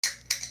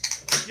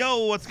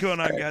Yo, what's going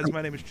on, guys?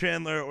 My name is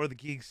Chandler, or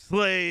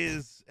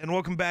TheGeekSlays, and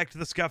welcome back to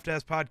the Scuffed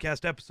Ass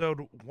Podcast,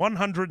 episode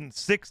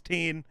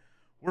 116.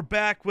 We're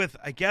back with,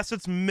 I guess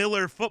it's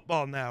Miller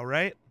football now,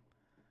 right?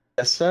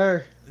 Yes,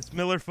 sir. It's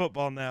Miller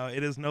football now.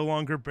 It is no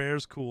longer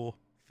Bears cool.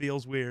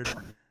 Feels weird.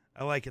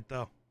 I like it,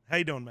 though. How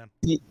you doing, man?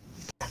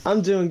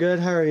 I'm doing good.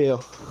 How are you?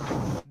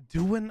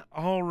 Doing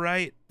all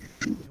right.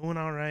 Doing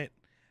all right.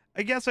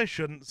 I guess I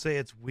shouldn't say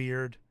it's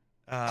weird.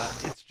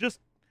 It's just...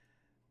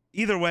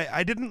 Either way,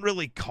 I didn't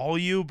really call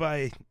you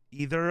by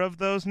either of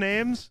those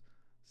names,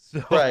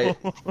 so... Right.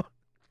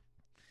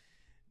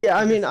 Yeah,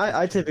 I mean,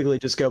 I typically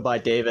just go by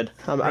David.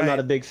 I'm not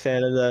a big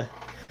fan of the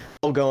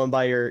whole going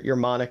by your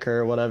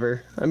moniker or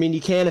whatever. I mean,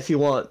 you can if you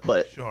want,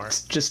 but Sure.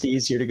 It's just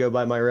easier to go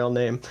by my real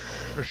name.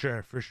 For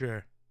sure.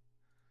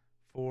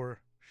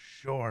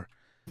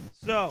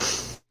 So,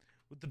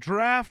 with the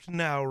draft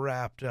now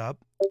wrapped up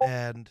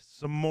and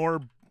some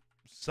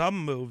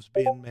moves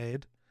being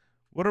made,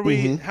 what are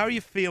we? How are you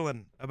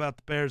feeling about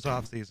the Bears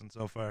offseason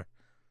so far?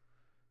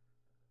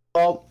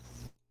 Well,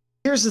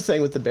 here's the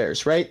thing with the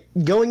Bears, right?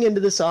 Going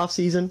into this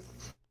offseason,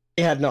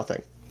 they had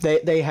nothing.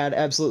 They had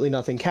absolutely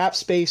nothing. Cap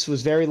space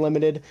was very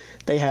limited.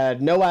 They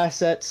had no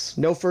assets,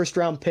 no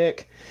first-round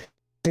pick. I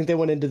think they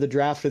went into the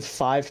draft with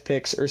 5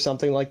 picks or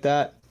something like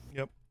that.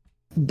 Yep.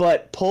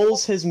 But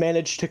Poles has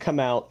managed to come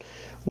out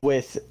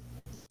with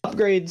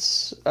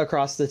upgrades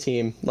across the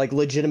team, like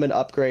legitimate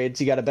upgrades.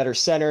 You got a better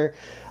center.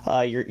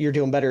 You're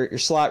doing better at your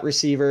slot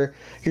receiver.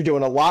 You're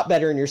doing a lot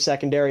better in your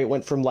secondary. It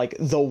went from like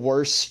the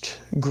worst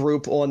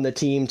group on the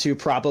team to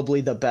probably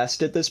the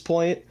best at this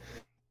point.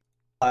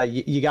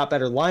 You got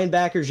better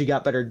linebackers. You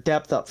got better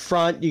depth up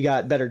front. You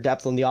got better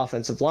depth on the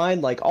offensive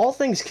line. Like, all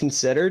things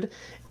considered,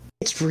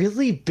 it's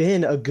really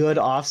been a good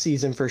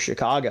offseason for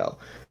Chicago.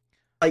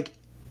 Like,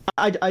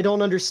 I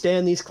don't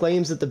understand these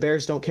claims that the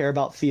Bears don't care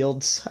about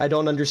Fields. I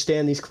don't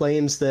understand these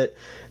claims that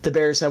the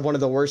Bears have one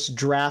of the worst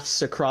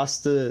drafts across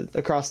the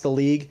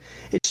league.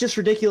 It's just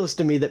ridiculous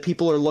to me that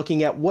people are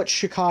looking at what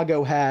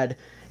Chicago had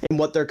and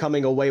what they're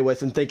coming away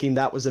with and thinking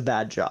that was a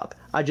bad job.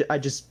 I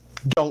just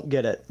don't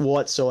get it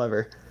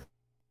whatsoever.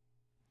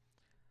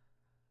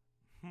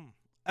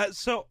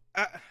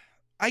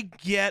 I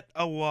get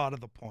a lot of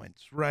the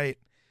points, right?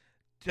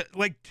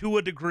 To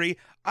a degree.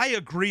 I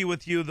agree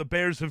with you. The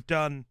Bears have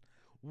done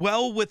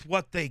well with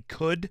what they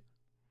could.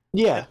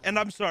 Yeah. And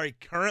I'm sorry,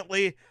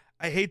 currently,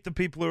 I hate the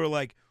people who are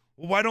like,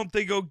 well, why don't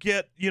they go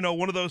get,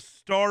 one of those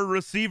star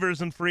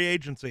receivers in free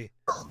agency?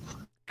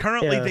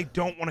 Currently, they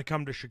don't want to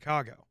come to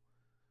Chicago.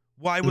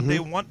 Why would they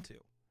want to?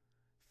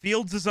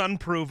 Fields is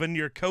unproven.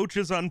 Your coach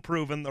is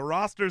unproven. The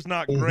roster's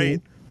not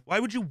great. Why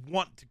would you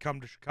want to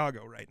come to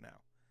Chicago right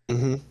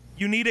now?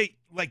 You need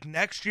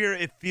next year,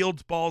 if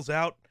Fields balls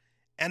out,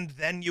 and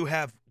then you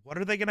have, what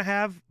are they going to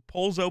have?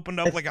 Poles opened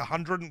up like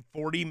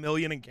 $140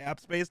 million in cap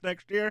space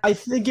next year. I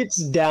think it's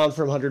down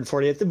from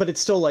 140, but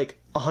it's still like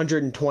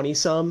 120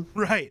 some.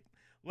 Right.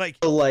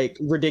 Like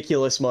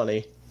ridiculous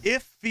money.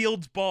 If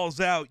Fields balls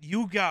out,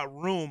 you got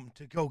room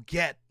to go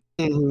get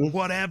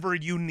whatever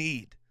you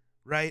need,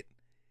 right?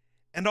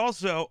 And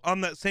also on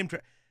that same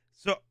track,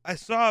 so I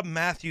saw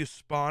Matthew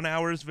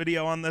Spawnhour's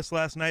video on this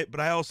last night, but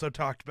I also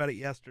talked about it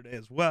yesterday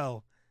as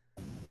well.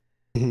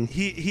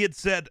 He had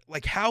said,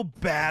 how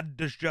bad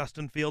does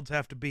Justin Fields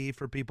have to be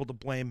for people to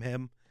blame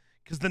him?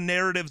 Because the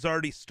narrative's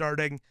already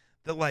starting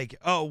that,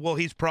 oh, well,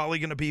 he's probably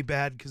going to be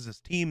bad because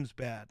his team's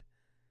bad.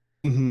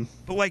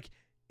 But,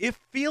 if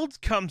Fields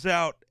comes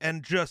out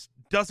and just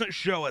doesn't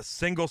show a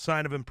single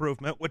sign of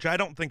improvement, which I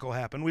don't think will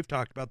happen. We've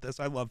talked about this.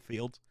 I love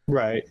Fields.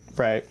 Right.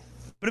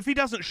 But if he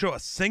doesn't show a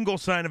single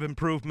sign of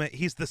improvement,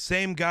 he's the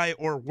same guy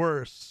or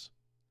worse.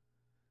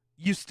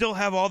 You still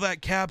have all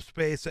that cap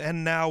space,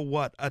 and now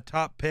what? A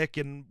top pick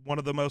in one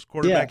of the most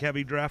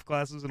quarterback-heavy draft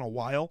classes in a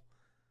while?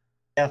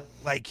 Yeah.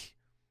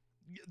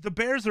 The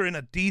Bears are in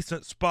a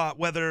decent spot,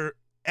 whether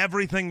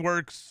everything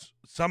works,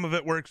 some of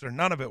it works, or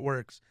none of it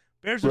works.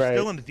 Bears are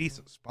still in a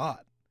decent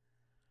spot.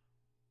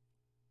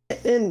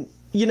 And,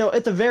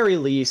 at the very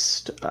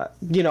least,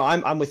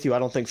 I'm with you. I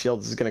don't think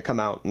Fields is going to come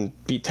out and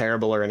be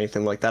terrible or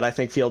anything like that. I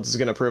think Fields is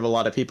going to prove a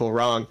lot of people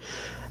wrong.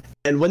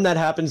 And when that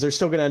happens, they're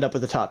still going to end up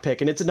with a top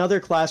pick. And it's another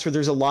class where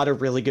there's a lot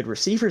of really good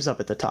receivers up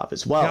at the top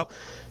as well. Yep.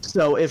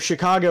 So if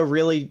Chicago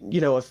really,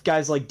 if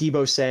guys like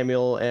Deebo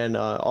Samuel and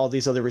all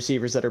these other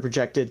receivers that are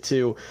projected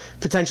to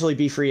potentially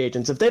be free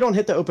agents, if they don't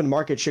hit the open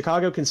market,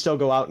 Chicago can still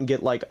go out and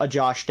get a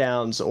Josh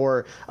Downs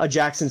or a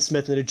Jackson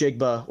Smith and a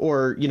Jigba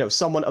or,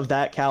 someone of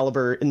that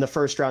caliber in the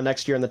first round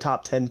next year in the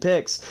top 10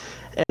 picks.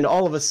 And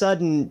all of a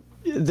sudden,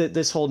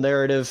 this whole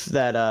narrative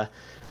that,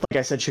 like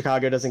I said,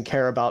 Chicago doesn't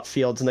care about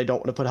Fields and they don't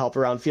want to put help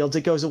around Fields,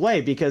 it goes away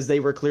because they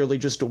were clearly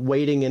just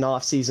waiting in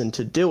offseason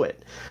to do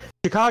it.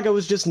 Chicago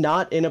was just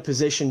not in a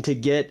position to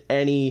get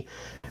any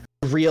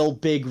real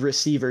big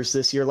receivers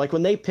this year.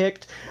 When they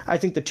picked, I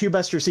think the 2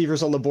 best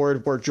receivers on the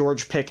board were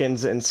George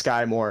Pickens and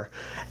Sky Moore.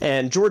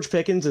 And George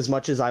Pickens, as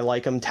much as I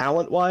like him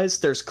talent-wise,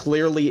 there's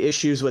clearly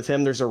issues with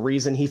him. There's a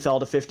reason he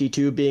fell to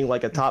 52, being a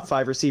top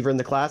 5 receiver in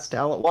the class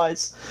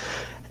talent-wise.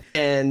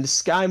 And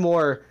Sky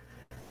Moore,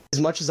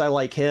 as much as I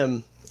like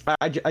him,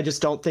 I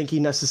just don't think he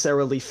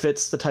necessarily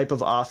fits the type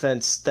of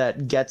offense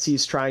that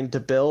Getsy's trying to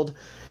build.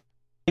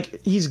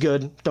 Like, he's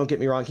good, don't get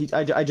me wrong.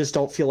 I just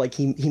don't feel like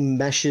he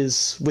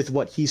meshes with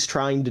what he's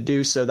trying to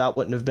do, so that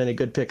wouldn't have been a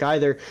good pick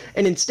either.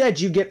 And instead,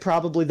 you get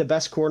probably the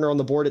best corner on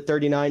the board at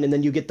 39, and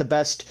then you get the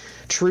best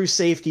true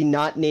safety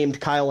not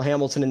named Kyle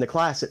Hamilton in the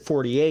class at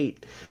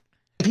 48.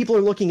 People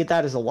are looking at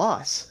that as a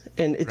loss,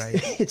 and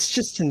it's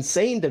just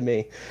insane to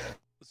me.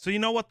 So you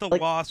know what the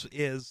loss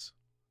is?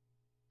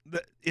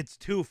 It's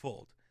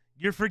twofold.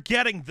 You're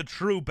forgetting the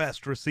true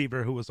best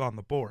receiver who was on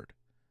the board.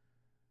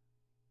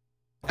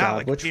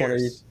 Alec which Pierce. one are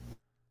you?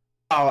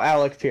 Oh,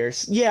 Alec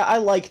Pierce. Yeah, I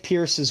like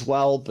Pierce as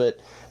well, but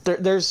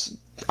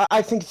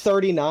I think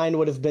 39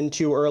 would have been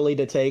too early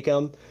to take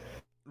him.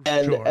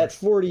 And at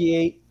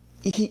 48,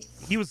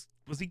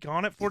 was he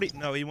gone at 40?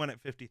 No, he went at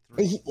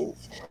 53.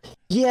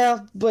 Yeah,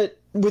 but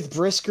with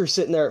Brisker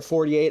sitting there at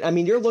 48, I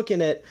mean, you're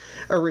looking at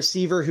a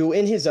receiver who,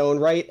 in his own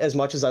right, as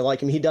much as I like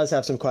him, he does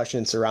have some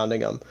questions surrounding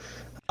him.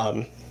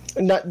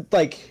 Not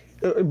like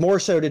more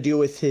so to do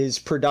with his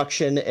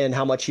production and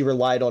how much he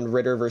relied on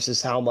Ritter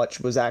versus how much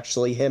was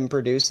actually him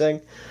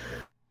producing.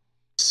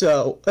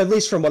 So, at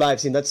least from what I've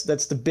seen, that's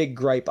the big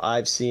gripe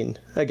I've seen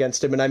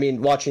against him. And I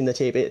mean, watching the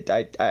tape,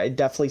 I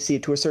definitely see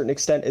it to a certain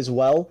extent as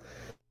well.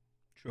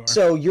 Sure.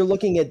 So you're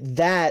looking at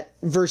that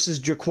versus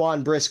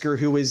Jaquan Brisker,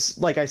 who is,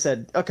 like I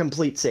said, a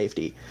complete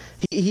safety.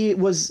 He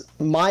was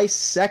my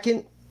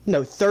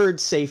third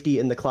safety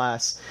in the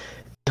class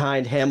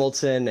behind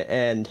Hamilton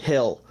and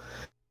Hill.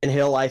 And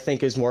Hill, I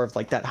think, is more of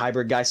like that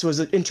hybrid guy. So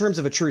in terms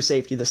of a true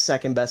safety, the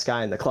second best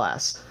guy in the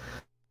class.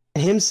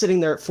 And him sitting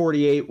there at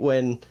 48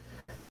 when,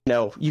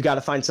 you got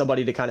to find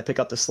somebody to kind of pick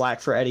up the slack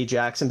for Eddie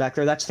Jackson back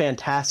there, that's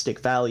fantastic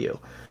value.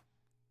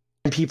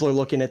 And people are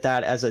looking at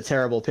that as a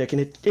terrible pick.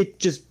 And it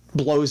just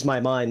blows my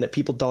mind that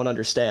people don't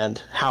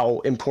understand how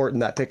important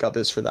that pickup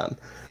is for them.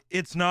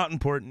 It's not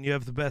important. You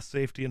have the best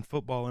safety in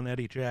football in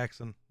Eddie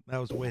Jackson. That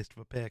was a waste of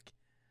a pick.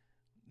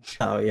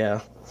 Oh,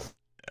 yeah.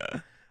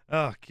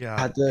 Oh,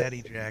 God,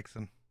 Eddie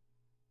Jackson.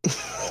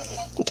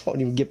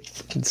 Don't even get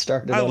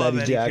started on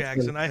Eddie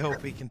Jackson. I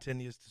hope he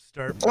continues to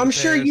start. I'm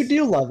sure you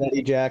do love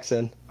Eddie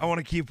Jackson. I want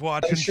to keep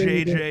watching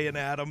JJ and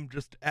Adam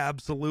just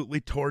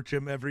absolutely torch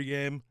him every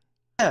game.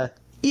 Yeah,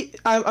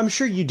 I'm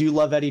sure you do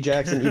love Eddie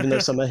Jackson, even though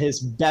some of his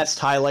best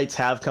highlights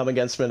have come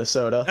against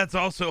Minnesota. That's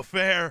also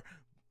fair.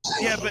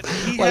 Yeah, but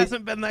he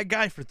hasn't been that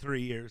guy for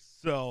 3 years,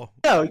 so.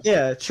 Oh,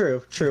 yeah,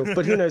 true.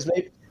 But who knows,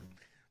 maybe.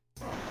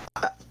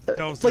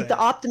 The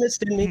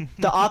optimist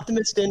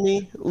in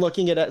me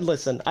looking at it.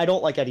 Listen, I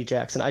don't like Eddie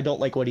Jackson. I don't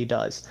like what he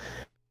does.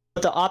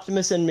 But the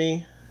optimist in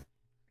me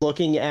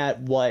looking at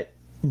what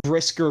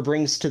Brisker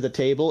brings to the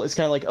table is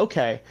kind of like,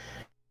 okay,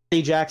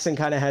 Eddie Jackson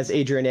kind of has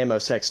Adrian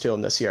Amos next to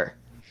him this year.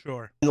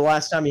 Sure. And the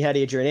last time he had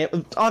Adrian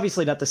Amos,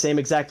 obviously not the same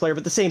exact player,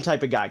 but the same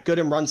type of guy. Good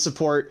in run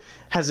support,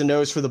 has a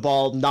nose for the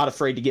ball, not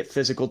afraid to get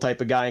physical type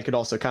of guy, and could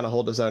also kind of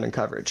hold his own in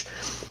coverage.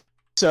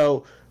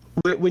 So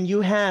when you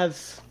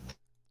have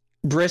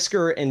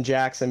Brisker and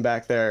Jackson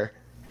back there,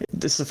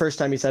 this is the first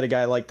time he's had a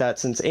guy like that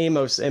since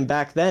Amos, and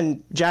back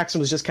then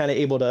Jackson was just kind of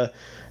able to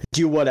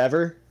do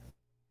whatever,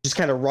 just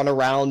kind of run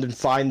around and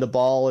find the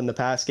ball in the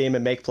pass game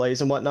and make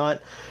plays and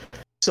whatnot.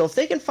 So if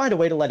they can find a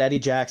way to let Eddie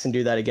Jackson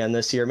do that again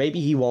this year, maybe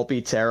he won't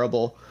be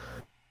terrible,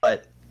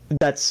 but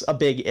that's a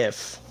big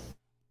if,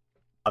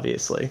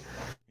 obviously.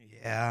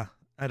 Yeah,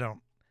 I don't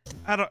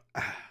know.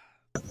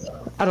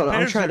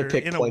 I'm trying to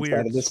pick points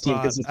out of this team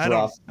because it's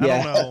rough. I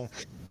don't know.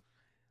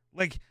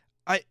 Like,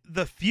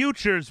 the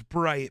future's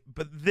bright,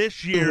 but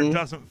this year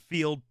doesn't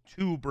feel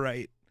too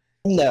bright.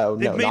 No,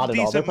 not at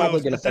all. They're probably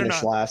going to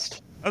finish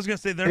last. I was going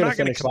to say they're not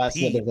going to finish last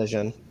in the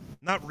division.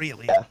 Not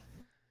really. Yeah.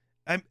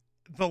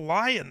 The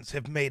Lions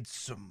have made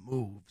some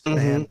moves,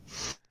 man.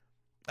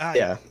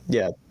 Yeah.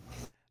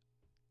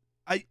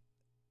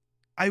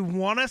 I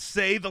want to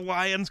say the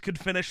Lions could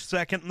finish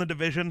second in the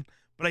division,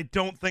 but I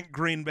don't think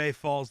Green Bay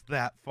falls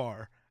that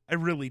far. I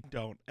really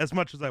don't, as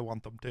much as I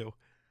want them to.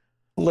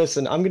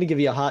 Listen, I'm going to give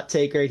you a hot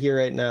take right here,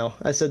 right now.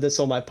 I said this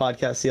on my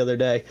podcast the other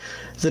day.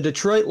 The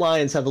Detroit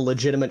Lions have a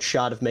legitimate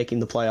shot of making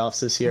the playoffs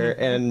this year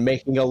and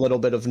making a little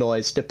bit of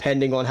noise,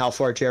 depending on how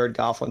far Jared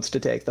Goff wants to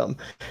take them.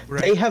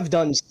 Right. They have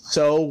done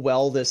so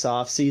well this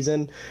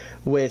offseason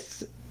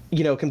with,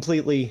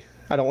 completely,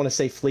 I don't want to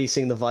say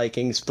fleecing the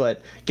Vikings,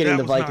 but getting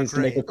the Vikings to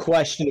make a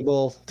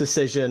questionable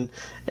decision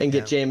and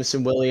get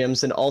Jameson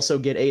Williams and also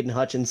get Aiden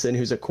Hutchinson,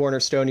 who's a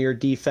cornerstone of your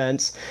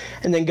defense.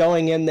 And then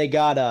going in, they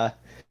got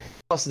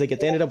They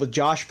ended up with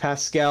Josh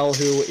Pascal,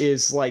 who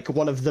is like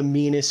one of the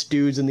meanest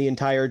dudes in the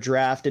entire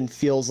draft and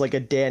feels like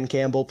a Dan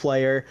Campbell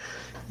player.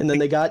 And then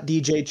they got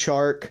DJ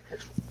Chark.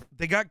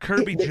 They got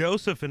Kirby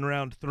Joseph in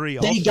round 3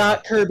 also. They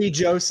got Kirby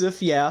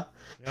Joseph, yeah.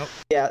 Yep.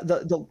 Yeah,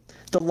 the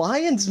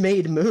Lions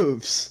made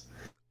moves.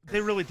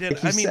 They really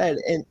did. Like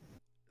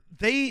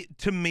they,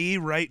 to me,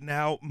 right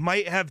now,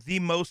 might have the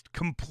most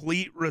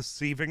complete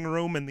receiving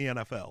room in the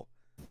NFL.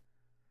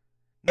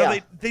 No,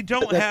 they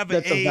don't have a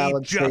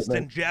Justin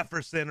statement.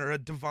 Jefferson or a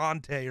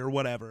Devontae or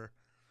whatever.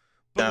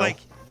 But,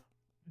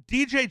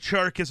 DJ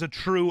Chark is a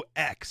true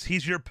X.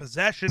 He's your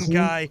possession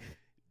guy.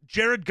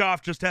 Jared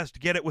Goff just has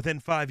to get it within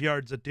 5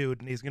 yards of dude,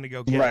 and he's going to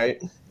go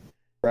get it.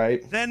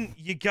 Right. Then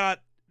you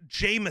got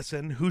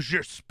Jameson, who's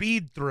your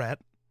speed threat,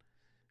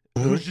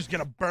 who's just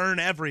going to burn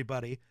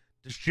everybody.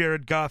 Does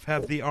Jared Goff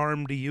have the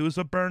arm to use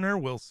a burner?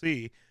 We'll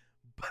see.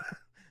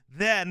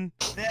 Then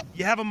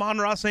you have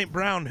Amon-Ra St.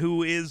 Brown,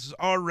 who is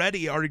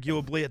already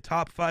arguably a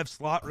top 5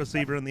 slot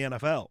receiver in the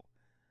NFL.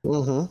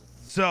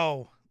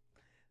 So,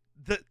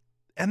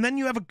 and then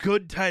you have a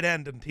good tight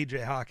end in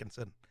TJ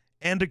Hawkinson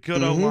and a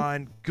good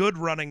O-line, good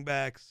running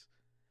backs.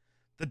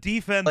 The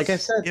defense, like I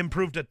said,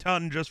 improved a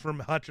ton just from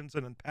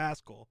Hutchinson and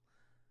Pascal.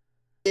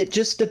 It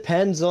just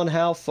depends on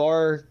how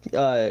far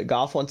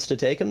Goff wants to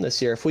take him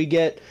this year. If we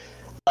get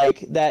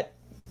like that,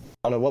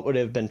 I don't know, what would it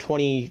have been,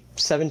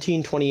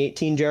 2017,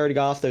 2018 Jared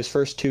Goff, those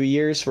first 2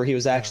 years where he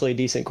was actually a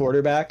decent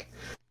quarterback,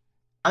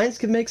 Lions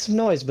could make some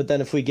noise. But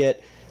then if we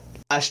get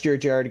last year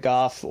Jared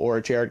Goff, or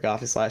Jared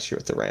Goff is last year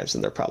with the Rams,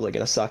 and they're probably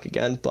going to suck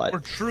again. But or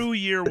true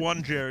year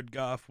one Jared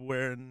Goff,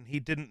 when he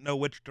didn't know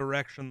which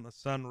direction the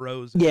sun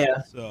rose.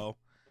 Yeah. So,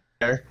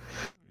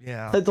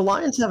 yeah. The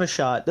Lions have a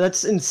shot.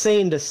 That's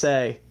insane to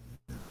say,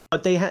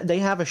 but they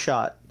have a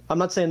shot. I'm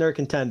not saying they're a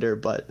contender,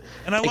 but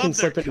and I they love can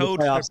slip into the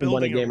playoffs and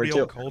win a game or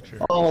two. Culture.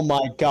 Oh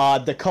my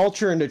God, the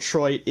culture in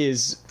Detroit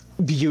is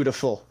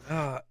beautiful.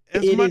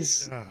 It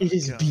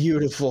is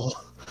beautiful.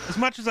 As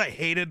much as I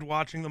hated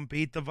watching them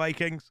beat the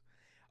Vikings,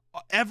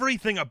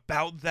 everything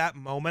about that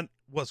moment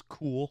was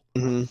cool,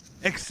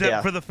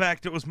 except for the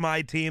fact it was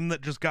my team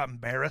that just got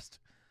embarrassed.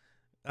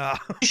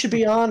 You should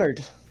be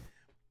honored.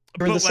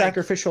 You're the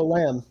sacrificial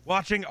lamb.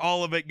 Watching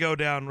all of it go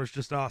down was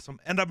just awesome.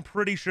 And I'm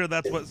pretty sure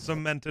that's what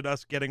cemented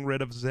us getting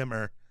rid of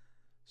Zimmer.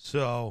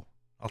 So,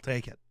 I'll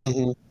take it.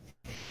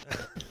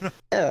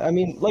 Yeah, I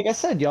mean, like I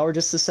said, y'all were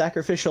just the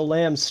sacrificial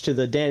lambs to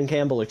the Dan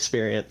Campbell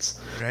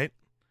experience. Right?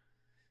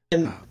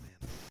 And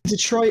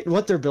Detroit,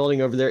 what they're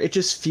building over there, it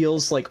just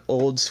feels like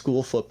old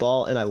school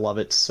football, and I love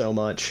it so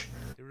much.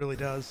 It really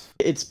does.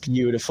 It's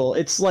beautiful.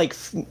 It's like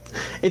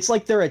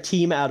they're a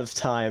team out of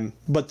time,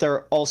 but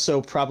they're also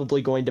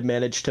probably going to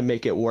manage to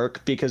make it work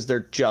because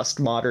they're just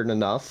modern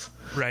enough.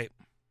 Right.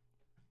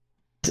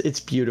 It's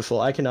beautiful.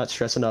 I cannot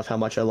stress enough how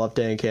much I love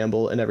Dan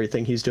Campbell and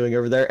everything he's doing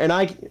over there. And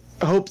I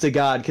hope to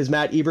God, because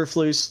Matt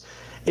Eberflus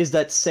is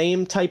that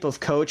same type of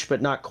coach, but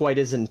not quite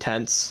as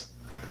intense.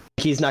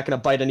 He's not going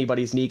to bite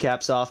anybody's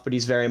kneecaps off, but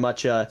he's very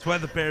much That's why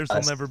the Bears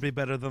will never be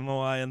better than the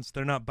Lions.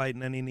 They're not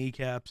biting any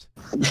kneecaps.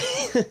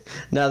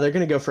 No, they're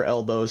going to go for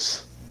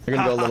elbows. They're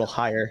going to go a little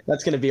higher.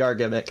 That's going to be our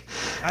gimmick.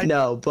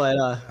 Go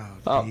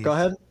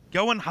ahead.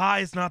 Going high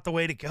is not the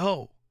way to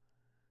go.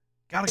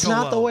 It's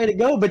not the way to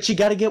go, but you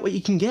got to get what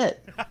you can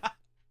get.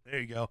 There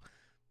you go.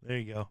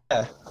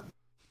 Yeah.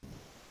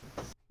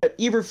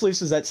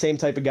 Eberflus is that same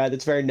type of guy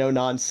that's very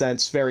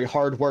no-nonsense, very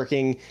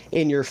hardworking,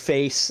 in your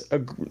face.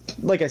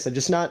 Like I said,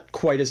 just not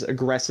quite as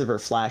aggressive or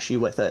flashy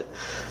with it.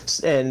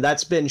 And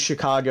that's been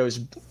Chicago's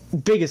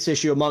biggest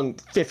issue, among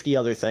 50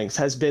 other things,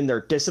 has been their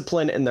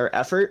discipline and their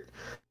effort.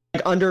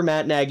 Like under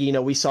Matt Nagy,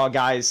 we saw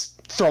guys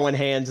throwing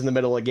hands in the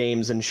middle of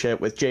games and shit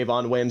with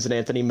Javon Wims and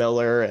Anthony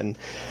Miller, and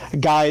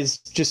guys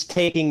just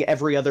taking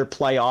every other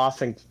play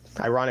off. And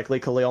ironically,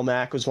 Khalil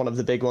Mack was one of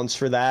the big ones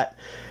for that.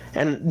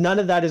 And none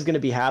of that is going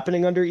to be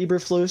happening under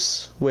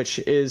Eberflus, which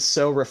is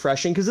so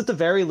refreshing. Because at the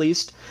very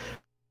least,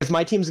 if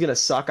my team's going to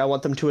suck, I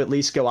want them to at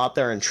least go out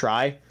there and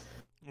try.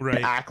 Right.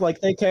 And act like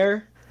they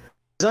care.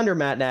 Because under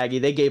Matt Nagy,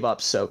 they gave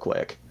up so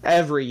quick.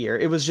 Every year.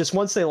 It was just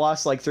once they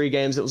lost like 3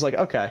 games, it was like,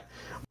 okay,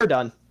 we're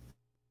done.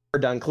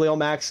 Khalil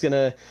Mack's going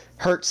to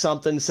hurt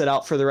something, sit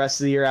out for the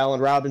rest of the year.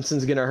 Allen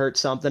Robinson's going to hurt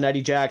something.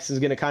 Eddie Jackson's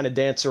going to kind of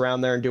dance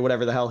around there and do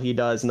whatever the hell he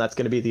does, and that's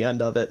going to be the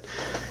end of it.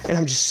 And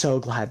I'm just so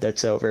glad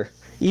that's over.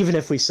 Even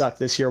if we suck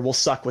this year, we'll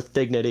suck with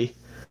dignity.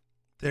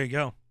 There you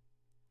go.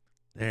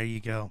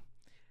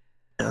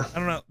 I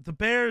don't know. The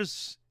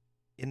Bears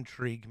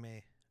intrigue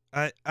me.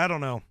 I don't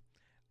know.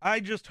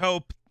 I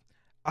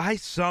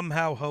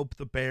somehow hope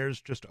the Bears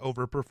just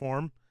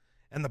overperform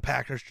and the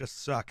Packers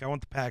just suck. I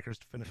want the Packers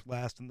to finish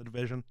last in the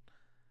division.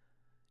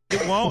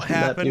 It won't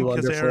happen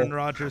because Aaron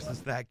Rodgers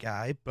is that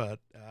guy, but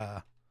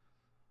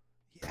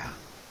yeah.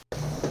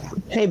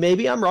 Hey,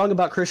 maybe I'm wrong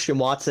about Christian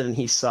Watson and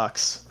he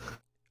sucks.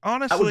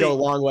 Honestly, that would go a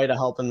long way to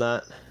helping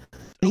that.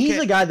 He's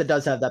a guy that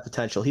does have that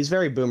potential. He's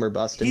very boomer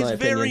bust, in my opinion.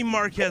 He's very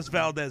Marquez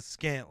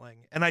Valdez-Scantling,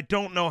 and I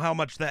don't know how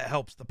much that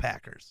helps the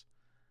Packers.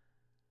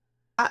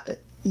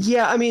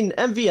 Yeah, I mean,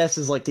 MVS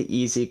is like the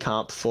easy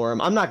comp for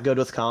him. I'm not good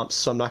with comps,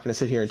 so I'm not going to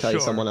sit here and tell you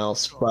someone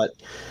else, but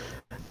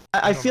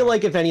I feel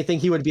like, if anything,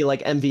 he would be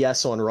like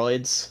MVS on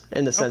roids,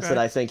 in the sense that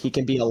I think he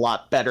can be a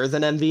lot better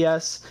than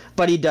MVS,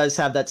 but he does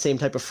have that same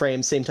type of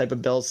frame, same type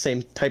of build,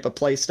 same type of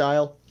play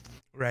style.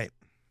 Right.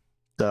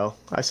 So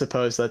I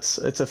suppose it's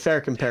a fair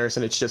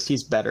comparison. It's just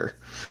he's better.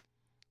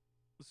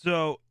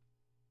 So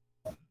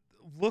I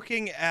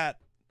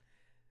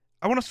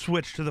want to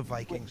switch to the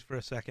Vikings for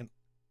a second.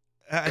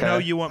 I know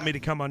you want me to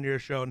come on your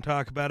show and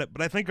talk about it,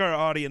 but I think our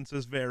audience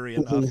is very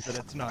enough that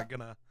it's not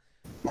going to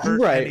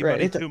hurt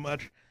anybody too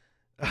much.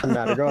 Doesn't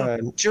matter. Go ahead.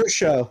 It's your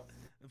show.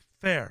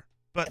 fair,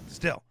 but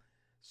still.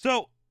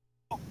 So,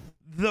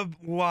 the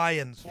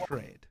Lions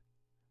trade.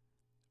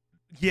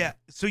 Yeah,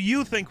 so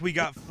you think we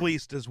got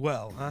fleeced as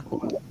well, huh?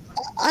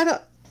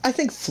 I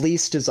think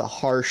fleeced is a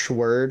harsh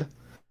word.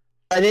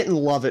 I didn't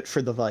love it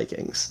for the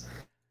Vikings.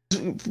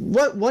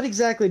 What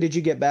exactly did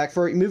you get back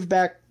for it? You moved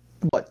back,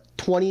 what,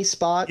 20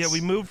 spots? Yeah,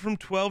 we moved from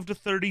 12 to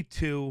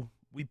 32.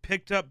 We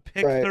picked up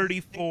pick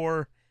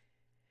 34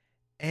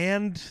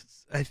 and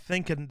I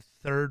think a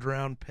third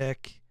round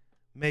pick,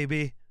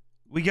 maybe.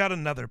 We got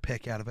another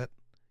pick out of it.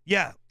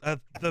 Yeah,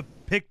 the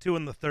pick 2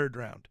 in the third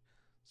round.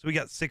 So we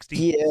got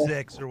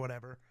 66 or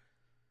whatever.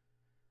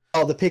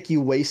 Oh, the pick you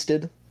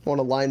wasted on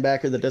a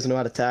linebacker that doesn't know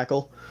how to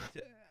tackle?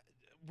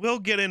 We'll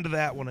get into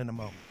that one in a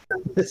moment.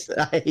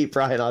 I hate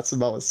Brian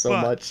Asamoah so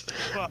much.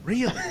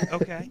 Really?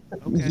 Okay.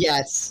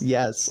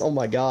 Yes. Oh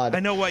my God. I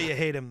know why you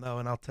hate him though,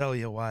 and I'll tell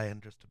you why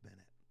in just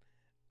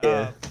a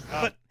minute.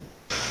 But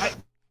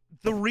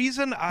the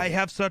reason I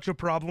have such a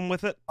problem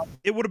with it,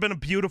 it would have been a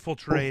beautiful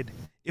trade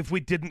if we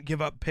didn't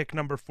give up pick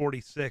number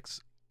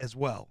 46 as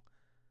well.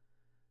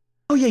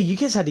 Oh yeah, you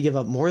guys had to give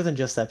up more than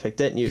just that pick,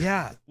 didn't you?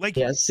 Yeah,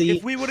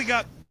 if we would have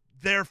got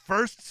their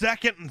first,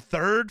 second, and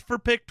third for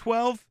pick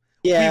 12,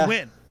 we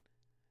win.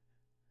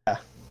 Yeah.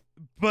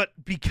 But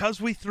because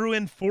we threw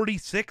in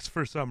 46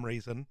 for some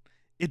reason,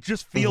 it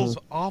just feels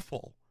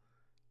awful.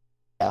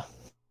 Yeah,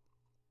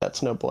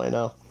 that's no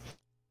bueno.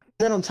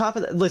 And then on top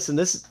of that, listen,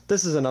 this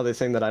is another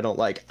thing that I don't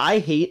like. I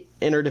hate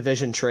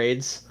interdivision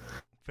trades.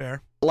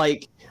 Fair.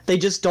 Like, they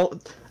just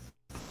don't...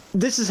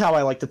 This is how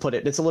I like to put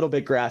it. It's a little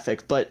bit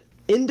graphic, but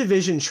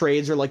in-division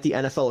trades are like the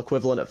NFL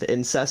equivalent of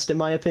incest, in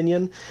my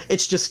opinion.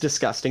 It's just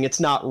disgusting. It's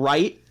not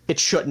right. It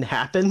shouldn't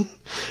happen.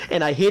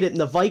 And I hate it. And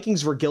the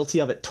Vikings were guilty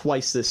of it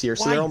twice this year,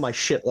 so they're on my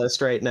shit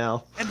list right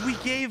now. And we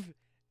gave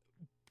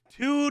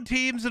 2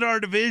 teams in our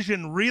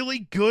division really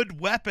good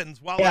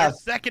weapons while our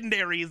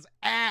secondary is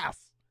ass.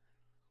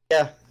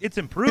 Yeah. It's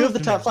improved. 2 of the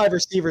top 5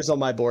 receivers on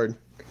my board.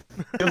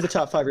 2 of the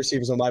top 5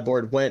 receivers on my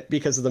board went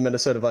because of the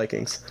Minnesota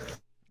Vikings.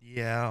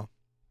 Yeah.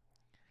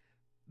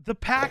 The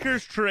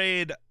Packers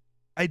trade,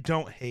 I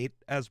don't hate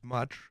as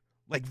much,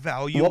 like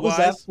value-wise. What was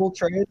that full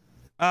trade?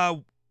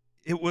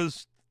 It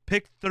was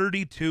pick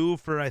 32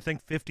 for, I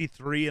think,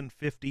 53 and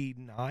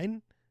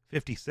 59,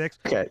 56.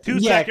 Okay. 2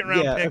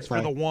 second-round picks for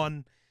the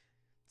 1.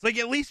 It's like,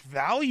 at least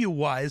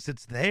value-wise,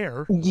 it's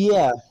there.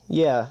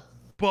 Yeah.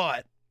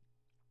 But,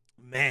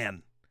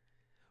 man,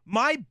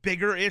 my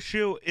bigger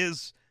issue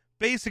is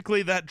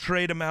basically that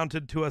trade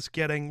amounted to us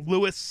getting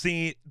Lewis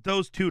Cine,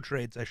 those 2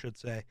 trades, I should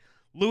say.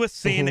 Lewis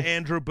Cine,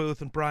 Andrew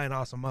Booth, and Brian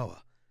Asamoah.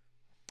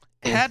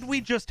 Had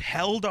we just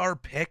held our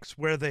picks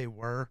where they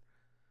were,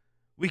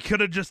 we could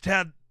have just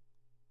had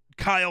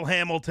Kyle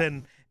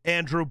Hamilton,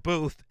 Andrew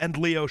Booth, and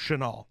Leo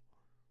Chenal.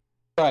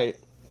 Right.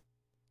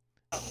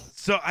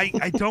 So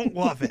I don't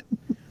love it.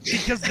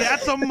 Because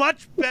that's a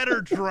much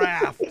better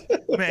draft,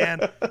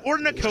 man. Or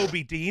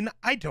Nakobe Dean.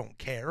 I don't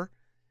care.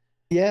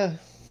 Yeah.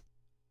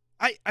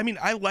 I mean,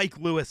 I like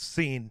Lewis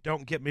Cine,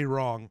 don't get me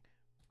wrong.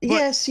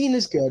 But, Cine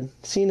is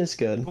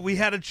good. But we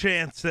had a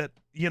chance at,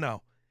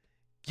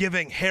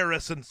 giving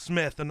Harrison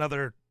Smith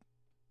another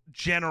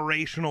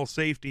generational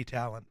safety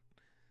talent.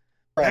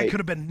 Right. That could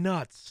have been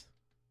nuts.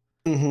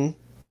 Mm-hmm.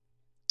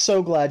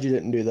 So glad you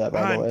didn't do that,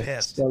 by the way. I'm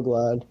pissed. So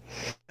glad.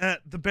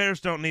 The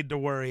Bears don't need to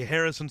worry.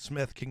 Harrison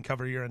Smith can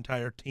cover your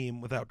entire team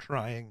without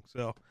trying,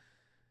 so...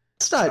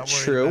 It's not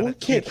true. We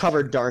can't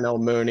cover Darnell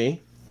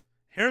Mooney.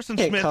 Harrison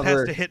Smith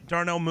has to hit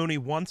Darnell Mooney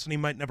once, and he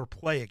might never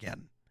play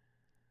again.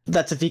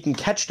 That's if he can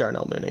catch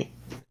Darnell Mooney.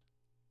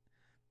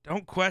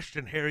 Don't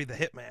question Harry the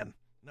Hitman.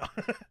 No.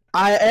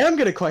 I am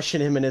going to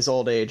question him in his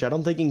old age. I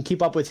don't think he can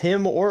keep up with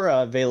him or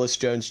Velus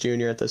Jones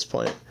Jr. at this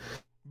point.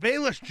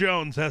 Velus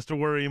Jones has to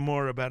worry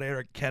more about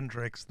Eric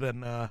Kendricks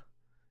than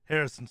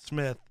Harrison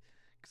Smith,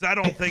 because I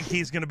don't think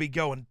he's going to be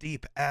going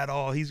deep at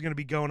all. He's going to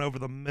be going over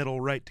the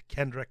middle right to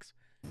Kendricks.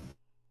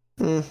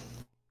 I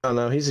don't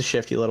know. He's a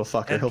shifty little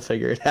fucker. And, he'll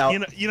figure it out.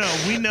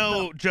 We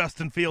know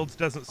Justin Fields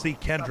doesn't see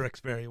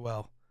Kendricks very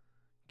well.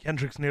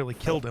 Kendricks nearly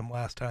killed him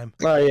last time.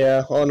 Oh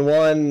yeah, on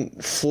one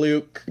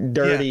fluke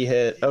dirty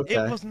hit. Okay.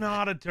 It was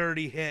not a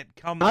dirty hit.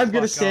 I'm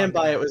gonna stand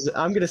by it.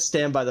 I'm gonna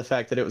stand by the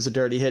fact that it was a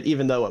dirty hit,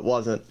 even though it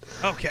wasn't.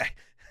 Okay.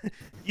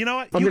 You know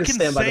what? You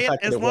can say it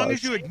as long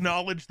as you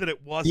acknowledge that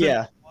it wasn't.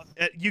 Yeah.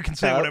 You can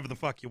say whatever the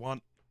fuck you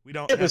want. We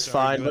don't. It was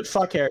fine, but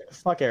fuck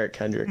Eric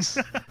Kendricks.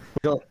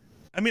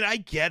 I mean, I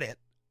get it.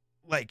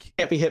 Like,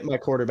 can't be hitting my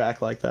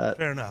quarterback like that.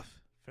 Fair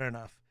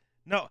enough.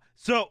 No,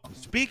 so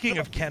speaking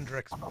of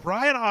Kendricks,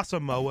 Brian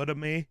Asamoah to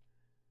me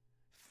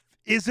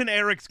is an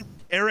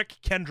Eric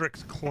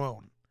Kendricks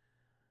clone.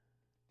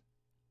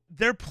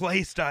 Their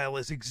play style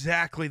is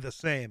exactly the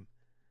same.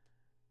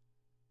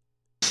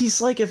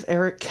 He's like if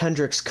Eric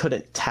Kendricks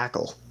couldn't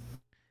tackle.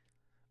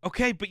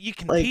 Okay, but you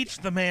can teach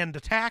the man to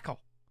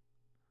tackle.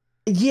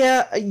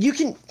 Yeah, you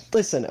can.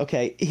 Listen,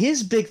 okay,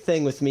 his big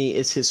thing with me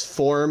is his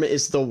form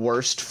is the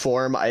worst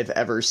form I've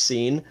ever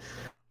seen.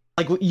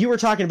 Like what you were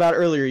talking about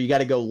earlier, you got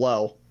to go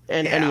low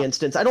in any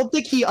instance. I don't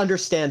think he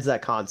understands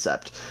that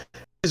concept.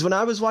 Because when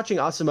I was watching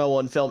Asamoah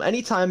on film,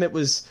 anytime it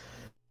was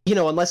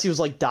unless he was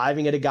like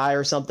diving at a guy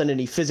or something and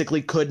he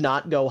physically could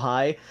not go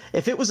high.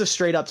 If it was a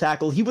straight up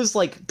tackle, he was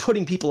like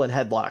putting people in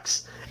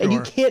headlocks. And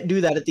you can't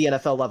do that at the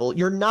NFL level.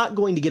 You're not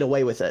going to get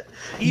away with it.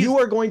 You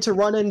are going to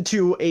run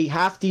into a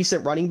half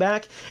decent running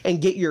back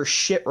and get your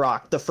shit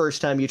rocked the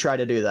first time you try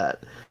to do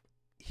that.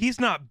 He's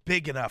not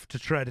big enough to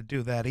try to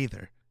do that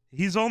either.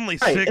 He's only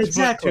 6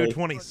 foot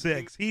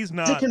 226. He's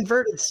not. It's a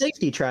converted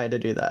safety trying to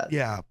do that.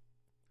 Yeah.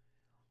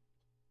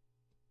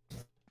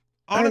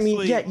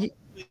 Honestly, I mean,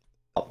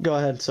 go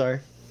ahead, sorry.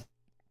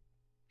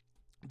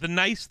 The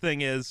nice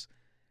thing is,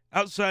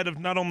 outside of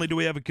not only do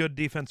we have a good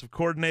defensive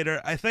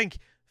coordinator, I think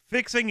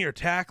fixing your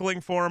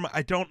tackling for him,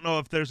 I don't know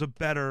if there's a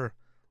better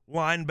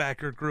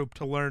linebacker group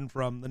to learn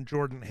from than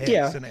Jordan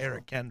Hicks and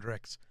Eric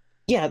Kendricks.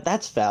 Yeah,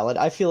 that's valid.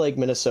 I feel like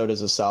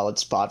Minnesota's a solid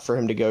spot for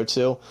him to go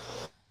to.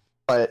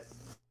 But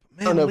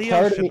man, I don't know,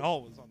 Leo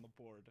Chenal was on the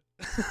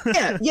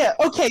board. yeah.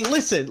 Okay,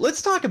 listen,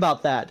 let's talk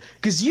about that.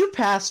 Because you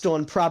passed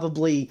on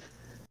probably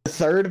the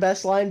third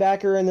best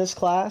linebacker in this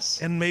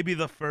class. And maybe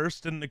the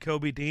first in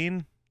Nakobe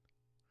Dean.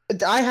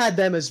 I had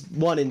them as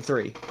 1 and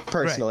 3,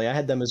 personally. Right. I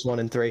had them as 1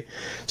 and 3.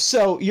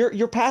 So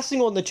you're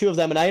passing on the two of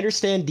them, and I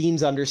understand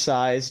Dean's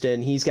undersized,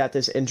 and he's got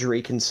this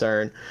injury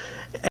concern.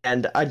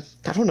 And I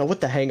don't know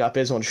what the hang-up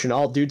is on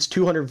Chenal. Dude's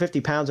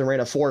 250 pounds and ran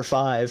a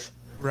 4.5.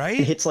 Right?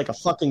 And hits like a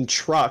fucking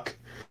truck.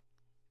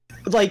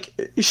 Like,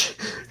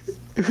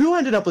 who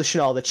ended up with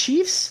Chenal? The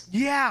Chiefs?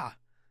 Yeah.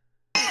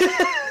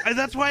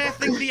 That's why I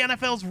think the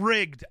NFL's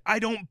rigged. I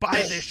don't buy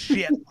this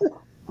shit.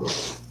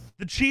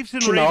 The Chiefs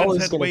and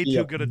Ravens had way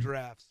too good of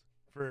drafts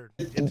for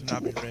it to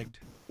not be rigged.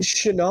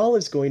 Chenal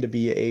is going to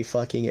be a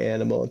fucking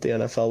animal at the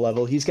NFL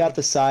level. He's got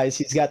the size,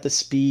 he's got the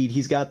speed,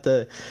 he's got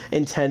the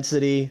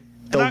intensity,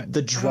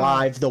 the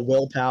drive, the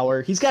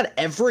willpower. He's got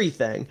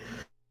everything.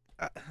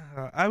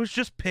 I was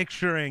just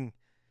picturing,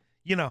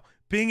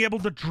 being able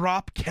to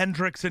drop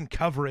Kendricks in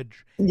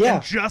coverage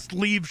and just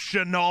leave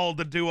Chenal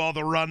to do all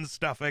the run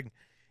stuffing.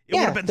 It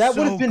would have been that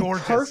so would have been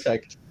gorgeous.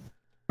 Perfect.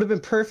 Would have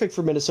been perfect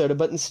for Minnesota,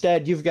 but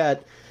instead you've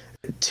got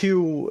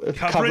two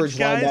coverage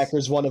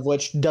linebackers, one of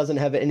which doesn't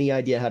have any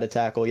idea how to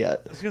tackle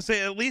yet. I was going to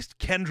say, at least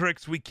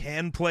Kendricks, we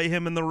can play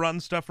him in the run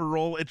stuffer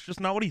role. It's just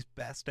not what he's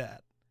best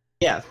at.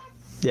 Yeah.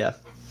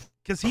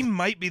 Because he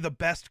might be the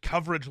best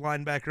coverage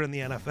linebacker in the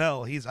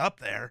NFL. He's up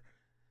there.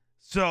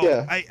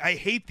 So I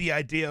hate the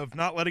idea of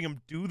not letting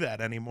him do that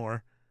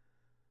anymore.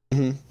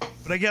 Mm-hmm.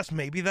 But I guess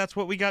maybe that's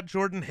what we got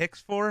Jordan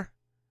Hicks for.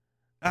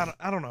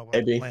 I don't know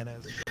what the plan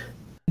is.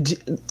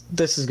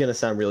 This is going to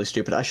sound really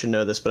stupid. I should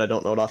know this, but I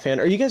don't know it offhand.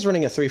 Are you guys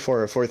running a 3-4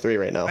 or 4-3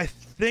 right now? I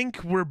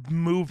think we're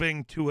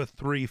moving to a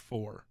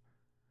 3-4.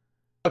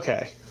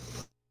 Okay.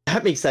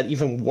 That makes that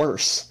even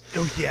worse.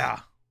 Oh, yeah.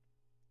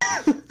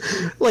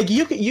 Like,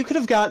 you could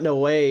have gotten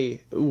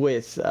away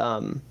with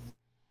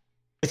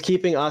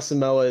keeping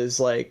Asamoah as,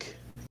 like,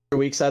 a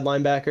weak side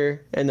linebacker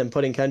and then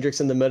putting Kendricks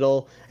in the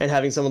middle and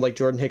having someone like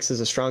Jordan Hicks as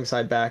a strong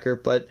side backer.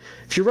 But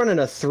if you're running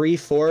a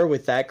 3-4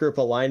 with that group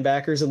of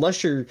linebackers,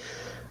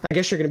 I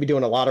guess you're going to be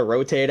doing a lot of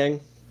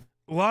rotating.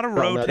 A lot of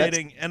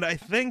rotating, and I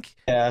think,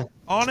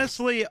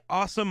 honestly,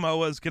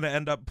 Asamoah is going to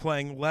end up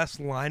playing less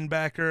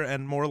linebacker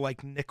and more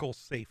like nickel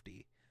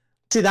safety.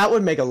 See, that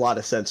would make a lot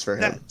of sense for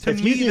him.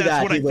 If you do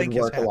that, he would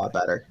work a lot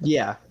better.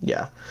 Yeah.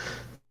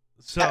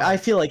 So I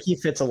feel like he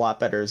fits a lot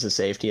better as a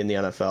safety in the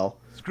NFL.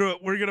 Screw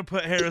it. We're going to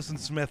put Harrison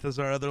Smith as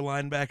our other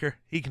linebacker.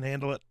 He can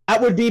handle it.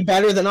 That would be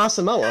better than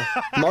Asamoah.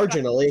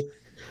 Marginally.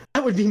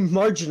 That would be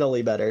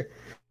marginally better.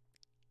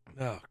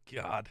 Oh,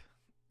 God.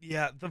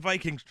 Yeah, the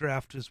Vikings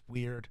draft is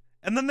weird.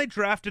 And then they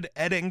drafted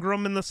Ed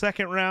Ingram in the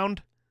second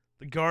round,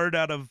 the guard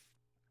out of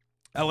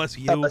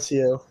LSU.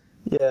 LSU,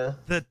 yeah.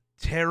 The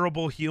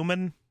terrible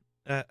human.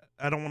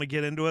 I don't want to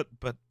get into it,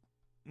 but...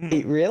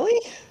 Wait, really?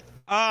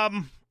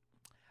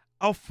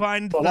 I'll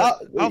find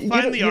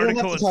the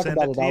article and send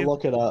it to you. I'll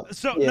look it up.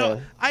 So,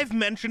 no, I've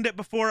mentioned it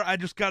before. I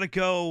just got to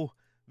go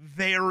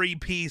very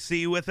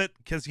PC with it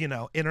because,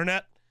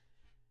 internet.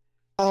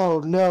 Oh,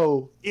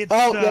 no. Yep,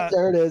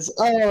 there it is.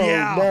 Oh,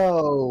 yeah.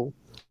 No.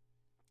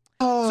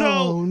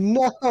 Oh,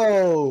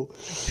 no.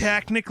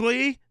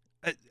 Technically,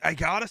 I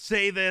got to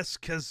say this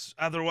because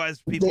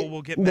otherwise people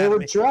will get mad at me. They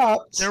were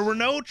dropped. There were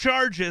no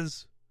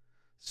charges.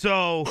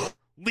 So,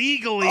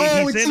 legally,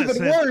 he's innocent. It's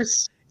even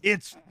worse.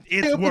 It's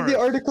open worse. The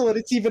article and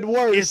it's even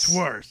worse. It's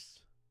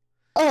worse.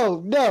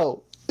 Oh,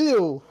 no.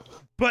 Ew.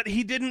 But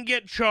he didn't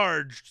get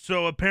charged,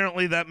 so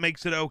apparently that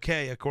makes it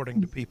okay,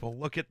 according to people.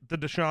 Look at the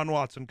Deshaun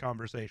Watson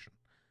conversation.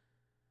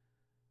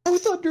 I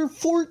was under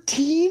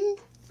 14?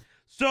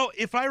 So,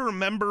 if I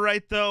remember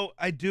right, though,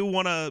 I do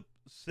want to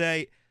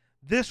say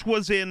this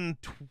was in...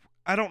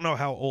 I don't know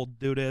how old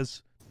dude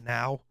is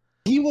now.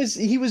 He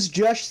was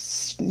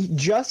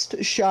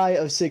just shy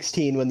of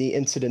 16 when the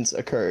incidents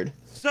occurred.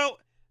 So,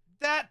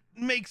 that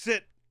makes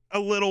it a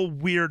little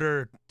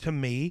weirder to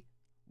me.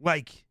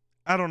 Like,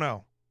 I don't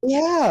know.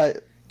 Yeah.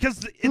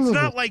 Because it's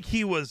not like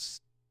he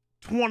was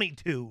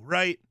 22,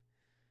 right?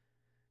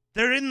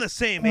 They're in the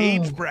same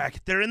age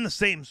bracket. They're in the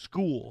same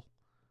school.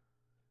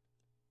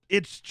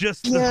 It's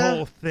just the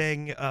whole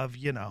thing of,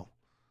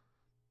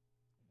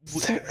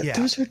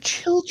 Those are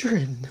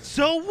children.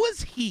 So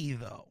was he,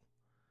 though.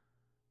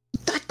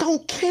 I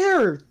don't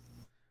care.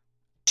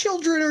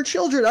 Children are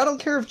children. I don't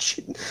care if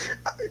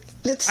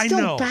it's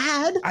still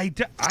bad.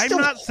 I'm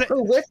not saying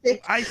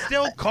horrific. I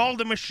still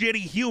called him a shitty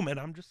human.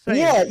 I'm just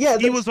saying. Yeah.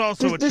 He was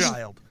also a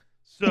child.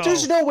 So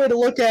there's no way to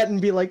look at it and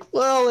be like,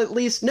 well, at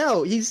least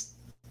no, he's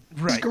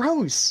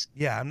gross.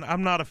 Yeah,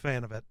 I'm not a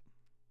fan of it.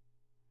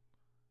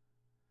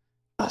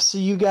 So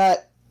you got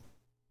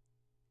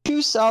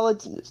two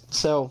solid.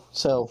 So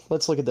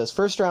let's look at this.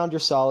 First round, you're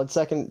solid.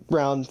 Second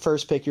round,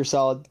 first pick, you're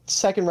solid.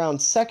 Second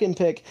round, second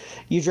pick,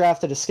 you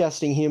draft a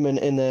disgusting human,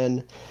 and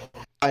then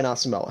Ryan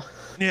Asamoah.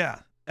 Yeah,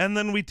 and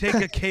then we take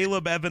a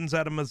Caleb Evans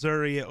out of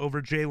Missouri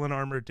over Jalen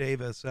Armour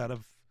Davis out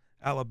of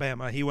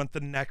Alabama. He went the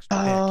next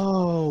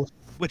pick,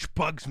 which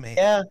bugs me.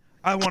 Yeah,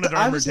 I wanted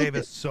Armour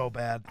Davis so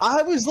bad.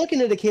 I was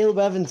looking at a Caleb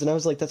Evans, and I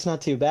was like, that's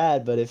not too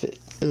bad, but if it,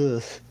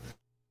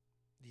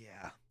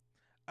 yeah,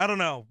 I don't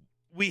know.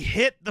 We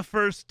hit the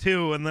first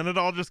two, and then it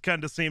all just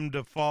kind of seemed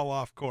to fall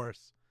off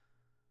course.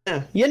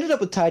 Yeah, you ended up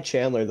with Ty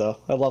Chandler, though.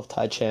 I love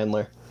Ty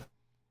Chandler.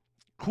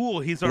 Cool,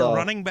 he's our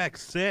running back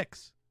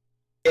 6.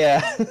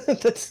 Yeah,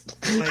 that's.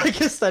 I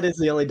guess that is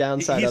the only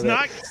downside of it. He's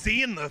not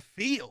seeing the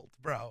field,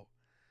 bro.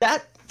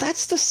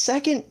 That's the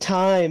second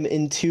time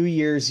in 2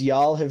 years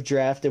y'all have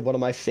drafted one of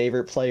my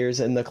favorite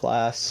players in the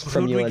class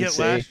from UNC. Who did we get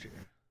last year?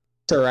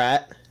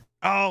 Surratt.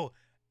 Oh,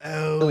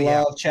 yeah.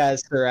 Love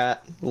Chaz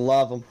Surratt.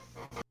 Love him.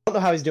 I don't know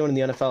how he's doing in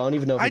the NFL. I don't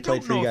even know if he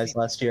played for you guys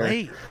last year.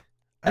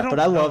 I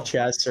love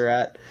Chaz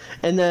Surratt.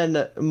 And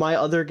then my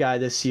other guy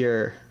this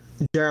year,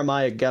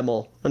 Jeremiah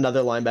Gemmel,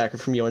 another linebacker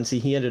from UNC.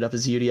 He ended up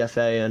as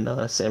UDFA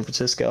in San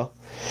Francisco.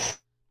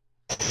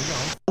 I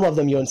love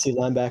them UNC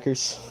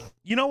linebackers.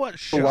 You know what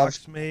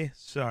shocks me?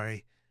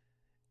 Sorry.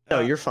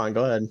 No, you're fine.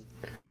 Go ahead.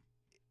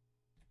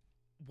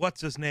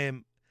 What's his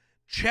name?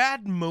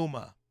 Chad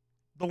Muma,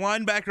 the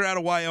linebacker out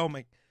of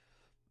Wyoming.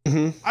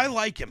 Mm-hmm. I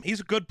like him. He's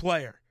a good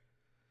player.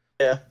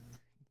 Yeah.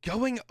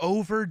 Going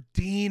over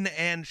Dean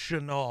and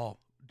Chenal.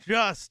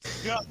 Just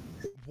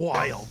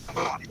wild.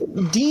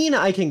 Dean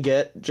I can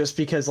get just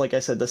because, like I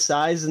said, the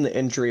size and the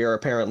injury are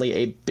apparently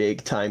a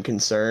big time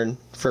concern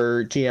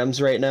for GMs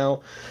right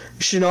now.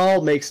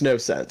 Chenal makes no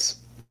sense.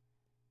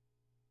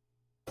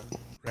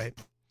 Right.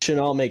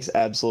 Chenal makes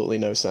absolutely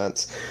no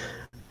sense.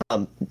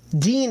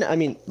 Dean, I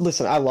mean,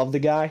 listen, I love the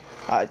guy.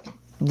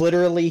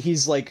 Literally,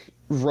 he's like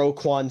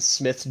Roquan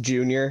Smith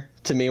Jr.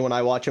 to me when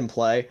I watch him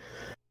play.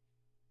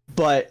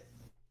 But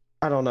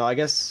I don't know. I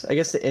guess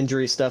the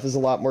injury stuff is a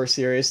lot more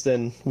serious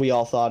than we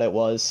all thought it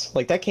was.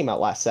 Like, that came out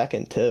last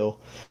second, too.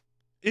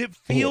 It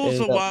feels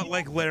a lot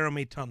like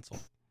Laramie Tunsil.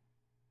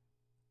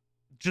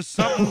 Just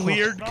something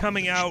weird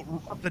coming out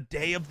the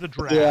day of the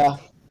draft. Yeah,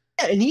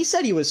 and he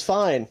said he was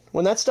fine.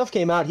 When that stuff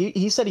came out,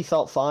 he said he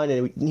felt fine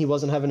and he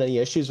wasn't having any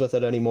issues with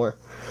it anymore.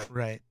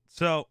 Right.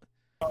 So,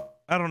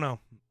 I don't know.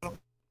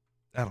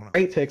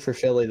 Great pick for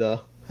Philly, though.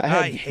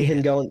 I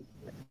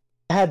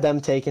had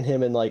them taking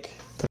him in, like,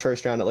 the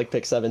first round at, like,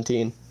 pick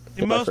 17.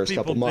 Most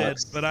people did,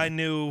 but I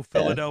knew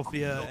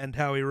Philadelphia and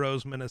Howie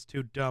Roseman is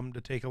too dumb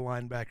to take a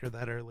linebacker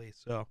that early,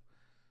 so.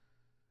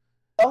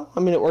 Well, I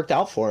mean, it worked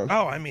out for him.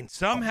 Oh, I mean,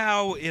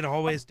 somehow it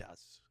always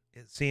does.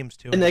 It seems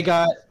to. And they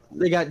got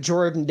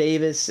Jordan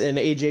Davis and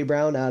A.J.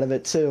 Brown out of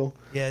it, too.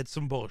 Yeah, it's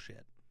some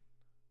bullshit.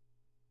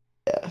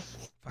 Yeah.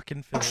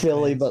 Fucking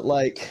Philly, but,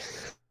 like,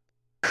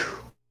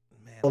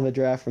 man. Hell of a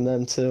draft from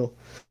them, too.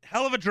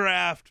 Hell of a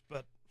draft,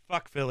 but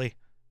fuck Philly.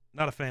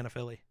 Not a fan of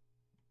Philly.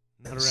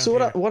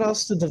 So what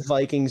else did the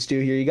Vikings do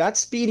here? You got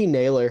Speedy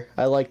Naylor.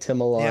 I liked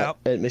him a lot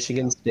at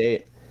Michigan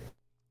State.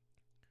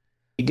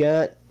 You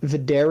got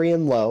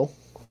Vidarian Lowe.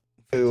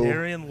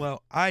 Vidarian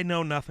Lowe. I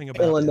know nothing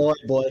about Illinois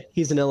boy.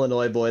 He's an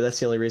Illinois boy. That's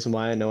the only reason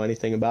why I know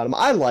anything about him.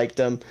 I liked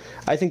him.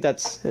 I think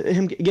that's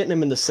him getting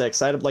him in the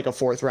 6th. I had like a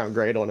 4th round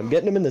grade on him.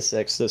 Getting him in the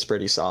 6th is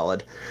pretty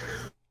solid.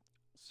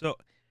 So,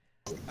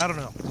 I don't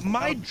know.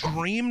 My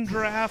dream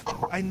draft,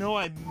 I know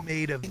I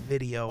made a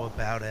video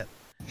about it,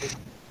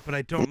 but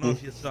I don't know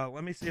if you saw it.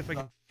 Let me see if I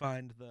can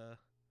find the.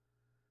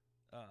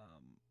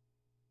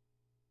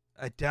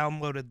 I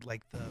downloaded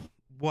like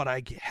what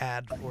I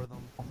had for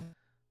them,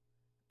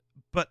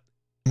 but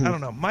I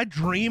don't know. My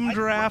dream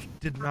draft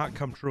did not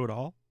come true at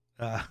all.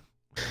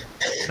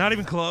 Not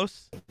even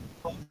close.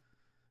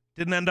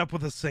 Didn't end up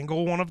with a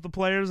single one of the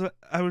players that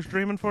I was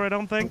dreaming for. I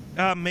don't think.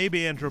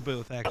 Maybe Andrew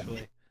Booth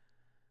actually.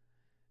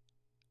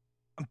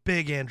 I'm a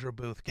big Andrew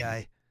Booth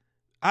guy.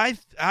 I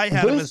had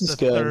him as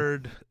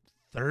the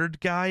third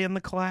guy in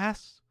the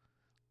class.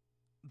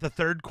 The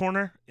third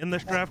corner in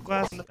this draft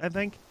class, I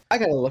think. I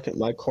gotta look at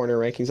my corner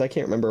rankings. I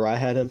can't remember where I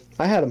had him.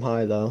 I had him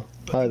high though.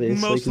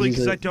 Obviously, mostly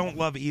because I don't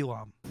love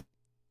Elam.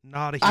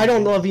 I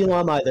don't love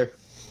Elam either.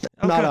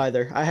 Okay. Not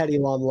either. I had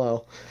Elam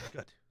low.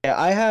 Good. Yeah,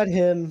 I had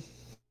him.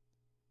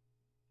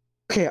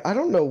 Okay, I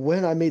don't know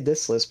when I made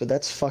this list, but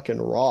that's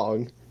fucking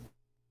wrong.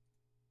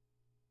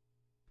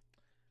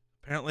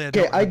 Apparently,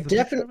 I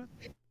definitely.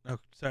 Oh,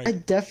 sorry. I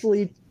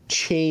definitely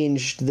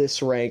changed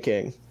this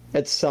ranking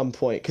at some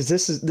point because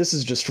this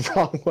is just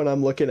wrong what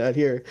I'm looking at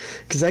here.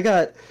 Because I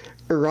got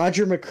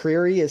Roger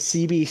McCreary as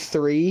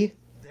CB3.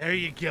 There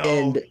you go.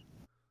 And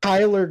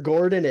Tyler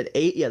Gordon at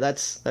 8. Yeah,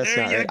 that's there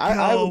not you right.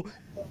 Go.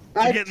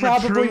 I getting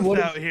probably the truth would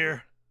out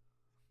here.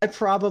 I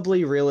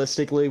probably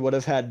realistically would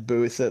have had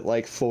Booth at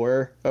like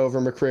 4 over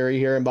McCreary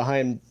here, and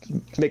behind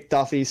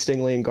McDuffie,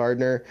 Stingley, and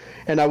Gardner,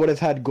 and I would have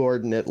had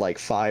Gordon at like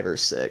 5 or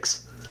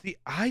 6. See,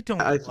 I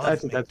don't. I McDuffie.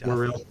 think that's more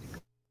real.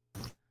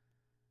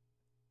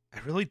 I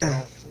really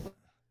don't.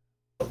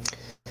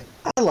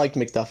 I liked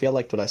McDuffie. I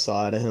liked what I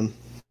saw out of him.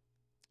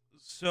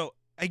 So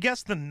I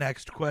guess the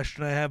next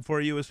question I have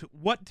for you is,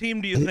 what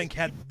team do you think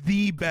had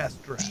the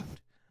best draft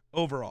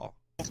overall?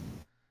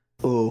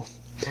 Ooh.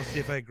 Let's see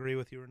if I agree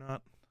with you or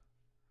not.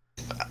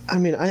 I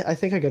mean, I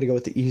think I got to go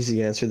with the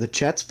easy answer. The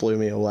Jets blew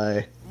me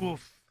away.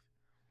 Oof.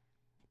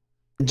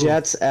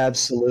 Jets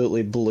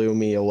absolutely blew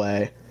me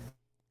away.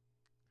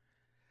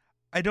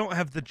 I don't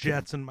have the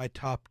Jets in my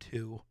top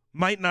 2.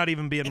 Might not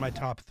even be in my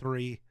top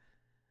 3.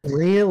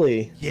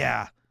 Really?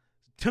 Yeah.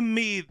 To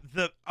me,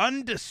 the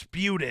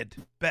undisputed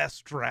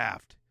best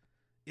draft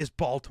is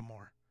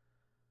Baltimore.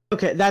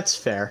 Okay, that's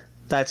fair.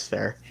 That's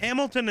fair.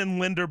 Hamilton and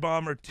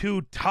Linderbaum are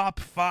 2 top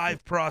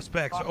 5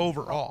 prospects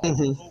overall.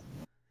 Mm-hmm.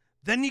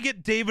 Then you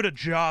get David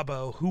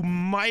Ajabo, who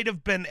might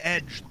have been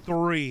edge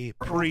 3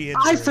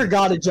 pre-injury. I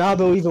forgot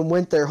Ajabo even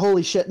went there.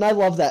 Holy shit, and I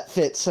love that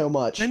fit so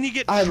much. Then you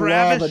get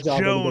Travis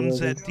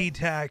Jones at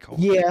D-tackle.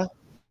 Yeah.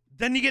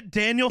 Then you get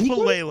Daniel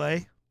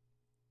Falele.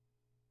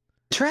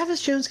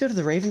 Travis Jones go to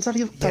the Ravens? I thought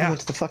he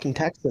went to the fucking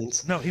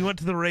Texans. No, he went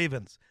to the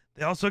Ravens.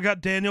 They also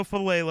got Daniel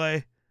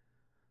Falele.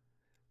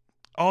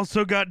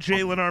 Also got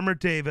Jalen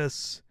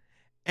Armour-Davis.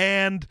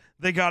 And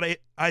they got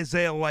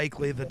Isaiah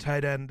Likely, the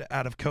tight end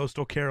out of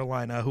Coastal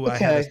Carolina, who I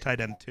had as tight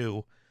end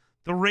too.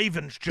 The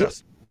Ravens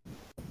just...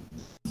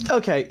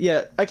 Okay,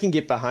 yeah, I can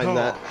get behind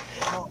that.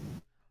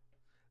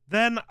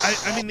 Then,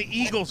 I mean, the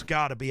Eagles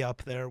got to be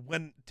up there.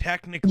 When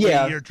technically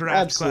your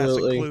draft class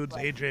includes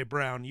A.J.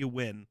 Brown, you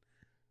win.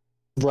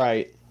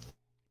 Right.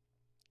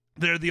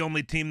 They're the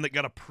only team that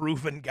got a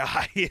proven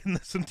guy in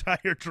this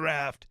entire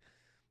draft.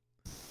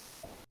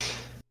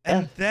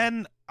 And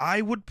then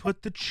I would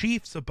put the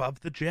Chiefs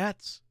above the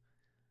Jets.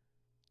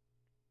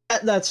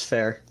 That's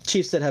fair.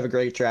 Chiefs did have a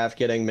great draft,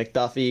 getting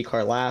McDuffie,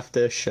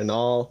 Karlaftis, and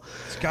all.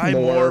 Sky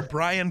Moore,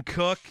 Brian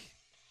Cook.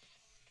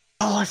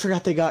 Oh, I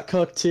forgot they got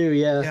Cook too,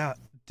 yeah. Yeah,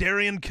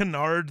 Darian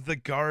Kennard, the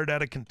guard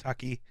out of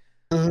Kentucky.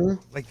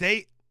 Mm-hmm. Like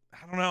I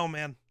don't know,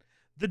 man.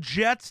 The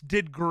Jets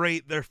did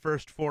great their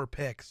first 4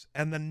 picks,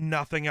 and then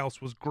nothing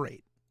else was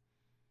great.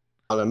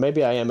 I don't know,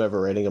 maybe I am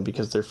overrating them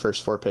because their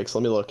first 4 picks.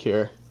 Let me look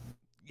here.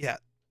 Yeah,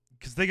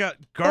 because they got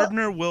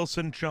Gardner,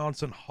 Wilson,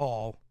 Johnson,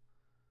 Hall.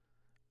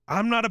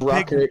 I'm not a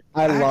Ruckert.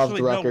 I loved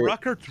Ruckert. No,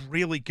 Ruckert's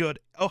really good.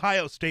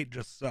 Ohio State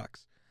just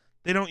sucks.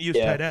 They don't use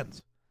tight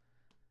ends.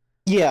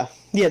 Yeah,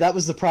 that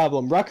was the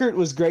problem. Ruckert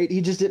was great.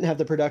 He just didn't have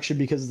the production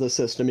because of the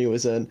system he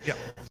was in. Yep.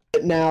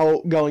 But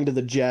now, going to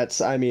the Jets,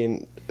 I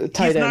mean,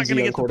 tight end's a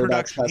young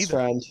quarterback's best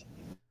friend.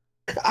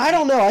 I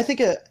don't know. I think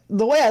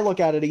the way I look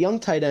at it, a young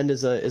tight end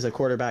is a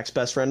quarterback's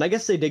best friend. I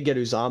guess they did get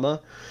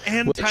Uzama.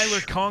 And Tyler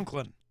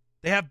Conklin.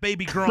 They have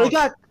baby Gronk. They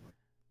got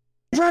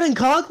Brennan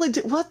Conklin.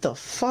 What the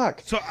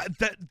fuck? So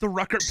the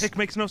Ruckert pick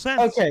makes no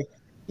sense. Okay.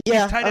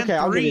 Yeah, tight end 3,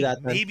 I'll give you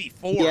that then. Maybe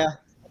 4. Yeah.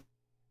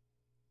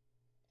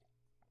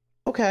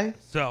 Okay.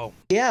 So.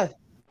 Yeah.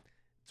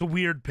 It's a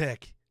weird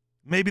pick.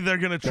 Maybe they're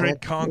going to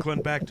trade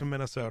Conklin back to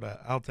Minnesota.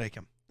 I'll take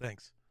him.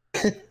 Thanks.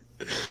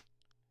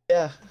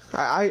 Yeah.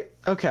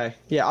 Okay.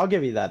 Yeah, I'll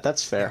give you that.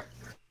 That's fair.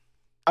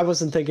 I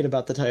wasn't thinking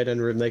about the tight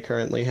end room they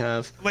currently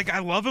have. Like, I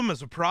love him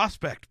as a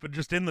prospect, but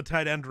just in the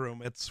tight end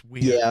room, it's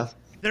weird. Yeah.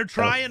 They're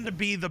trying to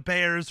be the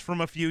Bears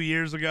from a few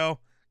years ago,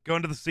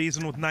 going to the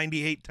season with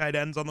 98 tight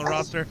ends on the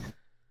roster.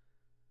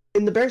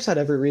 And the Bears had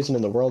every reason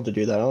in the world to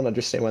do that. I don't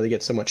understand why they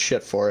get so much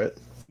shit for it.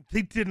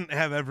 They didn't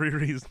have every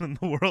reason in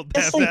the world to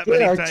yes, have that did.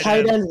 many Our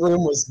tight end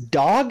room was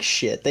dog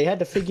shit. They had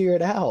to figure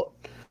it out.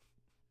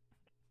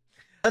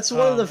 That's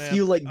one of the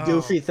few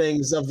goofy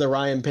things of the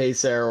Ryan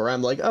Pace era where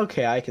I'm like,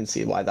 okay, I can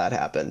see why that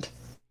happened.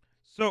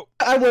 So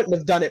I wouldn't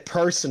have done it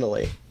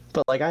personally,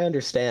 but I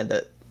understand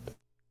it.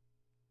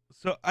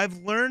 So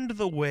I've learned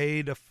the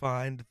way to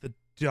find the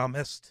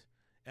dumbest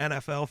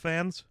NFL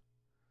fans.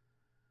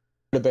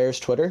 The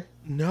Bears Twitter?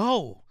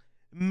 No.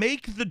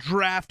 Make the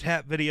draft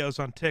hat videos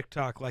on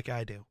TikTok like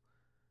I do.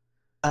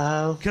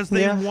 Because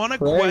they want to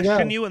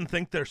question you and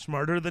think they're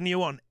smarter than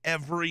you on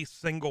every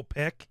single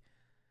pick.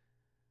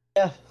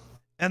 Yeah.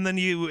 And then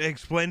you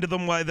explain to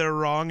them why they're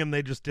wrong and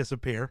they just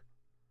disappear.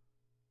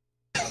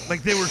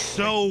 Like they were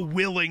so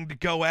willing to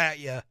go at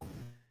you.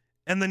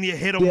 And then you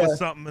hit them with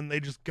something and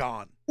they just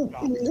gone.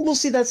 Well,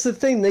 see, that's the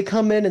thing. They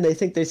come in and they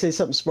think they say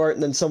something smart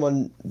and then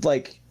someone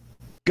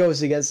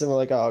goes against them and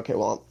like, oh, okay,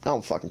 well, I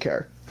don't fucking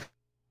care.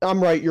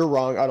 I'm right, you're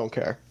wrong, I don't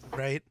care.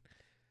 Right.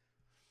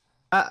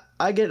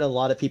 I get a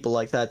lot of people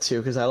like that too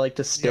because I like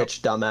to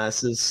stitch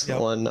dumbasses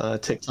on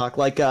TikTok.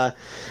 Like,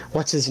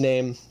 what's his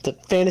name? The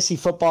fantasy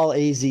football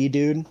AZ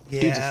dude.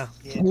 Yeah.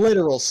 Dude's a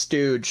literal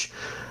stooge.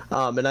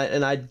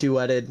 And I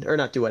duetted, or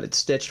not duetted,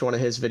 stitched one of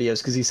his videos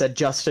because he said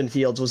Justin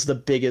Fields was the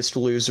biggest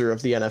loser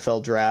of the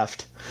NFL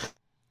draft.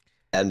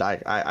 And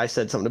I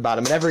said something about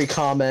him, and every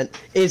comment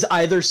is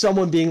either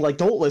someone being like,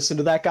 "Don't listen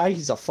to that guy,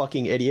 he's a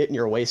fucking idiot, and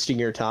you're wasting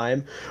your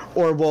time,"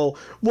 or well,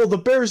 the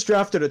Bears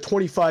drafted a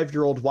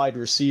 25-year-old wide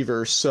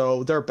receiver,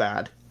 so they're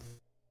bad.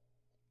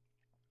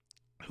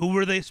 Who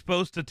were they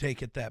supposed to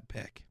take at that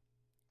pick?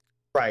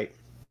 Right.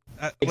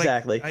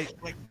 Exactly.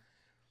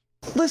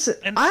 Listen,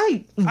 and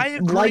I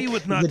agree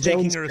with not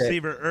taking Jones a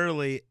receiver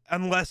early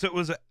unless it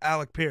was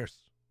Alec Pierce.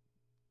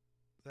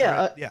 Yeah.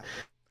 Right? Yeah.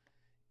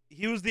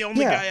 He was the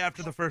only guy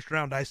after the first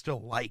round I still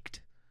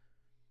liked.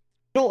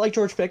 You don't like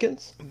George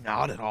Pickens?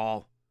 Not at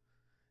all.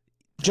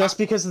 Just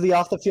because of the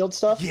off the field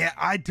stuff? Yeah,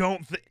 I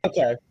don't think.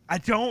 Okay. I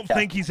don't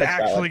think he's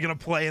actually going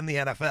to play in the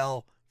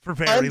NFL for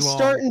very long. I'm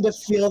starting to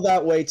feel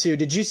that way too.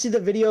 Did you see the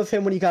video of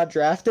him when he got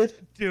drafted?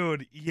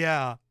 Dude,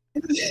 yeah.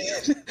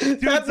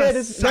 That man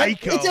is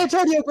psycho. It's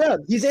Antonio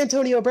Brown. He's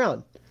Antonio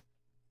Brown.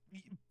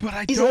 But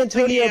I don't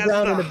think he has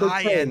the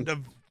high end of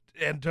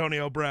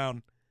Antonio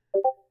Brown.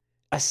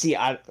 I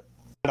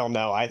don't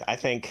know. I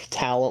think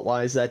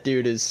talent-wise, that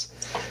dude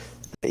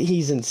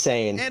he's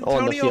insane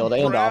on the field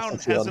and off the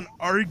field. Antonio Brown has an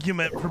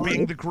argument for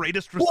being the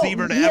greatest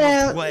receiver to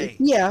ever play.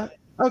 Yeah.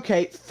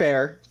 Okay.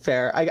 Fair.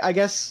 I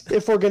guess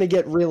if we're gonna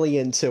get really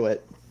into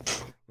it,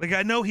 like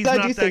I know he's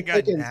not that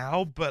guy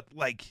now, but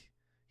like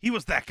he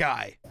was that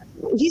guy.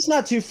 He's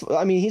not too.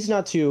 I mean, he's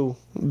not too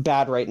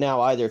bad right now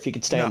either. If he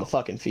could stay on the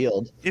fucking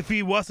field. If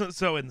he wasn't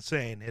so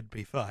insane, it'd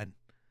be fine.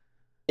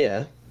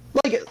 Yeah.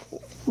 Like,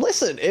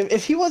 listen,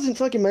 if he wasn't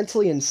fucking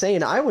mentally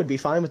insane, I would be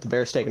fine with the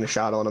Bears taking a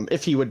shot on him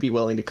if he would be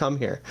willing to come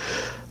here.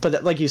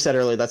 But like you said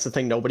earlier, that's the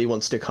thing. Nobody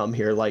wants to come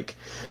here. Like,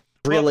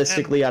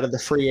 realistically, out of the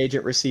free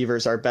agent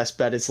receivers, our best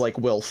bet is like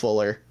Will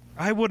Fuller.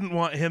 I wouldn't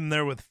want him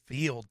there with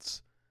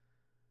Fields.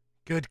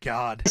 Good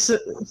God. So,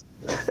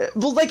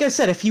 well, like I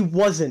said, if he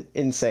wasn't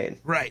insane.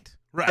 Right.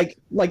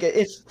 Like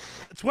if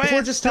that's why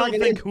I still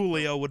think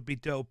Julio would be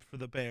dope for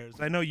the Bears.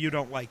 I know you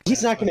don't like that.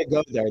 He's not going to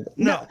go there.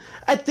 No.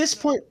 At this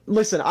point,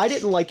 listen, I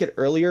didn't like it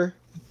earlier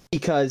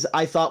because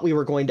I thought we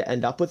were going to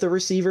end up with a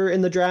receiver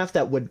in the draft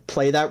that would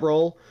play that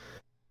role.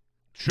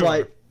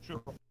 Sure.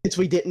 But since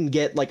we didn't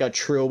get like a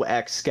true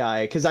X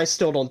guy, because I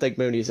still don't think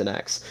Mooney's an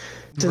X.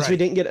 Since we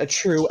didn't get a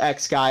true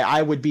X guy,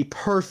 I would be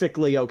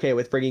perfectly okay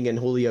with bringing in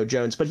Julio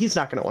Jones, but he's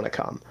not going to want to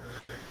come.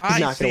 He's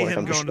not going to want to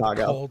come to Chicago.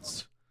 The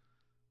Colts.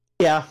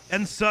 Yeah.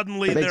 And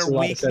suddenly their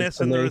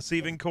weakness in the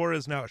receiving core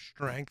is now a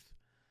strength.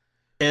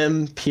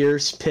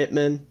 Pierce,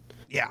 Pittman.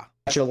 Yeah.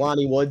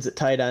 Jelani Woods at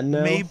tight end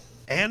now.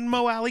 And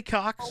Mo Alley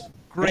Cox.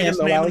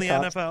 Greatest name in the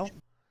NFL.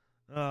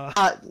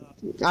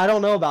 I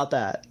don't know about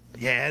that.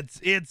 Yeah,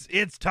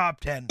 it's top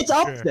 10. It's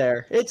up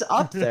there. It's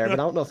up there, but I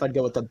don't know if I'd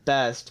go with the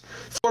best.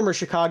 Former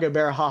Chicago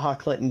Bear HaHa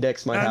Clinton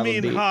Dix might have a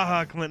beat.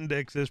 HaHa Clinton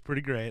Dix is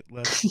pretty great.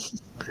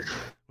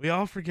 We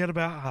all forget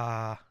about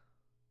HaHa.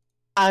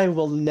 I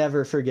will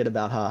never forget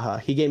about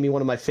HaHa. He gave me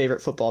one of my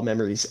favorite football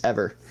memories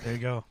ever. There you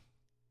go.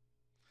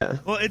 Yeah.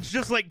 Well, it's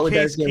just like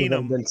Case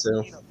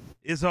Keenum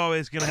is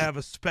always going to have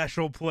a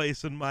special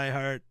place in my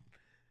heart.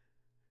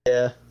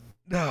 Yeah.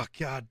 Oh,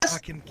 God.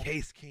 Fucking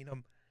Case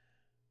Keenum.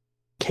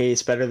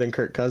 Case better than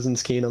Kirk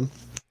Cousins Keenum.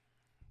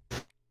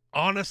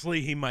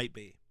 Honestly, he might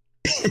be.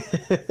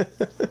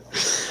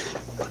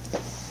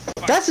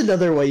 That's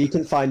another way you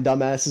can find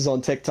dumbasses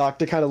on TikTok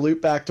to kind of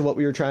loop back to what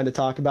we were trying to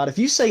talk about. If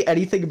you say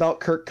anything about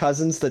Kirk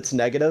Cousins that's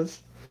negative,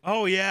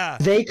 oh yeah,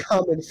 they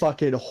come in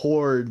fucking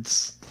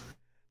hordes.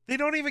 They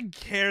don't even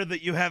care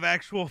that you have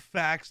actual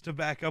facts to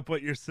back up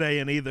what you're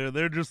saying either.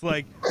 They're just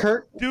like,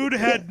 dude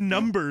had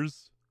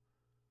numbers.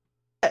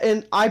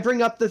 And I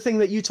bring up the thing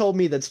that you told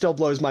me that still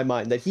blows my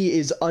mind, that he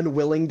is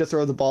unwilling to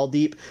throw the ball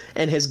deep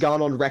and has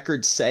gone on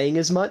record saying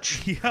as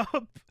much.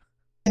 Yup.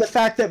 And the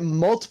fact that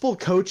multiple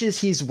coaches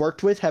he's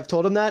worked with have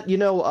told him that. You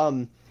know,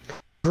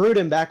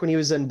 Gruden, back when he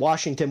was in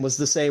Washington, was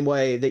the same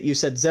way that you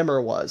said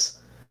Zimmer was.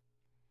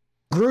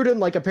 Gruden,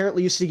 like,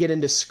 apparently used to get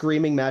into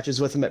screaming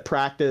matches with him at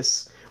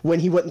practice when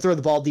he wouldn't throw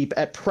the ball deep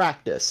at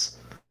practice.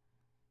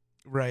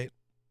 Right.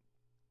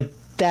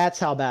 That's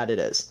how bad it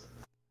is.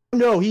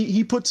 No,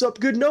 he puts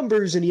up good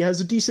numbers and he has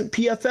a decent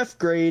PFF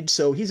grade,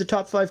 so he's a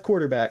top 5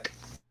 quarterback.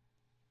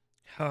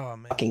 Oh,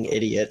 man. Fucking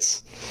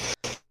idiots.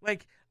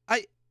 Like,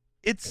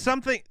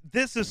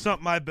 this is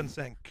something I've been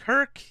saying.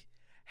 Kirk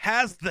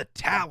has the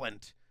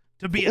talent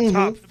to be a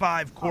top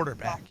 5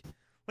 quarterback.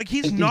 Like,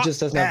 he just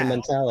doesn't have the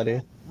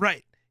mentality.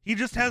 Right. He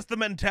just has the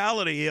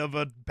mentality of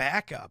a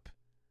backup.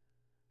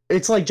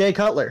 It's like Jay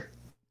Cutler.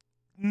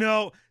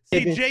 No.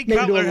 See, Jay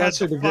Cutler had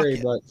the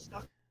degree, but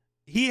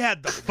he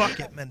had the fuck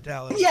it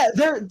mentality. Yeah,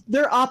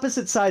 they're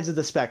opposite sides of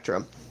the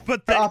spectrum.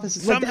 But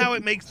somehow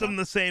it makes them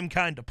the same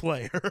kind of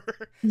player.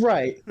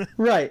 Right.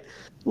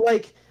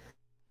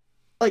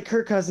 Like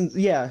Kirk Cousins,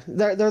 yeah,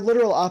 they're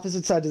literal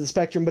opposite sides of the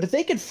spectrum. But if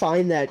they could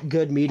find that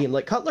good medium,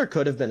 like Cutler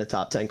could have been a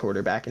top 10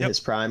 quarterback in his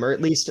prime, or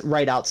at least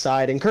right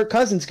outside, and Kirk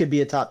Cousins could be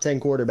a top 10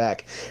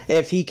 quarterback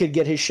if he could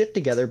get his shit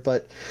together.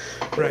 But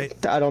right,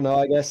 I don't know.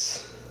 I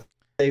guess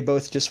they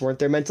both just weren't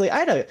there mentally.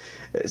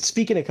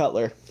 Speaking of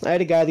Cutler, I had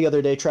a guy the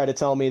other day try to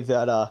tell me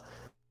that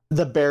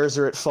the Bears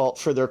are at fault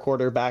for their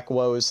quarterback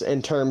woes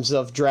in terms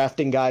of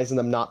drafting guys and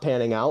them not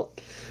panning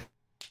out.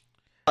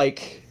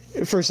 Like,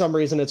 for some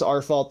reason, it's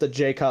our fault that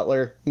Jay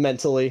Cutler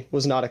mentally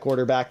was not a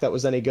quarterback that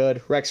was any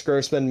good. Rex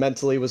Grossman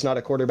mentally was not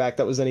a quarterback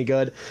that was any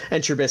good.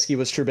 And Trubisky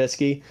was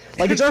Trubisky.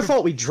 Like, it's our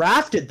fault we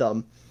drafted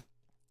them.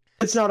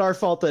 It's not our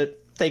fault that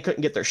they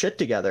couldn't get their shit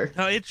together.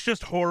 No, it's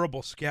just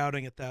horrible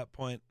scouting at that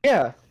point.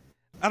 Yeah.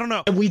 I don't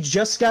know. And we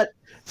just got...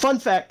 Fun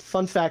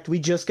fact, we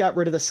just got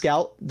rid of the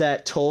scout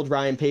that told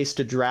Ryan Pace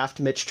to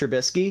draft Mitch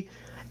Trubisky,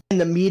 and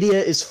the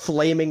media is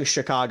flaming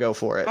Chicago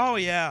for it. Oh,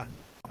 yeah.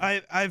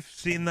 I've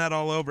seen that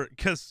all over,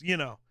 because,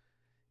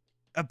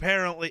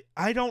 apparently,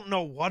 I don't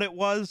know what it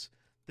was.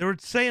 They were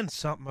saying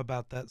something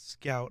about that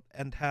scout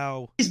and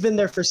how... He's been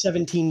there for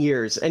 17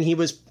 years, and he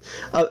was...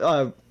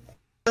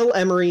 Bill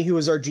Emery, who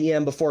was our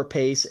GM before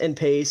Pace, and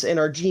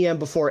our GM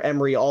before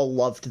Emery all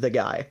loved the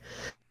guy.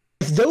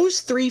 If those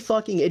three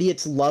fucking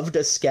idiots loved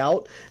a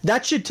scout,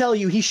 that should tell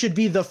you he should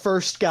be the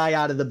first guy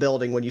out of the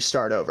building when you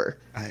start over.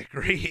 I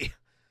agree.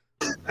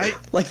 I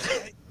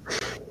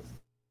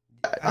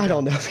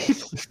don't know.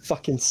 People are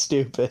fucking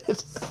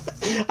stupid.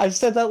 I've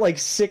said that like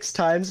 6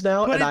 times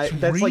now, but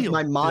and that's real,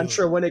 like my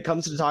mantra when it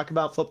comes to talk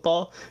about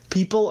football.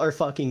 People are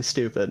fucking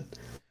stupid.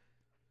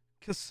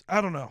 Because,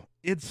 I don't know.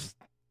 It's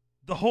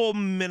the whole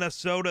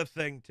Minnesota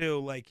thing, too.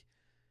 Like,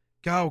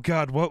 oh,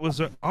 God, what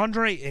was it?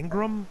 Andre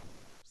Ingram?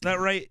 Is that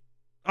right?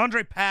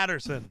 Andre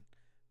Patterson.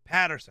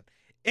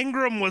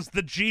 Ingram was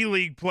the G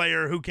League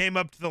player who came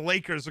up to the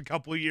Lakers a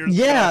couple years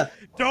ago.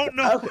 Don't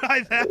know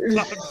why that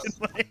popped in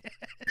my head.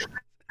 I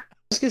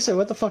was going to say,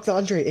 what the fuck did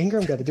Andre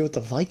Ingram got to do with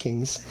the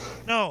Vikings?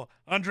 No,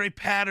 Andre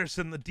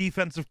Patterson, the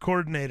defensive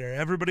coordinator.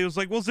 Everybody was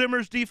like, well,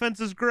 Zimmer's defense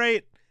is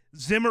great.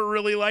 Zimmer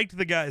really liked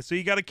the guy, so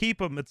you got to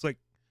keep him. It's like,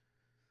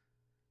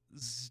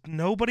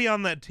 nobody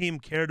on that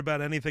team cared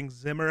about anything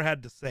Zimmer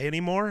had to say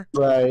anymore.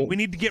 Right. We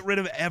need to get rid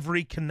of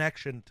every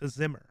connection to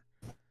Zimmer.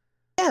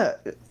 Yeah.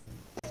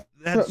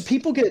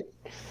 People get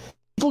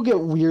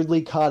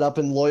weirdly caught up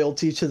in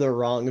loyalty to the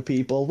wrong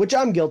people, which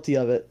I'm guilty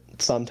of it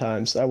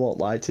sometimes. I won't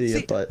lie to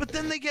you, but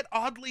then they get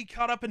oddly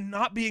caught up in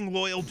not being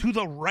loyal to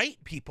the right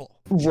people.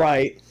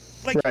 Right.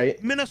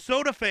 Like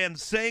Minnesota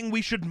fans saying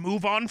we should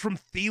move on from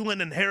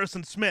Thielen and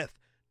Harrison Smith.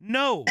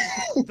 No,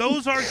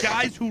 those are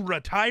guys who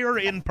retire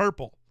in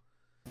purple.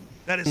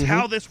 That is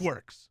how this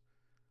works.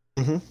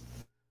 Mm-hmm.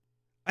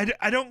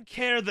 I don't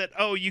care that,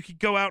 you could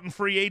go out in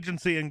free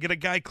agency and get a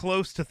guy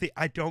close to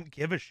I don't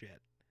give a shit.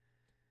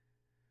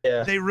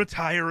 Yeah. They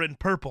retire in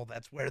purple.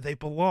 That's where they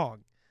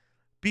belong.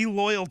 Be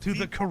loyal to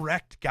the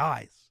correct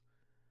guys.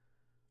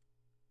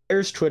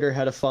 Bears Twitter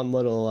had a fun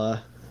little, it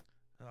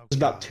was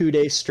about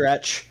 2-day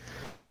stretch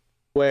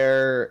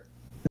where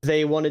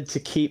they wanted to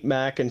keep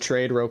Mac and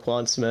trade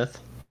Roquan Smith.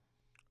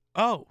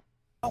 Oh.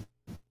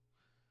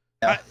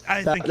 Yeah,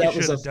 I think that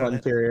was a fun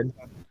period.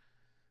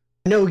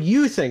 No,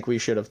 you think we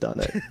should have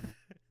done it.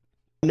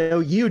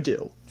 No, you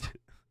do.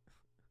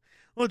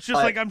 Well, it's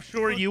just like I'm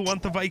sure you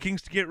want the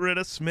Vikings to get rid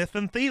of Smith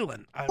and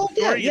Thielen.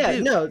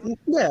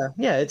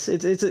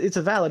 It's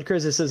a valid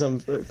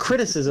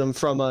criticism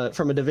from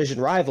a division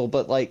rival,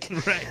 but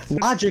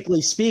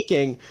logically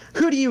speaking,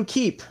 who do you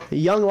keep? A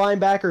young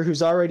linebacker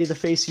who's already the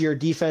face of your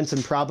defense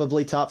and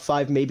probably top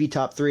 5, maybe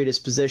top 3 at his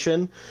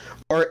position,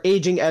 or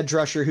aging edge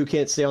rusher who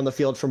can't stay on the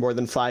field for more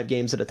than 5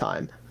 games at a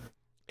time?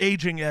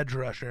 Aging edge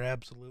rusher,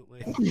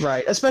 absolutely.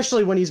 Right,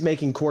 especially when he's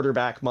making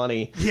quarterback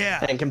money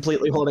and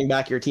completely holding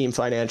back your team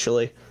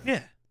financially.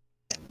 Yeah.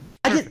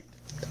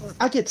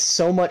 I get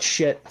so much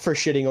shit for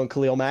shitting on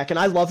Khalil Mack, and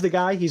I love the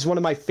guy. He's one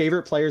of my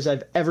favorite players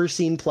I've ever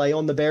seen play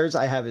on the Bears.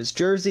 I have his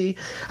jersey.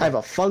 I have a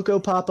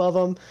Funko Pop of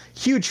him.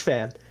 Huge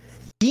fan.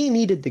 He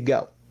needed to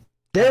go.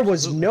 There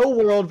was no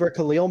world where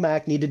Khalil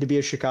Mack needed to be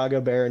a Chicago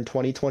Bear in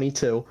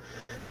 2022,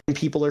 and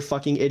people are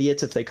fucking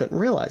idiots if they couldn't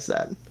realize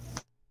that.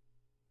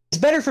 It's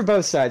better for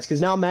both sides,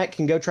 because now Matt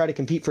can go try to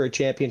compete for a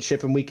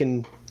championship, and we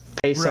can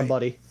pay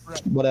somebody,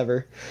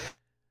 whatever.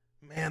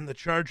 Man, the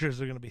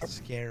Chargers are going to be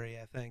scary,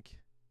 I think.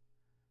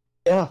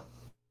 Yeah.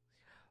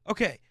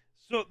 Okay,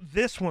 so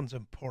this one's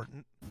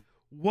important.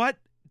 What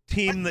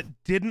team that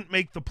didn't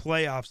make the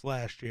playoffs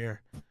last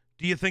year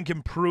do you think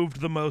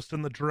improved the most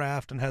in the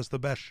draft and has the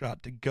best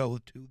shot to go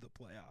to the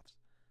playoffs?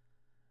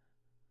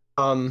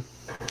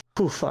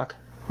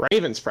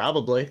 Ravens,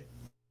 probably.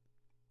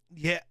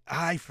 Yeah,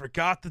 I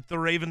forgot that the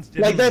Ravens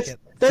didn't make it.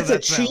 That's so a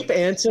cheap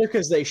answer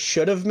because they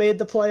should have made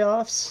the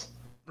playoffs.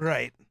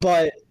 Right.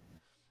 But,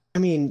 I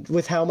mean,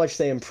 with how much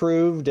they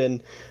improved,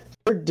 and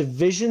their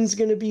division's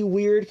going to be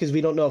weird because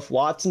we don't know if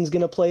Watson's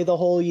going to play the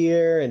whole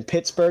year, and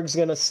Pittsburgh's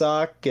going to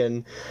suck,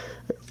 and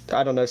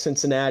I don't know,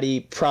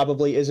 Cincinnati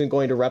probably isn't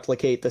going to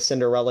replicate the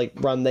Cinderella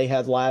run they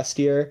had last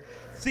year.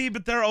 See,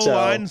 but their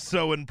O-line's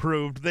so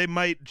improved, they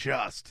might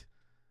just...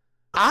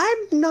 I'm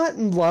not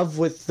in love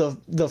with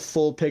the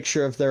full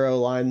picture of their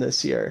O-line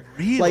this year.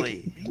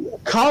 Really?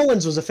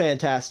 Collins was a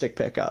fantastic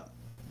pickup.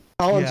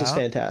 Collins was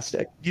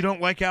fantastic. You don't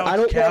like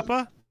Alex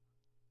Kappa?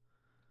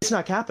 It's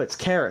not Kappa, it's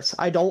Karras.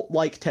 I don't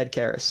like Ted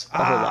Karras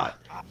a whole lot.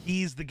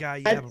 He's the guy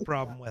you have a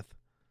problem with.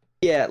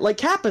 Yeah, like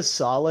Kappa's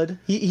solid.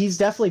 He's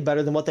definitely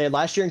better than what they had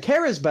last year, and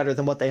Kara's better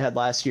than what they had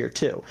last year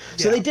too.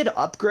 So they did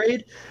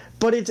upgrade,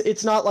 but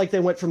it's not like they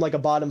went from like a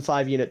bottom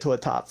 5 unit to a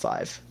top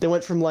 5. They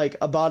went from like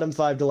a bottom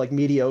 5 to like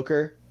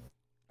mediocre.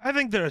 I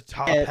think they're a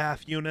top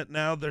half unit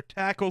now. Their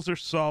tackles are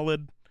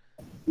solid.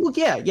 Well,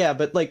 yeah,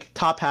 but like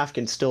top half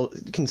can still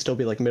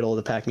be like middle of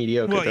the pack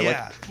mediocre. Well,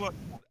 yeah. Like,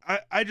 well,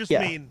 I just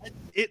mean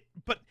it,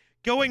 but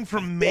going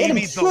from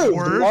maybe the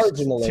worst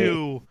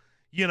to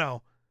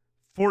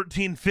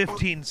 14,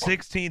 15,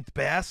 16th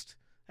best.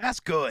 That's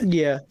good.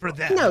 Yeah. For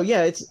them. No,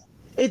 yeah,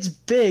 it's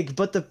big,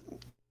 but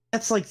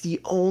that's like the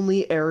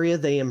only area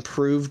they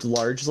improved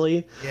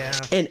largely. Yeah.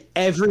 And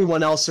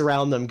everyone else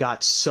around them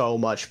got so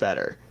much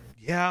better.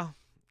 Yeah.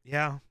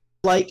 Yeah.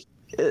 Like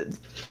the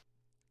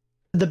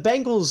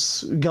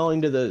Bengals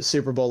going to the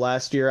Super Bowl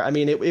last year, I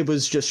mean, it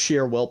was just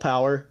sheer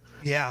willpower.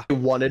 Yeah. They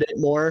wanted it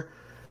more.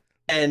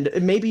 And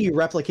maybe you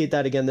replicate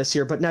that again this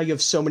year, but now you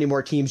have so many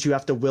more teams you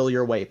have to will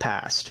your way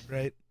past.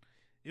 Right.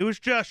 It was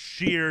just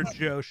sheer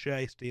Joe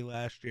Shiesty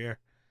last year.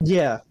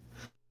 Yeah.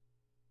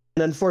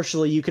 And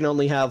unfortunately, you can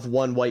only have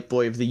one white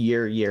boy of the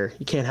year.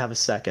 You can't have a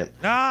second.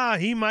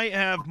 He might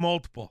have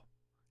multiple.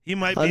 He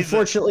might be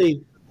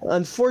Unfortunately,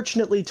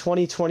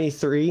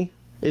 2023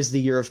 is the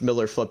year of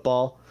Miller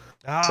football.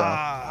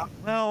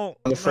 Well,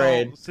 I'm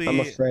afraid. No, see, I'm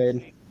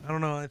afraid. I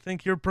don't know. I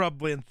think you're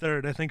probably in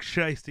third. I think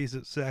Shiesty's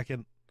at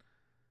second.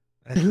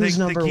 Who's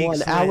number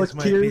one? Alec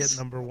might Pierce? be at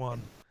number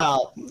one.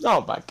 Oh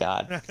my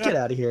God. Get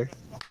out of here.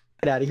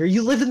 Get out of here.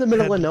 You live in the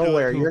middle of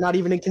nowhere. You're not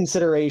even in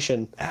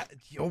consideration.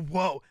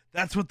 Whoa.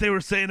 That's what they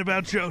were saying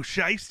about Joe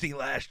Shiesty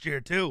last year,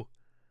 too.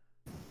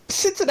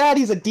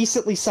 Cincinnati's a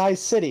decently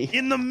sized city.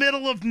 In the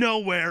middle of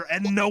nowhere,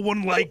 and no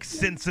one likes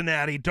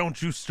Cincinnati.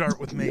 Don't you start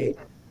with me.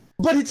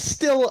 But it's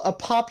still a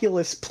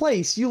populous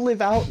place. You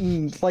live out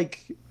in,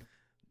 like...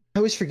 I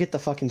always forget the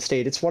fucking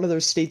state. It's one of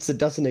those states that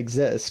doesn't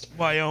exist.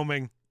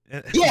 Wyoming.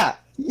 Yeah,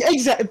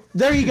 exactly.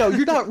 There you go.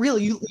 You're not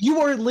really.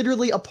 You are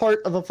literally a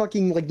part of a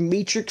fucking like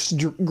Matrix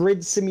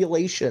grid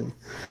simulation.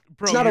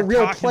 Bro, it's not a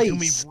real place. To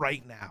me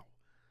right now.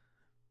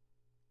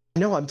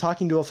 No, I'm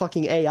talking to a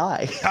fucking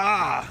AI.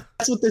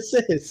 That's what this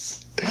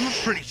is. I'm a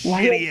pretty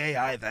shitty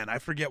AI then. I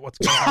forget what's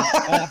going on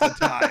all the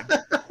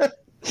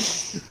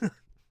time.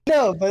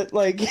 No, but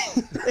like,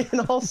 in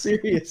all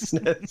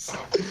seriousness,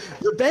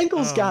 the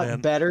Bengals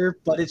got better,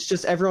 but it's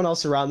just everyone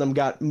else around them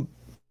got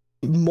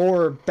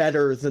more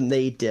better than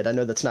they did. I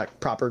know that's not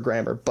proper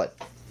grammar, but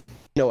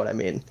you know what I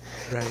mean.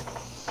 Right.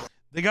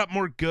 They got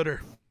more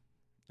gooder.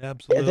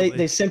 Absolutely. Yeah,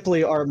 they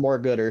simply are more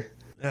gooder.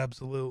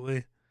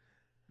 Absolutely.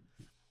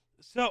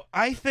 So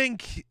I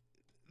think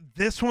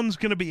this one's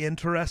going to be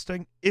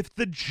interesting. If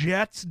the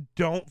Jets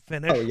don't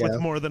finish with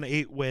more than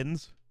 8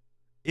 wins,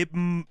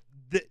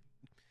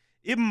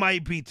 it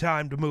might be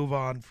time to move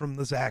on from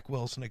the Zach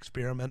Wilson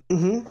experiment.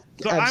 Mm-hmm.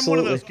 So Absolutely. I'm one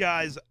of those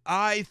guys.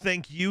 I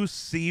think you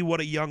see what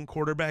a young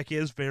quarterback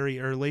is very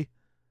early.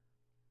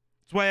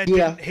 That's why I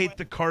didn't hate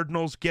the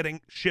Cardinals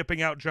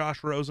shipping out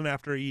Josh Rosen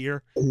after a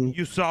year. Mm-hmm.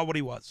 You saw what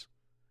he was.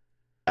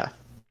 Yeah.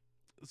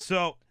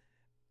 So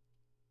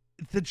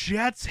the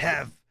Jets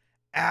have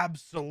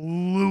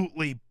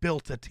absolutely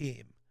built a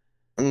team.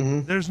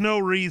 Mm-hmm. There's no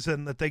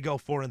reason that they go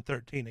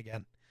 4-13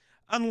 again.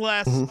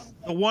 Unless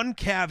the one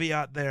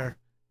caveat there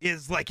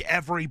is like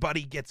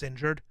everybody gets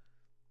injured.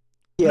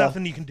 Yeah.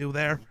 Nothing you can do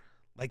there.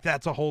 Like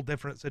that's a whole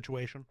different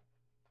situation.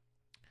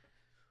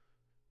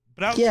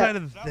 But outside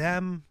of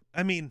them,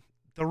 I mean,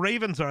 the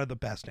Ravens are the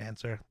best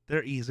answer.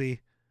 They're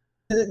easy.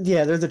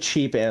 Yeah, they're the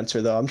cheap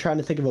answer though. I'm trying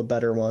to think of a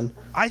better one.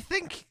 I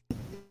think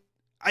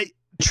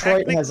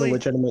Detroit has a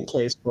legitimate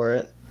case for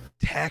it.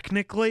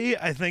 Technically,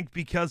 I think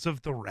because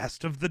of the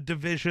rest of the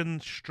division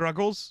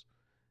struggles,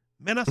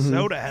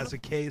 Minnesota has a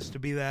case to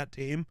be that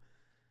team.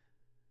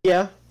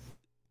 Yeah.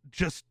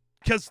 Just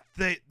because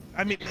they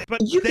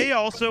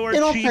also are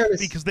cheap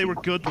because they were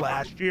good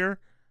last year.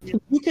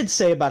 You could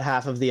say about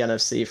half of the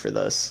NFC for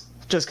this,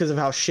 just because of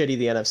how shitty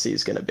the NFC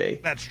is going to be.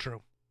 That's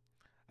true.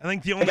 I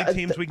think the only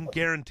teams we can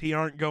guarantee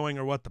aren't going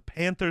are the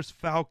Panthers,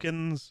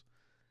 Falcons,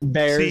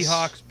 Bears,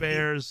 Seahawks,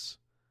 Bears,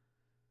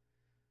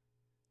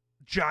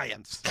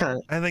 Giants.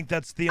 I think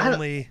that's the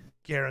only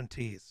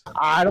guarantees.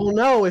 I don't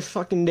know if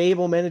fucking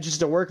Dable manages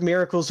to work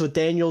miracles with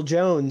Daniel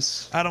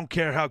Jones. I don't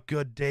care how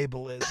good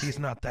Dable is. He's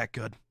not that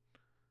good.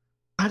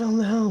 I don't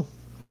know.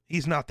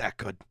 He's not that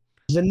good.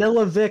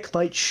 Vanilla Vic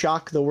might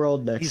shock the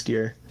world next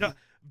year.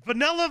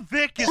 Vanilla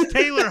Vic is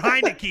Taylor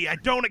Heineke. I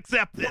don't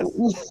accept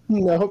this.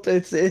 Nope,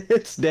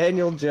 it's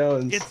Daniel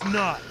Jones. It's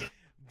not.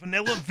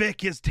 Vanilla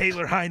Vic is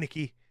Taylor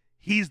Heineke.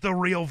 He's the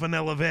real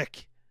Vanilla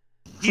Vic.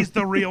 He's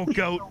the real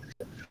GOAT.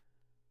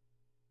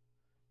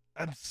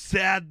 I'm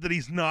sad that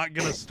he's not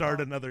going to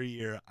start another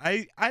year.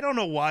 I don't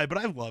know why, but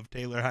I love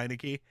Taylor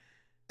Heineke.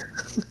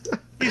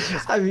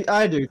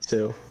 I do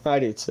too.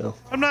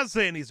 I'm not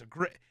saying he's a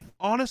great...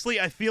 Honestly,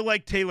 I feel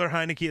like Taylor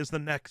Heineke is the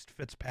next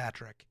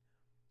Fitzpatrick.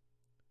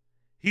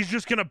 He's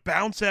just going to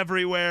bounce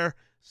everywhere,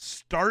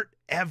 start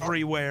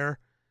everywhere,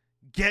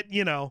 get,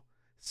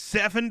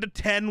 7 to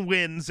 10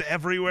 wins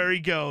everywhere he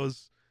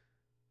goes,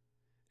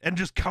 and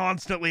just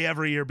constantly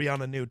every year be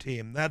on a new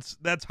team. That's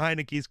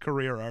Heineke's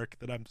career arc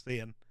that I'm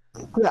seeing.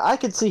 Yeah, I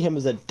could see him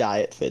as a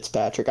diet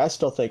Fitzpatrick. I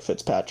still think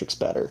Fitzpatrick's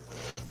better.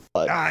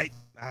 But I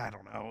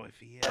don't know if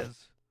he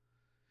is.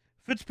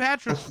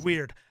 Fitzpatrick's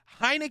weird.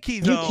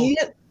 Heineke, though,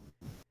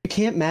 you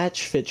can't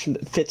match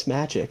Fitz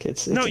magic.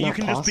 It's no, you not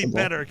can possible. just be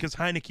better because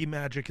Heineke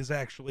magic is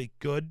actually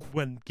good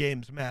when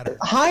games matter.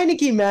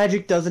 Heineke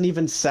magic doesn't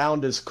even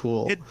sound as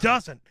cool. It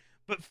doesn't.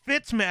 But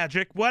Fitz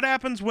magic, what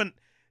happens when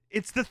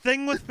it's the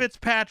thing with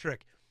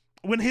Fitzpatrick?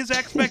 When his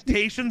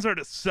expectations are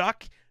to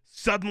suck,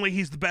 suddenly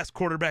he's the best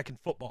quarterback in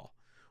football.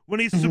 When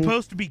he's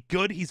supposed to be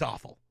good, he's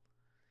awful.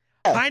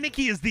 Yeah.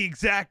 Heineke is the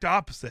exact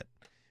opposite.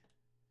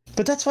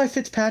 But that's why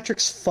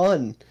Fitzpatrick's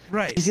fun.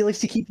 Right. Because he likes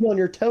to keep you on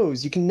your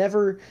toes. You can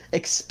never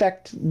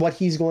expect what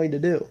he's going to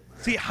do.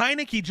 See,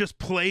 Heineke just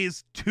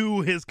plays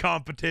to his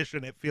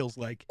competition, it feels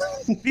like.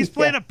 If he's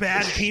playing a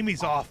bad team,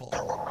 he's awful.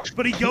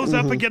 But he goes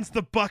up against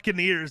the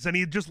Buccaneers, and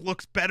he just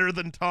looks better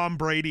than Tom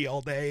Brady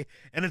all day,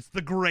 and it's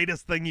the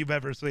greatest thing you've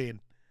ever seen.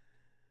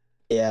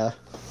 Yeah.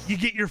 You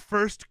get your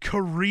first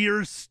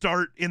career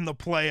start in the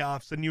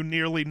playoffs, and you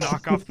nearly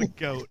knock off the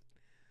GOAT.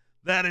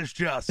 That's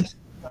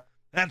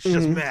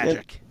just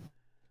magic.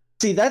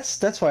 See,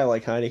 that's why I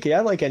like Heineke.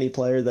 I like any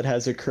player that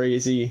has a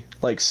crazy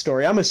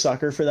story. I'm a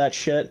sucker for that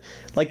shit.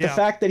 The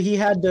fact that he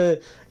had to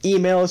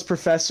email his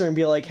professor and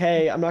be like,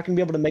 "Hey, I'm not going to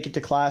be able to make it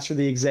to class for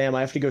the exam.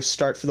 I have to go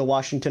start for the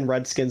Washington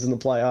Redskins in the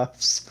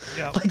playoffs."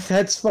 Yep.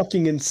 That's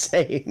fucking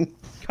insane.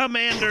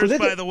 Commanders,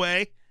 by the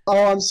way.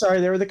 Oh, I'm sorry.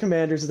 They were the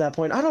Commanders at that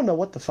point. I don't know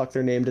what the fuck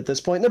they're named at this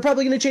point. They're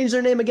probably going to change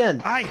their name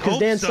again. I hope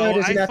Dan so.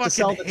 Snyder's I gonna have to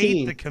sell the hate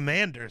team. the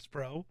Commanders,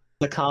 bro.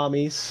 The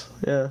commies,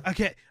 yeah.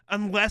 Okay,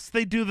 unless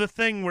they do the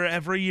thing where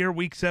every year,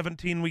 week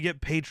 17, we get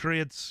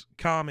Patriots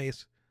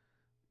commies.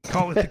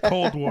 Call it the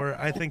Cold War.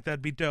 I think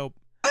that'd be dope.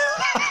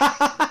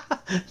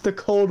 The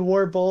Cold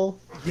War Bowl?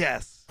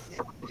 Yes.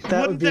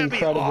 That would be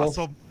incredible.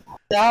 Awesome?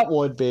 That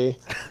would be.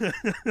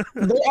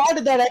 They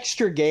added that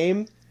extra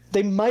game.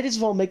 They might as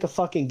well make a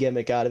fucking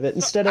gimmick out of it.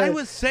 Instead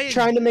of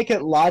trying to make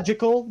it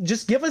logical,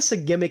 just give us a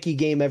gimmicky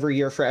game every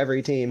year for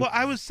every team. Well,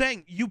 I was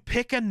saying, you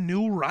pick a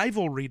new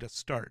rivalry to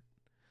start.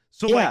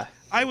 So,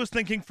 I was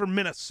thinking for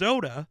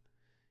Minnesota,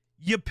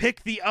 you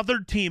pick the other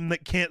team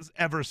that can't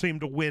ever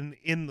seem to win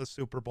in the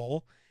Super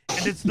Bowl,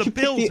 and it's the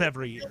Bills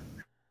every year.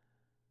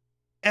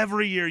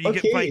 Every year you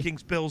get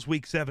Vikings-Bills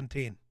week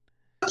 17.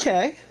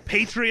 Okay.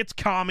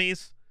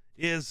 Patriots-Commies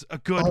is a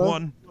good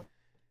one.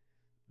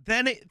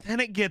 Then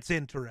it gets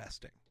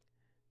interesting.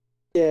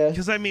 Yeah.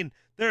 Because,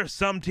 there are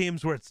some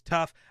teams where it's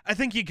tough. I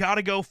think you got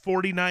to go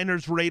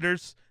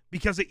 49ers-Raiders.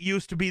 Because it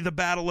used to be the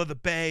Battle of the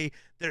Bay.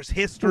 There's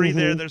history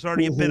there. There's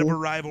already a bit of a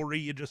rivalry.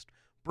 You just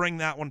bring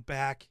that one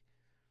back.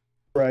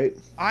 Right.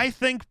 I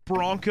think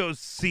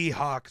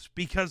Broncos-Seahawks,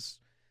 because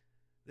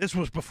this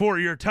was before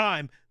your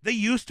time, they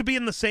used to be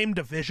in the same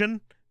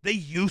division. They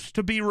used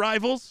to be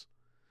rivals.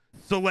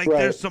 So,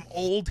 there's some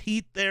old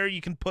heat there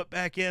you can put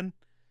back in.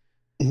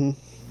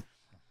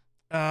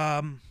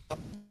 I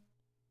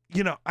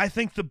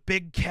think the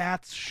big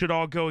cats should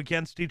all go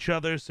against each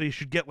other. So you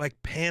should get,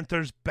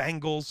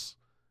 Panthers-Bengals.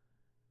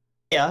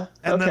 Yeah.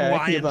 And then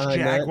Lions,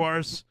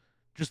 Jaguars,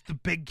 just the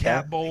big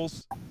cat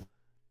bowls.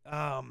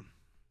 I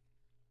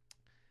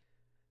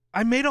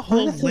made a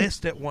whole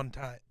list at one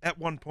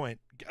point.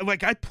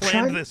 I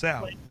planned this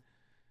out.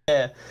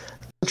 Yeah.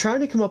 I'm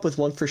trying to come up with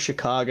one for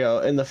Chicago,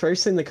 and the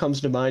first thing that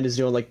comes to mind is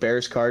doing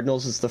Bears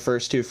Cardinals. It's the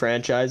first two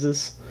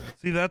franchises.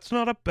 See, that's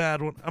not a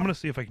bad one. I'm gonna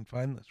see if I can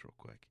find this real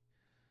quick.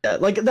 Yeah,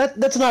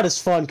 that's not as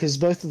fun because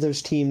both of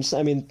those teams,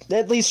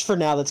 at least for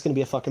now, that's gonna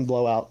be a fucking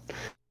blowout.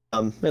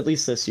 At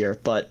least this year,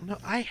 but... No,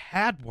 I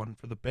had one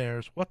for the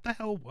Bears. What the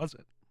hell was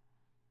it?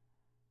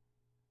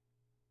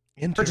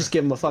 Or just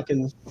give them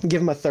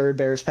a third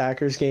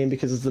Bears-Packers game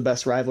because it's the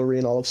best rivalry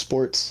in all of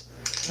sports.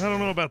 I don't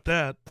know about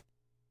that.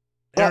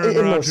 Aaron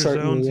Rodgers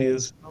owns you.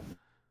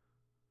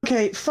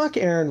 Okay, fuck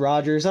Aaron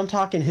Rodgers. I'm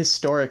talking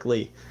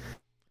historically.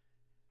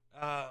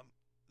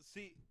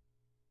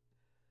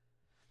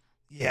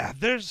 Yeah,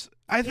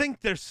 I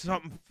think there's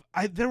something...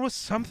 there was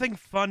something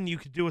fun you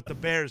could do with the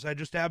Bears. I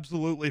just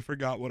absolutely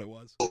forgot what it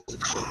was.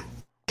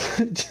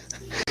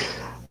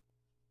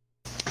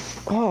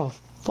 Oh,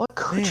 what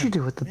could you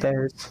do with the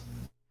Bears?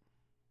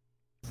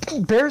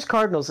 Bears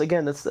Cardinals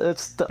again. That's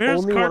the Bears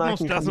only Cardinals one I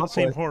can come doesn't up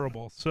seem with.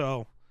 horrible,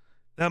 so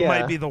that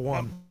might be the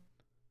one.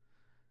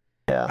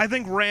 Yeah. I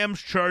think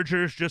Rams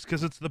Chargers just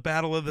because it's the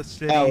battle of the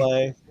city.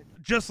 LA.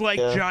 Just like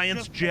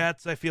Giants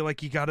Jets, I feel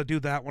like you got to do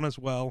that one as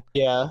well.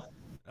 Yeah.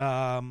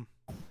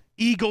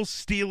 Eagles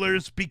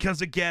Steelers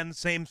because again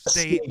same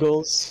state.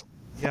 Eagles.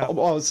 Yeah.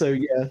 Also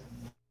yeah.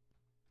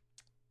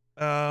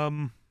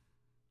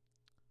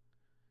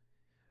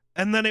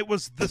 And then it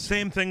was the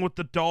same thing with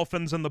the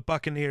Dolphins and the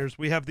Buccaneers.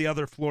 We have the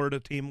other Florida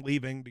team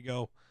leaving to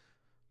go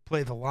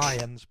play the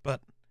Lions,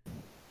 but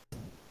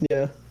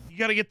yeah, you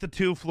got to get the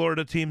two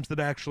Florida teams that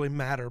actually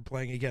matter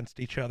playing against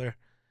each other.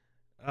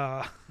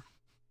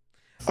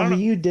 Are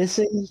you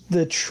dissing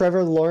the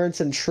Trevor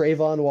Lawrence and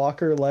Trayvon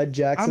Walker-led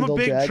Jacksonville I'm a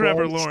big Jaguars?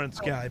 Trevor Lawrence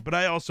guy, but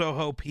I also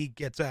hope he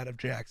gets out of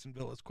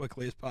Jacksonville as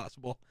quickly as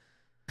possible.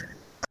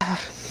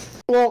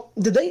 Well,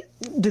 did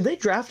they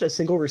draft a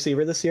single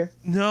receiver this year?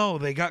 No,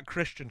 they got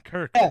Christian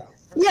Kirk.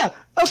 Yeah.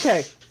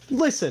 Okay.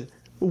 Listen,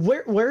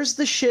 where's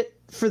the shit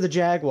for the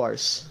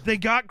Jaguars? They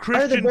got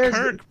Christian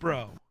Kirk,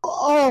 bro.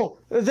 Oh,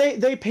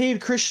 they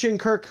paid Christian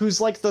Kirk,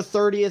 who's like the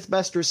 30th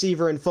best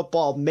receiver in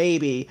football,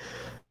 maybe.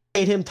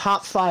 Paid him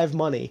top 5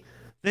 money.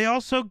 They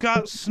also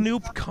got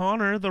Snoop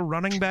Connor, the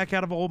running back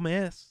out of Ole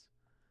Miss.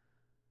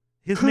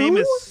 His Who? name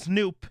is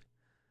Snoop.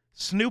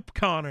 Snoop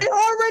Connor.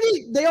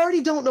 They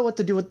already don't know what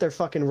to do with their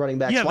fucking running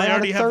backs. Yeah, Why they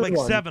already have like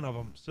one? 7 of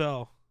them.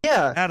 So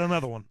yeah, add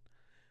another one.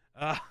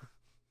 I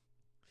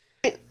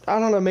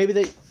don't know. Maybe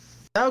they.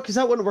 No, because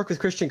that wouldn't work with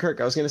Christian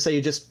Kirk. I was gonna say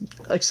you just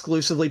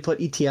exclusively put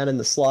ETN in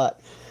the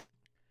slot.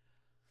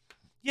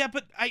 Yeah,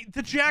 but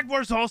the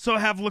Jaguars also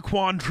have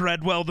Laquan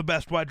Treadwell, the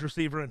best wide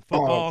receiver in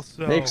football.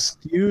 So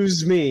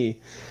excuse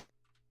me.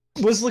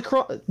 Wasn't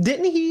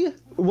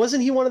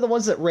he one of the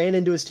ones that ran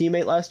into his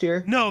teammate last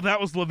year? No, that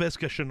was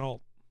Laviska Shenault.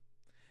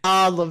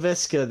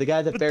 LaVisca, the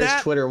guy that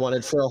Bears Twitter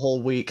wanted for a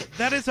whole week.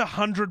 That is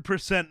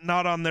 100%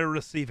 not on their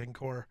receiving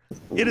core.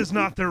 It is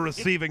not their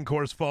receiving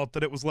core's fault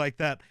that it was like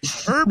that.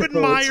 Urban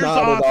Meyer's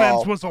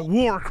offense was a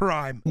war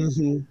crime.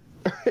 Mm-hmm.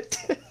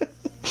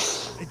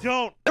 I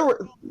don't.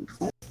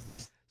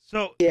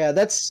 So yeah,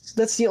 that's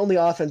the only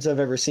offense I've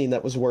ever seen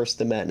that was worse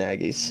than Matt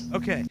Nagy's.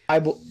 Okay.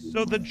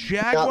 So the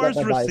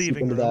Jaguars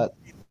receiving room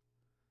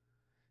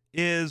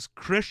is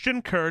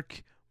Christian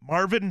Kirk,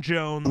 Marvin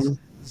Jones,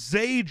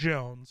 Zay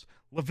Jones,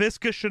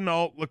 Laviska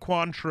Shenault,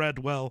 Laquan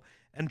Treadwell,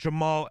 and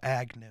Jamal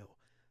Agnew.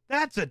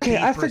 That's a deep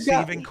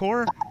receiving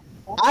core.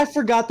 I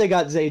forgot they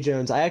got Zay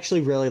Jones. I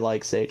actually really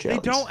like Zay Jones.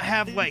 They don't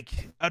have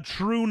like a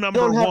true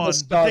number one,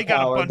 but they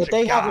got a bunch of guys. But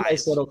they have a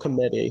nice little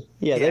committee.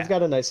 Yeah, they've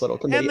got a nice little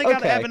committee. And they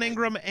got Evan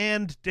Ingram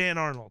and Dan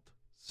Arnold.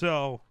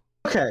 So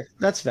okay,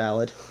 that's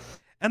valid.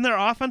 And their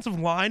offensive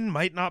line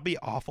might not be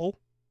awful.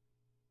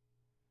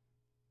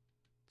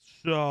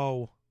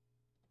 So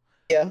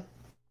yeah.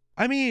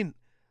 I mean,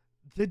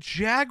 the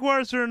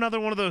Jaguars are another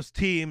one of those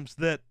teams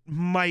that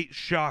might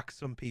shock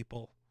some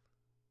people.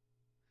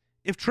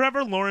 If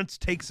Trevor Lawrence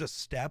takes a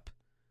step,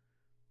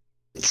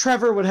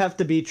 Trevor would have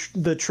to be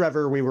the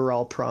Trevor we were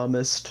all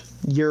promised.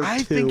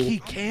 I think he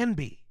can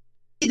be.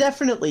 He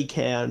definitely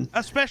can.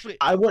 Especially,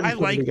 I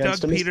like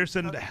Doug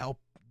Peterson to help,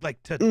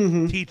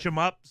 to teach him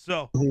up.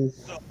 So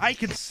I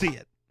could see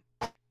it.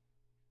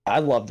 I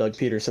love Doug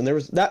Peterson.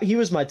 He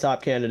was my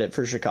top candidate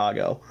for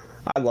Chicago.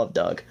 I love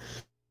Doug.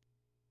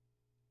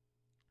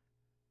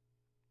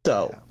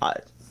 So,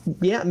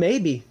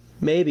 maybe.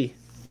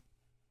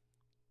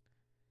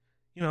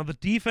 You know, the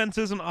defense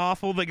isn't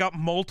awful. They got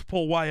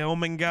multiple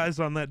Wyoming guys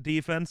on that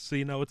defense, so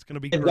you know it's going to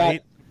be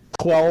great.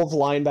 12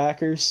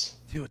 linebackers.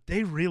 Dude,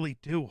 they really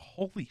do.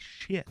 Holy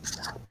shit.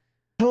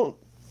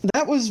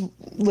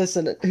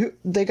 Listen,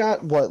 they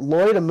got what?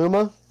 Lloyd and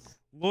Muma?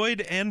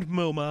 Lloyd and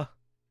Muma.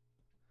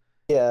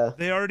 Yeah.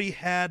 They already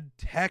had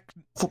Tech.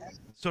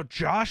 So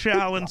Josh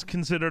Allen's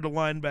considered a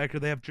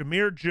linebacker. They have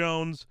Jameer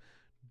Jones,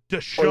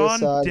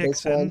 Deshaun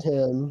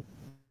Dixon,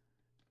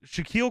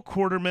 Shaquille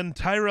Quarterman,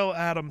 Tyrell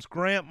Adams,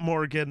 Grant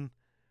Morgan.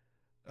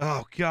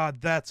 Oh,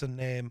 God, that's a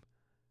name.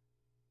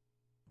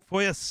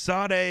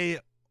 Foyesade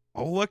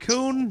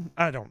Olakun?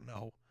 I don't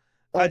know.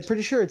 I'm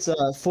pretty sure it's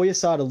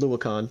Foyesade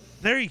Oluwakan.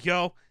 There you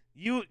go.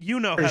 You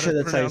know how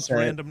to pronounce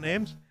random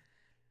names.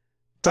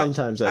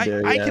 Sometimes I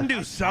do, I can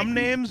do some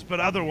names, but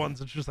other ones,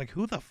 it's just like,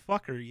 who the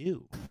fuck are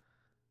you?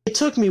 It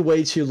took me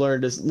way too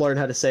long to learn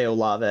how to say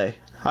Olave.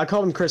 I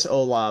called him Chris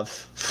Olav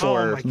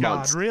for months. Oh my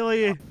god,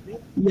 really?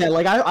 Yeah,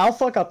 I'll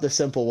fuck up the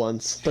simple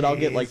ones, but I'll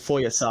get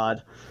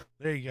Foyesade.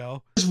 There you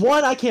go. There's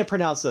one I can't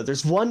pronounce though.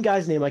 There's one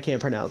guy's name I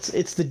can't pronounce.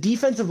 It's the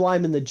defensive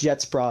lineman the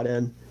Jets brought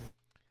in.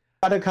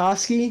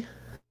 Fatukasi?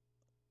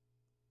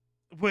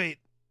 Wait.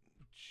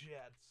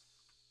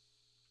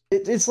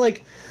 Jets. It's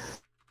like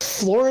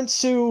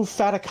Florencu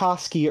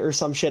Fatukasi or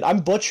some shit. I'm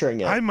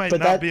butchering it. I might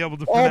not be able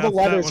to pronounce all the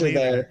letters that one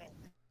are there.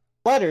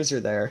 Letters are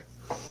there.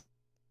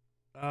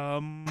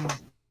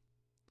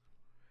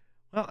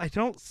 Well, I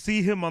don't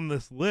see him on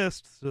this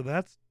list, so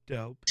that's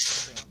dope.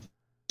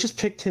 Just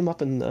picked him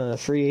up in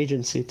free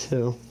agency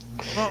too.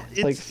 Well,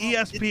 it's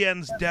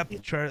ESPN's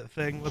depth chart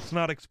thing. Let's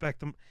not expect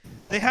them.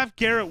 They have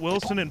Garrett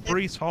Wilson and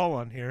Breece Hall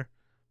on here,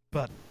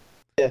 but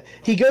yeah,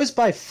 he goes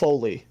by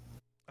Foley.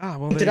 Ah,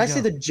 well, did I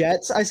say the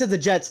Jets? I said the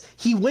Jets.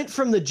 He went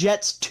from the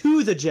Jets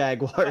to the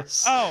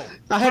Jaguars. Oh,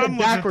 I had him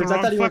backwards. I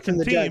thought he went from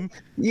the Jets.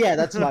 Yeah,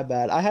 that's my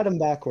bad. I had him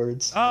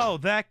backwards. Oh,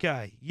 that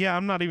guy. Yeah,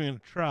 I'm not even gonna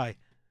try.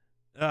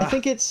 I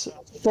think it's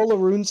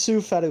Folarunsu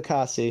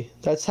Fatukasi.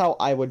 That's how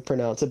I would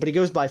pronounce it, but he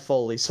goes by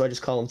Foley, so I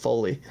just call him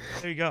Foley.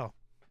 There you go.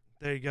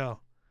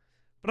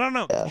 But I don't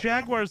know. Yeah.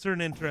 Jaguars are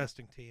an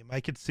interesting team. I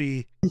could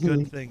see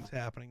good things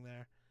happening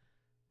there.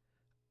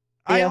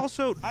 Yeah. I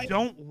also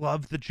don't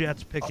love the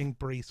Jets picking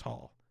Breece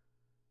Hall.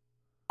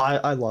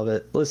 I love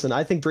it. Listen,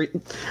 I think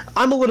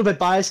I'm a little bit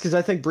biased because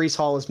I think Breece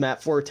Hall is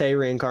Matt Forte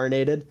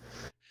reincarnated.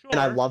 and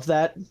I love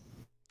that.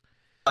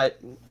 But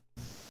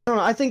I don't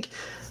know. I think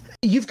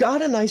you've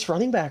got a nice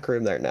running back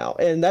room there now,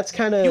 and that's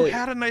kind of you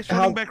had a nice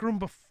running back room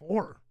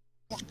before.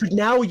 But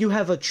now you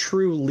have a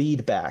true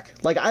lead back.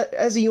 Like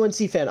as a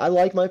UNC fan, I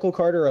like Michael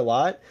Carter a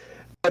lot,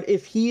 but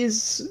if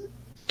he's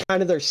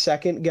kind of their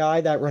second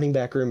guy, that running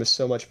back room is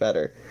so much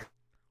better.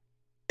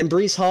 And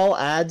Breece Hall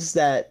adds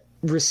that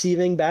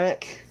receiving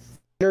back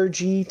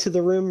energy to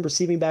the room,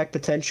 receiving back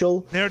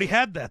potential. They already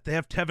had that. They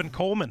have Tevin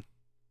Coleman.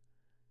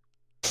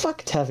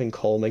 Fuck Tevin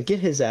Coleman. Get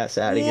his ass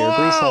out of here.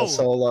 Breece Hall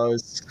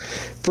solos.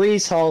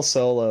 Breece Hall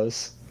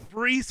solos.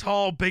 Breece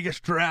Hall,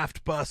 biggest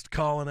draft bust,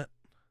 calling it.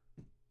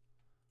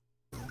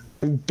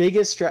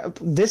 Biggest draft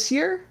this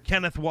year?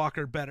 Kenneth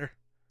Walker better.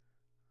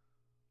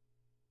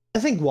 I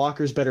think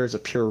Walker's better as a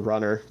pure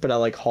runner, but I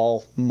like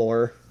Hall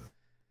more.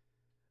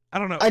 I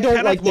don't know. I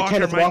don't like that Walker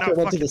Kenneth might Walker not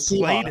went to the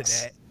play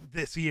Seahawks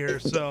this year,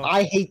 so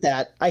I hate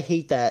that. I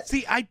hate that.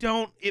 See, I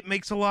don't. It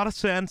makes a lot of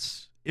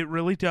sense. It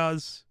really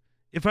does.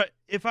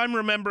 If I'm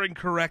remembering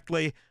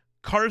correctly,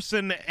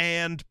 Carson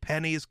and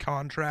Penny's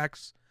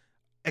contracts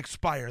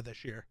expire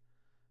this year,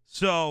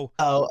 so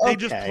they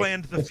just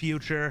planned the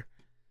future.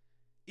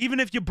 Even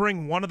if you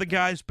bring one of the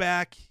guys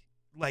back,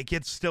 like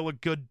it's still a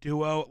good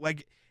duo.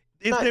 Like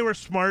if they were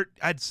smart,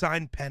 I'd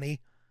sign Penny,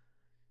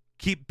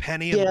 keep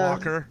Penny and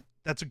Walker.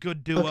 That's a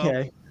good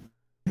duo.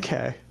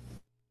 Okay. I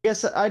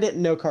guess I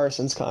didn't know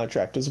Carson's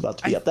contract was about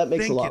to be up. That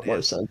makes a lot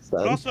more sense then.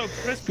 But also,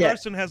 Chris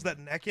Carson has that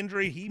neck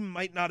injury. He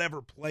might not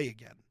ever play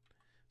again.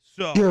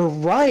 So you're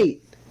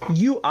right.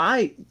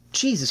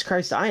 Jesus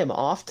Christ, I am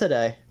off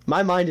today.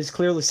 My mind is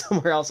clearly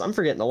somewhere else. I'm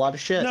forgetting a lot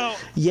of shit. No,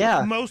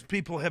 yeah. Most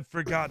people have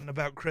forgotten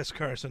about Chris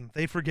Carson.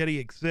 They forget he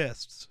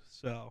exists.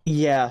 So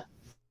yeah.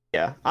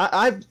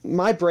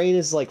 My brain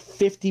is like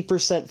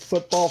 50%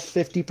 football,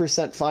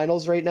 50%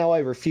 finals right now. I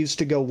refuse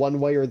to go one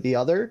way or the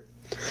other.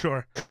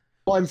 Sure.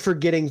 I'm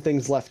forgetting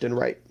things left and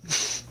right.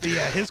 But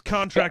yeah, his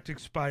contract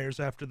expires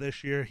after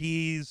this year.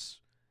 He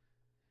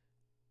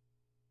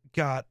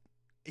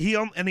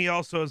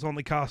also is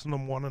only costing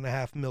them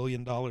 $1.5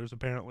 million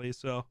apparently.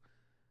 So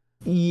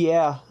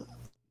yeah,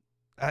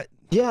 I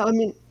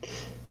mean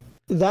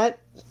that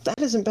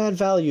isn't bad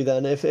value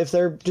then. If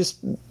they're just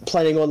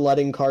planning on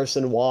letting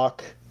Carson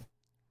walk.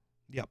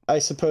 Yep. I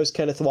suppose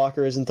Kenneth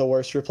Walker isn't the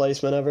worst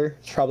replacement ever.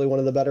 It's probably one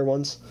of the better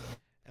ones.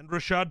 And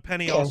Rashad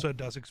Penny also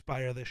does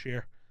expire this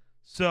year.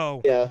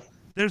 So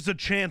there's a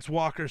chance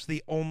Walker's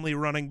the only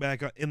running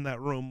back in that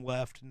room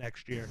left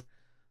next year.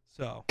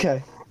 So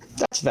okay,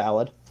 that's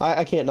valid.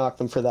 I can't knock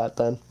them for that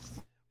then.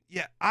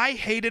 Yeah, I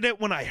hated it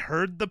when I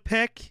heard the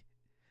pick,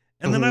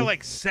 and then I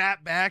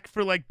sat back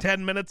for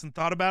 10 minutes and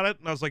thought about it,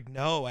 and I was like,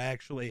 no,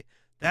 actually,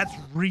 that's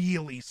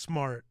really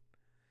smart.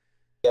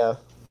 Yeah.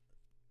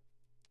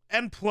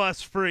 And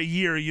plus, for a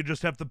year, you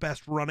just have the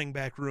best running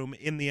back room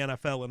in the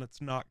NFL, and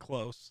it's not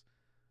close.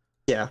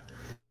 Yeah.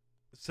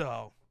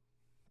 So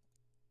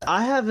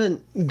I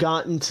haven't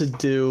gotten to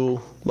do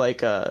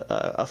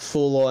a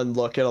full-on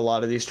look at a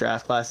lot of these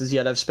draft classes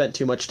yet. I've spent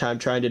too much time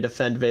trying to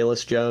defend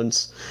Velus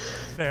Jones.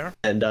 Fair.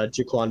 And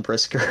Jaquan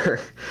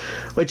Brisker,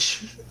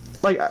 which,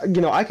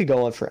 I could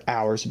go on for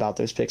hours about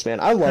those picks, man.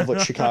 I love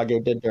what Chicago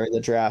did during the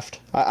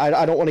draft.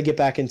 I don't want to get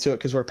back into it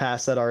because we're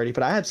past that already,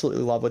 but I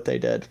absolutely love what they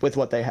did with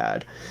what they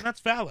had. That's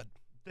valid.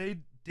 They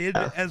did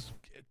as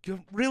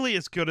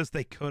good as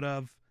they could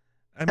have.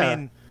 I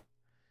mean,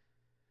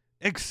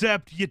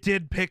 except you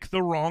did pick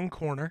the wrong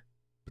corner,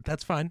 but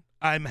that's fine.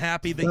 I'm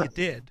happy that you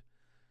did.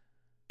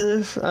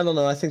 I don't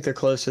know. I think they're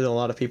closer than a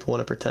lot of people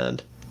want to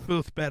pretend.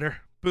 Booth better.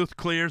 Booth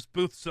clears.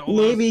 Booth solos.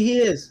 Maybe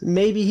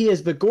he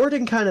is. But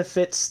Gordon kind of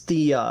fits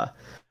the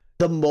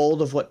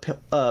mold of what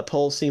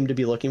polls seem to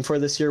be looking for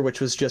this year,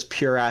 which was just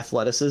pure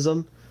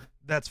athleticism.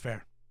 That's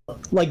fair.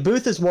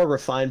 Booth is more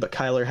refined, but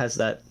Kyler has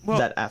that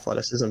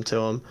athleticism to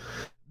him.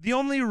 The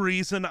only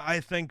reason I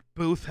think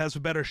Booth has a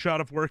better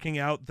shot of working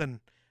out than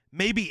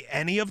maybe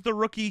any of the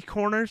rookie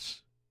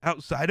corners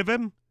outside of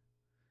him,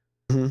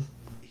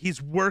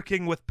 he's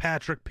working with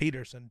Patrick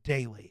Peterson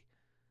daily.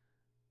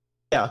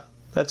 Yeah,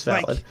 that's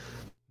valid.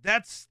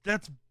 That's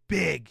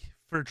big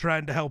for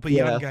trying to help a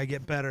young guy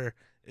get better,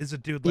 is a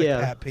dude like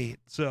Pat Pete.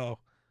 So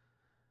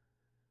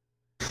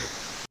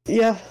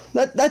yeah,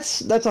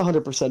 that's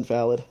 100%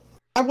 valid.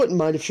 I wouldn't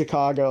mind if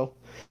Chicago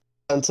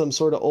found some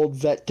sort of old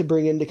vet to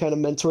bring in to kind of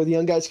mentor the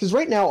young guys, because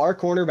right now our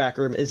cornerback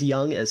room is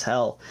young as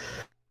hell.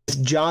 It's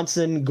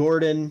Johnson,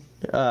 Gordon,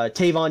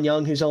 Tavon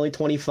Young, who's only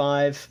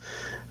 25,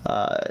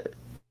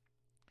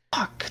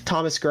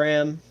 Thomas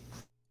Graham.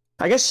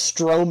 I guess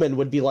Stroman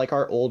would be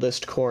our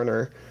oldest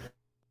corner.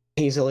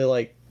 He's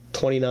only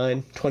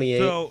 29, 28.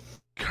 So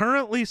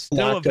currently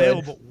still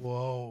available.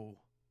 Whoa.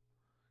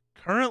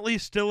 Currently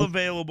still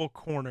available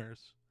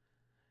corners.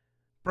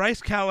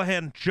 Bryce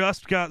Callahan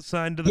just got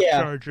signed to the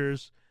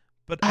Chargers,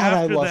 but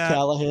after that,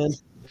 Callahan.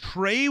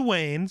 Trey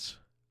Waynes,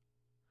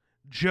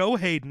 Joe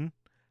Hayden,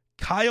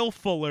 Kyle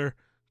Fuller,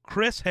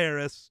 Chris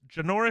Harris,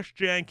 Janoris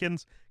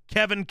Jenkins,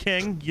 Kevin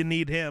King. You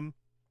need him.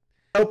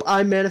 Nope,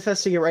 I'm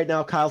manifesting it right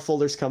now. Kyle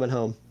Fuller's coming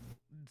home.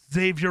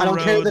 Xavier I don't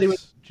Rhodes, care that he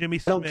was Jimmy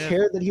I don't Smith.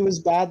 care that he was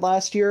bad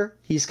last year.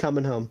 He's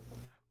coming home.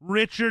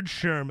 Richard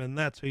Sherman,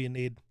 that's who you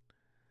need.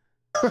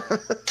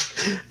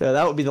 No,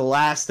 that would be the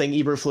last thing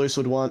Eberflus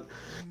would want.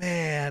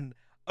 Man.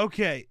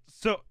 Okay,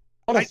 so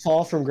What a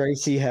fall from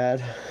grace he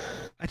had.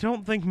 I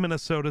don't think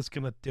Minnesota's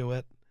going to do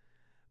it.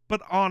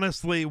 But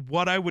honestly,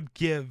 what I would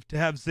give to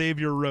have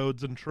Xavier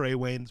Rhodes and Trey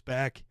Waynes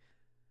back,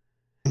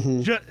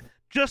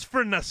 just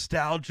for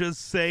nostalgia's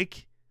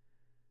sake,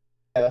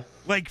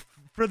 like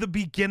for the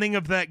beginning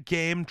of that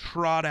game,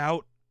 trot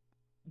out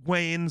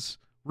Waynes,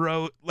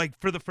 like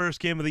for the first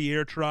game of the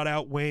year, trot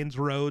out Waynes,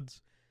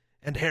 Rhodes,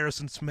 and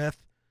Harrison Smith.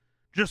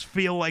 Just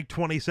feel like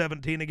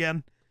 2017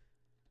 again.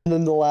 And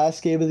then the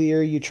last game of the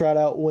year, you trot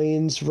out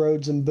Waynes,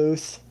 Rhodes, and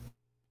Booth.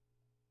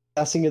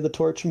 Passing of the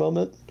torch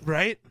moment.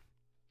 Right?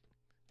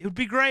 It would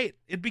be great.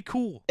 It'd be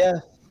cool. Yeah.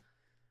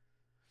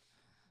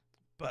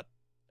 But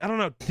I don't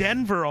know.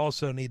 Denver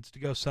also needs to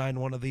go sign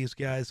one of these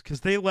guys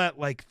because they let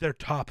like their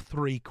top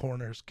 3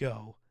 corners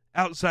go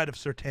outside of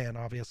Surtain,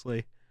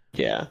 obviously.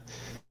 Yeah.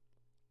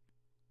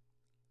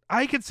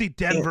 I could see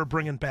Denver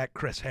bringing back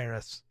Chris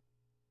Harris.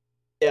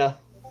 Yeah.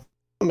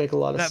 That'll make a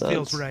lot of sense. That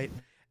feels right.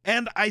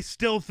 And I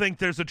still think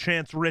there's a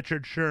chance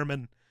Richard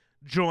Sherman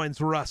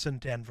joins Russ in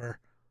Denver.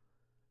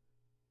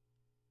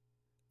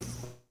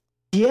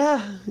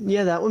 Yeah,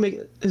 that would make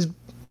his.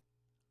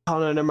 Oh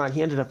no, never mind.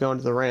 He ended up going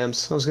to the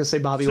Rams. I was gonna say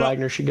Bobby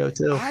Wagner should go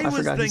too. I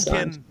was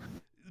thinking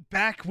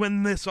back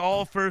when this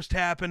all first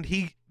happened,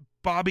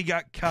 Bobby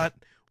got cut.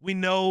 We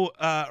know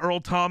Earl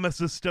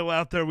Thomas is still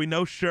out there. We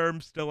know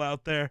Sherm's still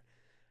out there.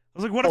 I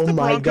was like, what if the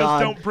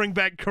Broncos don't bring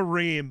back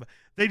Kareem?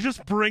 They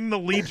just bring the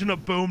Legion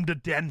of Boom to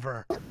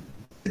Denver.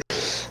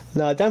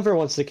 No, Denver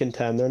wants to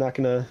contend. They're not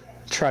gonna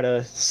try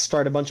to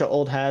start a bunch of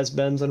old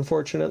has-beens,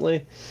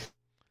 unfortunately.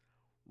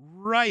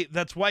 Right,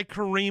 that's why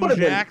Kareem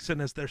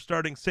Jackson is their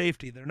starting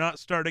safety. They're not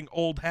starting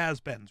old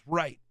has-beens.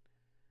 Right.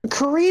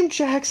 Kareem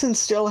Jackson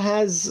still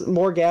has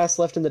more gas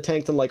left in the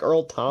tank than like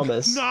Earl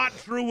Thomas. Not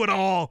true at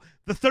all.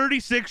 The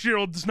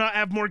 36-year-old does not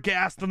have more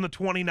gas than the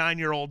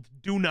 29-year-old.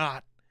 Do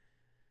not.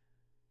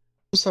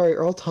 I'm sorry,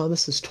 Earl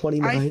Thomas is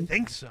 29? I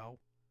think so.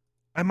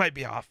 I might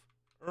be off.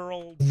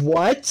 Earl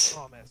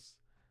Thomas.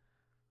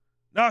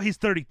 No, he's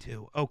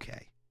 32.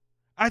 Okay.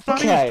 I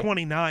thought he was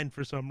 29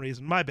 for some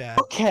reason. My bad.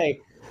 Okay.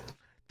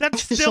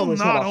 That's still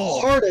not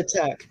old. Heart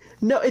attack.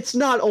 No, it's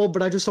not old,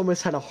 but I just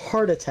almost had a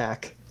heart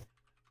attack.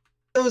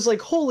 I was like,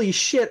 holy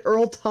shit,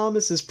 Earl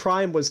Thomas's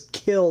prime was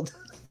killed.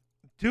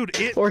 Dude,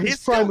 his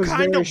prime was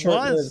very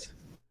short-lived.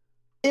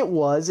 It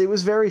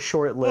was very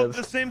short-lived.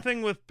 Well, the same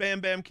thing with Bam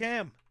Bam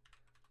Cam.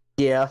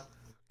 Yeah.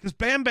 Because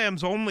Bam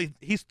Bam's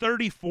he's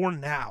 34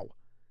 now.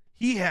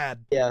 Yeah.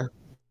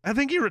 I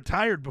think he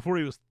retired before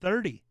he was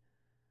 30.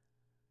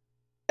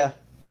 Yeah.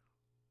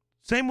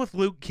 Same with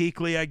Luke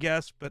Kuechly, I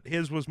guess, but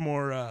his was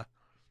more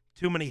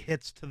too many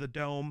hits to the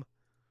dome.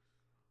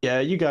 Yeah,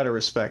 you gotta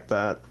respect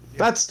that. Yeah.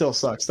 That still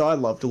sucks, though. I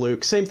loved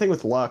Luke. Same thing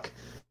with Luck.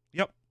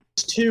 Yep.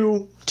 It's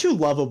two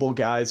lovable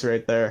guys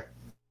right there.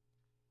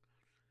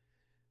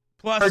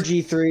 Plus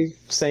RG3,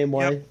 same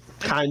way,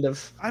 kind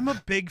of. I'm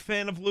a big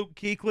fan of Luke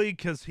Kuechly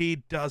because he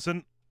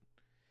doesn't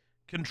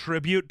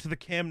contribute to the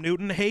Cam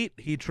Newton hate.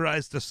 He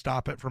tries to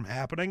stop it from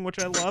happening, which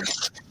I love.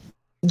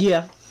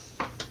 Yeah.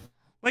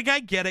 Like,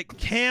 I get it.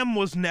 Cam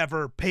was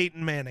never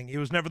Peyton Manning. He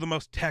was never the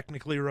most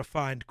technically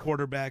refined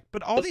quarterback.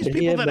 But all these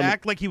people that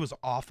act like he was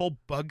awful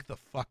bug the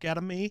fuck out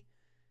of me.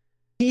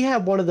 He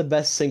had one of the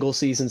best single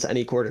seasons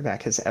any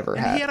quarterback has ever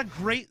had. He had a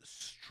great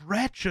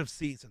stretch of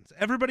seasons.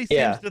 Everybody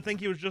seems to think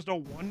he was just a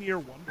one-year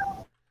wonder.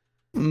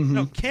 Mm-hmm.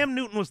 No, Cam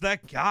Newton was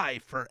that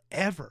guy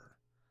forever.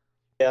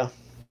 Yeah.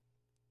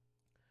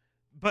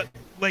 But,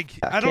 like,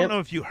 I don't know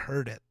if you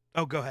heard it.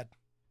 Oh, go ahead.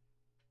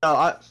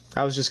 Oh,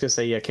 I was just going to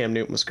say, Cam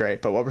Newton was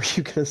great, but what were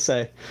you going to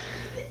say?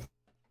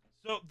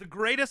 So, the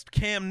greatest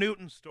Cam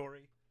Newton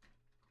story,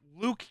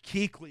 Luke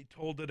Kuechly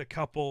told it I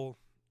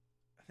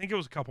think it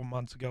was a couple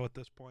months ago at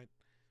this point.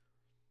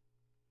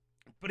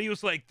 But he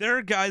was like, there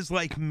are guys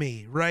like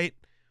me, right?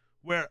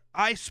 Where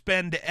I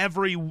spend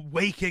every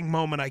waking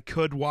moment I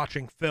could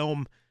watching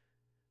film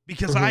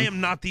because I am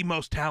not the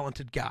most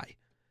talented guy.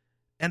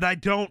 And I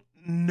don't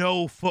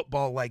know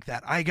football like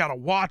that. I got to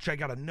watch. I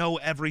got to know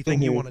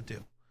everything you want to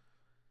do.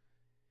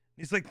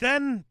 He's like,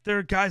 then there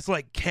are guys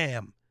like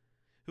Cam,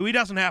 who he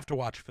doesn't have to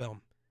watch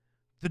film.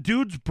 The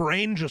dude's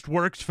brain just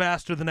works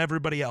faster than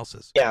everybody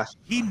else's. Yeah.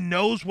 He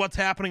knows what's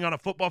happening on a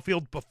football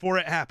field before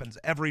it happens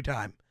every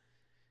time.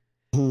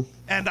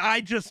 And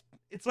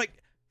it's like,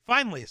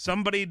 finally,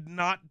 somebody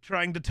not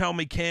trying to tell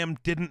me Cam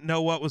didn't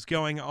know what was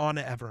going on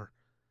ever.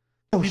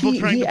 People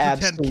trying to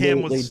pretend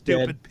Cam was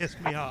stupid pissed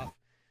me off.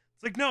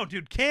 It's like, no,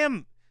 dude,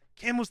 Cam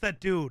was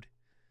that dude.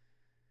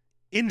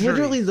 Injury.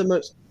 Literally the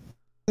most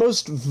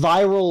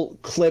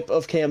viral clip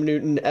of Cam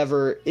Newton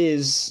ever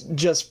is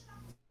just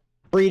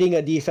reading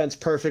a defense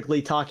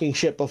perfectly, talking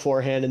shit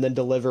beforehand, and then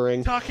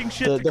delivering. Talking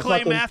shit to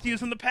Clay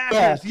Matthews and the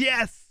Packers.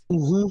 Yeah.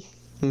 Yes.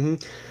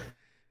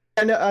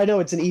 I know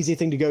it's an easy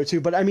thing to go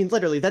to, but I mean,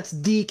 literally, that's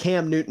the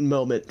Cam Newton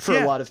moment for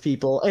a lot of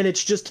people, and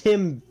it's just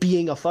him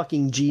being a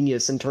fucking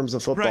genius in terms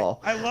of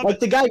football. Right. I love like, it.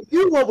 the guy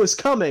knew what was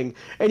coming,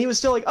 and he was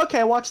still like,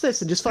 okay, watch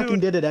this, and just fucking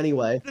did it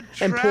anyway,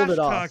 and pulled it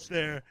off. The trash talk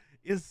there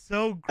is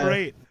so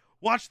great.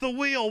 Watch the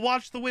wheel,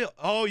 watch the wheel.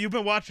 Oh, you've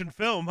been watching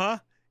film, huh?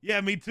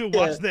 Yeah, me too.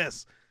 Watch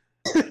this.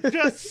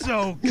 Just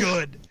so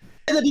good.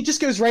 And then he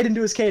just goes right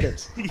into his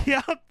cadence.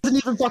 Yeah. Doesn't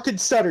even fucking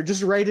stutter,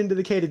 just right into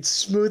the cadence.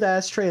 Smooth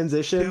ass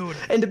transition. Dude.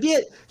 And to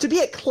be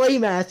at Clay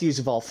Matthews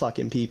of all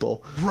fucking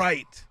people.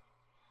 Right.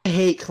 I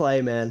hate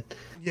Clay, man.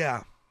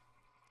 Yeah.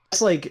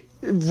 It's like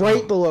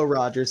right below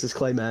Rodgers is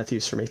Clay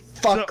Matthews for me.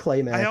 Fuck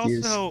Clay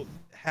Matthews. I also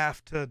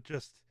have to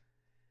just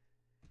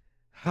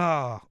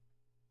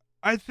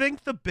I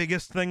think the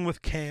biggest thing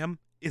with Cam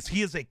is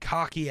he is a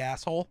cocky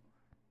asshole.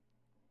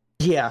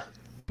 Yeah.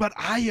 But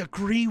I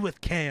agree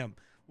with Cam.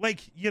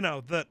 Like,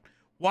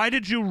 why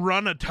did you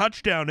run a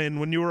touchdown in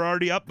when you were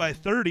already up by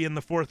 30 in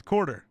the fourth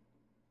quarter?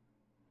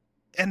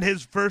 And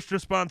his first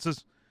response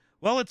is,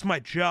 well, it's my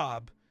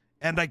job.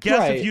 And I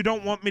guess if you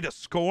don't want me to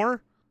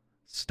score,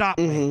 stop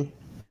me.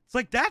 It's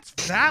like, that's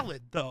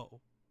valid, though.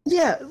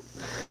 Yeah.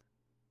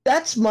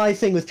 That's my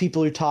thing with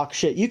people who talk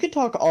shit. You can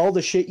talk all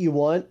the shit you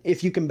want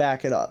if you can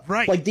back it up.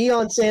 Right. Like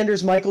Deion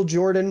Sanders, Michael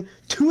Jordan,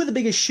 two of the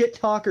biggest shit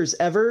talkers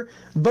ever,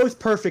 both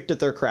perfect at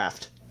their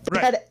craft. They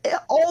had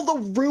all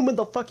the room in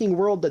the fucking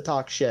world to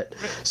talk shit.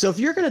 So if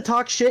you're going to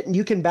talk shit and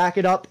you can back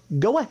it up,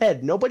 go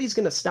ahead. Nobody's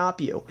going to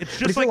stop you. It's but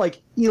just if you're like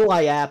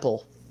Eli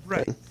Apple.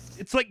 Right.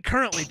 It's like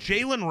currently,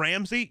 Jalen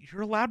Ramsey,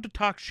 you're allowed to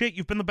talk shit.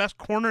 You've been the best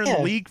corner in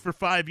the league for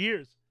 5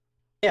 years.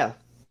 Yeah.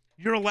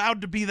 You're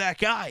allowed to be that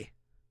guy.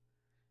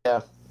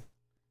 Yeah.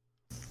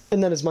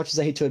 And then as much as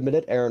I hate to admit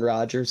it, Aaron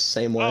Rodgers,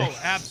 same way. Oh,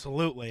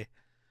 absolutely.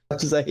 As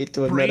much as I hate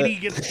to admit Brady it.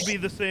 gets to be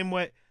the same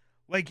way.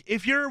 Like,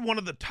 if you're one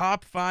of the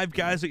top 5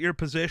 guys at your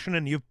position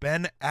and you've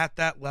been at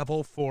that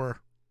level for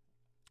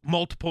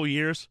multiple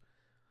years,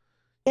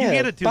 you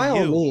get to do by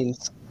you. All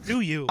means.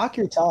 Do you. Talk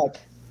your talk.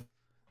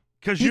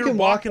 Because you're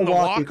walking the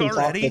walk you can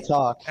already. Talk the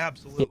talk.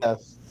 Absolutely. Yeah.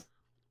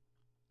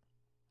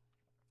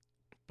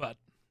 But,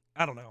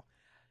 I don't know.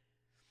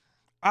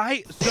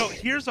 So,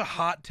 here's a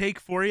hot take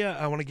for you.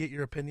 I want to get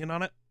your opinion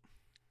on it.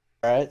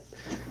 All right.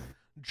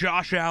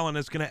 Josh Allen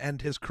is going to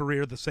end his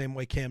career the same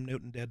way Cam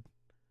Newton did.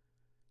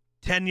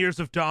 10 years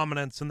of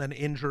dominance, and then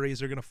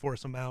injuries are going to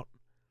force him out.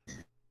 I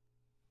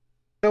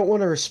don't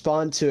want to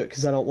respond to it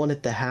because I don't want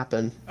it to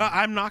happen.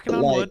 I'm knocking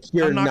on wood.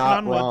 You're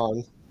not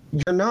wrong.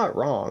 You're not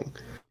wrong.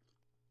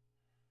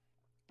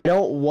 I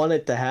don't want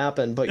it to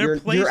happen, but you're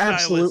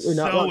absolutely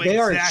not wrong. They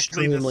are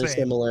extremely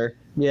similar.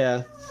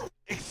 Yeah.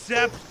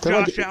 Except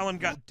Josh Allen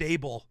got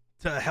Dable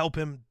to help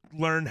him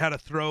learn how to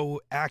throw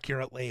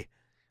accurately.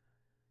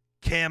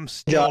 Cam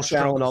still Josh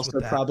Allen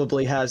also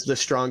probably has the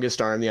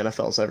strongest arm the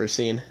NFL's ever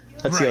seen.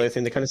 That's the other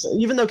thing that kind of,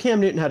 even though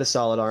Cam Newton had a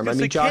solid arm. I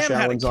mean, Josh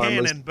Allen's arm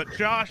was, but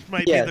Josh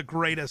might be the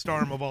greatest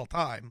arm of all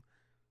time.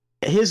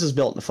 His was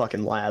built in a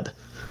fucking lab.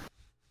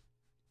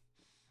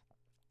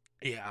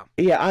 Yeah.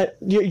 Yeah,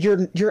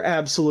 you're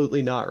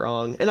absolutely not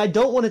wrong. And I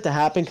don't want it to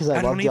happen because I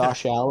love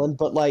Josh Allen,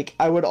 but like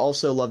I would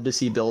also love to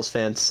see Bills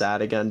fans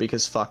sad again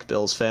because fuck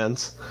Bills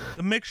fans.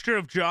 The mixture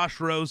of Josh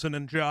Rosen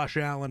and Josh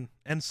Allen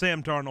and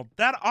Sam Darnold,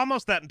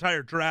 that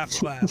entire draft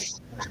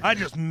class, I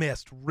just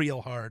missed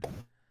real hard.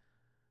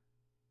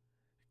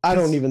 I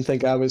don't even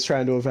think I was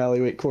trying to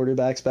evaluate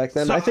quarterbacks back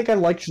then. I think I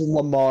liked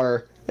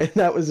Lamar, and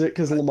that was it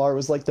because Lamar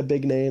was like the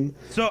big name.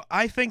 So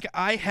I think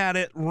I had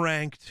it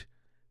ranked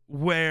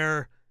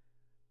where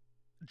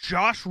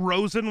Josh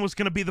Rosen was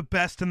going to be the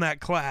best in that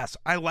class.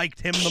 I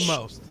liked him the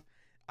most.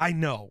 I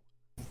know.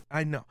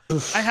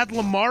 I had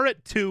Lamar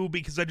at 2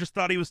 because I just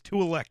thought he was too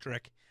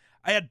electric.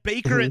 I had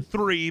Baker at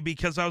 3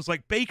 because I was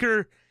like,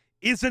 Baker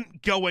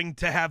isn't going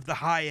to have the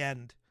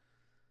high-end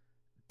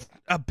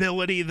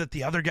ability that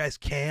the other guys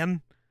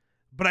can,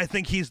 but I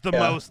think he's the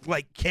most,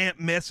 can't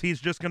miss.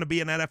 He's just going to be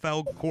an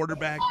NFL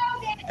quarterback.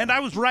 And I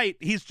was right.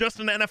 He's just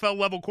an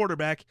NFL-level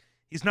quarterback.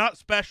 He's not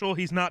special.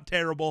 He's not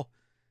terrible.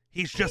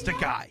 He's just a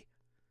guy.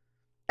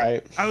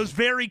 Right. I was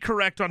very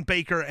correct on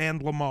Baker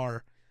and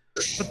Lamar.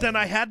 But then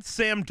I had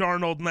Sam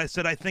Darnold, and I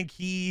said I think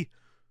he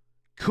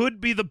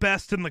could be the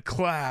best in the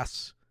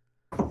class,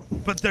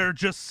 but there are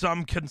just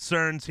some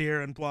concerns here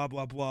and blah,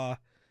 blah, blah.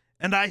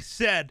 And I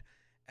said,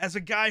 as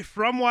a guy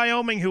from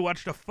Wyoming who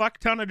watched a fuck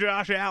ton of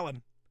Josh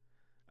Allen,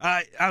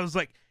 I was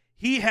like,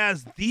 he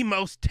has the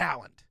most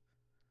talent.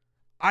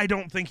 I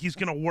don't think he's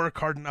going to work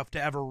hard enough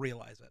to ever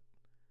realize it.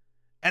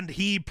 And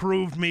he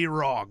proved me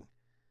wrong.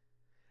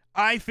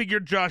 I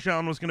figured Josh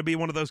Allen was going to be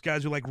one of those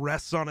guys who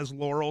rests on his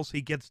laurels.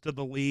 He gets to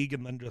the league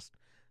and then just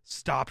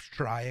stops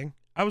trying.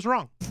 I was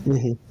wrong.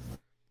 Mm-hmm.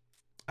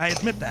 I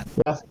admit that.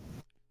 Yeah.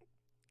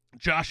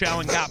 Josh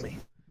Allen got me.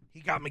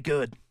 He got me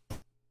good.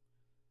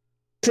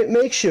 If it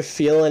makes you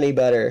feel any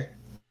better, it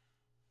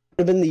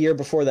would have been the year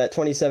before that,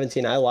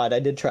 2017. I lied. I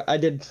did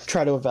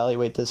try to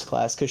evaluate this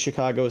class because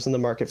Chicago was in the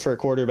market for a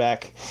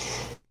quarterback.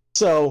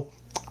 So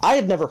I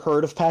had never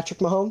heard of Patrick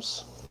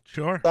Mahomes.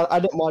 Sure. I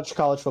didn't watch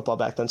college football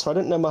back then, so I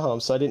didn't know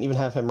Mahomes, so I didn't even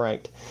have him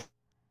ranked.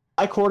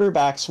 my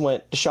quarterbacks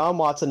went Deshaun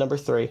Watson number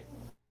 3,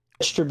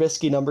 Mitch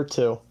Trubisky number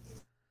 2,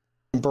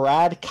 and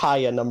Brad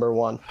Kaya number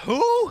 1.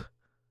 Who?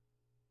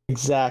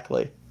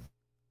 Exactly.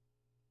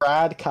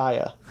 Brad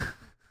Kaya.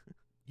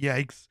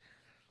 Yikes.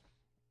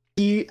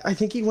 I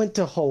think he went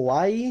to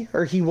Hawaii,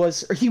 or he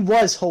was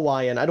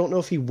Hawaiian. I don't know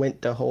if he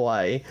went to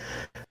Hawaii.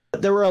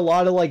 But there were a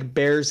lot of like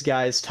Bears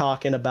guys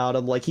talking about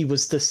him like he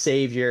was the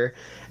savior.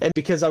 And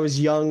because I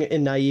was young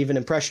and naive and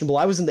impressionable,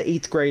 I was in the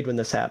 8th grade when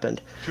this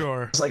happened.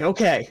 Sure. I was like,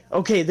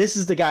 okay, this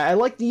is the guy. I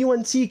like the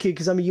UNC kid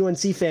because I'm a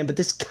UNC fan, but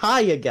this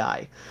Kaya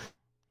guy, I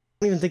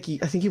don't even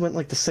think I think he went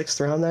like the 6th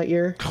round that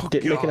year.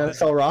 Didn't make an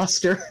NFL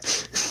roster.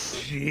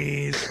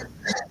 Jeez.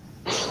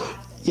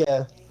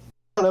 Yeah.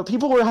 I don't know,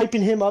 people were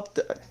hyping him up,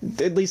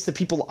 at least the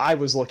people I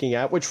was looking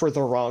at, which were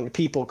the wrong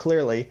people,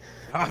 clearly.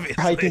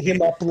 Obviously. Hyping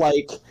him up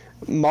like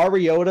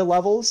Mariota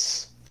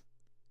levels.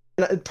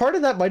 And part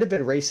of that might have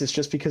been racist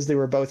just because they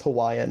were both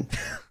Hawaiian.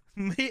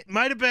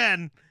 Might have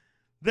been.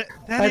 That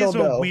I is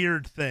don't a know.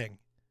 weird thing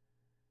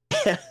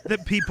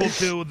that people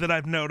do that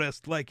I've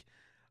noticed. Like,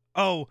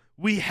 oh,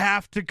 we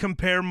have to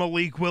compare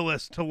Malik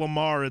Willis to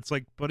Lamar. It's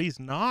like, but he's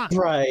not.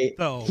 Right.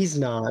 Though. He's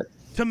not.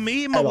 To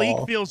me, Malik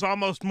feels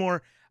almost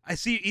more, I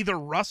see either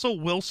Russell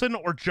Wilson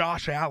or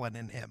Josh Allen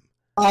in him.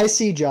 I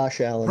see Josh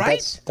Allen.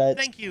 Right? That's,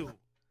 Thank you.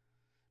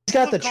 he's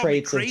got the Don't call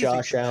me traits of crazy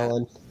Josh for that.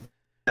 Allen.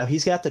 No,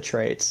 he's got the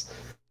traits.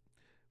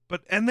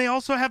 And they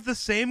also have the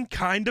same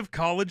kind of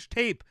college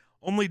tape.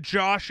 Only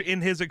Josh,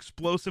 in his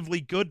explosively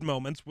good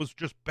moments, was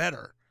just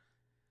better.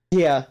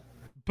 Yeah.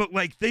 But,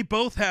 like, they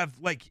both have,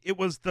 like, it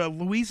was the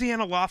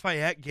Louisiana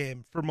Lafayette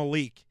game for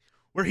Malik,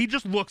 where he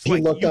just looks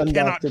like you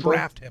cannot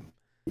draft him.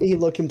 He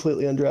looked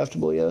completely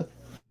undraftable, yeah.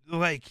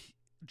 Like,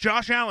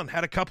 Josh Allen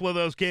had a couple of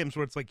those games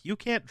where it's like, you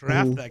can't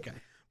draft that guy.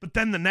 But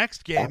then the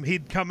next game,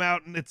 he'd come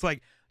out and it's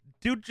like,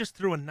 dude just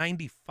threw a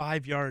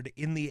 95-yard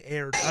in the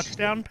air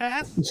touchdown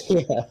pass?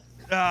 Yeah.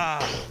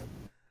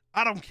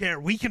 I don't care.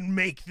 We can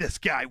make this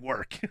guy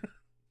work.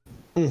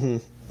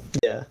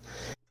 Yeah.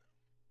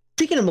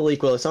 Speaking of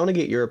Malik Willis, I want to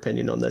get your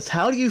opinion on this.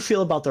 How do you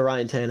feel about the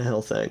Ryan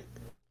Tannehill thing?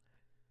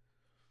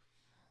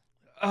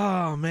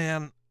 Oh,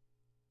 man.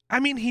 I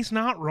mean, he's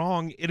not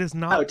wrong. It is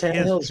not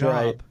Tannehill's his job.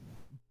 right.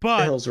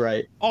 But Tannehill's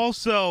right.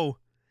 Also,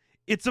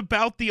 it's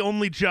about the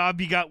only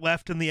job you got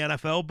left in the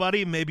NFL,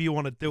 buddy. Maybe you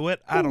want to do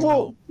it. I don't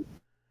know.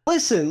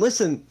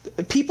 Listen.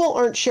 People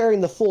aren't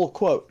sharing the full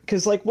quote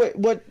because, like,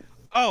 what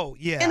Oh,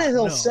 yeah.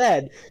 Tannehill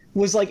said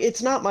was like,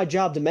 it's not my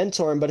job to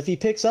mentor him, but if he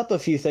picks up a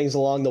few things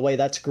along the way,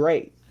 that's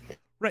great.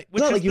 Right,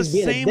 which is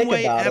the same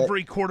way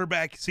every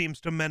quarterback seems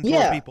to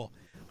mentor people.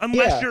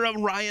 Unless you're a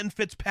Ryan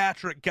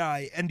Fitzpatrick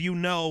guy and you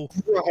know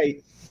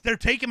they're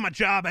taking my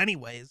job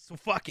anyways, so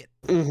fuck it.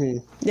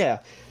 Yeah.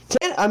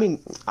 I mean,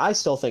 I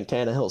still think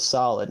Tannehill's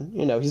solid.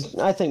 You know,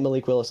 I think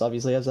Malik Willis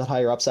obviously has that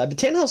higher upside, but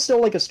Tannehill's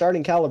still like a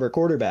starting caliber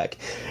quarterback.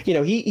 You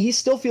know, he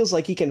still feels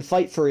like he can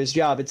fight for his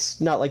job. It's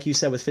not like you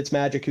said with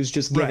Fitzmagic, who's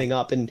just giving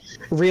up and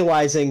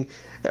realizing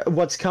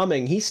what's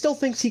coming. He still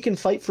thinks he can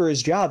fight for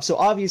his job. So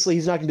obviously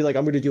he's not going to be like,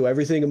 I'm going to do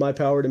everything in my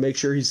power to make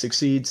sure he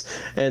succeeds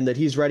and that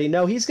he's ready.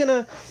 No, he's going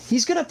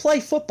to play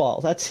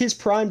football. That's his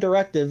prime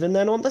directive. And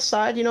then on the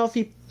side, you know, if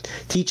he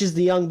teaches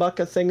the young buck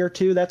a thing or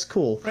two, that's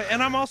cool. Right,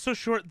 and I'm also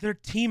sure they're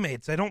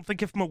teammates. I don't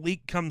think if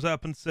Malik comes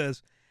up and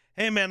says,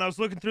 hey, man, I was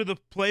looking through the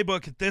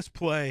playbook at this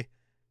play.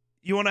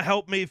 You want to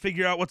help me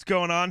figure out what's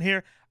going on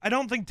here? I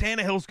don't think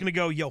Tannehill's going to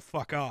go, yo,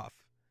 fuck off.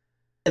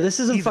 This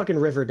isn't fucking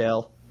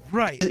Riverdale.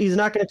 Right. He's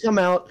not going to come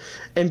out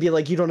and be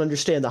like, you don't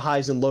understand the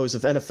highs and lows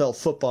of NFL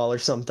football or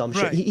some dumb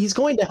shit. He's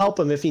going to help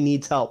him if he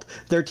needs help.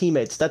 They're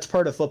teammates. That's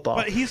part of football.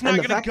 But he's not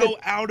going to go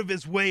out of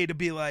his way to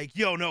be like,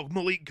 yo, no,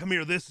 Malik, come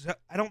here.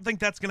 I don't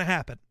think that's going to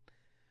happen.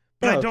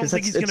 But I don't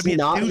think he's going to be a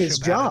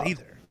douche about it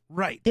either.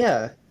 Right.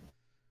 Yeah.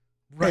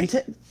 Right.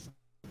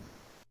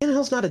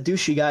 Tannehill's not a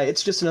douchey guy.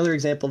 It's just another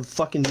example of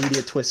fucking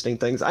media twisting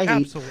things. I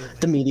hate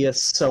the media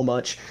so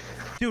much.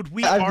 Dude,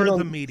 we are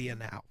the media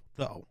now,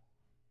 though.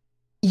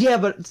 Yeah,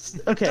 but,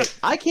 okay,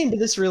 I came to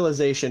this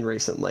realization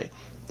recently.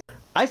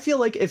 I feel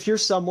like if you're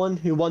someone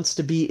who wants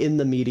to be in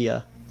the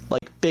media,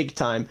 like, big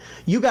time,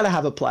 you gotta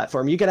have a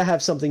platform. You gotta have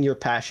something you're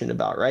passionate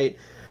about, right?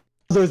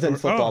 Other than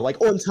football.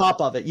 Like, on top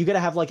of it, you gotta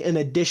have, like, an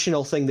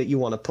additional thing that you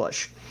want to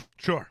push.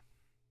 Sure.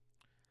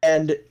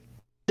 And,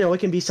 you know, it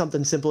can be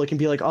something simple. It can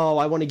be like, oh,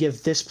 I want to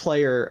give this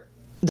player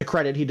the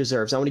credit he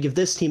deserves. I want to give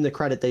this team the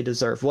credit they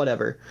deserve,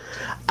 whatever.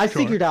 I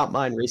figured out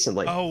mine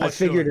recently. I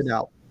figured it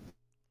out.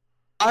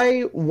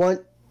 I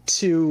want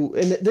to,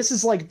 and this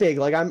is like big,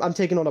 like I'm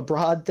taking on a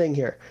broad thing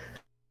here.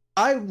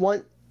 I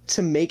want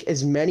to make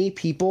as many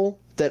people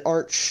that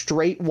aren't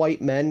straight white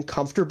men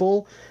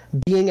comfortable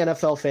being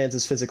NFL fans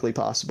as physically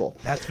possible.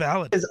 That's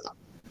valid.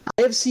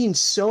 I have seen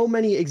so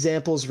many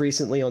examples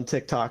recently on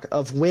TikTok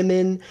of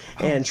women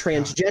and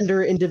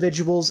transgender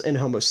individuals and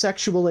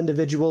homosexual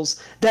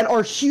individuals that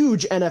are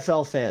huge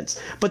NFL fans,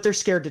 but they're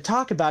scared to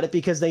talk about it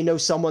because they know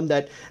someone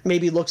that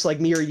maybe looks like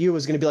me or you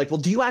is going to be like, well,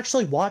 do you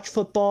actually watch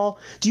football?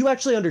 Do you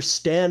actually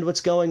understand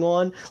what's going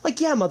on?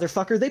 Like, yeah,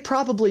 motherfucker, they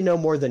probably know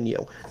more than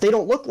you. They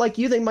don't look like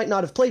you. They might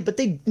not have played, but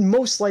they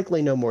most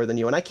likely know more than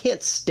you. And I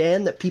can't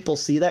stand that people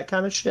see that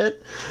kind of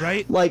shit.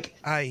 Right? Like,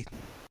 I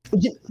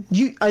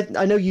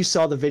know you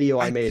saw the video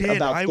I made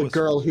about the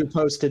girl who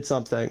posted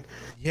something.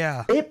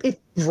 Yeah.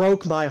 It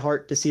broke my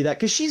heart to see that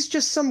because she's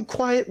just some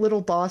quiet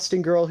little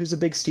Boston girl who's a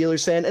big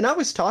Steelers fan. And I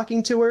was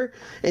talking to her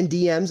in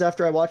DMs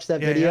after I watched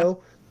that video.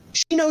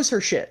 Yeah. She knows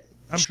her shit.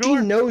 She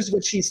knows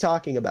what she's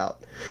talking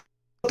about.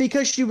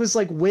 Because she was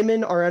like,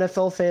 women are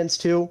NFL fans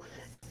too.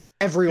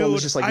 Everyone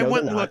was just like, no, I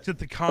went and looked at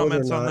the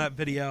comments on that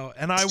video,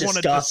 and I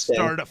wanted to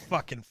start a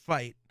fucking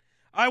fight.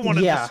 I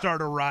wanted to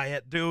start a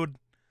riot, dude.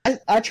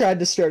 I tried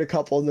to start a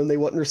couple, and then they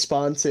wouldn't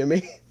respond to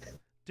me.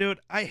 Dude,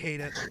 I hate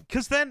it.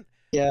 Because then,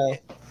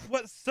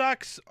 what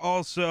sucks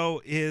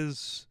also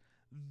is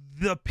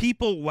the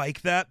people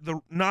like that,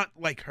 not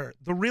like her,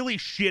 the really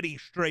shitty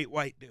straight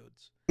white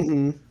dudes,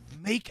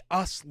 make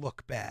us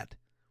look bad.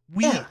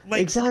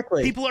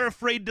 Exactly. People are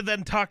afraid to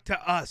then talk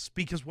to us,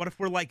 because what if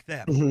we're like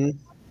them?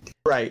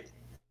 Right.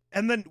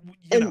 And then,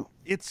 you know,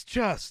 it's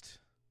just...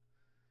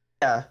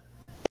 Yeah.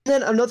 And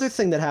then another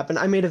thing that happened,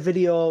 I made a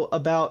video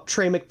about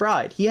Trey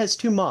McBride. He has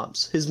two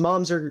moms. His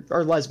moms are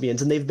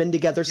lesbians, and they've been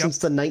together since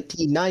the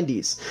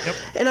 1990s.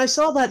 And I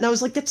saw that, and I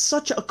was like, that's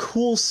such a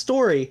cool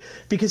story,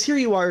 because here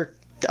you are,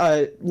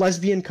 a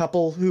lesbian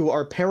couple who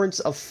are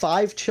parents of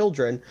 5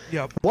 children.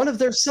 One of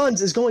their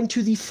sons is going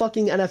to the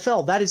fucking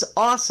NFL. That is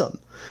awesome.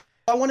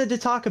 I wanted to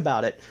talk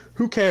about it.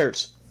 Who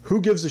cares?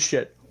 Who gives a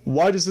shit?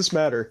 Why does this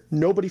matter?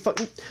 Nobody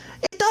fucking...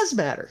 It does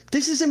matter.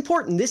 This is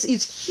important. This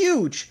is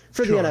huge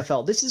for the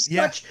NFL. This is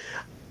such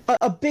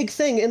a big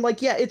thing. And, like,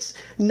 yeah, it's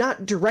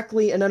not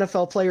directly an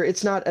NFL player.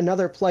 It's not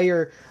another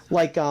player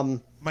like...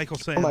 Michael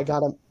Sam. Oh, my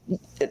God.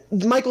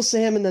 Michael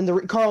Sam and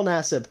then Carl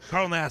Nassib.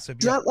 Carl Nassib,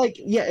 It's not like...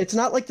 Yeah, it's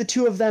not like the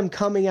two of them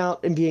coming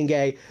out and being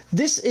gay.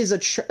 This is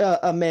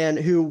a man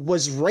who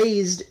was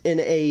raised in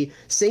a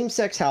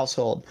same-sex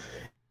household,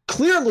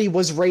 clearly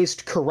was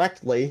raised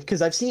correctly,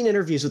 because I've seen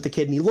interviews with the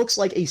kid and he looks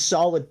like a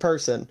solid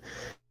person,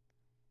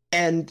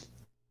 and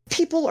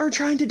people are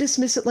trying to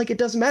dismiss it like it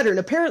doesn't matter. And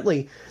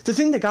apparently the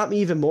thing that got me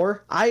even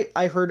more,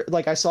 I heard,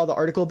 like, I saw the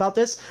article about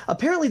this,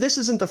 apparently this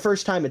isn't the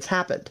first time it's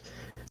happened.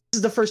 This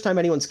is the first time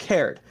anyone's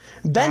cared.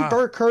 Ben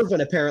Burke-Kirven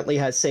apparently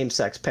has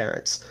same-sex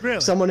parents.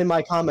 Really? Someone in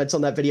my comments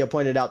on that video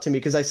pointed out to me,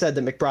 because I said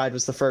that McBride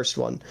was the first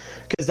one,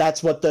 because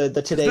that's what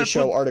the Today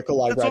Show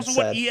article I read said. That's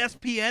also what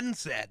ESPN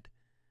said.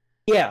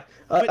 Yeah,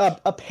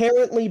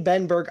 apparently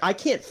Ben Burke, I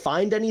can't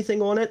find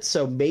anything on it,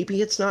 so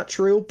maybe it's not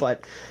true,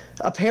 but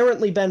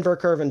apparently Ben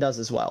Burke-Kirven does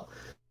as well.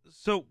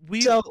 So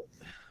we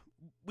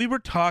were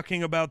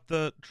talking about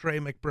the Trey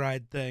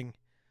McBride thing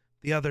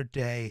the other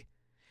day,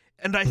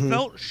 and I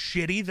felt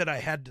shitty that I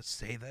had to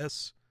say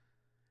this,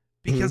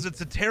 because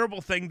it's a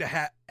terrible thing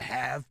to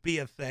have be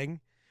a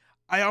thing.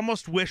 I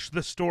almost wish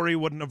the story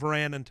wouldn't have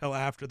ran until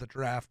after the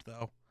draft,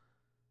 though.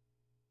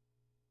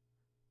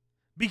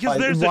 Because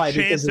there's a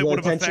chance it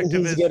would have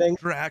affected his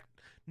draft.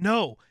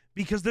 No,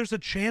 because there's a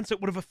chance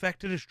it would have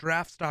affected his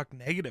draft stock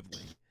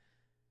negatively.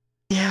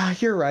 Yeah,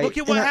 you're right. Look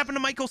at what happened to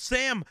Michael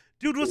Sam.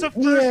 Dude was a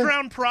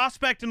first-round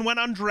prospect and went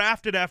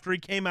undrafted after he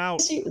came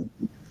out.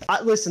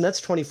 Listen, that's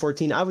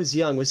 2014. I was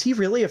young. Was he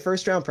really a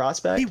first-round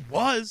prospect? He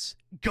was.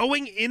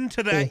 Going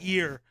into that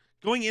year,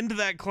 going into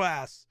that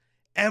class,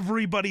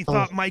 everybody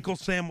thought Michael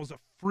Sam was a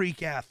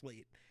freak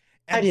athlete.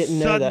 And I didn't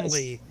know that.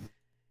 Suddenly,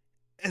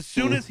 as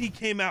soon as he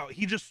came out,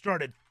 he just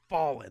started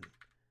falling.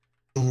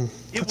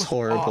 It was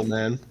horrible, awful.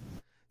 Man.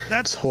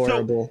 That's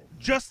horrible. So,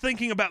 just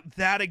thinking about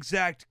that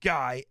exact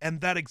guy and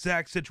that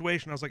exact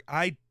situation, I was like,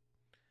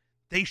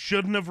 they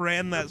shouldn't have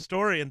ran that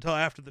story until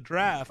after the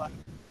draft.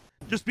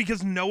 Just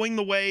because knowing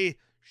the way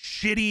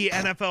shitty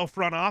NFL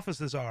front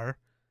offices are,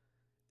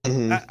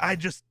 I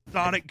just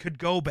thought it could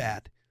go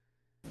bad.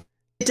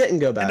 It didn't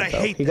go bad,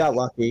 and he got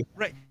lucky.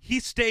 Right.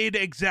 He stayed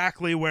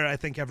exactly where I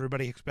think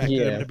everybody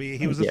expected him to be.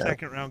 He was a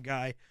second-round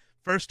guy.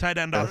 First tight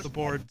end off the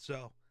board,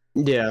 so...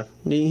 Yeah,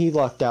 he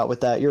lucked out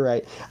with that. You're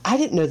right. I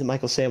didn't know that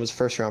Michael Sam was a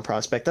first-round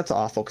prospect. That's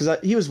awful, because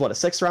he was, what, a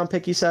sixth-round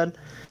pick, you said?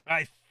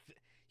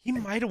 He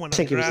might have went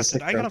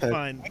undrafted. I gotta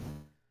find...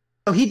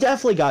 Oh, he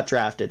definitely got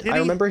drafted. I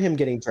remember him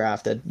getting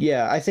drafted.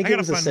 Yeah, I think it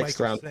was a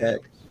sixth-round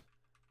pick.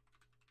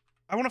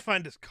 I want to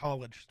find his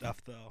college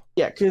stuff, though.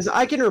 Yeah, because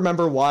I can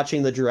remember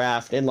watching the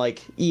draft and,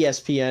 like,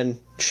 ESPN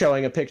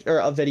showing a picture or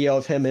a video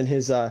of him and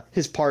his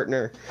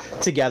partner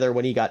together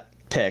when he got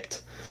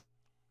picked.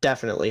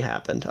 Definitely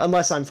happened.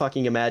 Unless I'm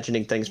fucking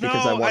imagining things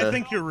because I want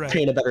to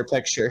paint a better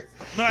picture.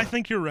 No, I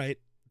think you're right.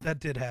 That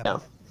did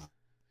happen.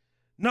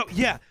 No,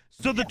 yeah.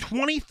 So the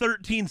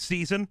 2013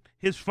 season,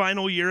 his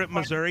final year at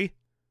Missouri.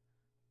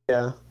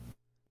 Yeah.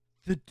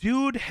 The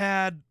dude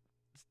had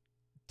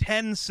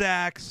 10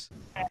 sacks,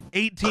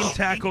 18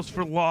 tackles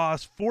for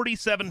loss,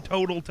 47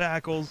 total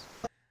tackles.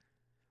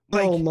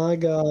 Like, oh my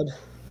God.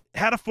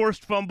 Had a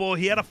forced fumble.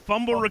 He had a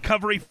fumble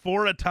recovery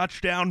for a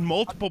touchdown,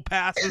 multiple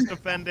passes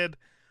defended.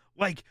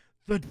 Like,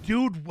 the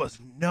dude was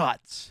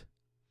nuts.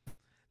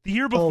 The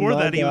year before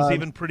that, he was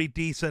even pretty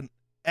decent.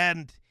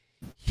 And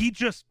he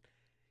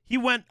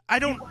went,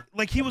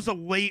 he was a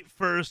late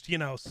first,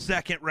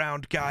 second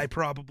round guy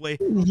probably.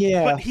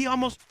 Yeah. But he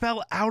almost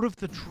fell out of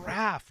the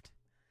draft.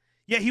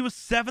 Yeah, he was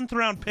 7th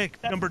round pick,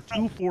 number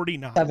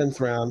 249. 7th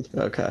round.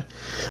 Okay.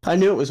 I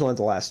knew it was one of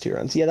the last 2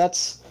 rounds. Yeah,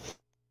 that's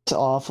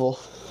awful.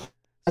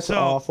 That's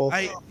awful.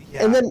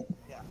 And then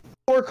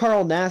poor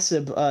Carl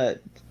Nassib,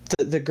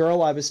 the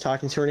girl I was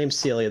talking to, her name's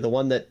Celia, the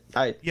one that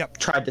I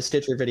tried to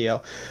stitch her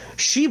video.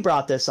 She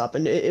brought this up,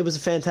 and it was a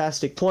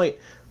fantastic point.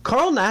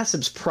 Carl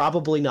Nassib's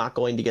probably not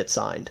going to get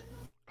signed.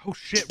 Oh,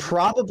 shit. He's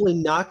probably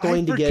not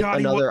going to get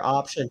another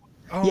option.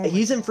 Oh, yeah,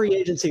 he's in free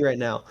agency right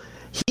now.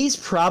 He's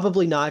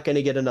probably not going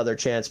to get another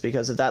chance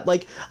because of that.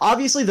 Like,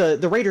 obviously,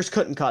 the Raiders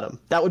couldn't cut him.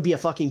 That would be a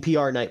fucking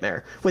PR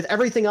nightmare. With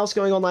everything else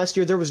going on last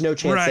year, there was no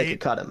chance they could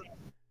cut him.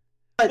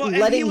 But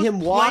letting him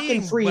walk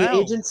in free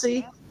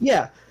agency,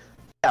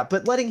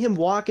 but letting him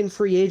walk in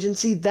free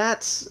agency,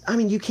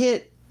 you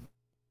can't,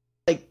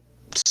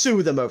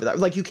 sue them over that.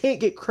 Like, you can't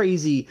get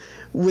crazy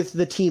with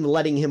the team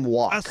letting him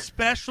walk.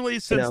 Especially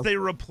since they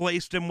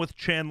replaced him with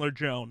Chandler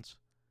Jones.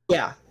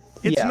 Yeah.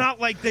 It's not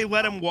like they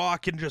let him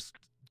walk and just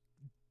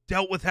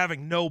dealt with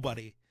having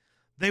nobody.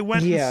 They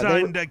went and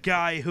signed a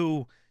guy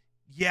who,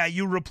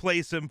 you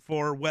replace him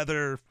for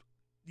whether,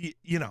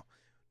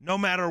 no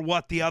matter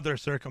what the other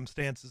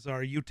circumstances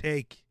are, you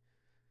take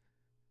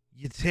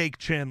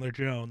Chandler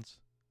Jones.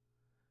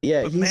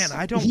 Yeah, but man,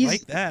 I don't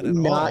like that at all.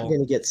 He's not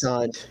going to get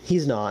signed.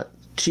 He's not.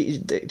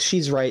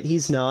 She's right.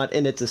 He's not,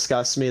 and it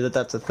disgusts me that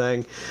that's a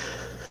thing.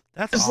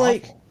 That's awful.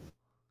 Like,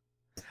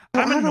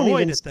 I'm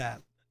annoyed at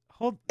that.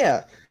 I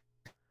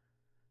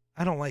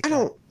don't like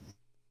that.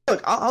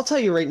 Look, I'll tell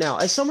you right now,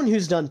 as someone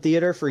who's done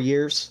theater for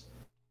years,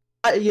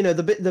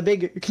 the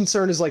big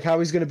concern is like how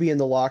he's going to be in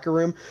the locker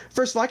room.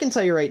 First of all, I can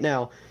tell you right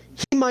now,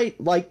 he might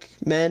like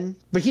men,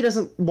 but he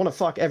doesn't want to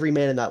fuck every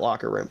man in that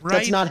locker room. Right?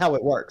 That's not how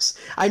it works.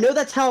 I know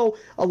that's how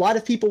a lot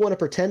of people want to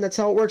pretend that's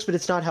how it works, but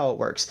it's not how it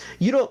works.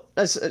 You don't,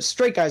 as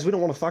straight guys, we don't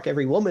want to fuck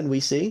every woman we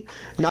see.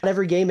 Not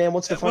every gay man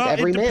wants to fuck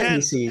every man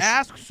he sees.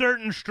 Ask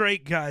certain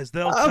straight guys.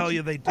 They'll tell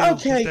you they do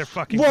because they're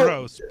fucking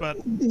gross. But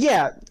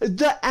yeah,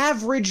 the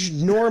average,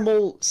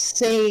 normal,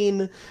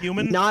 sane,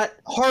 human, not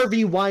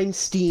Harvey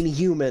Weinstein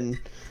human,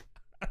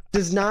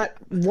 does not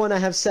want to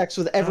have sex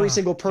with every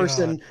single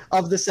person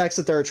of the sex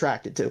that they're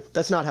attracted to.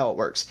 That's not how it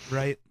works.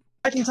 Right.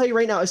 I can tell you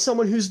right now, as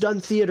someone who's done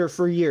theater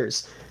for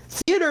years,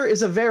 theater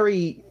is a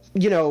very,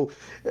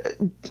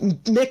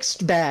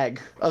 mixed bag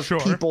of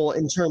people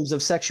in terms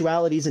of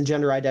sexualities and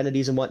gender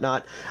identities and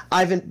whatnot.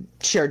 I've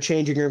shared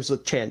changing rooms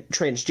with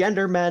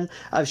transgender men.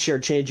 I've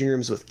shared changing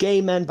rooms with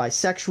gay men,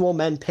 bisexual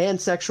men,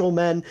 pansexual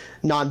men,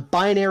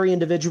 non-binary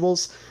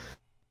individuals.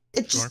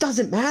 It just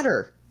doesn't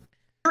matter.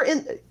 You're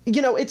in,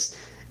 it's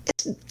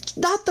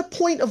not the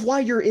point of why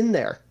you're in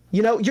there.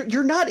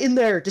 You're not in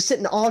there to sit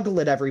and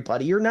ogle at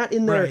everybody. You're not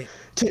in there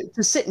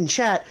to sit and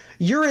chat.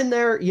 You're in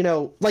there,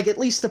 at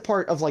least the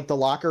part of the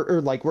locker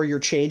or where you're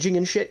changing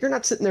and shit. You're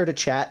not sitting there to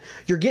chat.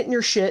 You're getting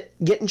your shit,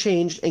 getting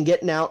changed and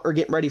getting out or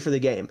getting ready for the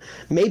game.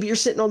 Maybe you're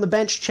sitting on the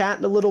bench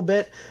chatting a little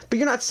bit, but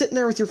you're not sitting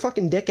there with your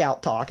fucking dick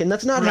out talking.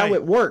 That's not how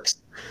it works.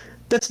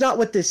 That's not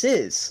what this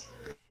is.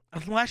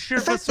 Unless you're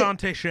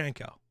Vasante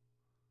Shenko.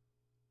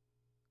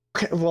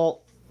 Okay,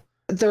 well,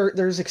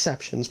 there's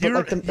exceptions,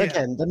 but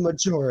again, the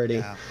majority.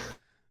 Yeah.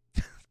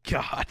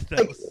 God,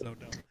 that was so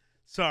dumb.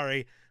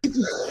 Sorry.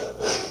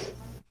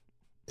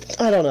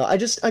 I don't know. I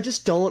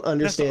just don't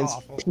understand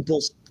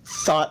people's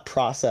thought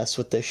process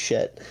with this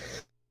shit.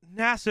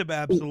 Nassib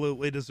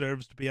absolutely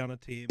deserves to be on a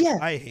team. Yeah,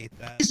 I hate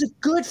that. He's a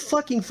good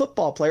fucking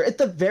football player. At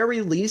the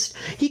very least,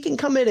 he can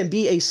come in and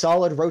be a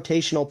solid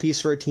rotational piece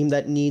for a team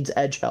that needs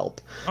edge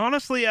help.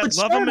 Honestly, I'd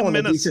love him in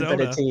Minnesota.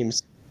 Bit of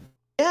teams.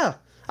 Yeah,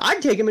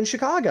 I'd take him in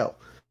Chicago.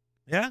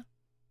 Yeah.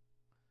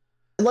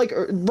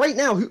 Right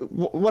now,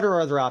 what are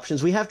our other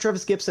options? We have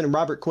Travis Gibson and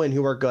Robert Quinn,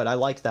 who are good. I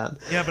like them.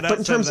 Yeah, but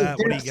in terms of that,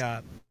 what do you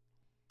got?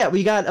 Yeah,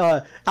 we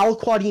got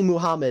Al-Quadi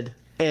Muhammad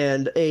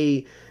and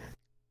I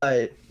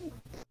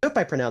hope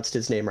I pronounced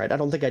his name right. I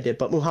don't think I did,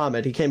 but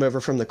Muhammad. He came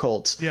over from the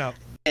Colts. Yeah.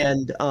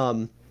 And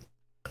an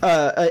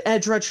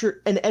edge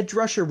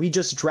rusher we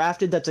just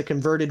drafted that's a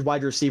converted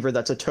wide receiver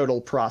that's a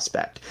total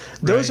prospect.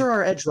 Those are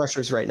our edge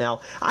rushers right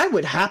now. I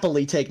would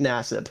happily take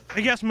Nassib.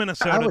 I guess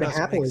Minnesota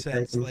doesn't make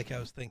sense like I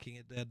was thinking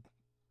it did.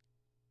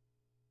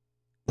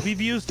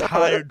 We've used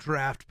higher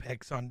draft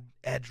picks on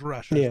edge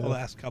rushers the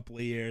last couple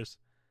of years.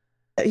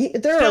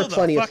 There are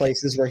plenty of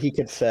places where he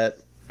could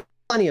fit.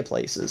 Plenty of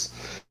places.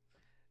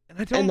 And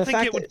I don't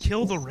think it would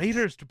kill the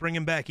Raiders to bring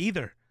him back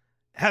either.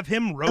 Have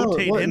him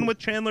rotate in with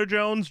Chandler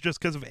Jones just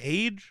because of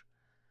age?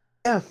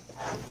 Yeah.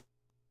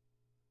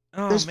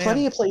 There's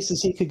plenty of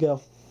places he could go.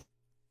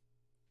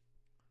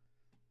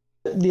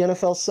 The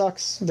NFL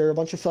sucks. They're a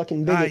bunch of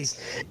fucking bigots.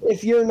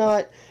 If you're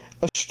not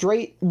a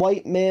straight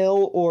white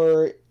male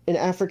or an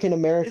African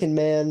American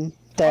man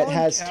that Colin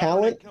has Kaepernick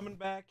talent, coming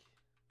back.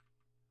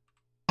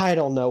 I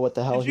don't know what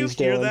the hell he's doing. Did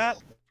you hear that?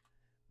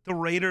 The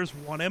Raiders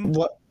won him.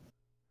 What?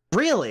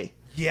 Really?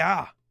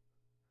 Yeah.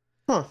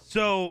 Huh.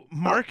 So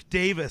Mark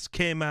Davis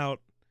came out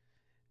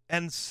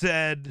and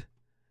said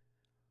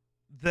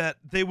that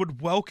they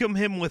would welcome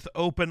him with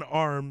open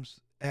arms.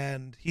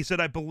 And he said,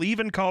 I believe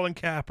in Colin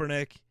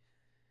Kaepernick.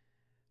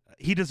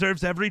 He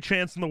deserves every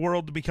chance in the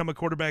world to become a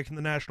quarterback in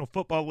the National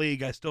Football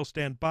League. I still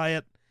stand by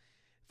it.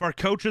 If our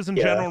coaches and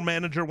general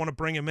manager want to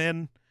bring him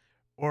in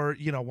or,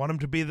 want him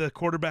to be the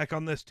quarterback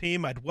on this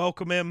team, I'd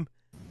welcome him.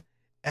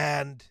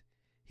 And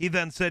he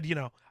then said,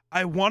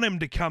 I want him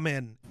to come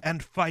in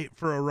and fight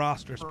for a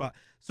roster spot.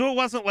 So it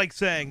wasn't like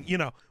saying,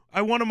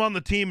 I want him on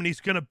the team and he's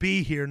going to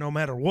be here no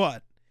matter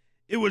what.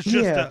 It was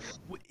just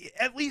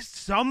at least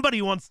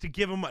somebody wants to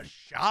give him a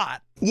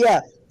shot. Yeah,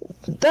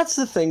 that's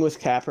the thing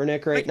with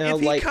Kaepernick right now.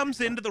 If he comes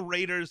into the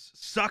Raiders,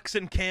 sucks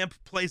in camp,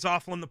 plays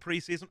awful in the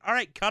preseason, all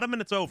right, cut him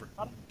and it's over.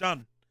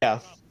 Done. Yeah.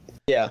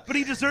 But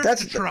he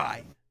deserves to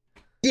try.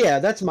 Yeah,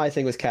 that's my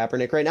thing with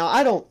Kaepernick right now.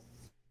 I don't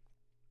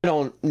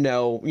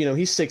know.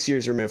 He's 6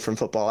 years removed from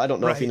football. I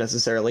don't know if he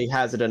necessarily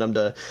has it in him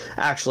to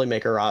actually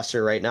make a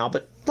roster right now,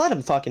 but let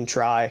him fucking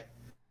try.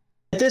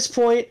 At this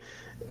point,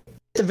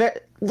 at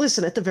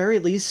the very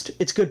least,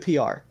 it's good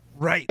PR.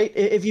 Right.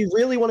 If you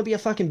really want to be a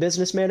fucking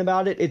businessman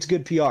about it, it's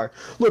good PR.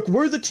 Look,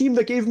 we're the team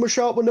that gave him a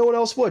shot when no one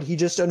else would. He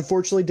just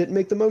unfortunately didn't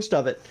make the most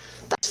of it.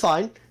 That's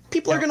fine.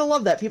 People are going to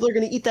love that. People are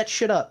going to eat that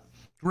shit up.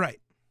 Right.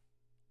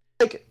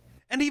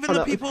 And even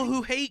the people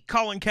who hate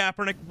Colin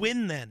Kaepernick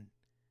win then.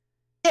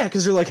 Yeah,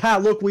 because they're like,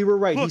 look, we were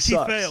right. Look, he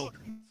sucks. Failed.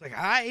 It's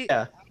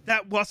like,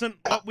 that wasn't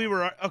what we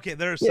were. Okay,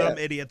 there are some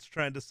idiots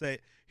trying to say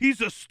he's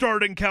a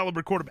starting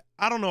caliber quarterback.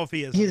 I don't know if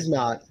he is. He's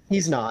not.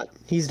 He's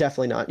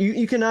definitely not.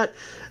 You cannot.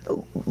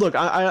 Look,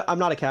 I'm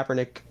not a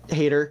Kaepernick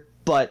hater,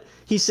 but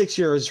he's 6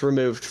 years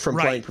removed from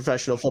playing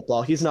professional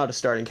football. He's not a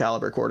starting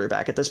caliber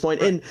quarterback at this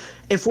point. And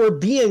if we're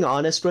being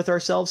honest with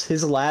ourselves,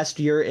 his last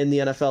year in the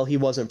NFL, he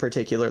wasn't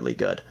particularly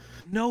good.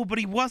 No, but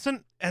he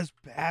wasn't as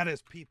bad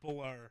as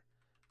people are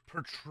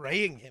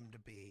portraying him to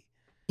be.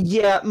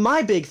 Yeah,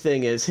 my big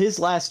thing is his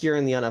last year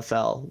in the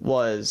NFL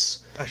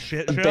was a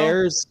shit show.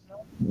 Bears.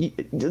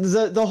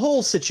 The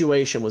whole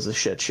situation was a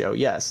shit show.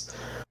 Yes.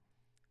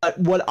 But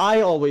what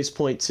I always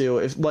point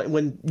to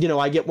when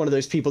I get one of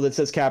those people that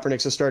says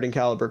Kaepernick's a starting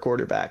caliber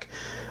quarterback,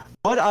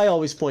 what I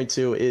always point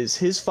to is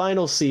his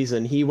final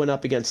season. He went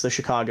up against the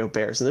Chicago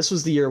Bears, and this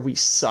was the year we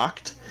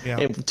sucked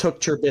and took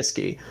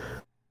Trubisky.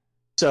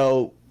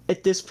 So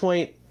at this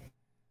point,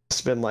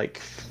 it's been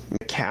like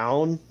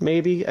McCown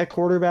maybe at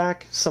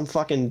quarterback, some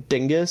fucking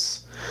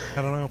dingus.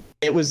 I don't know.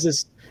 It was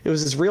this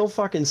real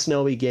fucking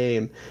snowy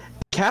game.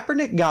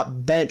 Kaepernick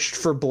got benched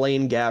for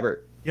Blaine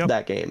Gabbert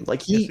that game.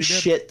 Like he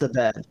shit the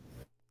bed.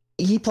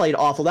 He played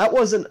awful. That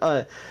wasn't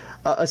a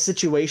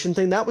situation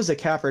thing. That was a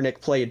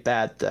Kaepernick played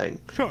bad thing.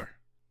 Sure.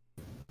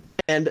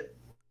 And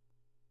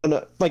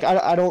like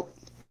I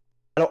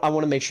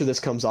want to make sure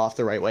this comes off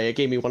the right way. It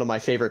gave me one of my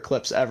favorite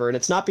clips ever, and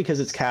it's not because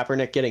it's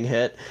Kaepernick getting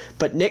hit,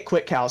 but Nick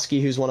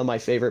Kwiatkowski, who's one of my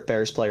favorite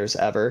Bears players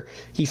ever,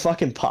 he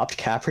fucking popped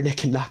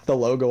Kaepernick and knocked the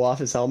logo off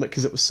his helmet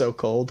because it was so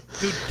cold.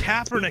 Dude,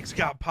 Kaepernick's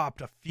got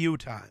popped a few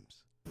times.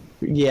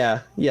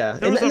 Yeah.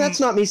 And that's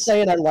not me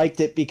saying I liked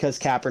it because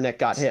Kaepernick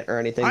got hit or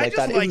anything like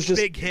that. I just like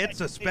big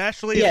hits,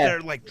 especially if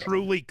they're like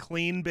truly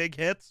clean big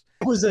hits.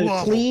 It was a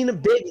clean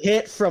big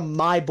hit from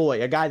my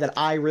boy, a guy that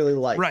I really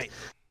liked. Right.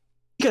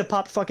 He could have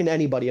popped fucking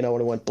anybody and I would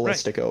have went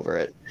ballistic over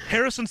it.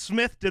 Harrison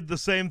Smith did the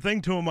same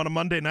thing to him on a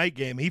Monday night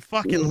game. He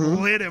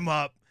fucking lit him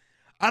up.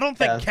 I don't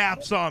think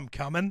Cap saw him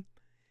coming.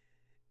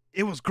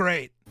 It was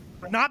great.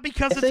 Not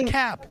because it's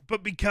Cap,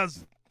 but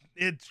because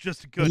it's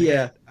just a good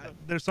hit.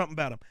 There's something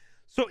about him.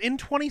 So in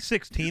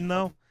 2016,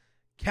 though,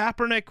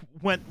 Kaepernick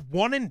went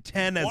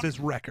 1-10 as his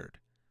record.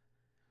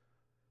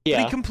 Yeah.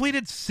 But he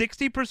completed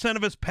 60%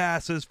 of his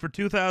passes for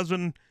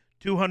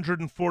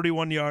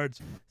 2,241 yards,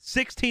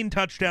 16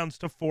 touchdowns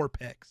to 4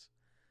 picks.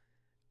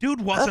 Dude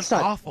wasn't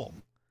awful.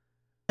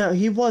 No,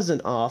 he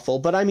wasn't awful.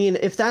 But, I mean,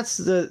 if that's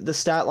the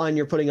stat line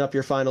you're putting up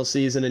your final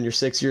season and you're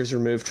 6 years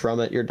removed from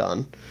it, you're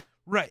done.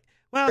 Right.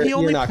 Well, he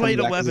only played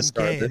 11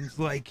 games.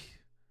 Like,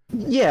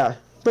 yeah,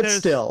 but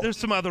still. There's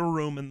some other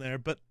room in there,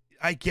 but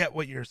I get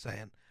what you're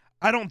saying.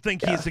 I don't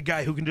think he's a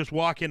guy who can just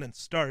walk in and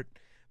start.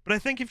 But I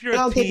think if you're I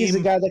don't think he's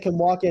a guy that can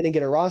walk in and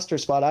get a roster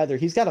spot either.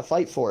 He's got to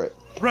fight for it.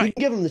 Right. You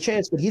can give him the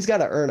chance, but he's got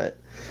to earn it.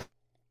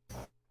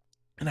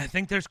 And I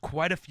think there's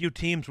quite a few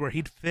teams where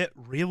he'd fit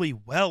really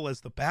well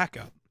as the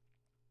backup.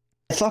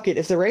 Fuck it.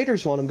 If the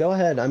Raiders want him, go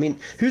ahead. I mean,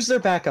 who's their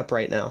backup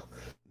right now?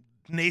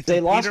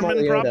 Nathan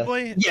Peterman,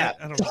 probably? Yeah.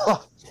 I don't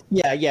know.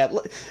 Yeah.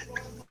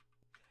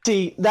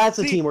 See, that's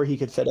a team where he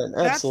could fit in.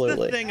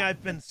 Absolutely. That's the thing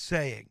I've been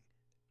saying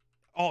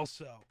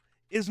also,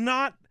 is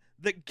not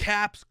that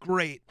Cap's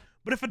great,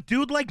 but if a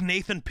dude like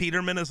Nathan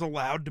Peterman is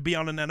allowed to be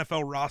on an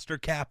NFL roster,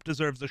 Cap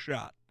deserves a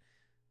shot.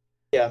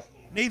 Yeah.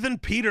 Nathan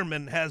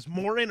Peterman has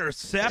more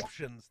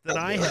interceptions than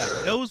I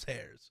have nose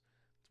hairs.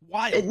 It's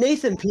wild.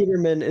 Nathan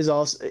Peterman is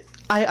also.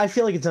 I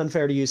feel like it's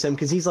unfair to use him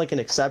because he's like an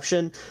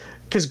exception.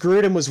 Because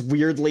Gruden was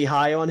weirdly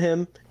high on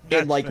him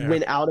and like fair.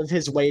 went out of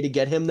his way to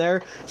get him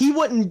there. He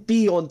wouldn't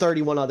be on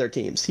 31 other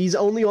teams. He's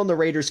only on the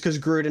Raiders because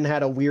Gruden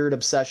had a weird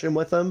obsession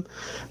with him.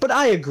 But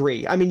I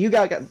agree. I mean, you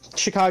got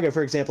Chicago,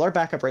 for example. Our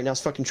backup right now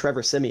is fucking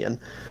Trevor Siemian.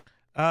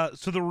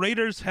 So the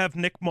Raiders have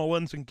Nick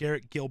Mullins and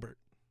Garrett Gilbert.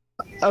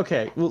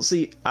 Okay, well,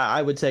 see,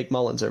 I would take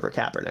Mullins over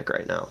Kaepernick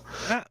right now.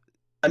 Uh,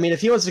 I mean, if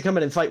he wants to come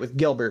in and fight with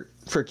Gilbert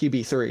for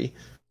QB3.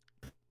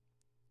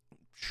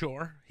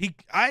 Sure.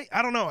 I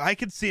don't know. I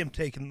could see him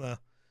taking the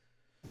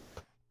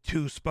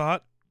 2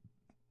 spot.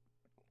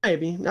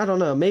 Maybe. I don't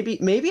know. Maybe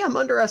I'm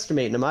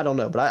underestimating him. I don't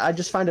know. But I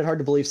just find it hard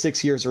to believe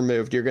 6 years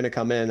removed you're going to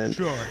come in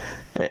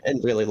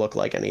and really look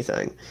like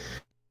anything.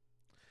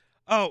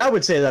 Oh, I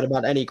would say that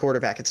about any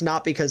quarterback. It's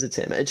not because it's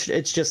him.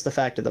 It's just the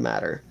fact of the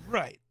matter.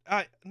 Right.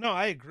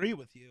 I agree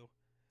with you.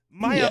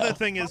 My other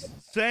thing is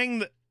saying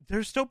that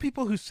there's still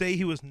people who say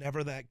he was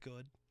never that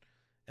good,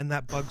 and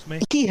that bugs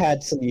me. He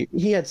had some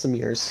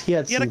years. He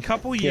had a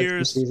couple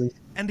years,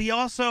 and he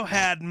also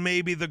had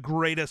maybe the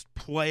greatest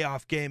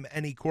playoff game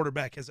any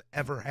quarterback has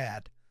ever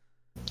had.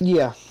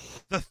 Yeah.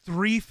 The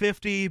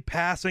 350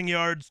 passing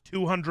yards,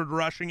 200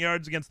 rushing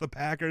yards against the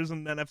Packers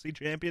in the NFC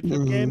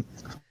Championship game.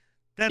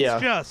 That's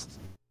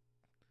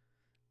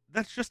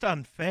just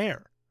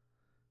unfair.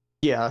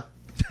 Yeah.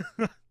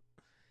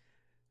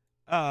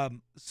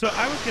 So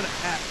I was going to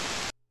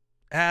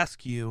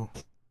ask you,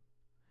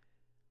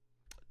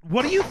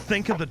 what do you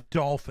think of the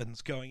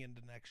Dolphins going into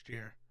next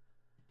year?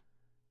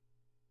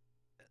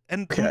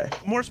 And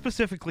more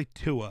specifically,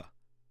 Tua.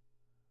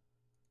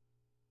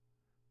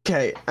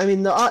 Okay, I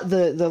mean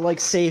the like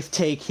safe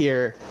take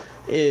here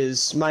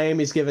is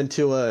Miami's given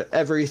Tua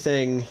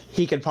everything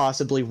he could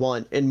possibly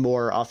want and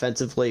more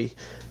offensively,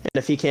 and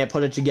if he can't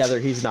put it together,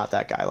 he's not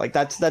that guy. Like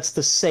that's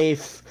the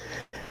safe.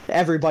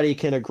 Everybody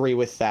can agree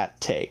with that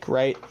take,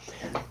 right?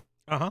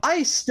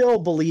 I still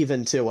believe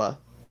in Tua.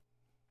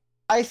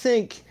 I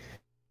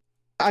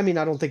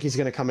don't think he's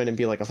going to come in and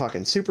be like a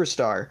fucking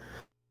superstar.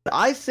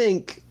 I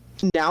think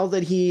now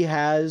that he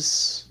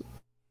has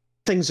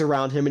things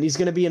around him and he's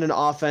going to be in an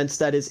offense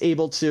that is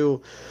able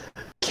to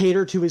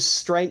cater to his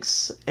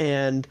strengths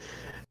and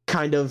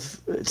kind of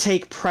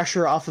take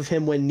pressure off of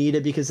him when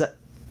needed, because the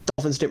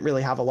Dolphins didn't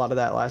really have a lot of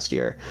that last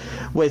year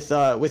with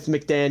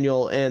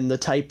McDaniel and the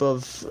type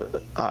of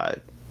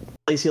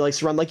place he likes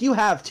to run. Like, you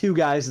have 2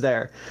 guys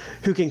there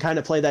who can kind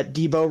of play that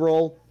Debo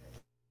role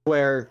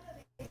where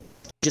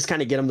just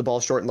kind of get him the ball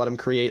short and let him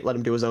create, let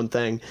him do his own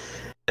thing.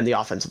 And the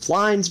offensive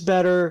line's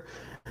better,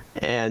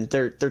 and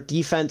their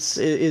defense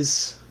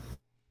is,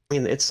 I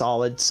mean, it's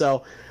solid.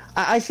 So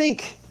I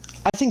think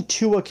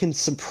Tua can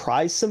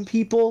surprise some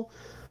people.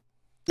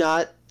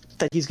 Not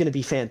that he's going to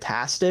be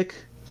fantastic.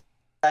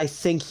 I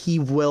think he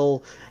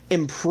will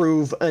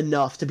improve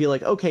enough to be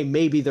like, okay,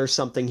 maybe there's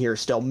something here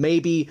still.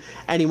 Maybe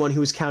anyone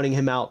who was counting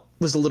him out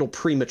was a little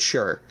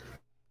premature.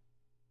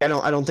 I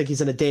don't think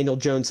he's in a Daniel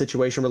Jones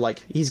situation where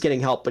like he's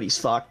getting help but he's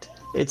fucked.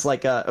 It's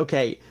like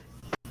okay,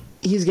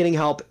 he's getting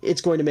help,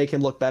 it's going to make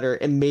him look better,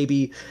 and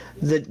maybe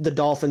the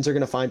Dolphins are going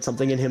to find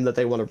something in him that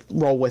they want to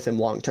roll with him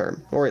long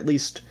term, or at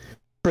least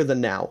for the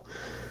now.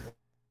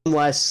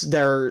 Unless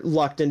they're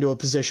locked into a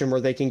position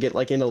where they can get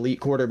like an elite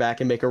quarterback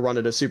and make a run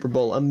at a Super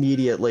Bowl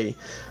immediately.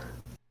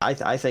 I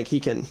think he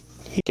can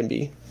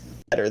be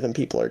better than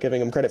people are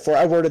giving him credit for.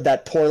 I worded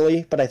that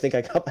poorly, but I think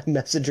I got my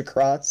message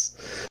across.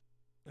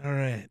 All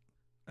right.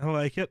 I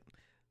like it.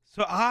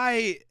 So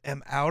I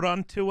am out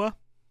on Tua.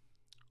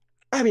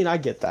 I mean, I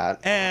get that.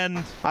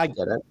 And I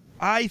get it.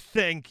 I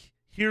think,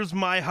 here's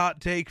my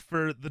hot take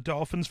for the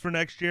Dolphins for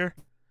next year.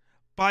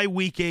 By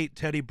week 8,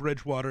 Teddy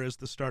Bridgewater is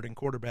the starting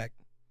quarterback.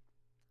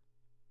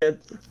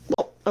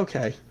 Well,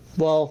 okay.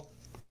 Well,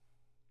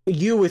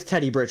 you with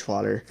Teddy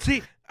Bridgewater.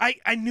 See,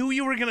 I knew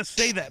you were going to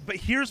say that, but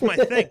here's my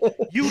thing.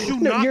 You do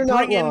not you're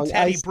bring not in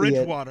Teddy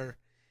Bridgewater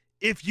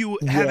if you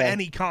have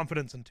any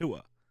confidence in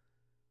Tua.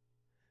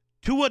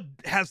 Tua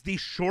has the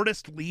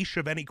shortest leash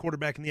of any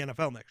quarterback in the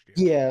NFL next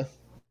year.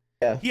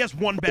 Yeah. He has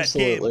one bad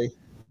game.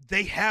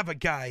 They have a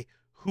guy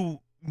who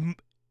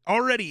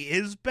already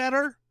is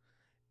better,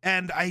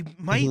 and I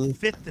might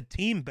fit the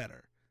team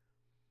better.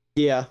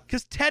 Yeah.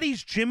 Because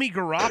Teddy's Jimmy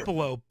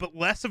Garoppolo, but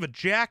less of a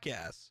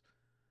jackass.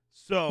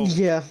 So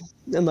yeah,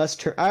 and less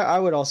I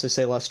would also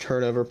say less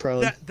turnover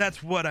prone.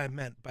 That's what I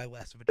meant by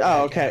less of a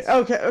jackass. Oh,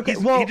 okay.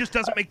 Well, he just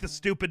doesn't make the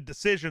stupid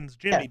decisions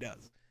Jimmy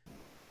does.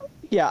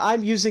 Yeah,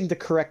 I'm using the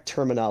correct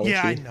terminology,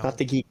 I know. Not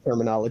the geek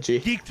terminology.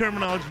 Geek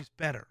terminology is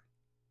better.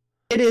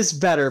 It is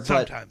better,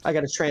 but sometimes. I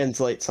got to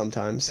translate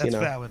sometimes. That's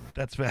valid.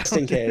 That's valid. Just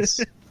in case.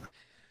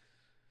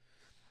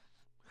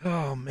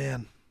 Oh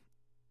man.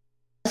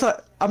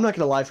 I'm not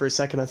gonna lie for a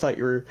second. I thought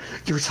you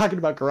were talking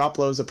about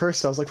Garoppolo as a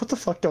person. I was like, what the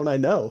fuck don't I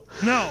know?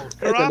 No,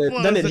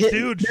 Garoppolo is a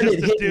dude, just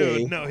a dude.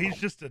 Me. No, he's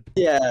just a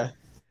yeah.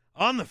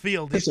 On the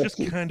field, he's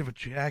just kind of a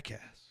jackass.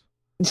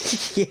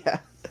 Yeah.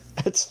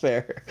 That's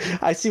fair.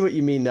 I see what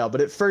you mean now,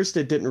 but at first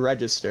it didn't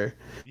register.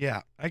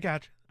 Yeah, I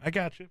got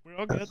you. We're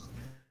all good.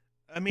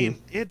 I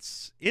mean,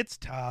 it's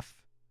tough,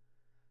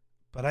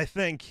 but I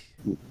think,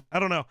 I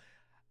don't know.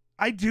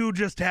 I do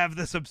just have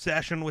this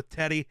obsession with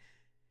Teddy,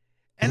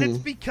 and it's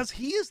because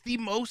he is the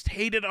most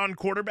hated on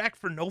quarterback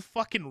for no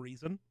fucking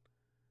reason.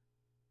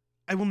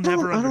 I will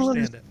never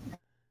understand it.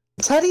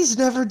 Teddy's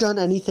never done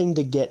anything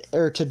to get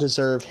or to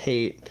deserve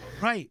hate.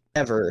 Right.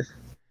 Ever.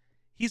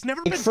 He's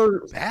never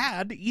been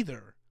bad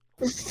either.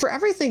 For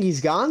everything he's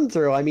gone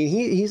through, I mean,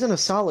 he's in a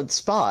solid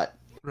spot.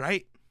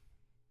 Right.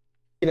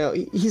 You know,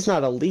 he's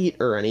not elite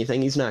or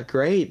anything. He's not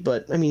great,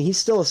 but I mean, he's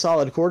still a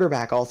solid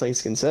quarterback, all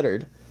things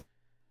considered.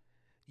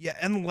 Yeah,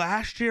 and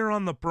last year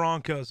on the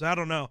Broncos, I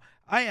don't know.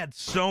 I had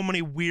so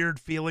many weird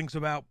feelings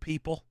about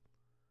people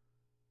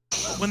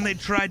when they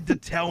tried to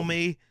tell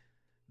me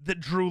that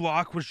Drew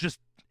Lock was just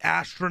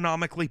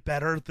astronomically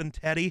better than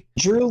Teddy.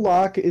 Drew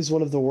Lock is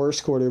one of the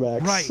worst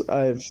quarterbacks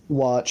I've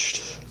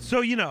watched.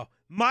 So, you know,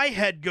 my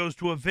head goes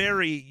to a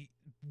very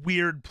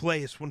weird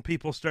place when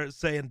people start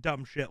saying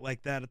dumb shit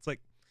like that. It's like,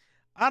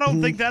 I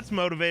don't think that's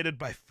motivated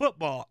by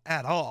football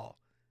at all.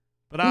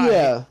 But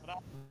I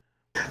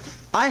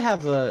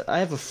have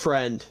a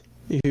friend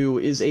who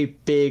is a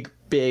big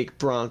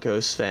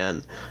Broncos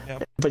fan.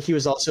 Yep. But he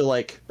was also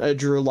like a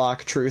Drew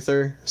Lock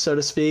truther, so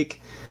to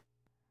speak.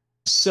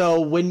 So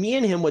when me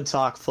and him would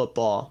talk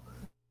football,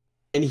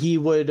 and he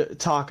would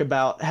talk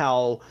about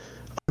how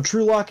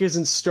Drew Lock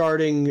isn't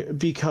starting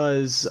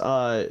because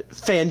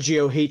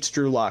Fangio hates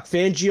Drew Lock.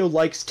 Fangio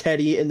likes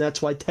Teddy, and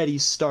that's why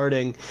Teddy's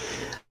starting.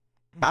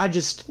 I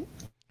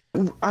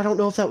don't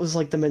know if that was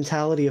like the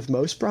mentality of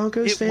most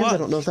Broncos fans. I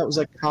don't know if that was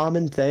a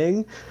common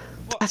thing.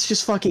 That's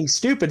just fucking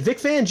stupid. Vic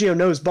Fangio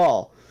knows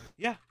ball.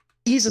 Yeah.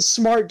 He's a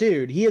smart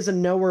dude. He is a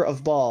knower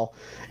of ball.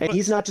 And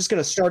he's not just going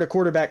to start a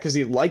quarterback because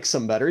he likes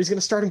him better. He's going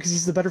to start him because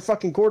he's the better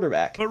fucking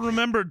quarterback. But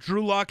remember,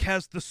 Drew Lock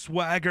has the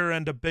swagger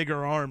and a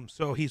bigger arm,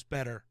 so he's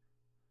better.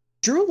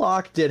 Drew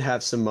Lock did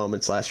have some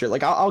moments last year.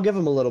 Like, I'll give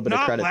him a little bit of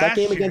credit. That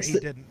game against he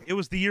didn't. It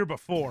was the year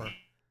before.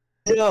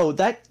 No,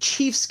 that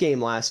Chiefs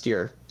game last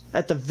year,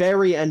 at the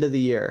very end of the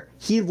year,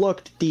 he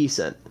looked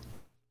decent.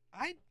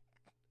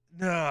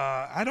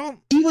 I don't...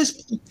 He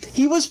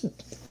was...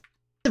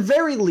 At the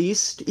very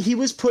least, he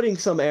was putting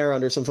some air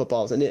under some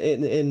footballs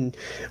and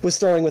was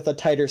throwing with a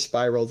tighter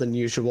spiral than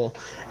usual.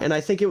 And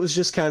I think it was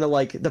just kind of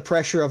like the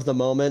pressure of the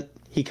moment.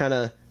 He kind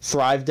of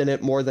thrived in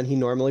it more than he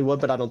normally would,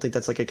 but I don't think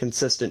that's like a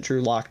consistent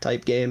Drew Lock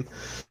type game.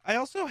 I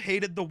also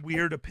hated the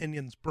weird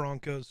opinions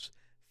Broncos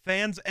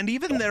fans and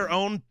even their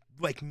own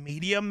like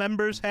media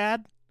members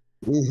had.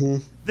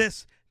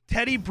 This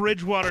Teddy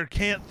Bridgewater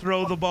can't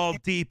throw the ball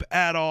deep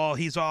at all.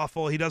 He's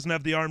awful. He doesn't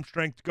have the arm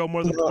strength to go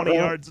more than 20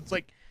 yards. It's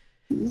like,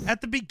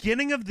 at the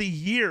beginning of the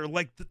year,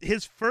 like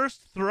his first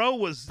throw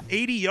was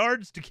 80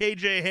 yards to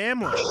KJ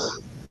Hamler.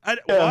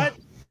 What?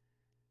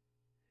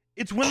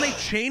 It's when they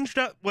changed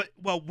up.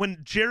 When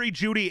Jerry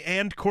Jeudy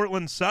and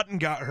Cortland Sutton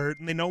got hurt,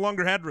 and they no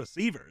longer had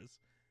receivers.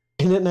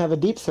 He didn't have a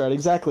deep threat.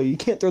 Exactly. You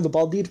can't throw the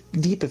ball deep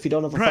if you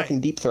don't have a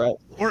fucking deep threat,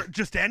 or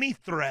just any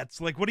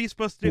threats. Like, what are you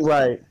supposed to do?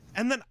 Right.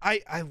 And then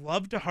I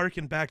love to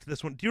harken back to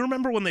this one. Do you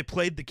remember when they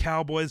played the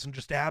Cowboys and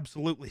just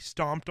absolutely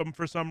stomped them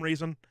for some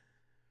reason?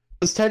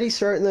 Was Teddy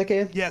starting that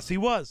game? Yes, he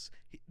was.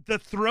 The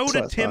throw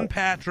to Tim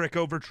Patrick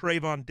over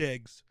Trayvon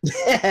Diggs.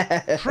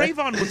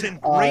 Trayvon was in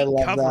great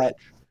coverage.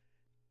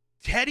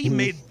 Teddy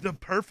made the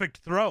perfect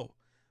throw.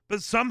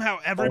 But somehow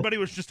everybody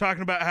was just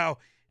talking about how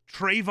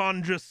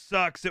Trayvon just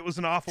sucks. It was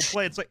an awful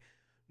play. It's like,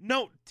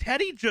 no,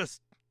 Teddy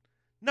just...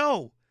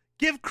 No.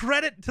 Give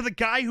credit to the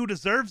guy who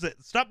deserves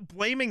it. Stop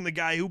blaming the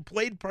guy who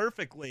played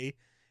perfectly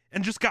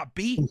and just got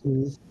beat.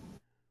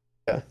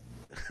 Yeah.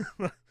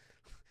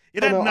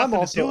 It had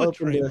nothing to do with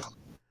Trayvon.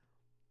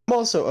 I'm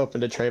also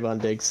open to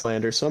Trayvon Diggs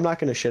slander, so I'm not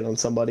going to shit on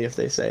somebody if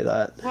they say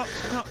that. Well,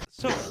 no,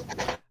 so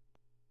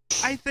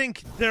I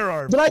think there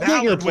are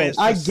valid ways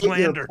to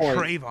slander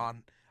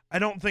Trayvon. I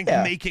don't think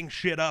making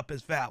shit up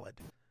is valid.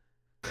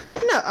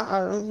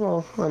 No,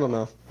 well, I don't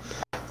know.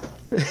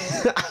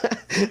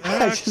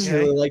 I just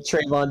really like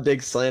Trayvon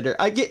Diggs slander.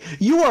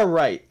 You are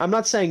right. I'm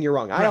not saying you're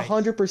wrong. I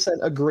 100%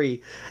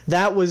 agree.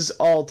 That was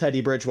all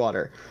Teddy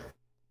Bridgewater.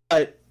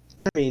 But,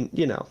 I mean,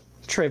 you know,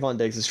 Trayvon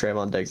Diggs is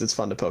Trayvon Diggs. It's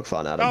fun to poke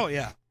fun at him. Oh,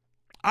 yeah.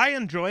 I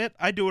enjoy it.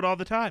 I do it all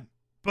the time.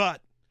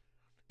 But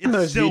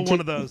it's still one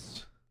of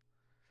those.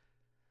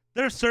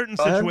 There are certain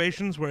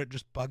situations where it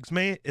just bugs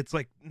me. It's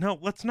like, no,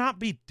 let's not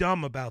be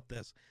dumb about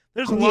this.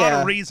 There's a lot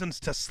of reasons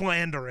to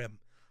slander him.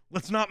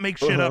 Let's not make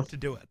shit up to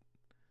do it.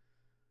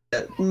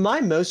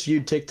 My most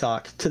viewed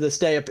TikTok to this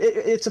day,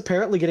 it's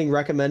apparently getting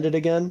recommended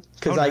again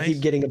because I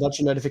keep getting a bunch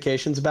of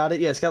notifications about it.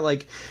 Yeah, it's got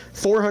like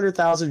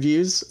 400,000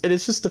 views, and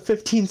it's just a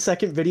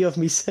 15-second video of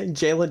me saying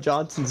Jalen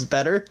Johnson's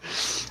better.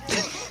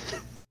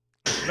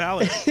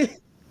 Valid.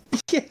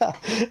 Yeah,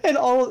 and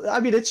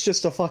it's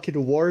just a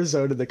fucking war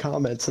zone in the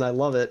comments, and I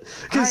love it.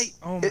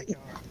 Oh my God.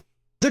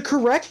 The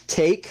correct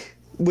take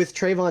with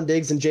Trayvon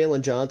Diggs and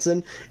Jalen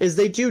Johnson is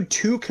they do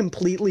two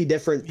completely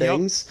different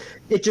things.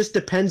 Yep. It just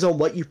depends on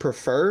what you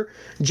prefer.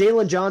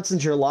 Jalen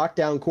Johnson's your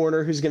lockdown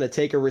corner who's going to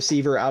take a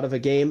receiver out of a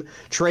game.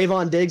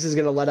 Trayvon Diggs is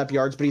going to let up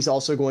yards, but he's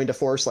also going to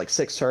force like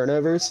 6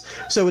 turnovers.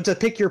 So it's a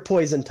pick your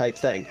poison type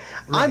thing.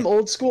 Right. I'm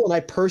old school, and I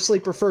personally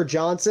prefer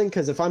Johnson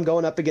because if I'm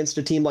going up against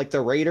a team like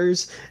the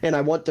Raiders and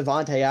I want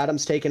Devontae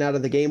Adams taken out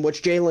of the game,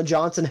 which Jalen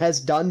Johnson has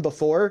done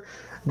before,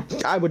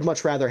 I would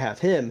much rather have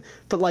him.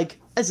 But like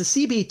as a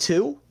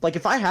CB2, like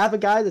if I have a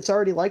guy that's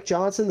already like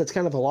Johnson that's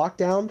kind of a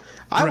lockdown,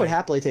 I would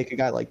happily take a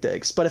guy like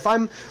Diggs. But if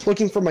I'm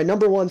looking for my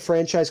number one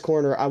franchise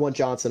corner, I want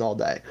Johnson all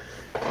day.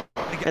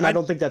 And I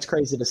don't think that's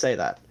crazy to say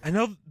that. I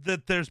know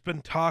that there's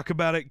been talk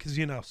about it because,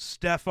 you know,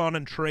 Stephon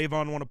and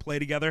Trayvon want to play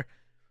together.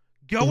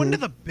 Go into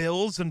the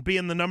Bills and be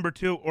in the number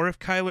 2, or if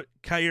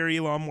Kyer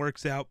Elam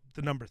works out,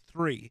 the number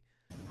 3.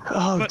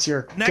 Oh, but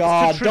dear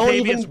God. Don't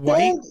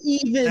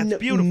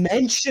even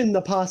mention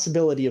the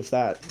possibility of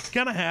that. It's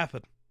going to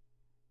happen.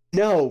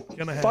 No.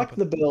 Fuck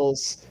the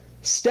Bills.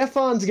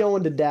 Stephon's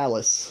going to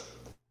Dallas.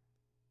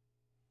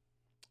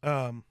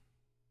 I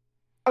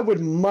would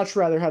much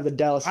rather have the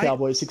Dallas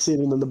Cowboys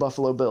succeeding than the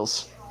Buffalo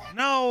Bills.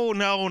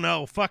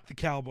 No. Fuck the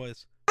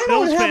Cowboys. I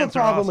don't have a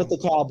problem with the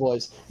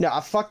Cowboys. No,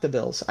 fuck the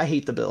Bills. I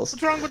hate the Bills.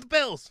 What's wrong with the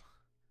Bills?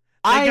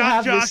 They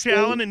got Josh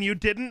Allen and you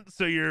didn't,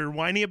 so you're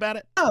whiny about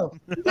it? No.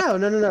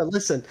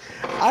 Listen,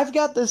 I've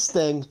got this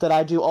thing that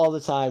I do all the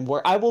time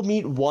where I will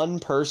meet one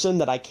person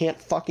that I can't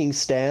fucking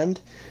stand.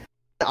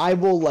 I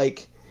will,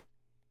 like,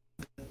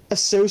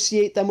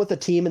 associate them with a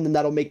team, and then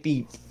that'll make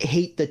me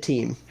hate the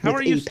team. How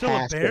are you still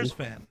a Bears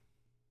fan?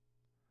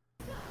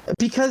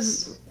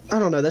 Because, I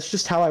don't know, that's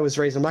just how I was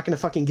raised. I'm not going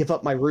to fucking give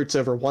up my roots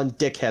over one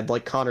dickhead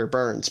like Connor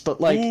Burns,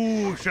 but, like...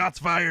 Ooh, shots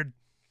fired.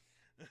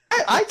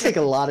 I take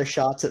a lot of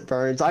shots at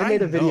Burns. I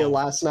made a video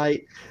last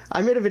night.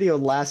 Speaking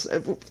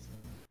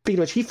of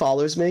which, he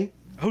follows me.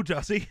 Oh,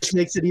 does he? Which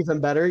makes it even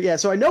better. Yeah,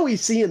 so I know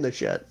he's seeing the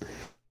shit.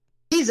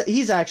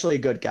 He's actually a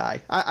good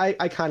guy.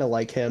 I kind of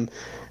like him.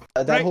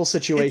 That whole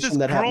situation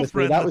that happened with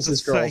me, that was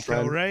his girlfriend.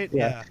 Psycho, right?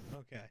 Yeah.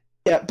 Okay.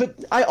 Yeah, but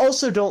I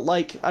also don't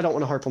like, I don't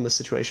want to harp on this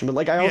situation, but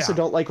like I also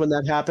don't like when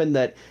that happened,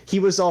 that he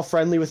was all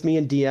friendly with me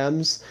in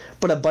DMs,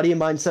 but a buddy of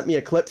mine sent me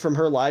a clip from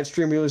her live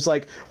stream. He was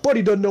like,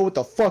 buddy doesn't know what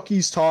the fuck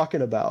he's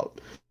talking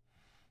about.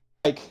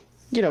 Like,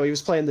 you know, he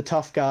was playing the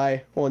tough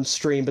guy on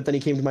stream, but then he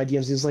came to my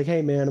DMs. He was like,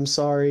 hey man, I'm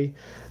sorry.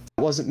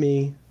 It wasn't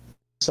me.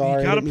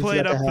 Sorry. You gotta play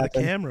it up for the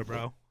camera,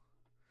 bro.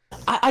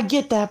 I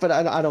get that, but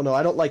I don't know.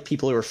 I don't like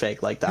people who are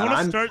fake like that. You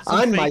want to start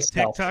some fake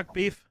TikTok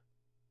beef?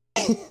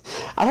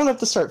 I don't have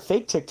to start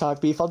fake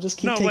TikTok beef. I'll just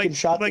keep taking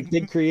shots at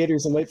big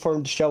creators and wait for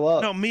them to show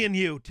up. No, me and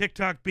you,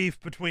 TikTok beef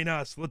between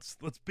us. Let's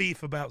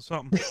beef about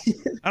something.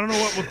 I don't know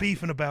what we're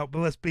beefing about, but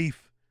let's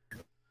beef.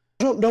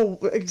 I don't know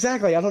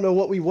exactly. I don't know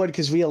what we would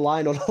because we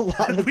align on a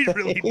lot of we things.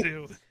 Really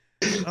do.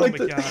 Oh my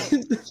god.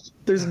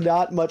 There's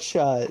not much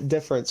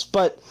difference,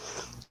 but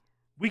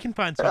we can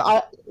find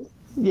something.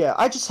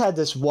 I just had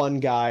this one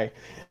guy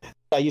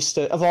I used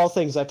to, of all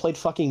things, I played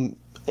fucking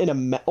in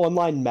an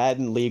online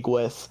Madden league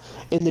with,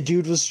 and the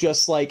dude was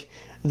just like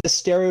the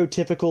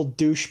stereotypical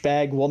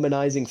douchebag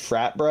womanizing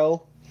frat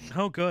bro.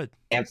 Oh, good.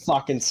 Can't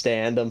fucking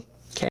stand him.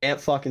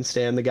 Can't fucking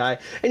stand the guy.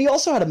 And he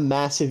also had a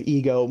massive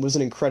ego and was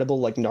an incredible,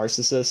 like,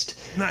 narcissist.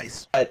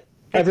 Nice. But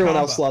everyone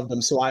else loved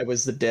him, so I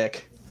was the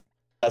dick.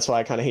 That's why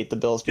I kind of hate the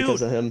Bills,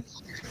 because of him.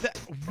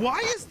 Why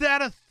is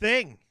that a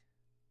thing?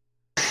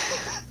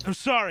 I'm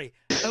sorry.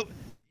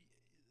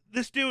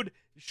 This dude,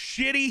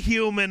 shitty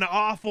human,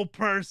 awful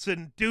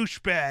person,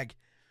 douchebag,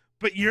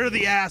 but you're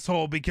the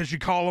asshole because you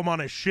call him on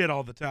his shit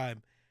all the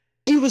time.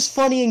 He was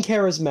funny and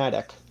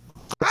charismatic.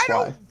 That's I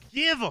don't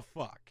give a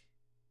fuck.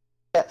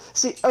 Yeah,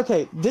 see,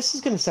 okay, this is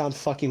gonna sound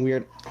fucking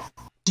weird.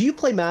 Do you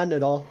play Madden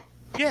at all?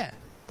 Yeah.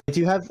 Do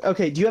you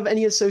have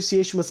any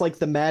association with, like,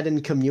 the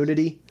Madden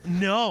community?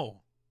 No.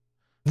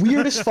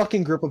 Weirdest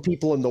fucking group of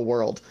people in the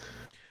world.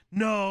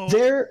 No.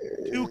 They're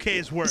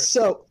 2K's worse.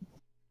 So,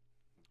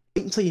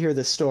 wait until you hear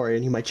this story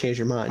and you might change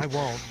your mind. I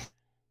won't.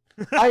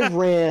 I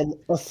ran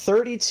a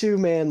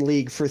 32-man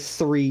league for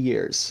 3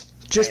 years.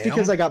 Just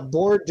because I got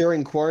bored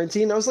during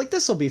quarantine. I was like,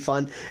 this will be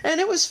fun. And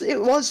it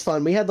was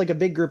fun. We had like a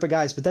big group of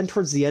guys, but then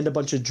towards the end a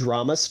bunch of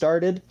drama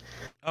started.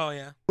 Oh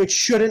yeah. Which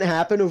shouldn't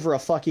happen over a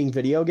fucking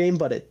video game,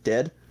 but it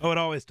did. Oh, it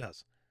always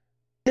does.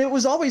 It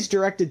was always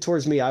directed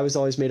towards me. I was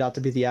always made out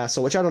to be the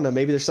asshole, which I don't know.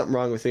 Maybe there's something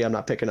wrong with me I'm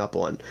not picking up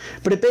on.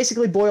 But it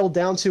basically boiled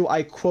down to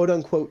I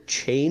quote-unquote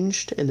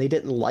changed, and they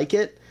didn't like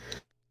it.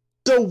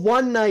 So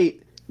one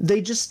night,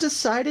 they just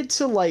decided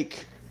to,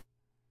 like,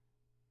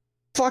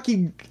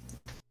 fucking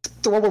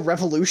throw a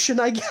revolution,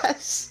 I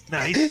guess.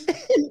 Nice.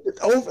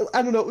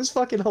 I don't know, it was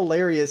fucking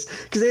hilarious,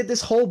 because they had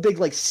this whole big,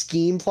 like,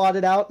 scheme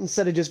plotted out,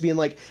 instead of just being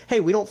like, hey,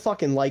 we don't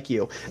fucking like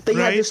you. They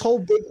had this whole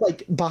big,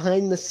 like,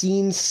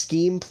 behind-the-scenes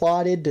scheme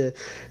plotted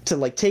to,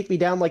 like, take me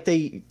down. Like,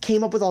 they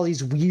came up with all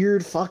these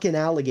weird fucking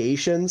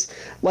allegations.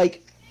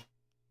 Like,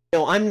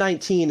 I'm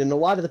 19, and a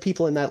lot of the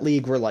people in that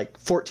league were like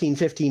 14,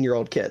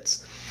 15-year-old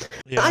kids.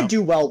 Yeah. I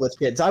do well with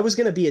kids. I was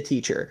going to be a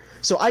teacher,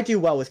 so I do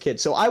well with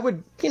kids. So I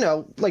would,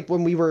 like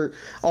when we were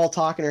all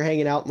talking or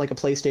hanging out in like a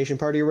PlayStation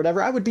party or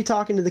whatever, I would be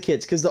talking to the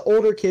kids because the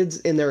older kids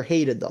in there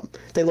hated them.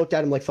 They looked at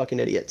them like fucking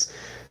idiots.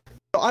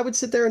 So I would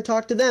sit there and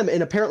talk to them,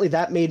 and apparently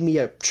that made me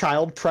a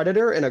child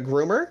predator and a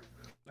groomer.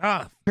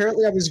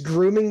 Apparently I was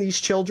grooming these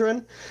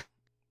children.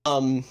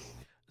 See,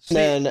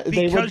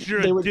 because you're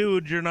a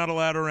dude, you're not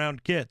allowed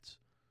around kids.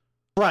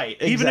 Right,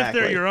 exactly. Even if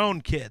they're your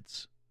own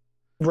kids.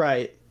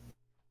 Right.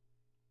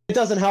 It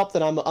doesn't help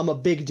that I'm a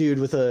big dude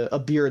with a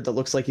beard that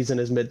looks like he's in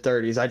his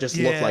mid-30s. I just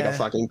look like a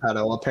fucking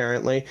pedo,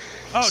 apparently.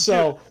 Oh,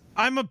 so, dude,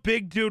 I'm a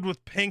big dude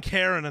with pink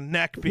hair and a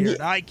neck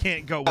beard. I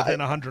can't go within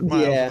 100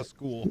 miles of the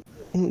school.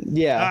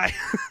 Yeah.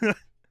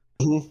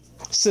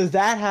 So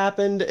that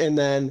happened, and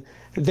then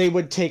they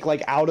would take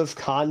like out of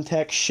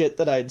context shit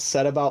that I'd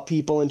said about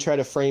people and try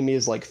to frame me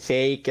as like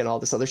fake and all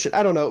this other shit.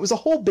 I don't know. It was a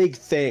whole big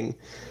thing.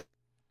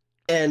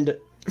 And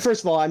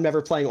first of all, I'm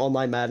never playing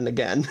online Madden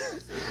again.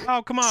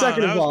 Oh, come on.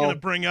 Second I was going to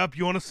bring up,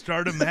 you want to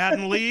start a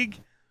Madden league?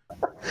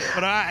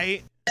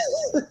 But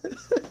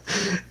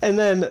And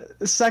then,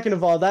 second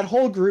of all, that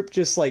whole group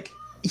just like,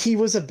 he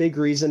was a big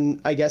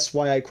reason, I guess,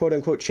 why I quote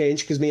unquote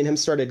changed, because me and him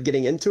started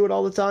getting into it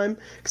all the time,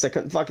 because I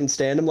couldn't fucking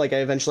stand him. Like, I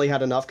eventually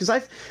had enough,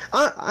 because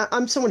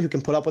I'm someone who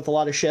can put up with a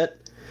lot of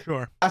shit.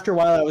 Sure. After a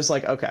while, I was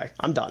like, okay,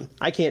 I'm done.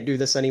 I can't do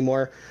this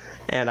anymore.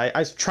 And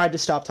I tried to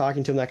stop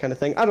talking to him, that kind of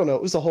thing. I don't know.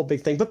 It was a whole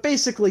big thing. But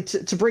basically,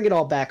 to bring it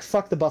all back,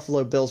 fuck the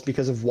Buffalo Bills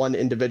because of one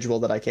individual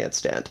that I can't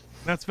stand.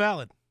 That's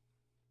valid.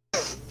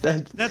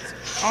 That's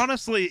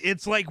honestly,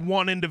 it's like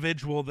one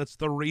individual that's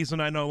the reason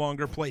I no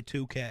longer play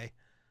 2K.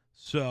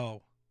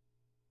 So,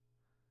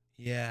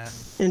 yeah.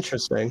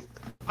 Interesting.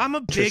 I'm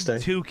a big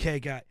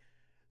 2K guy.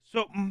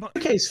 So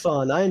 2K's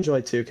fun. I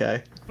enjoy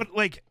 2K. But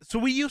like, so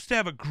we used to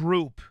have a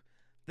group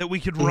that we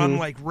could run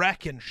like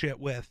rec and shit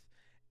with.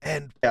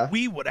 And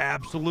we would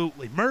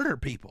absolutely murder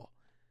people.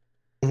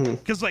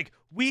 Because, like,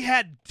 we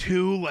had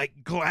 2,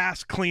 like,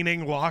 glass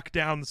cleaning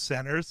lockdown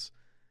centers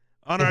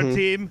on our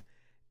team.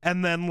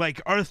 And then,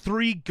 like, our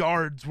 3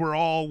 guards were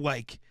all,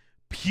 like,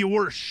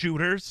 pure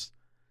shooters.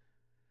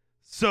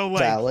 So,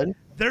 like,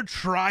 they're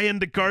trying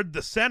to guard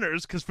the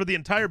centers because for the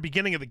entire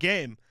beginning of the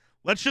game,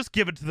 let's just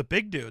give it to the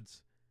big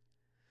dudes.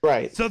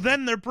 Right. So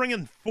then they're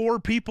bringing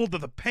 4 people to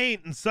the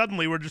paint, and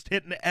suddenly we're just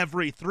hitting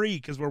every 3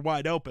 because we're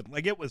wide open.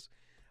 Like, it was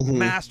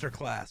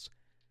masterclass.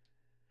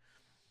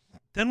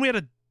 Then we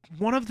had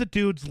one of the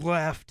dudes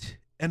left,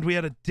 and we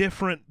had a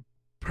different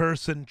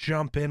person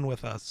jump in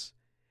with us,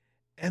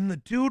 and the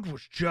dude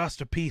was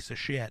just a piece of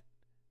shit.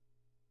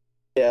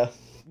 Yeah.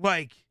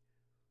 Like,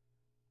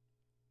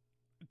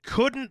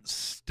 couldn't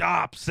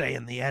stop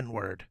saying the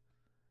N-word.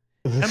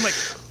 And like,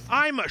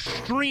 I'm a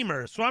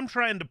streamer, so I'm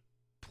trying to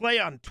play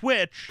on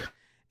Twitch,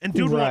 and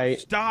dude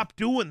won't stop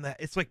doing that.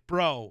 It's like,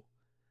 bro,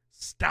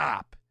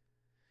 stop.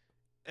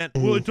 And,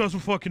 well, it doesn't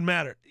fucking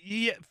matter.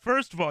 Yeah,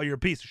 first of all, you're a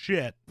piece of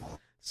shit.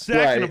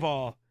 Second of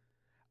all,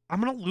 I'm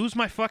going to lose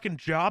my fucking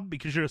job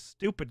because you're a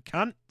stupid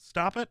cunt.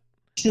 Stop it.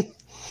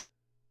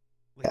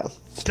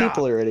 Stop.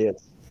 People are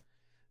idiots.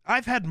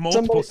 I've had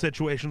multiple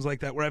situations like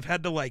that where I've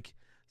had to, like,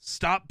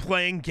 stop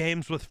playing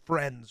games with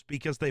friends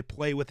because they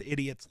play with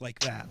idiots like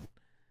that.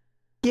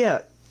 Yeah.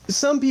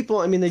 Some people,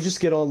 I mean, they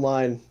just get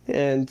online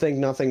and think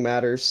nothing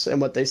matters and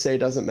what they say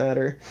doesn't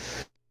matter.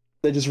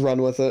 They just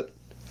run with it.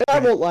 I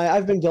won't lie,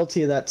 I've been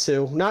guilty of that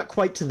too. Not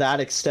quite to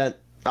that extent,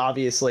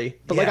 obviously.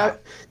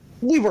 But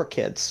we were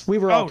kids. We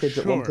were all kids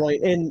at one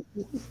point. And,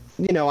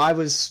 I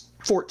was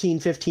 14,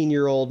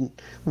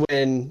 15-year-old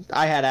when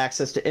I had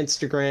access to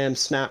Instagram,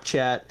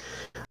 Snapchat,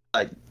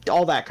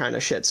 all that kind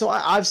of shit. So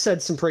I've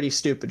said some pretty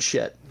stupid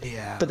shit.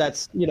 Yeah. But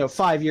that's,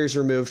 5 years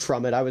removed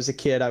from it. I was a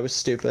kid. I was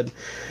stupid.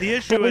 The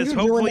issue is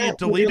hopefully you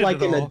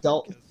deleted it all.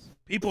 Adult,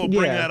 people will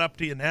bring that up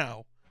to you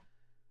now.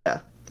 Yeah.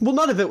 Well,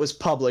 none of it was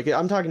public.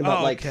 I'm talking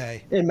about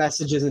in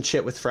messages and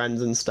shit with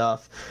friends and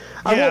stuff.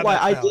 I won't lie.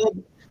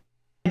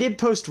 I did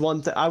post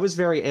one thing. I was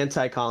very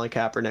anti-Colin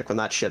Kaepernick when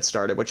that shit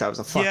started, which I was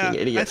a fucking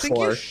idiot for. I think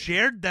you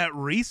shared that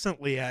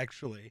recently,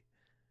 actually.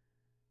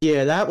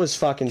 Yeah, that was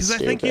fucking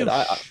stupid. Because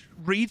I think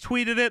you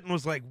retweeted it and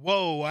was like,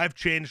 whoa, I've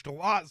changed a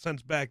lot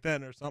since back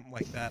then, or something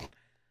like that.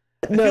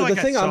 No, the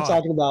thing I'm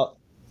talking about,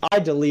 I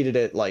deleted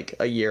it like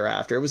a year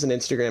after. It was an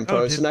Instagram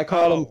post, and I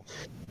called him...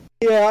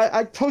 Yeah,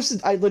 I posted,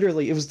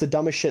 it was the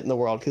dumbest shit in the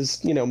world,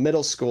 because,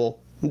 middle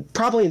school,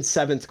 probably in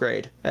 7th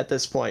grade at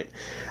this point.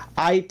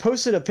 I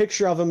posted a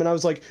picture of him, and I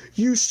was like,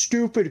 you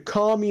stupid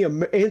commie,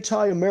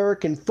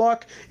 anti-American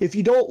fuck. If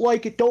you don't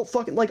like it, don't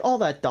fucking, like, all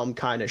that dumb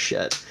kind of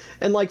shit.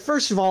 And, like,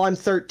 first of all, I'm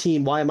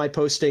 13. Why am I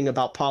posting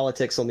about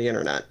politics on the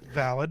internet?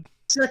 Valid.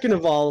 Second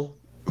of all,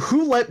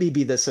 who let me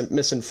be this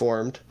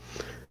misinformed?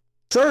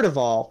 Third of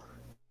all,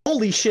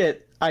 holy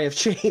shit, I have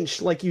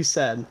changed, like you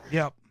said.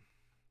 Yep.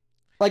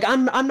 Like,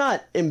 I'm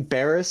not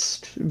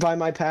embarrassed by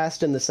my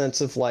past in the sense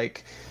of,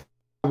 like,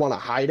 I want to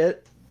hide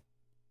it.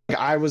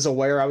 I was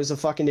aware I was a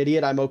fucking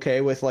idiot. I'm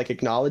okay with like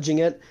acknowledging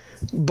it,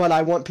 but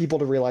I want people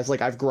to realize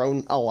like I've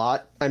grown a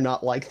lot. I'm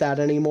not like that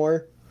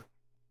anymore.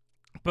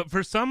 But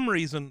for some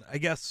reason, I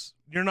guess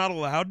you're not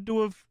allowed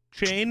to have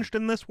changed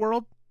in this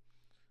world.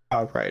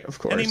 Oh, right, of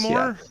course.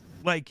 Anymore. Yeah.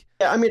 Like,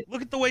 yeah, I mean,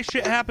 look at the way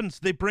shit happens.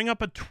 They bring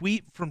up a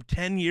tweet from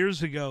 10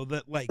 years ago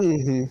that like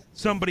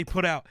somebody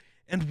put out.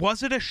 And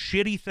was it a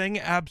shitty thing?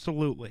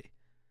 Absolutely.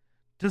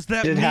 Does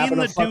that mean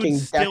the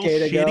dude's still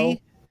shitty? Ago?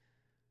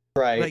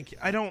 Right. Like,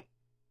 I don't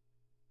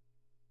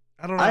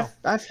know.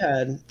 I've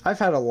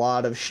had a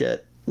lot of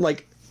shit.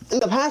 Like in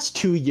the past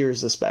 2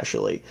 years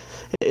especially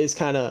is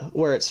kind of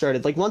where it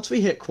started. Like once we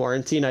hit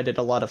quarantine, I did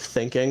a lot of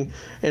thinking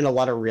and a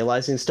lot of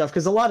realizing stuff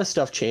because a lot of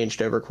stuff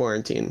changed over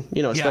quarantine,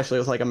 you know, especially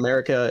with like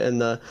America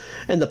and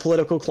the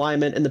political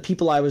climate and the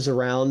people I was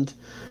around.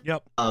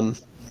 Yep.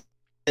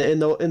 In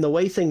the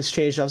way things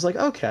changed, I was like,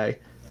 okay,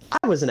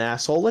 I was an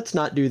asshole. Let's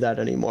not do that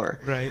anymore.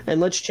 Right.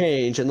 And let's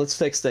change and let's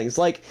fix things.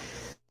 Like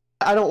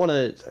I don't want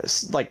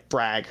to like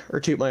brag or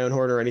toot my own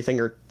horn or anything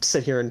or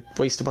sit here and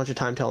waste a bunch of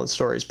time telling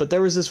stories. But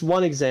there was this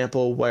one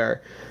example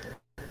where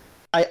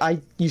I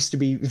used to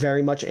be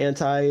very much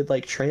anti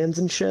like trans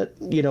and shit,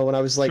 you know, when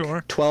I was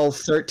like 12,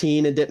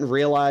 13 and didn't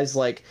realize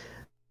like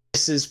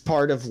this is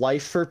part of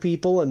life for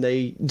people and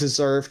they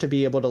deserve to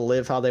be able to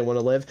live how they want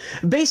to live.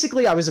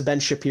 Basically, I was a Ben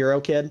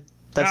Shapiro kid.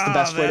 That's the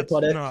best way to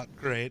put it. Not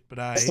great, but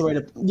That's the way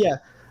to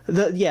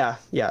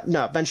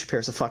No, Ben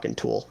Shapiro's a fucking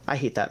tool. I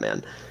hate that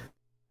man.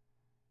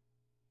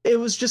 It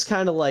was just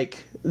kind of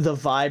like the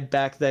vibe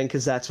back then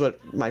because that's what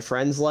my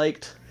friends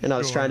liked, and I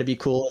was trying to be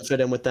cool and fit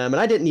in with them, and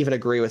I didn't even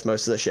agree with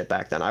most of the shit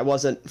back then. I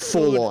wasn't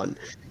full on.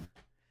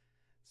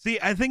 See,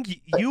 I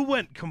think you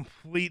went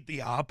complete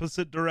the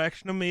opposite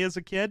direction of me as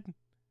a kid.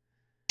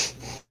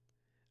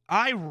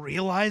 I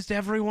realized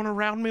everyone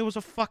around me was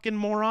a fucking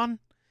moron,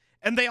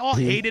 and they all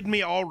hated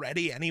me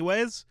already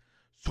anyways,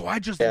 so I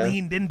just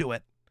leaned into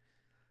it.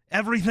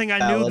 Everything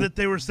I knew that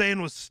they were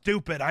saying was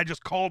stupid, I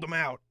just called them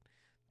out.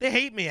 They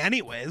hate me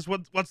anyways.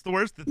 What's the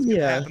worst that's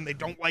gonna happen? They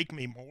don't like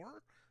me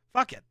more?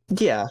 Fuck it.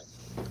 Yeah.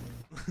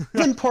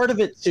 Then part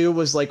of it too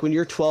was like when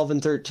you're 12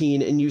 and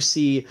 13 and you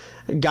see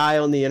a guy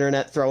on the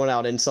internet throwing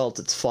out insults,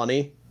 it's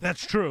funny.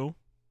 That's true.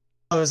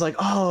 I was like,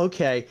 oh,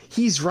 okay.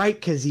 He's right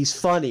because he's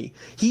funny.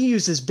 He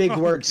uses big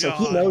words, so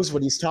he knows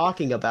what he's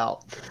talking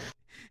about.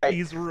 Right?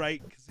 He's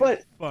right because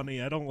he's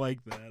funny. I don't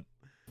like that.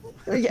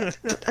 Yeah,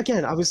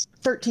 again, I was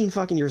 13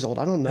 fucking years old.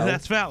 I don't know.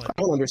 That's valid.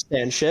 I don't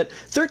understand shit.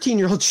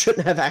 13-year-olds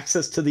shouldn't have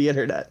access to the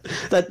internet.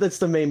 That's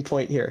the main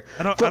point here.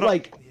 I don't know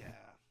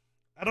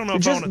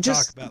if I want to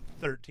talk about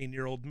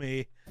 13-year-old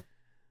me.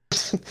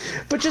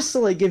 But just to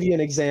like give you an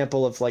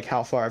example of like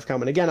how far I've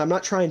come, and again, I'm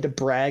not trying to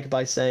brag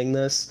by saying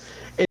this.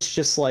 It's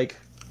just like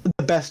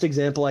the best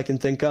example I can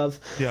think of.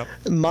 Yep.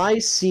 My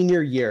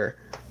senior year,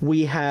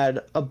 we had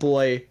a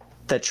boy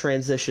that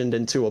transitioned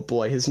into a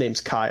boy. His name's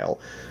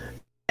Kyle.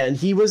 And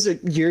he's a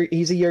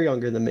year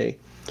younger than me.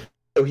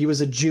 So he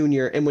was a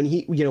junior, and when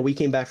we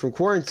came back from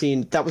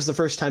quarantine, that was the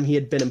first time he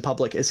had been in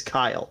public as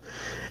Kyle.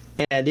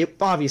 And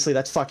obviously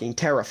that's fucking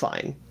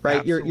terrifying, right?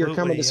 Absolutely, you're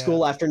coming to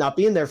school after not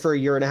being there for a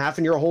year and a half,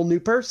 and you're a whole new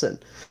person.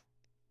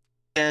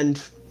 And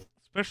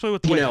especially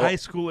with the way high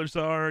schoolers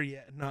are,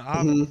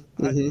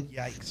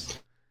 yikes.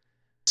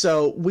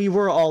 So we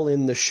were all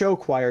in the show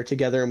choir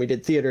together, and we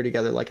did theater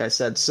together, like I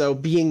said. So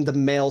being the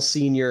male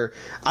senior,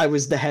 I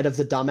was the head of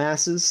the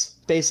dumbasses,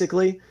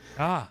 basically.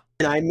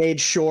 And I made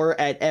sure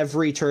at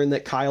every turn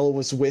that Kyle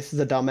was with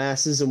the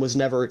dumbasses and was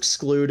never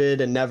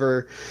excluded and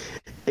never,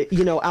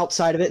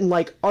 outside of it. And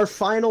like our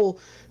final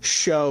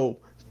show,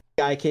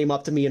 guy came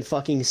up to me and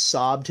fucking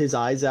sobbed his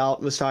eyes out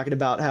and was talking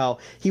about how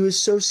he was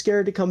so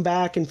scared to come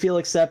back and feel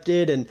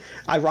accepted, and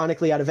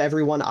ironically out of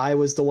everyone I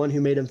was the one who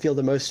made him feel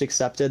the most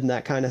accepted and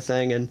that kind of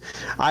thing, and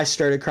I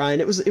started crying.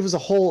 It was a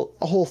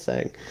whole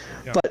thing.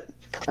 Yeah. But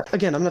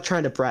again, I'm not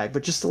trying to brag,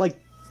 but just to like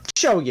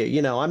show you,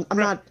 I'm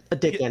not a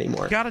dick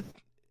anymore.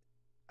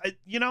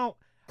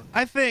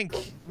 I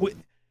think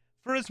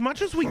for as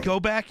much as we go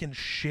back and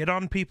shit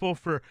on people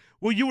for,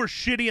 well, you were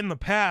shitty in the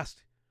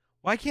past,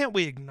 why can't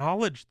we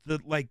acknowledge the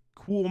like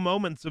cool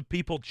moments of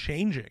people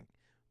changing,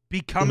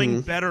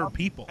 becoming better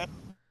people?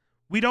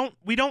 We don't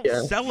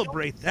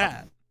celebrate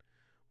that.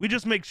 We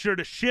just make sure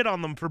to shit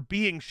on them for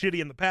being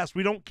shitty in the past.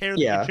 We don't care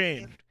that they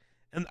changed.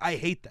 And I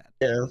hate that.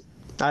 Yeah,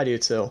 I do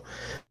too.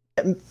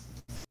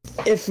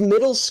 If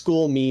middle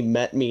school me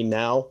met me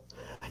now,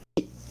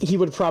 he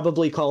would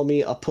probably call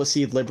me a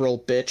pussy liberal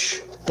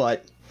bitch,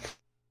 but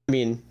I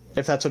mean,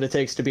 if that's what it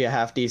takes to be a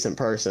half-decent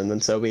person,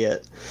 then so be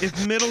it.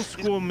 If middle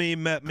school me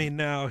met me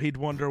now, he'd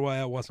wonder why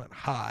I wasn't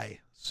high,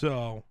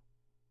 so...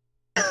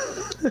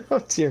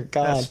 Oh, dear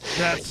God.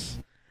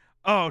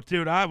 Oh,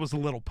 dude, I was a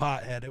little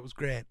pothead. It was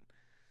great.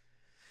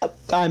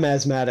 I'm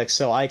asthmatic,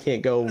 so I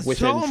can't go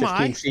within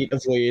 15 feet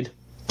of weed.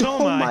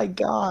 Oh, my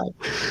God.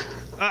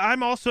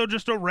 I'm also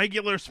just a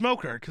regular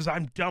smoker, because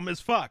I'm dumb as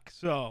fuck,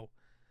 so...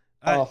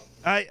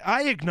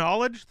 I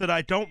acknowledge that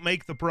I don't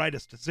make the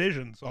brightest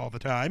decisions all the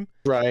time.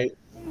 Right.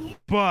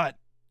 But,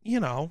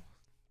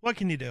 what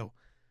can you do?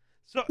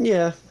 So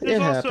Yeah, there's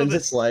it also happens.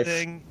 this It's life.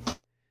 thing,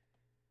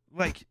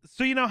 like,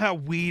 so you know how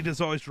weed is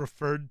always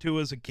referred to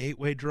as a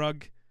gateway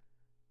drug?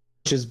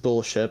 Which is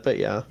bullshit, but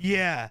yeah.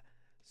 Yeah.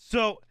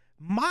 So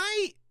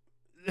my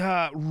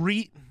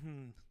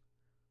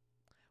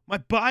my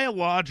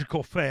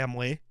biological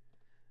family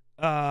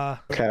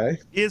Okay.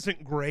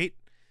 isn't great.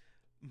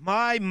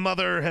 My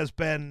mother has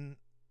been,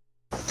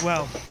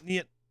 well,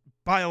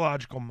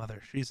 biological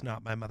mother. She's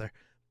not my mother,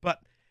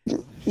 but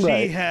she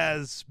Right.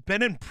 has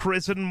been in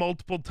prison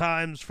multiple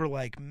times for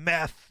like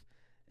meth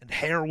and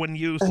heroin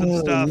use and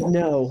stuff.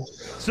 No.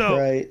 So,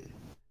 Right.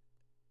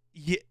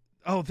 yeah.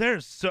 Oh,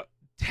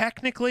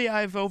 technically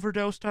I've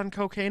overdosed on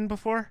cocaine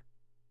before.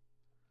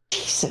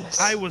 Jesus.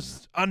 I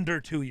was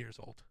under 2 years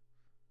old.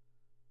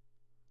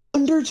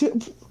 Under two.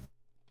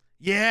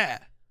 Yeah.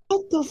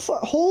 What the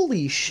fuck?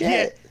 Holy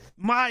shit. Yeah.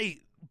 My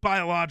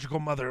biological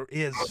mother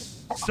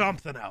is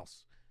something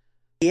else.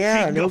 Yeah,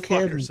 She can no go fuck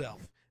kidding.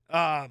 herself.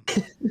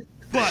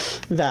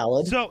 But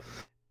Valid. so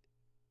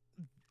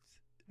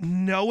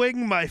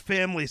knowing my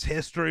family's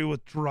history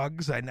with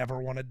drugs, I never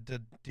wanted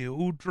to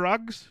do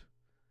drugs.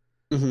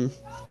 Mm-hmm.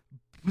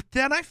 But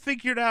then I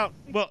figured out,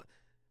 well,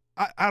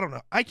 I don't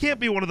know. I can't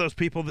be one of those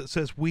people that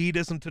says weed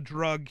isn't a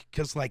drug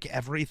because, like,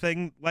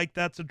 everything like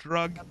that's a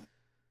drug.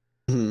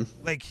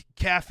 Mm-hmm. Like,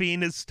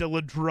 caffeine is still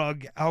a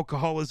drug.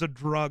 Alcohol is a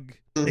drug.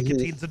 Mm-hmm.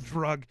 Nicotine's a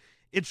drug.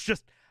 It's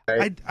just,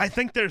 Right. I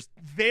think there's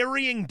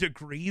varying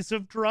degrees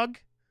of drug.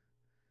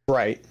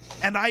 Right.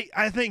 And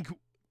I think,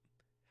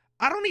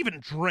 I don't even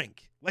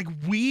drink. Like,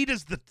 weed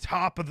is the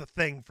top of the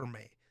thing for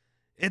me.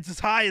 It's as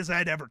high as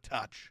I'd ever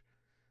touch.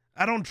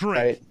 I don't drink.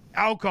 Right.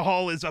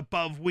 Alcohol is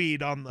above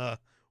weed on the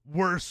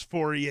worse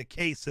for you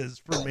cases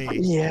for me.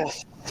 Yeah.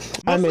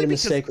 I made a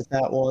mistake with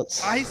that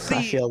once. I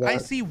feel that. I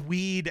see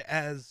weed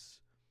as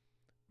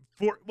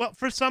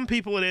for some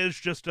people it is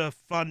just a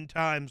fun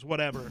times,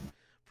 whatever.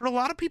 For a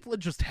lot of people it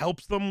just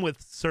helps them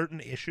with certain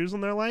issues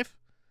in their life.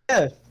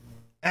 Yeah.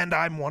 And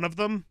I'm one of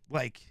them.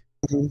 Like,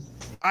 Mhm.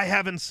 I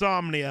have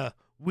insomnia.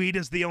 Weed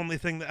is the only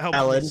thing that helps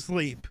Valid. me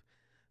sleep.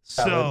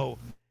 So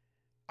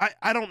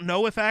I don't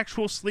know if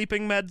actual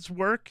sleeping meds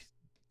work.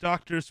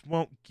 Doctors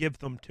won't give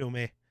them to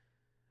me.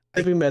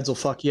 Sleeping meds will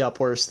fuck you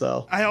up worse,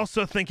 though. I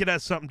also think it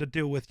has something to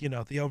do with, the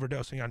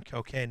overdosing on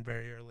cocaine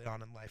very early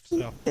on in life.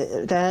 So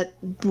That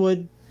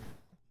would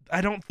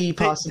I don't be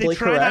they possibly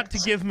try not correct. to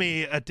give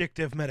me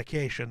addictive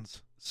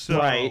medications. So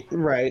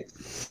Right.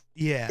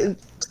 yeah.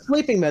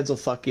 Sleeping meds will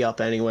fuck you up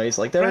anyways.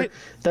 Like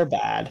they're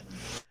bad.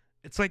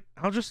 It's like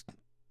I'll just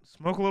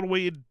smoke a little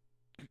weed,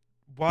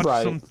 watch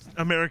Right. some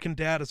American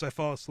Dad as I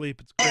fall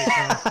asleep. It's great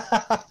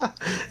time.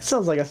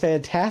 Sounds like a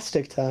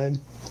fantastic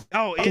time.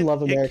 Oh, I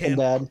love American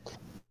Dad.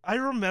 I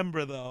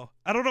remember though.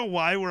 I don't know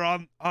why we're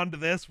onto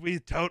this. We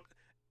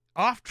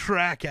off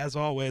track as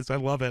always. I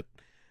love it.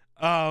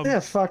 Yeah,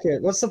 fuck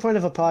it. What's the point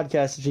of a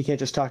podcast if you can't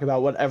just talk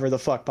about whatever the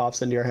fuck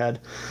pops into your head?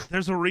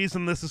 There's a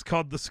reason this is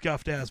called the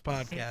Scuffed Ass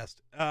Podcast.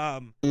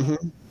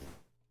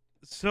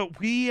 So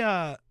we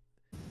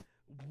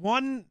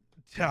one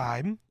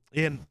time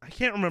I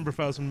can't remember if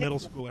I was in middle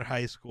school or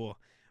high school,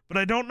 but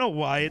I don't know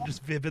why it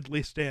just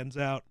vividly stands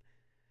out.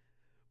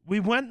 We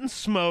went and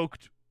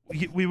smoked.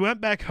 We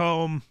went back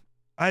home.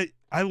 I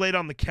laid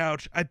on the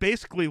couch. I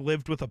basically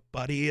lived with a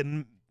buddy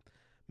in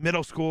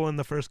middle school and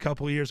the first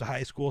couple of years of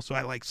high school, so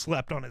I like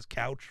slept on his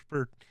couch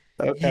for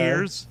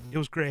years. It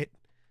was great.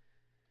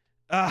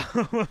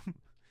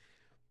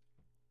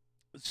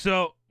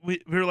 So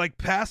we were like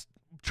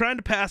trying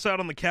to pass out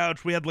on the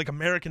couch. We had like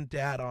American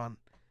Dad on.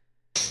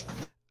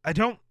 I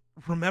don't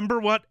remember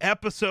what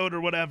episode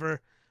or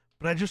whatever,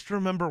 but I just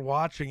remember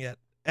watching it,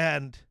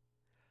 and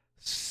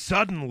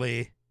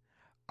suddenly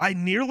I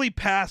nearly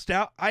passed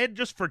out. I had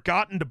just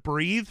forgotten to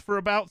breathe for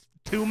about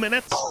 2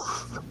 minutes.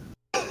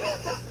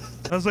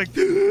 I was like,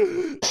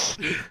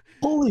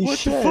 holy what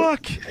shit. the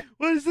fuck?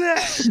 What is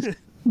that?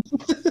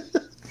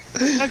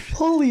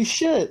 Holy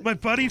shit. My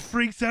buddy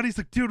freaks out. He's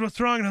like, dude, what's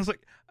wrong? And I was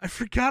like, I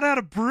forgot how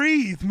to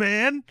breathe,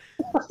 man.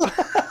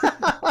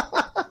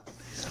 I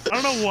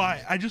don't know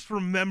why. I just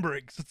remember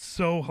it because it's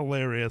so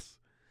hilarious.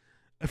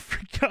 I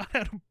forgot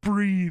how to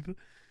breathe.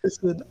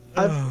 Listen,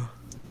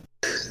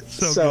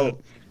 so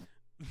good.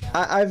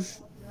 I've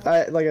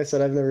like I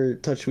said, I've never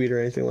touched weed or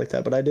anything like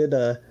that, but I did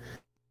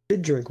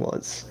drink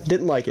once.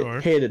 Didn't like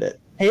it. Hated it.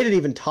 Hated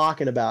even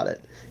talking about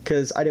it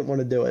because I didn't want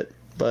to do it,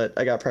 but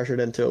I got pressured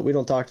into it. We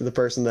don't talk to the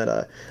person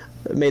that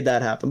made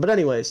that happen. But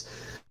anyways,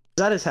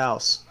 I was at his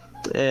house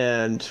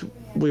and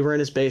we were in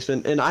his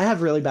basement, and I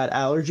have really bad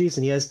allergies,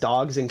 and he has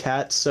dogs and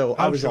cats, so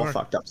I was all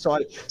fucked up. So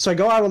I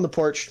go out on the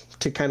porch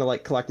to kind of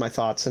like collect my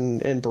thoughts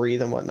and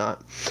breathe and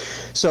whatnot.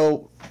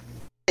 So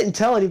I didn't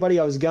tell anybody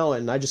I was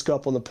going. I just go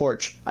up on the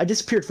porch. I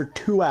disappeared for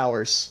 2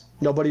 hours.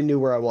 Nobody knew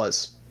where I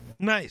was.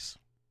 Nice.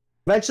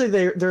 Eventually,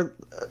 they're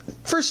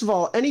first of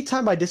all,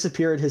 anytime I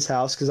disappear at his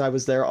house, because I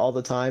was there all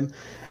the time,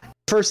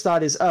 first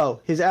thought is, oh,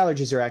 his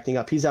allergies are acting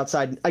up. He's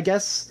outside. I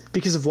guess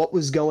because of what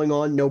was going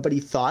on, nobody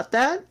thought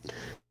that.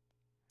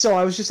 So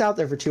I was just out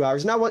there for 2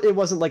 hours. Now, it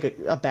wasn't like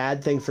a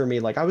bad thing for me.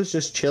 Like, I was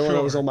just chilling. I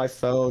was on my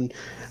phone,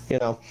 you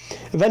know.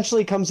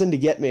 Eventually, he comes in to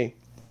get me.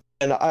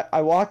 And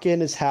I walk in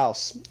his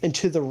house. And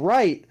to the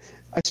right,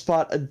 I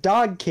spot a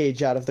dog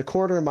cage out of the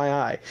corner of my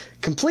eye.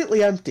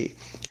 Completely empty.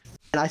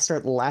 And I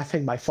start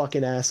laughing my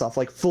fucking ass off.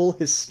 Like, full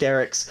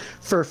hysterics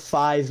for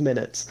 5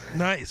 minutes.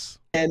 Nice.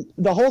 And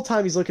the whole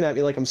time he's looking at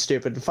me like I'm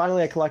stupid. And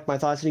finally I collect my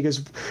thoughts and he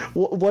goes,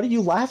 what are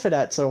you laughing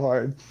at so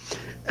hard?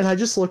 And I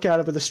just look at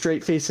him with a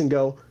straight face and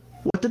go,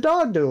 what the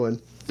dog doing?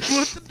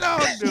 What the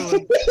dog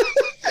doing?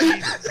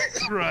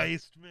 Jesus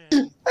Christ,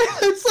 man.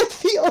 It's like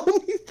the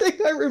only thing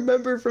I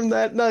remember from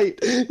that night.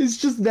 It's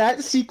just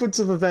that sequence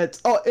of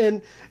events. Oh,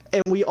 and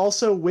we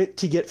also went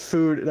to get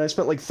food, and I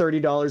spent like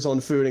 $30 on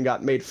food and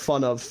got made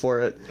fun of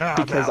for it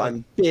because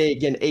I'm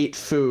big and ate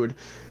food.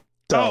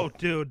 So, oh,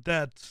 dude,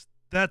 that's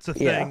a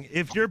thing.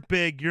 If you're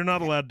big, you're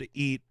not allowed to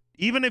eat.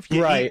 Even if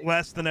you eat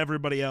less than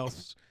everybody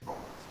else.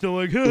 Still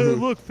like, hey,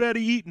 look,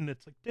 fatty eating.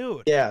 It's like,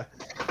 dude. Yeah.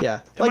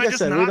 Like I just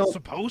said, not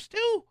supposed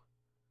to?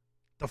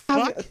 The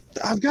fuck?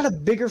 I've got a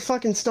bigger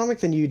fucking stomach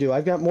than you do.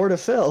 I've got more to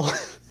fill.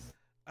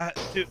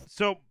 Dude,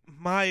 so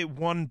my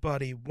one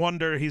buddy,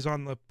 Wonder, he's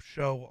on the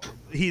show.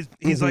 He's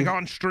like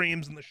on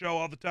streams and the show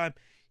all the time.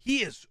 He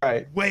is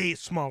way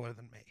smaller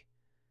than me.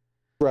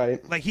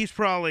 Right. Like he's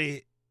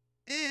probably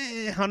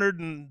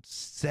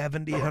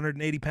 170,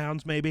 180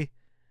 pounds maybe.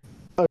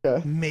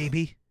 Okay.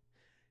 Maybe.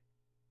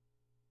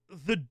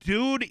 The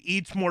dude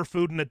eats more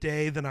food in a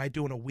day than I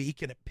do in a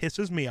week, and it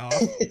pisses me off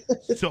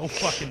so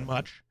fucking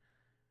much.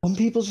 Some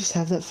people just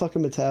have that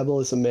fucking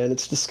metabolism, man.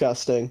 It's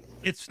disgusting.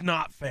 It's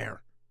not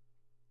fair.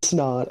 It's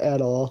not at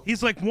all.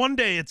 He's like, one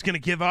day it's gonna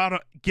give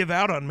out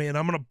on me, and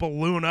I'm gonna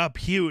balloon up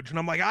huge. And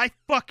I'm like, I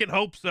fucking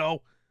hope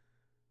so.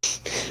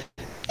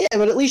 Yeah,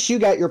 but at least you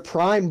got your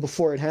prime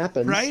before it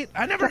happens. Right?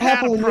 I never it'll had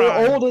happen a when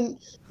prime. you're old and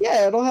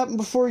it'll happen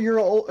before you're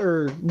old,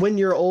 or when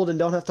you're old and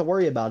don't have to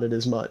worry about it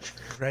as much.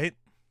 Right?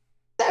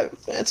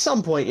 At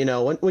some point, you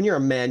know, when you're a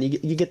man,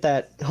 you get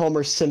that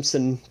Homer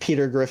Simpson,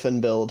 Peter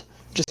Griffin build.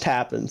 Just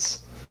happens.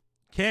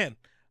 I'm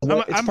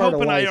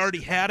hoping I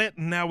already had it,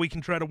 and now we can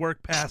try to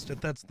work past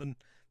it. That's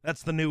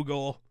the new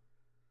goal.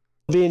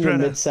 Be in your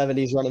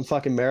mid-70s running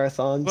fucking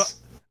marathons. Well,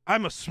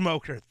 I'm a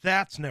smoker.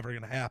 That's never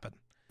gonna happen.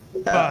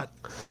 But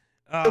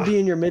be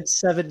in your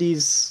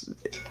mid-70s.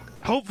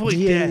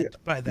 Hopefully dead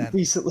by then.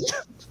 Recently.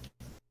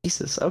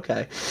 Jesus.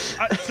 Okay.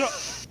 So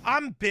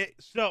I'm big.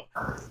 So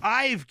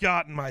I've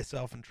gotten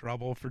myself in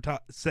trouble for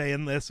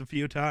saying this a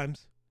few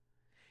times.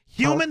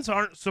 Humans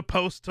aren't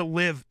supposed to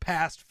live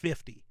past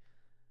 50.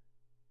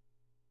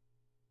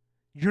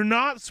 You're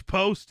not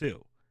supposed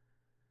to.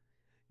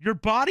 Your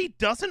body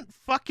doesn't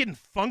fucking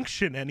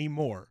function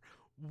anymore.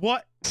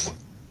 What?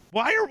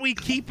 Why are we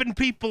keeping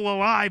people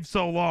alive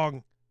so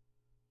long?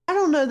 I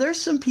don't know. There's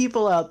some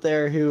people out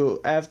there who,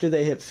 after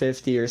they hit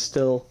 50, are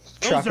still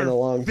trucking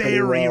along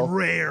pretty well. Very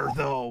rare,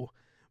 though.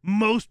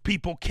 Most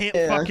people can't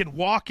fucking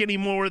walk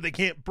anymore. They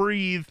can't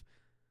breathe.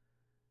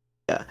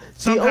 Yeah.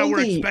 Somehow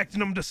we're expecting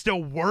them to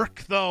still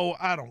work, though.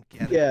 I don't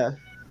get it. Yeah.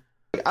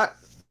 I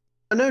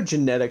know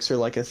genetics are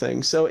like a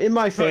thing. So in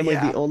my family,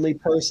 the only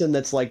person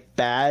that's like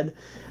bad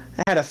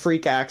had a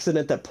freak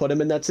accident that put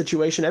him in that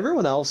situation.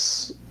 Everyone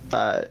else,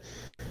 I'll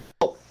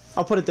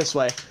put it this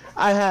way.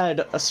 I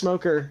had a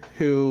smoker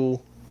who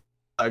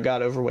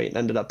got overweight and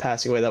ended up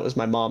passing away. That was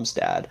my mom's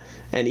dad.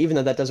 And even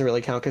though that doesn't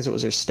really count because it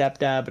was her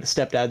stepdad, but a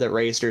stepdad that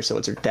raised her, so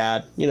it's her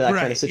dad. You know, that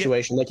kind of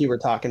situation like you were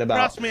talking about.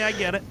 Trust me, I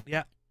get it.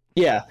 Yeah.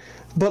 Yeah.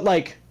 But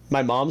like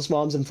my mom's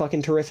in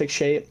fucking terrific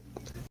shape.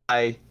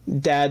 My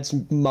dad's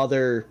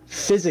mother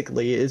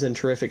physically is in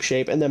terrific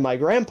shape, and then my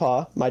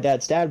grandpa, my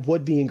dad's dad,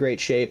 would be in great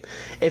shape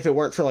if it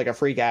weren't for like a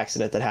freak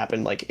accident that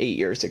happened like 8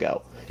 years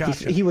ago.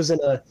 Gotcha. He was in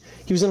a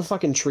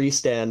fucking tree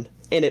stand,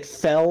 and it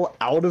fell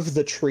out of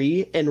the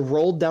tree and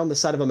rolled down the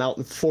side of a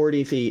mountain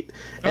 40 feet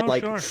and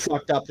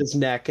fucked up his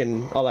neck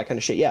and all that kind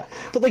of shit. Yeah,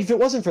 but like if it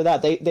wasn't for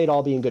that, they'd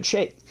all be in good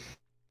shape.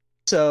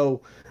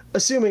 So,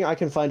 assuming I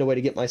can find a way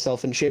to get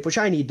myself in shape, which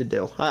I need to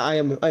do,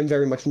 I'm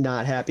very much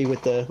not happy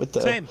with the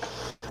Same.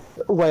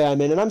 way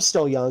I'm in, and I'm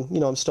still young. You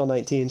know, I'm still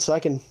 19, so I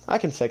can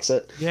fix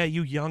it. Yeah,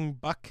 you young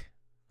buck.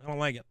 I don't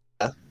like it.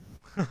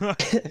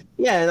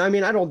 Yeah, and I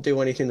mean, I don't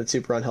do anything that's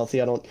super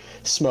unhealthy. I don't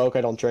smoke.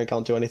 I don't drink. I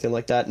don't do anything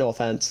like that. No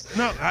offense.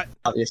 No, I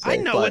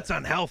know it's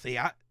unhealthy.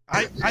 I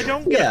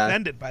don't get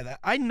offended by that.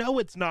 I know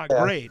it's not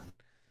great,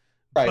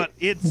 but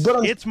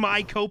it's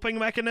my coping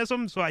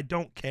mechanism, so I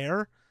don't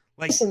care.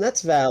 Like, listen,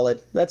 that's valid.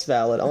 That's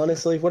valid.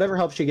 Honestly, whatever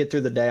helps you get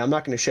through the day, I'm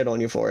not going to shit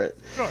on you for it.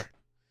 Sure.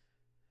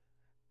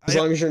 As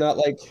long as you're not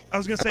like... I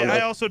was going to say, I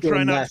also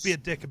try not to be a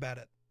dick about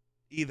it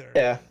either.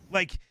 Yeah.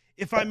 Like,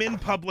 if I'm in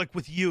public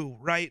with you,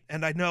 right,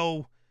 and I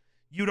know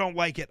you don't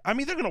like it,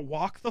 I'm either going to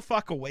walk the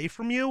fuck away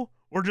from you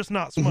or just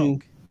not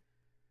smoke.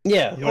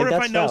 Yeah. Or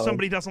if I know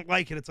somebody doesn't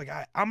like it, it's like,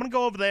 I'm going to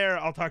go over there,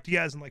 I'll talk to you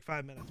guys in like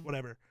 5 minutes,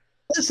 whatever.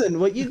 Listen,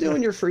 what you do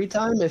in your free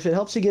time, if it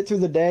helps you get through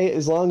the day,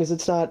 as long as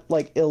it's not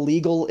like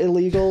illegal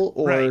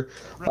or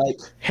like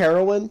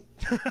heroin,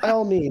 by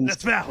all means.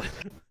 That's valid.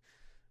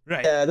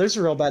 Right. Yeah, there's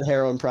a real bad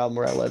heroin problem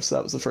where I live, so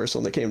that was the first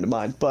one that came to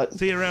mind. But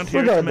See, around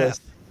here, it's regardless,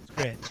 meth. It's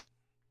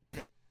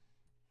great.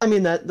 I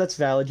mean that's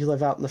valid. You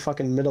live out in the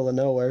fucking middle of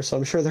nowhere, so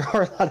I'm sure there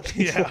are a lot of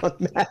people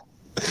on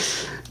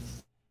meth.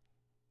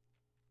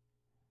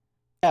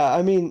 Yeah,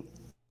 I mean,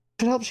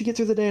 if it helps you get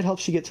through the day, it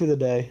helps you get through the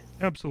day.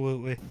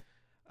 Absolutely.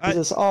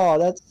 That's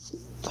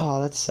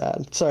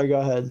sad. Sorry, go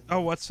ahead.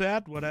 Oh, what's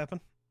sad? What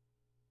happened?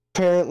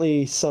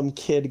 Apparently, some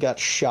kid got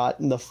shot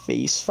in the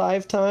face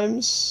 5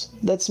 times.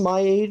 That's my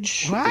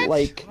age. What?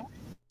 Like,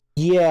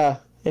 yeah,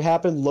 it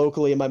happened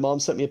locally, and my mom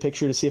sent me a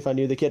picture to see if I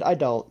knew the kid. I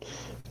don't.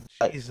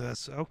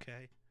 Jesus.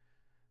 Okay.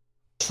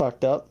 It's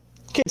fucked up.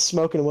 Kid's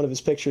smoking in one of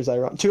his pictures.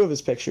 2 of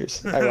his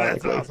pictures.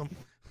 Ironically. That's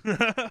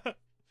awesome.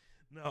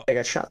 No. I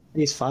got shot in the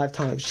face 5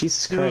 times.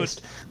 Jesus Dude,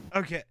 Christ.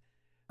 Okay.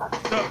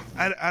 So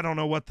I don't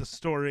know what the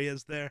story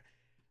is there.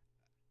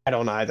 I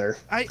don't either.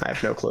 I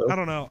have no clue. I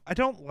don't know. I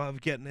don't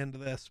love getting into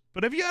this,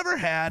 but have you ever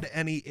had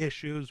any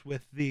issues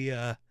with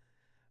the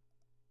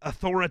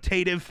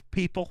authoritative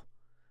people?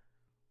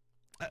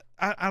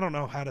 I don't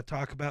know how to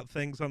talk about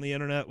things on the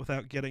internet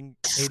without getting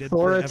hated.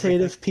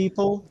 Authoritative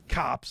people?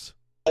 Cops.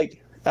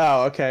 Like,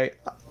 oh, okay.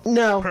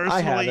 No, Personally,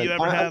 I haven't. you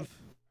ever have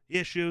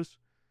issues?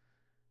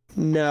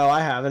 No,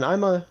 I haven't.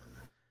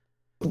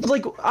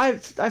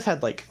 I've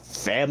had like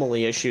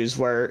family issues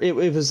where it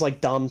was like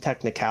dumb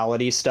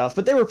technicality stuff,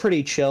 but they were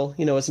pretty chill.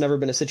 You know, it's never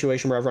been a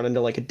situation where I've run into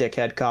like a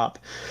dickhead cop.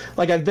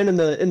 Like I've been in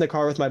the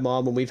car with my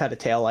mom when we've had a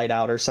taillight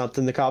out or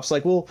something. The cop's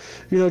like, well,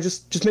 you know,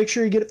 just make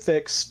sure you get it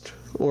fixed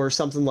or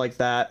something like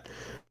that.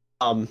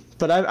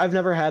 But I've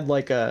never had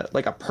like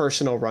a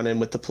personal run-in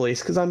with the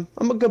police because I'm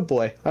a good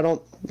boy. I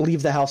don't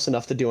leave the house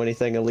enough to do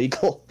anything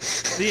illegal.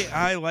 See,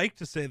 I like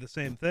to say the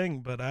same thing,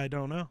 but I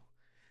don't know.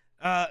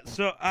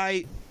 So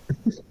I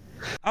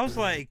was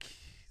like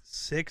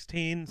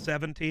 16,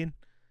 17,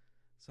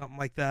 something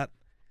like that.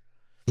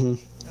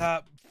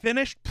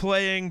 Finished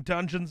playing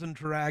Dungeons and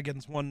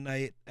Dragons one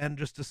night and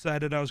just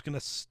decided I was going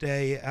to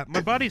stay at my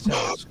buddy's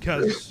house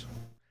because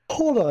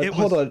Hold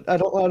on. I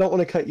don't want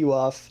to cut you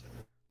off.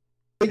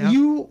 But yeah.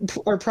 You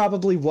are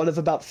probably one of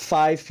about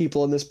 5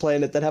 people on this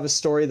planet that have a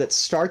story that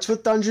starts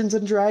with Dungeons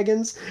and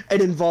Dragons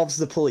and involves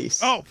the police.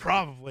 Oh,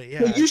 probably,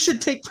 yeah. Well, you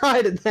should take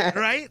pride in that.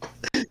 Right?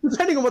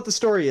 Depending on what the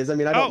story is. I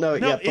mean, I don't know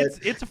it yet. No,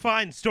 it's a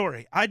fine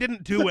story. I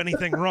didn't do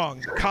anything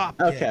wrong. Cop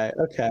did.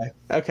 Okay,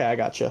 I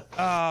gotcha.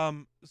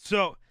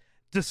 So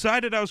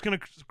decided I was going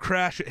to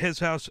crash at his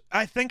house.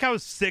 I think I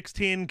was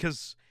 16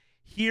 because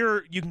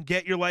here you can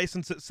get your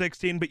license at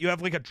 16, but you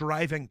have like a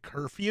driving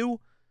curfew.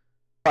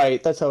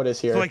 Right, that's how it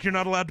is here. So like you're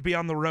not allowed to be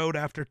on the road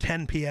after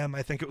 10 p.m.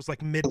 I think it was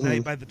like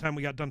midnight by the time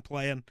we got done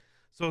playing.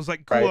 So I was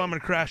like, cool, right. I'm going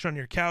to crash on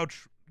your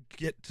couch,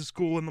 get to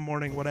school in the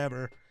morning,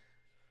 whatever.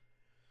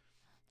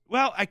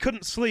 Well, I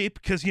couldn't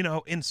sleep because, you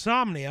know,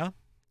 insomnia,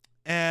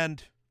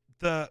 and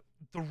the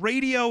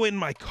radio in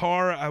my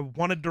car, I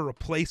wanted to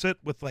replace it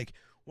with like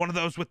one of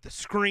those with the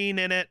screen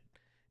in it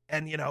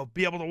and, you know,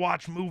 be able to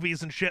watch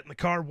movies and shit in the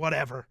car,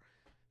 whatever.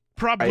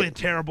 Probably a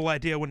terrible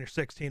idea when you're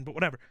 16, but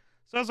whatever.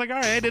 So I was like,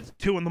 all right, it's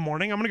 2 a.m. I'm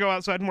going to go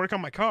outside and work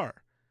on my car,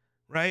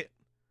 right?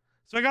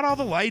 So I got all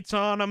the lights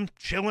on. I'm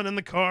chilling in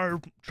the car,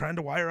 trying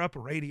to wire up a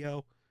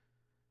radio.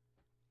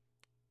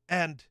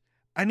 And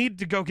I needed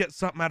to go get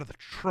something out of the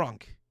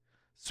trunk.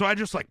 So I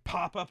just like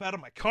pop up out of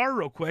my car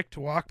real quick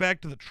to walk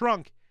back to the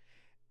trunk.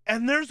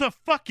 And there's a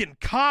fucking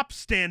cop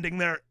standing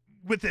there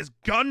with his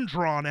gun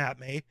drawn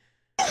at me.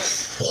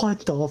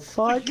 What the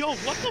fuck? Like, yo,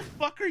 what the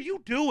fuck are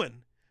you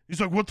doing?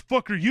 He's like, what the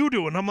fuck are you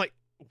doing? I'm like,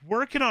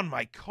 working on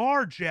my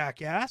car,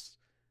 jackass.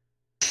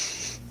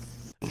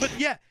 But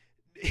yeah,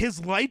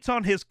 his lights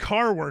on his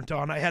car weren't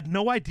on. I had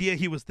no idea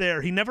he was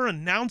there. He never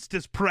announced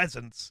his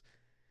presence.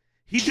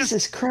 He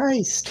Jesus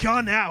Christ.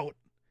 Gun out.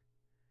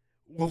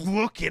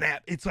 Looking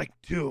at, it's like,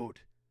 dude,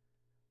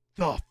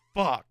 the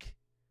fuck.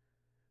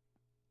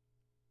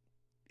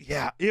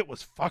 Yeah, it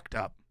was fucked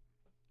up.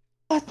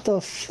 What the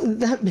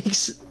that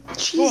makes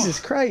Jesus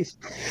Christ.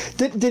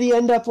 Did he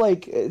end up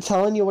like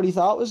telling you what he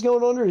thought was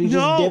going on, or did he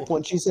just dip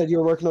when she said you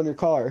were working on your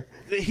car?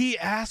 He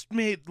asked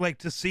me like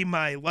to see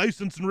my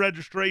license and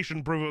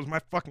registration proof it was my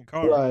fucking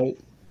car. Right.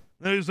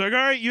 And he was like, all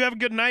right, you have a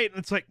good night. And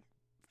it's like,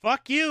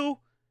 fuck you.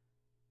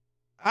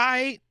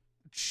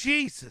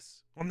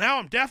 Jesus. Well, now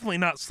I'm definitely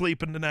not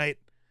sleeping tonight.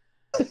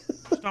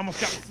 Just almost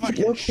got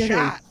fucking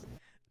shot.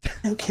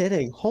 No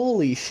kidding.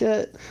 Holy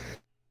shit.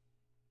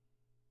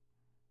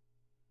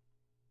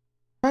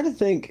 I'm trying to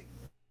think.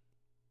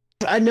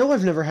 I know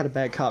I've never had a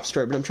bad cop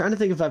story, but I'm trying to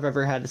think if I've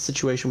ever had a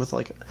situation with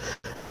like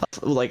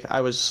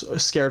I was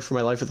scared for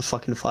my life with a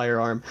fucking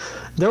firearm.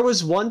 There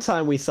was one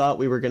time we thought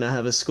we were gonna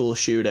have a school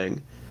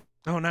shooting.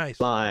 Oh, nice.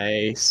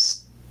 My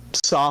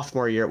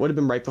sophomore year. It would have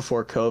been right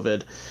before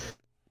COVID.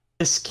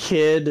 This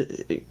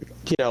kid,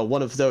 you know,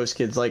 one of those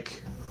kids,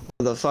 like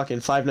the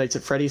fucking Five Nights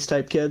at Freddy's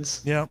type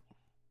kids. Yeah.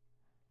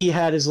 He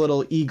had his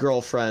little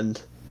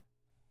e-girlfriend.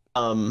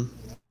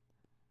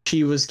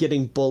 She was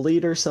getting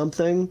bullied or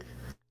something.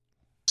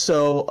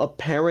 So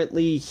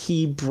apparently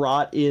he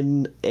brought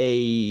in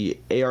a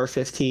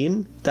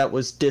AR-15 that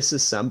was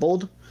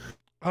disassembled.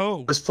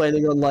 Oh. Was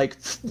planning on like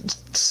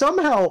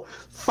somehow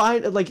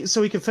find like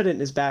so he could fit it in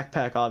his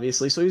backpack,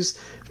 obviously. So he's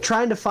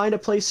trying to find a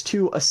place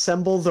to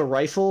assemble the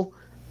rifle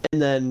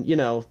and then,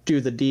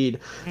 do the deed.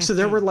 So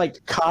there were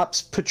like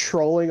cops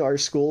patrolling our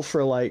school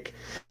for like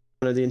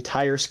the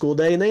entire school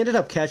day, and they ended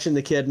up catching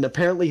the kid, and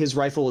apparently his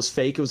rifle was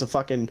fake. It was a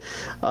fucking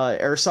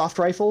airsoft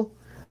rifle.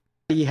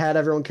 He had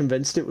everyone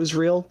convinced it was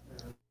real.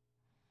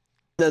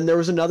 Then there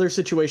was another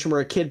situation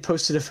where a kid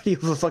posted a video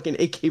of a fucking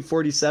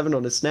AK-47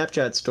 on a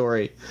Snapchat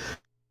story.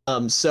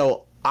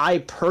 So I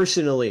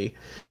personally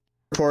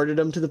reported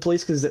him to the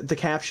police because the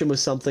caption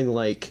was something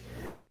like,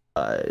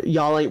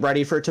 y'all ain't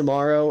ready for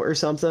tomorrow or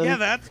something. Yeah,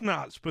 that's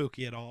not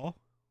spooky at all.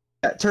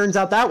 It turns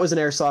out that was an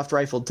airsoft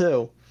rifle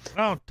too.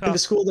 Oh, tough. Came to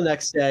school the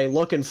next day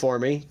looking for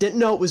me. Didn't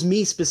know it was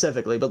me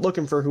specifically, but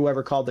looking for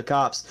whoever called the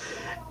cops.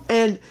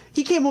 And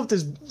he came up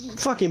with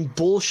this fucking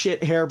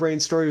bullshit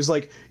harebrained story. He was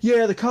like,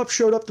 yeah, the cops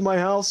showed up to my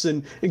house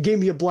and gave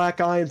me a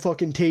black eye and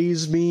fucking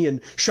tased me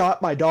and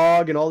shot my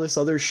dog and all this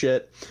other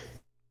shit.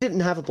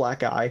 Didn't have a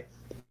black eye.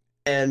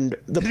 And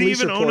the Did police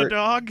he even report, own a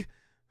dog?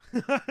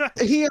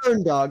 He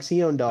owned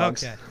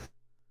dogs. Okay.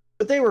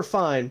 But they were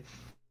fine.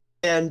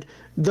 And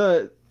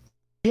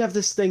we have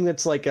this thing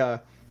that's like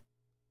a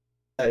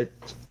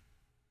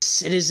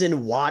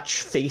citizen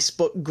watch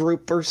Facebook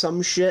group or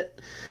some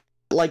shit.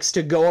 Likes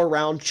to go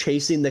around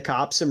chasing the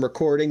cops and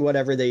recording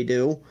whatever they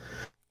do.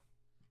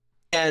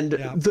 And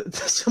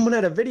someone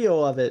had a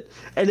video of it.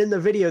 And in the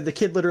video, the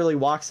kid literally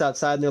walks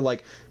outside and they're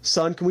like,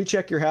 son, can we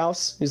check your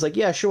house? He's like,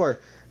 yeah, sure.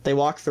 They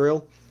walk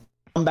through.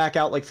 Come back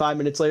out like 5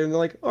 minutes later and they're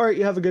like, all right,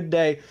 you have a good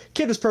day.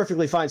 Kid was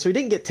perfectly fine. So he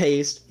didn't get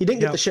tased. He didn't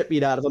get the shit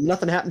beat out of him.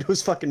 Nothing happened to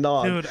his fucking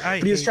dog. Dude,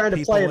 but he was trying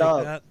to play it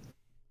up. That.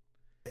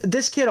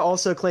 This kid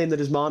also claimed that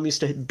his mom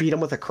used to beat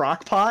him with a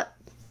crock pot.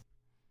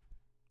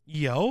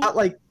 Yo? Not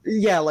like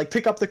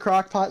pick up the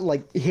crock pot and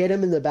like hit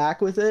him in the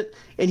back with it.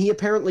 And he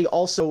apparently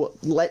also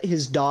let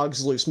his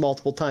dogs loose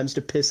multiple times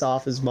to piss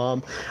off his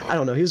mom. I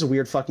don't know. He was a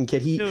weird fucking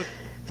kid. His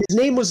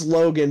name was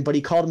Logan, but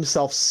he called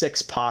himself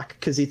Six Pac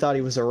because he thought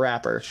he was a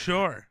rapper.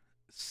 Sure.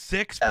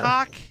 Six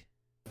Pac?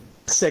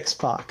 Six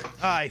Pac.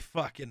 I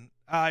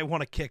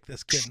want to kick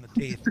this kid in the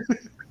teeth.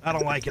 I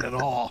don't like it at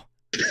all.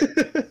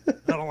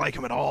 I don't like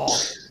him at all.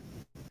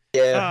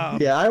 Yeah,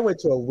 I went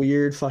to a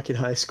weird fucking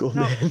high school,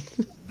 man.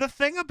 The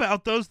thing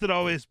about those that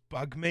always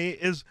bug me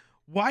is,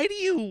 why do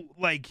you,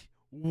 like,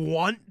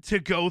 want to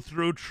go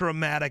through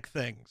traumatic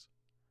things?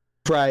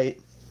 Right.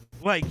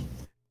 Like,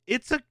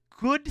 it's a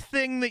good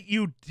thing that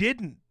you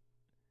didn't.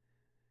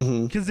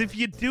 Because if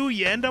you do,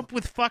 you end up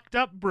with fucked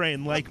up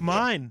brain like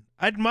mine.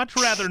 I'd much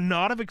rather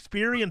not have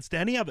experienced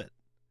any of it.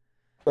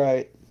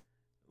 Right.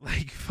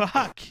 Like,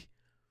 fuck.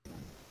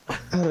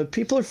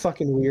 People are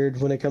fucking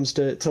weird when it comes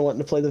to wanting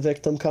to play the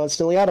victim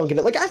constantly. I don't get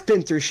it. Like, I've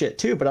been through shit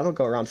too, but I don't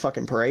go around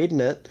fucking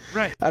parading it.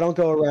 Right. I don't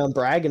go around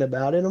bragging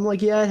about it. I'm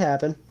like, yeah, it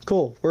happened.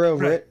 Cool. We're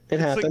over it. It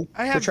happened.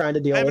 Like, we're trying to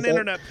deal with it. I have an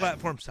internet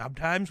platform.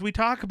 Sometimes we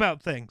talk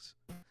about things.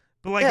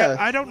 But, like,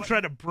 I don't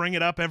try to bring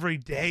it up every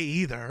day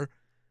either.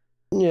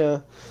 Yeah.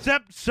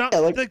 Except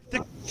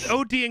the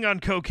ODing on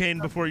cocaine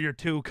before you're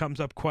 2 comes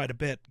up quite a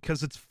bit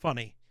because it's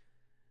funny.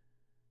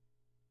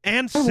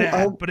 And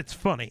sad, but it's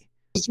funny.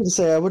 I was going to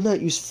say, I would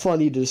not use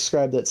funny to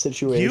describe that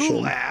situation. You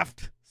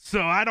laughed,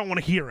 so I don't want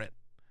to hear it.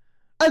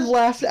 I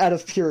laughed out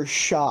of pure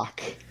shock.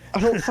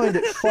 I don't find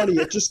it funny.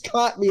 It just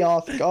caught me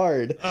off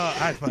guard.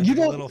 I find it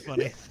a little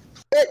funny.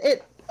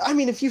 I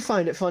mean, if you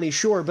find it funny,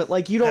 sure, but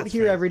like you don't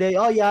hear every day,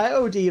 oh yeah, I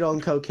OD'd on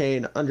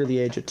cocaine under the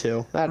age of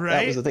 2. That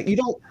was the thing.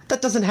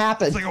 That doesn't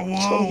happen. It's like, whoa,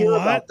 you don't hear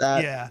about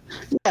that. Yeah.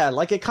 Yeah,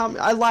 like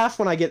I laugh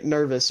when I get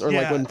nervous or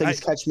like when things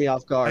catch me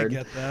off guard. I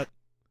get that.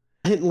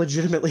 I didn't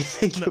legitimately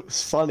think it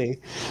was funny.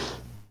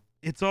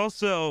 It's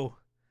also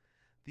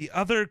the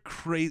other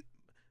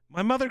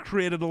my mother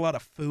created a lot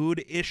of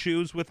food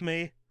issues with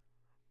me.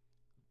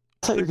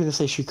 I thought you were going to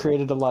say she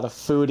created a lot of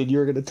food and you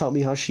were going to tell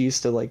me how she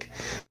used to like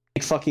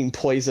fucking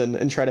poison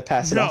and try to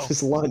pass it off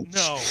as lunch.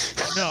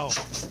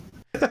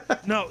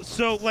 No.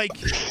 So like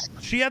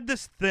she had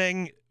this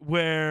thing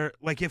where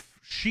like if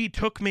she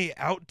took me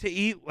out to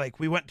eat, like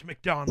we went to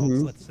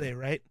McDonald's, let's say,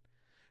 right?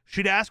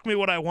 She'd ask me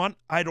what I want,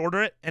 I'd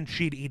order it, and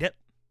she'd eat it.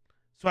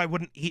 So I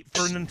wouldn't eat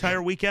for an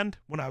entire weekend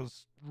when I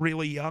was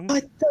really young.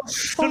 What the fuck?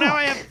 So now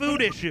I have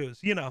food issues,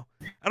 I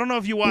don't know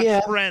if you watch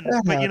Friends,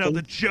 but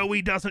the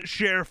Joey doesn't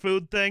share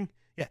food thing.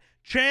 Yeah.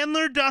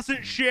 Chandler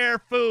doesn't share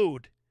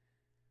food.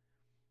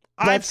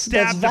 I've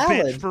stabbed a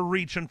bitch for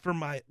reaching for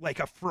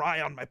a fry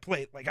on my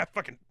plate. Like I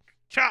fucking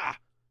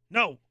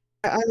no.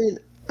 I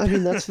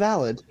mean that's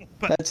valid.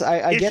 But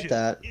I get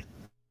that.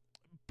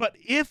 But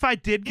if I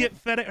did get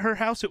fed at her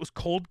house, it was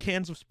cold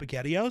cans of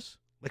SpaghettiOs.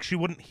 Like she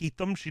wouldn't heat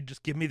them; she'd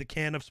just give me the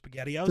can of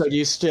SpaghettiOs. So do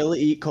you still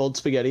eat cold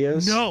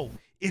SpaghettiOs? No.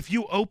 If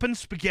you open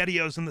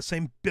SpaghettiOs in the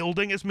same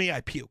building as me,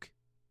 I puke.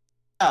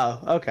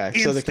 Oh, okay.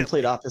 Instantly. So the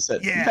complete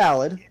opposite. Yeah.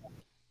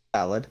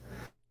 Valid.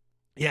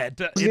 Yeah,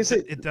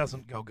 it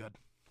doesn't go good.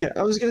 Yeah,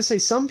 I was gonna say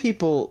some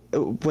people,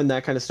 when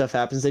that kind of stuff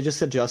happens, they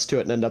just adjust to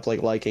it and end up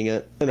liking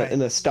it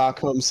in a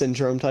Stockholm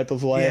syndrome type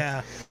of way.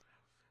 Yeah.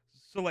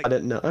 So like I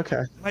didn't know.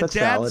 Okay, my that's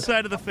dad's valid.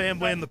 side of the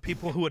family and the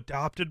people who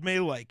adopted me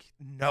like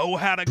know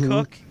how to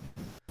cook.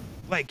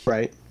 Like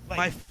Right.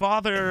 my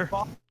father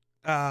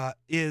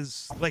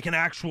is like an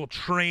actual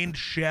trained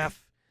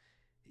chef.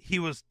 He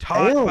was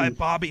taught by Damn.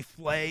 Bobby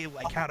Flay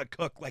like how to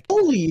cook. Like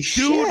Holy dude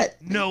shit.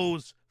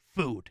 knows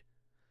food.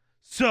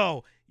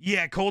 So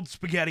yeah, cold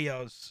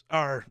SpaghettiOs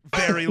are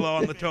very low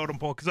on the totem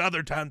pole because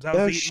other times I was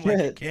No eating like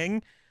a shit.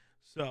 king.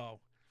 So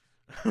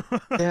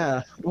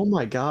Yeah. Oh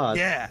my god.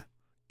 yeah,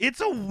 it's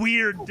a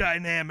weird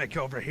dynamic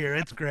over here.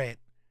 It's great.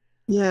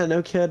 Yeah,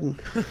 no kidding.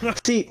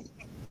 See,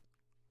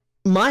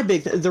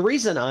 the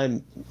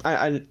reason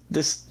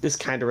this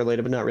kind of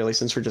related, but not really,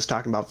 since we're just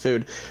talking about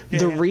food.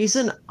 The Yeah.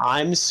 reason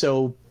I'm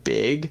so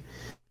big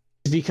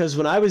is because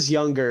when I was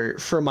younger,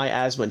 for my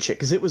asthma and shit,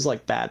 because it was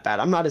like bad.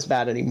 I'm not as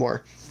bad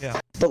anymore. Yeah.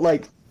 But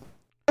like,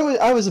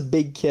 I was a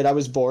big kid. I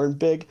was born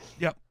big.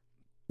 Yep.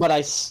 But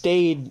I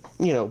stayed,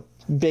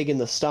 big in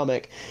the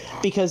stomach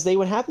because they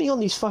would have me on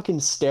these fucking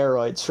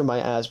steroids for my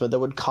asthma that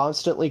would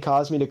constantly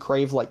cause me to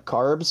crave like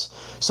carbs.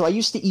 So I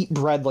used to eat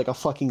bread like a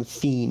fucking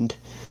fiend.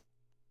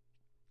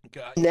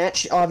 God.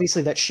 And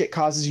obviously that shit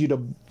causes you to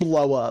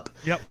blow up.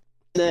 Yep.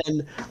 And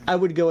then I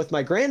would go with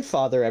my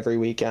grandfather every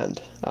weekend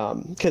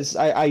because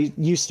I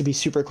used to be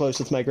super close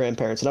with my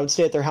grandparents, and I would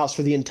stay at their house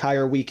for the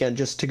entire weekend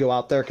just to go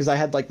out there because I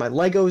had like my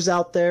Legos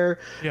out there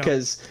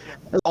because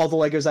all the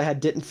Legos I had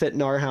didn't fit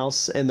in our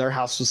house, and their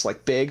house was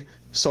like big.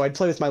 So I'd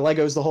play with my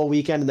Legos the whole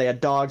weekend, and they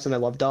had dogs, and I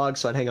love dogs,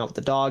 so I'd hang out with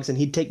the dogs, and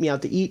he'd take me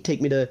out to eat,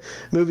 take me to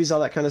movies,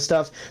 all that kind of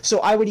stuff. So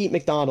I would eat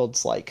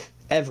McDonald's like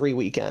every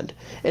weekend,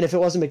 and if it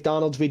wasn't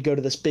McDonald's, we'd go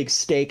to this big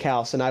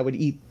steakhouse, and I would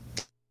eat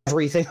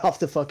everything off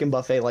the fucking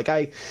buffet.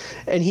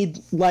 And he'd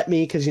let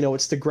me because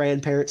it's the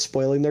grandparents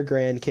spoiling their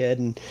grandkid,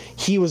 and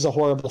he was a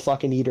horrible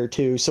fucking eater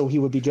too, so he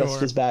would be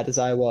just as bad as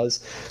I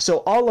was.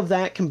 So all of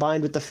that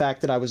combined with the fact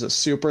that I was a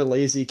super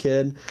lazy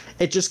kid,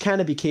 it just kind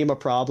of became a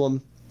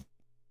problem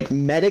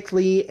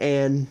medically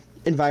and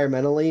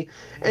environmentally.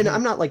 And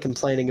I'm not like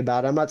complaining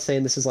about it. I'm not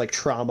saying this is like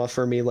trauma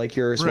for me like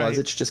yours was.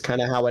 It's just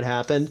kind of how it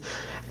happened.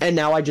 And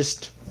now I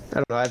don't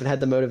know, I haven't had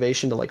the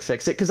motivation to like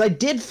fix it, because I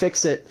did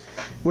fix it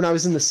when I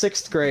was in the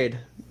 6th grade.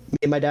 Me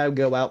and my dad would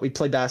go out, we'd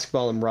play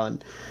basketball and run.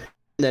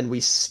 And then we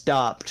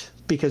stopped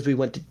because we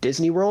went to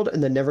Disney World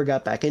and then never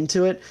got back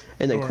into it.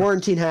 And then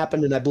quarantine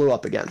happened and I blew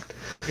up again.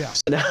 Yeah.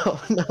 So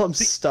now I'm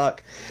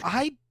stuck.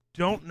 I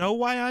don't know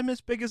why I'm as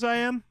big as I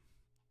am.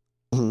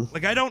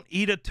 Like, I don't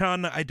eat a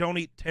ton. I don't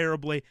eat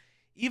terribly.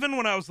 Even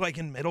when I was like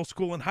in middle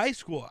school and high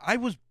school, I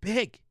was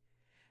big.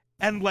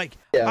 And like,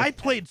 I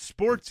played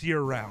sports year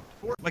round.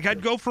 Like,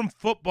 I'd go from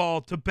football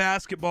to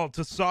basketball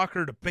to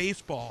soccer to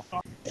baseball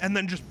and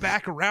then just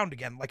back around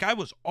again. Like, I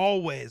was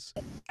always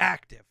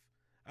active.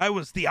 I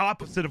was the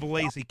opposite of a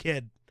lazy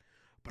kid.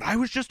 But I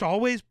was just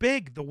always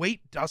big. The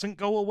weight doesn't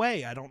go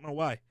away. I don't know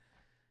why.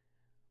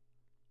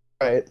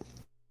 Right.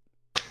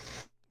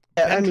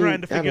 I'm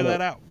trying to figure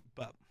that out.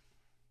 But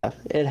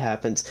it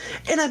happens.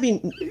 And I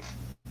mean,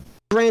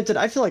 granted,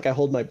 I feel like I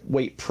hold my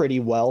weight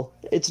pretty well.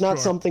 It's not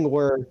something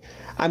where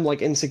I'm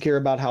like insecure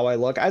about how I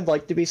look. I'd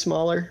like to be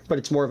smaller, but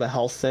it's more of a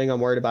health thing.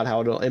 I'm worried about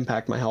how it'll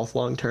impact my health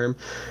long term.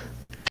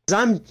 Because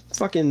I'm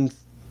fucking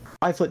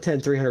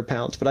 5'10", 300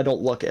 pounds, but I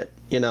don't look it,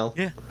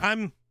 Yeah,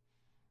 I'm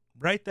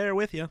right there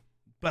with you.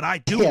 But I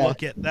do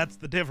look it. That's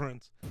the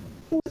difference.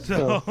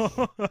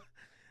 So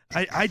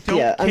I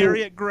don't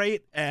carry it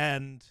great,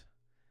 and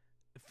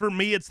for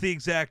me, it's the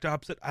exact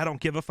opposite. I don't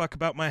give a fuck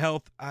about my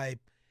health. I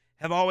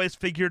have always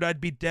figured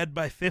I'd be dead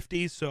by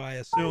 50, so I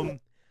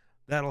assume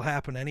that'll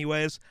happen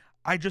anyways.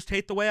 I just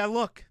hate the way I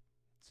look.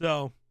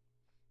 So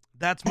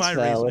that's my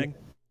reasoning.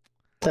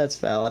 That's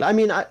valid. I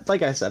mean,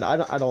 like I said,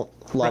 I don't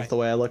love the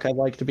way I look. I'd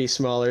like to be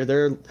smaller.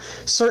 There are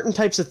certain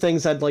types of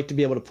things I'd like to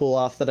be able to pull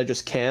off that I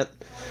just can't.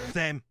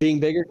 Same. Being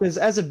bigger, because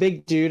as a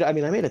big dude, I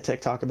mean, I made a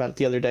TikTok about it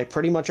the other day.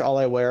 Pretty much all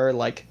I wear are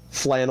like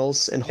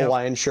flannels and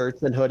Hawaiian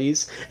shirts and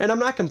hoodies, and I'm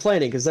not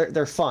complaining because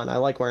they're fun. I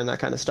like wearing that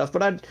kind of stuff,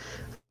 but I'd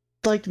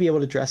like to be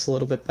able to dress a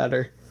little bit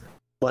better,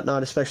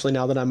 whatnot. Especially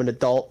now that I'm an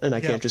adult and I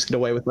can't just get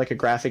away with like a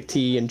graphic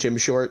tee and gym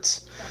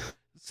shorts.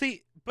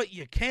 See, but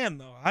you can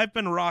though. I've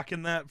been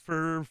rocking that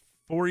for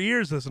 4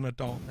 years as an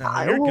adult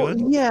now. You're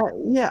good.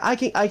 Yeah,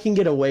 I can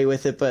get away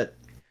with it, but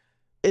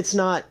it's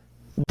not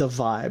the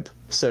vibe,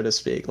 so to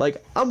speak.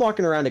 Like, I'm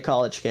walking around a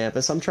college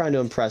campus, I'm trying to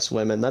impress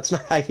women. That's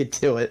not how you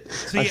do it.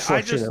 See,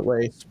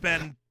 unfortunately. I just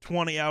spend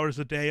 20 hours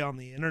a day on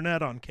the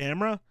internet on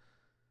camera.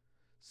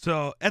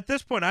 So at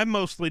this point, I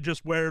mostly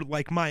just wear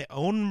like my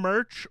own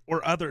merch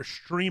or other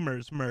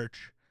streamers'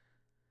 merch.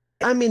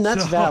 I mean,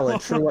 that's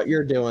valid for what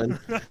you're doing.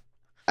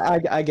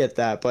 I get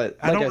that, but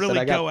like I don't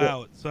really go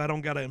out, so I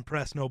don't gotta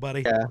impress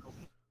nobody.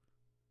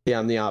 Yeah,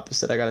 I'm the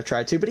opposite. I gotta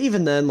try to, but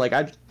even then, like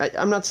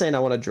I'm not saying I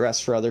want to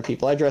dress for other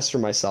people. I dress for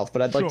myself,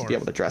 but I'd like to be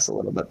able to dress a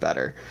little bit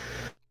better.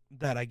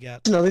 That I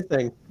get. Another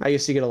thing I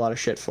used to get a lot of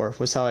shit for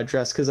was how I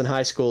dressed, because in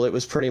high school it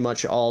was pretty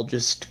much all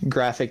just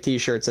graphic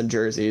T-shirts and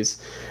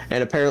jerseys,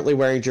 and apparently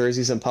wearing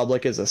jerseys in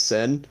public is a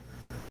sin.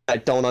 I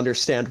don't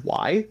understand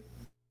why.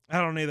 I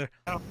don't either.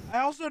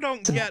 I also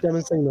don't get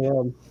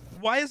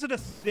why is it a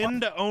sin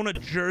to own a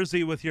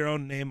jersey with your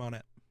own name on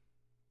it?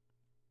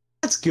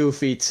 That's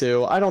goofy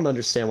too. I don't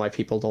understand why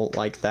people don't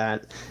like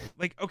that.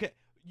 Like, okay,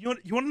 you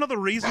want to know the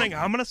reasoning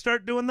I'm gonna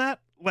start doing that?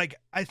 Like,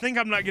 I think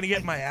I'm not gonna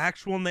get my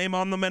actual name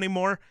on them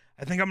anymore.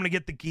 I think I'm gonna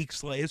get the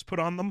TheGeekSlays put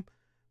on them.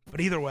 But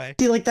either way,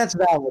 See, like that's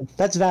valid.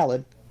 That's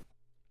valid.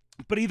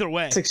 But either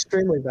way, it's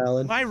extremely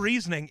valid. My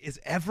reasoning is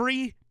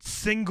every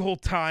single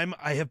time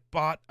I have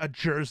bought a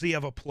jersey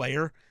of a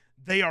player,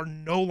 they are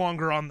no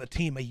longer on the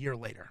team a year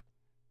later.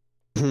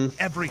 Mm-hmm.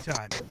 Every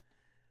time.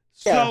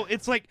 So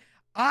it's like,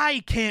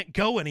 I can't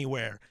go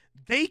anywhere.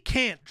 They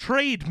can't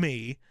trade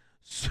me.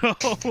 So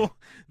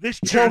this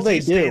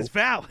jersey stays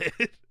valid.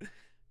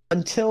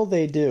 Until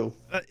they do.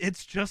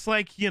 It's just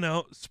like,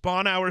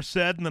 Spawn Hour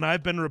said, and then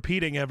I've been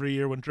repeating every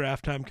year when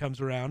draft time comes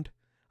around.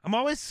 I'm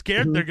always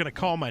scared they're going to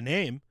call my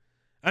name.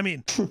 I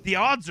mean, the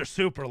odds are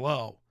super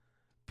low,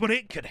 but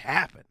it could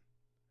happen.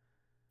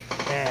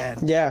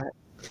 And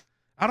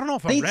I don't know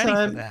if I'm ready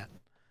for that.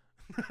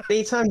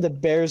 Anytime the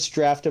Bears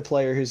draft a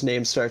player whose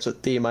name starts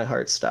with B, my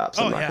heart stops.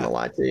 I'm not going to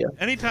lie to you.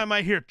 Anytime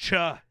I hear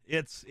Cha,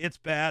 it's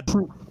bad.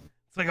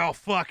 It's like, oh,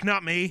 fuck,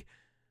 not me.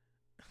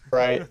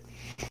 Right.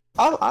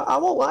 I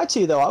won't lie to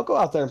you, though. I'll go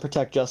out there and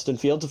protect Justin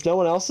Fields if no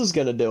one else is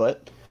going to do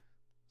it.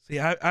 See,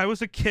 I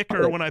was a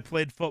kicker when I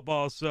played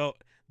football, so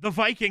the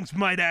Vikings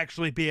might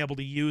actually be able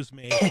to use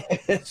me.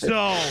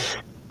 So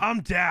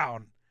I'm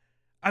down.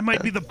 I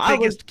might be the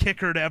biggest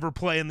kicker to ever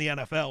play in the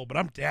NFL, but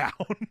I'm down.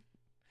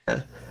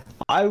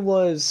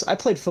 I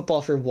played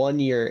football for 1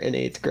 year in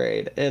 8th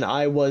grade, and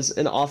I was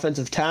an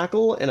offensive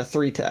tackle and a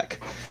 3-tech.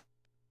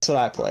 That's what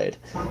I played.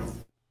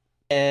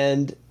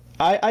 And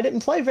I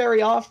didn't play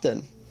very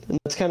often. And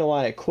that's kind of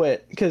why I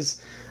quit,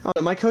 because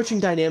my coaching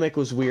dynamic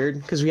was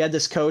weird, because we had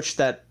this coach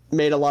that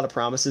made a lot of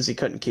promises he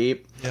couldn't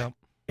keep. Yeah.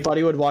 But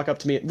he would walk up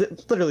to me,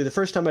 literally the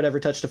first time I'd ever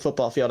touched a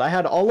football field. I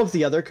had all of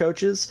the other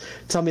coaches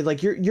tell me,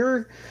 like,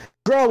 you're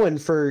growing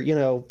for,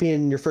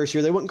 being your first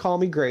year. They wouldn't call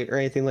me great or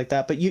anything like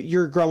that, but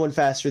you're growing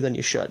faster than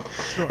you should.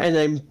 Sure. And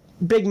then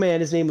big man,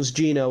 his name was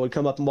Gino, would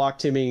come up and walk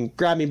to me and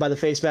grab me by the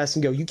face mask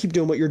and go, you keep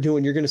doing what you're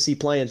doing, you're going to see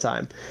playing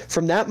time.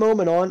 From that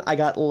moment on, I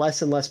got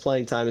less and less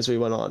playing time as we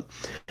went on.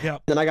 Yeah.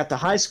 Then I got to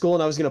high school,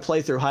 and I was going to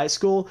play through high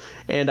school,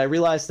 and I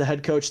realized the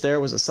head coach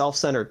there was a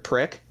self-centered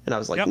prick, and I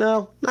was like,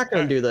 no, not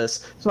going to do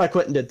this. So I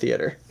quit and did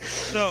theater.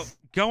 So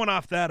going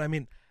off that, I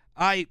mean,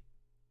 I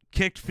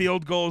kicked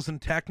field goals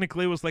and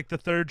technically was like the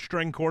third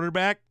string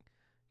quarterback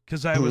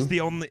because I was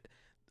the only...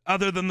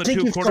 Other than the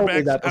two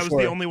quarterbacks, I was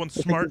the only one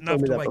smart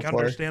enough to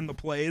understand the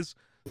plays.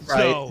 Right.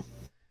 So,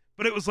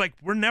 but it was like,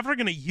 we're never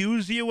going to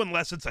use you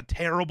unless it's a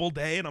terrible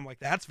day. And I'm like,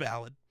 that's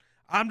valid.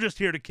 I'm just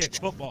here to kick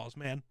footballs,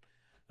 man.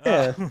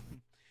 Yeah.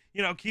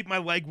 Keep my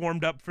leg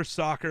warmed up for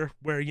soccer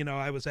where,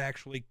 I was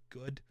actually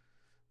good.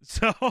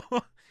 So.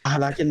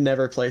 And I can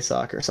never play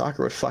soccer.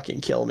 Soccer would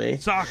fucking kill me.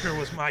 Soccer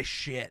was my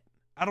shit.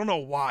 I don't know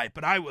why,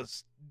 but I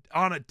was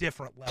on a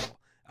different level.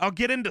 I'll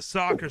get into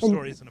soccer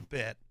stories in a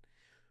bit.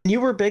 You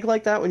were big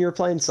like that when you were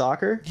playing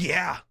soccer?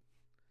 Yeah.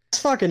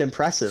 It's fucking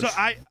impressive. So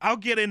I'll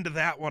get into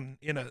that one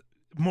in a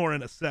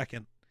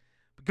second.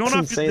 But going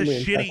off the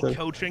shitty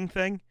coaching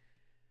thing,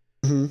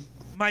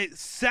 my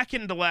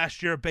second to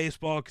last year of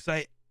baseball,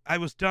 because I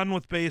was done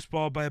with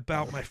baseball by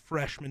about my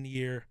freshman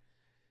year.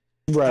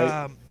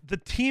 Right. The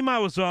team I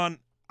was on,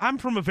 I'm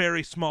from a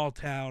very small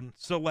town,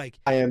 so like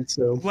I am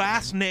too.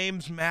 Last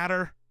names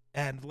matter,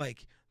 and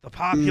like the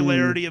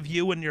popularity of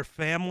you and your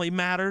family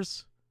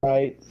matters.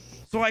 Right.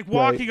 So, like,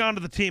 walking onto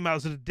the team, I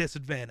was at a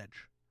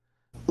disadvantage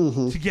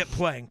to get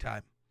playing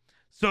time.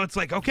 So it's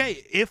like,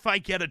 okay, if I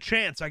get a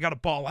chance, I got to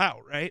ball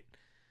out, right?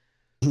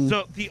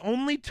 So the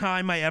only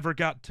time I ever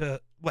got to,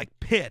 like,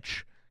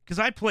 pitch, because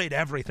I played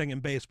everything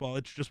in baseball.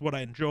 It's just what I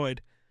enjoyed.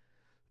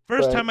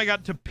 First time I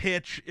got to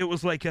pitch, it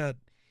was like a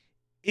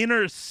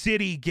inner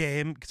city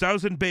game, because I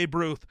was in Babe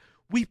Ruth.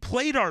 We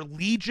played our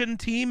Legion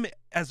team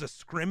as a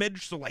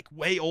scrimmage, so, like,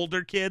 way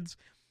older kids.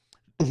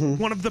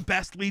 One of the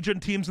best Legion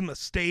teams in the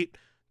state.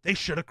 They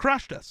should have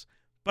crushed us.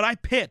 But I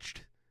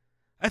pitched.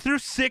 I threw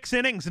 6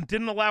 innings and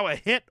didn't allow a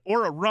hit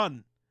or a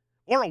run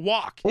or a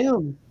walk.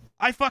 Damn.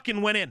 I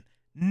fucking went in.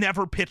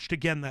 Never pitched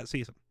again that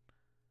season.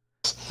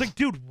 It's like,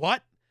 dude,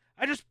 what?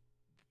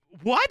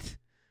 What?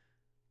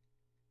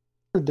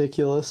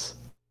 Ridiculous.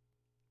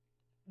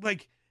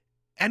 Like,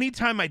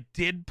 anytime I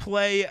did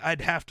play,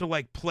 I'd have to,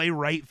 like, play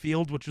right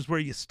field, which is where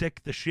you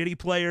stick the shitty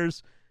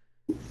players.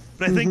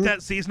 But I think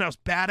that season I was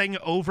batting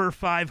over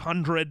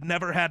 500,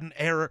 never had an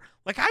error.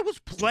 Like, I was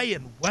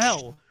playing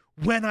well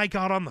when I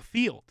got on the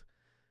field.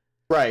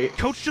 Right.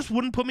 Coach just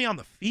wouldn't put me on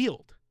the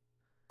field.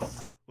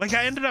 Like,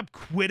 I ended up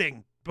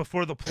quitting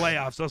before the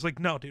playoffs. I was like,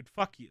 no, dude,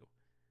 fuck you.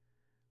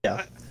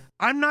 Yeah.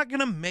 I'm not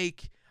going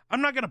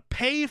to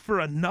pay for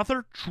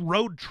another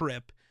road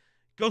trip,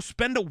 go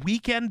spend a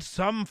weekend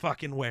some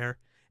fucking where,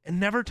 and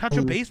never touch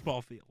a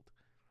baseball field.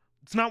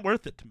 It's not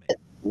worth it to me.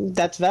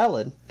 That's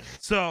valid.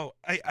 So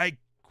I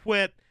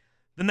quit.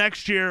 The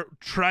next year,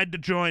 tried to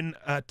join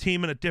a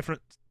team in a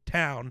different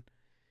town,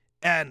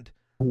 and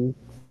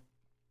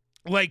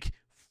like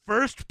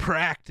first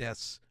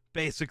practice,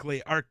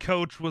 basically. Our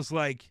coach was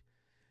like,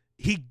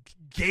 he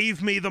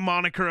gave me the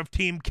moniker of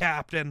team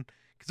captain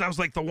because I was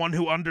like the one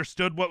who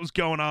understood what was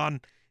going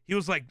on. He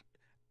was like,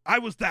 I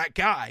was that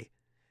guy.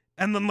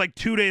 And then like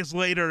 2 days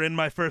later in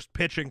my first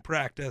pitching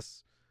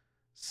practice,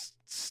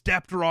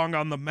 stepped wrong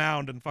on the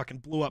mound and fucking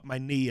blew up my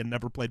knee and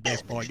never played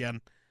baseball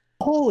again.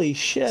 Holy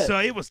shit. So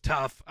it was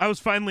tough. I was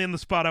finally in the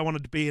spot I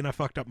wanted to be and I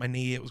fucked up my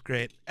knee. It was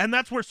great. And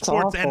that's where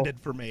sports ended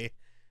for me.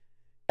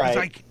 Because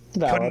I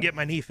couldn't get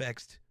my knee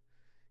fixed.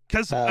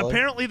 Because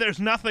apparently there's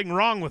nothing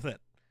wrong with it.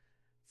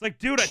 It's like,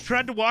 dude, I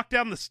tried to walk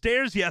down the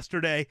stairs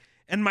yesterday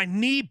and my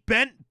knee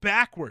bent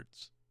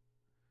backwards.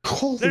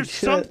 There's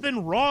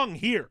something wrong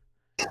here.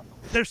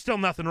 There's still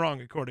nothing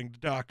wrong according to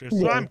doctors,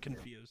 so I'm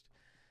confused.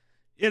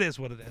 It is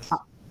what it is.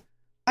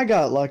 I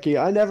got lucky.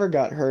 I never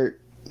got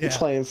hurt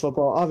playing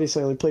football.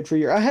 Obviously, I only played for a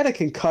year. I had a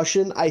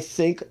concussion, I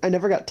think. I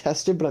never got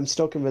tested, but I'm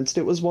still convinced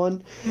it was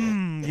one.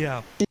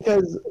 Yeah.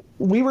 Because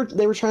they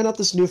were trying out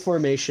this new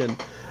formation.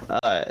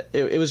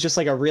 It was just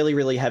like a really,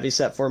 really heavy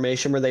set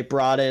formation where they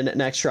brought in an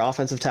extra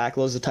offensive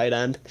tackle as a tight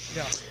end.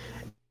 Yeah.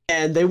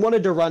 And they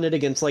wanted to run it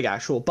against like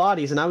actual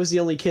bodies, and I was the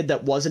only kid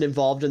that wasn't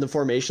involved in the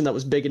formation that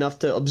was big enough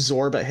to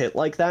absorb a hit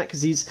like that, because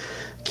these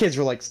kids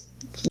were like,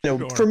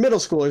 for middle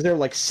schoolers, they were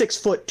like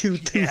 6'2",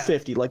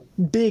 250, like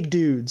big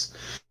dudes.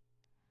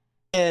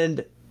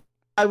 And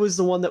I was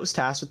the one that was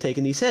tasked with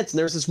taking these hits, and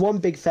there was this one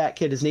big fat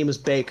kid, his name was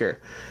Baker,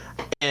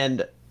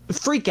 and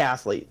freak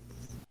athlete.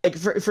 Like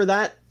for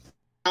that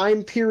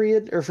time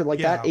period, or for like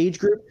that age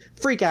group,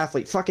 freak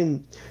athlete,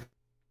 fucking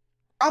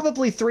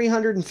probably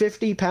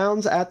 350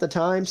 pounds at the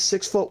time,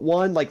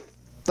 6'1", like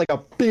a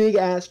big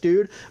ass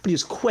dude, but he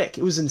was quick.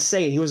 It was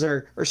insane. He was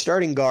our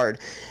starting guard.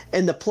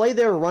 And the play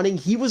they were running,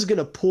 he was going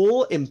to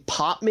pull and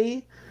pop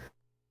me,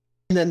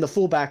 and then the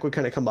fullback would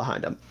kind of come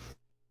behind him.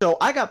 So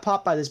I got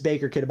popped by this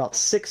Baker kid about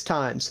 6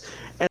 times,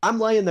 and I'm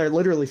laying there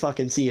literally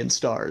fucking seeing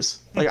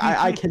stars. Like,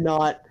 I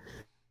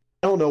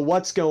don't know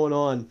what's going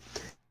on.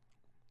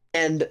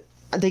 And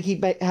they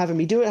keep having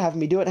me do it,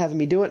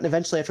 and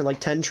eventually after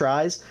like 10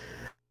 tries,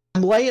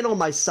 I'm laying on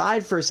my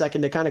side for a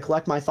second to kind of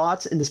collect my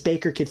thoughts, and this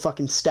Baker kid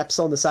fucking steps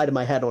on the side of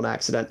my head on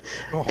accident.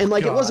 And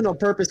like, it wasn't on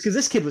purpose, because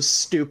this kid was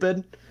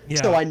stupid.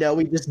 Yeah. So I know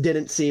he just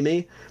didn't see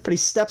me, but he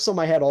steps on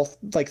my head, all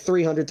like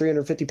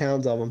 350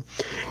 pounds of him.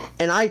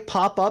 And I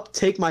pop up,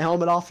 take my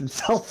helmet off, and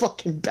fell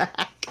fucking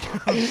back.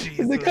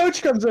 And the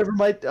coach comes over,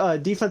 my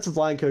defensive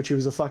line coach, who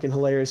was a fucking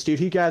hilarious dude.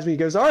 He grabs me, he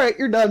goes, "All right,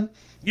 you're done."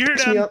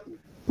 Picks me up,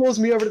 pulls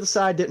me over to the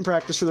side, didn't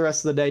practice for the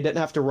rest of the day, didn't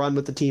have to run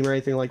with the team or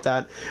anything like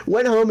that.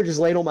 Went home and just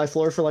laid on my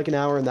floor for like an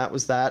hour, and that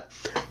was that.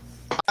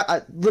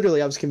 I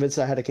literally, I was convinced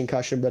I had a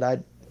concussion, but I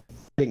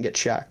didn't get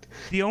checked.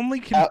 The only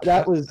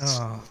that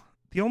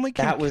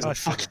was a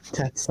fucking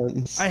death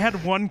sentence. I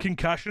had one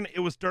concussion.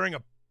 It was during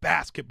a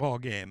basketball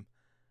game,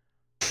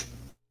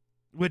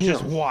 which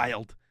is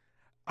wild.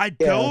 I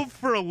dove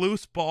for a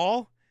loose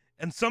ball,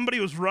 and somebody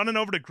was running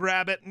over to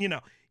grab it,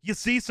 and you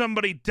see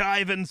somebody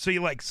diving, so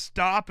you like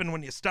stop, and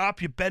when you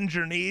stop, you bend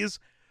your knees.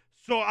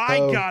 So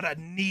I got a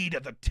knee to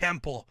the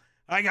temple.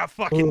 I got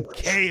fucking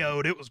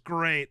KO'd. It was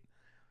great.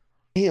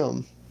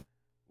 Damn.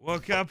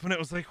 Woke up and it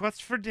was like,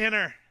 "What's for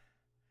dinner?"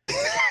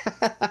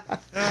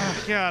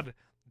 Oh God.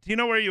 Do you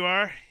know where you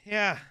are?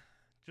 Yeah.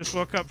 Just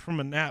woke up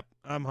from a nap.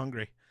 I'm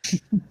hungry.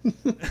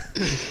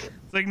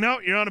 It's like, no,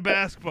 you're on a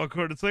basketball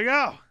court. It's like,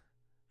 oh,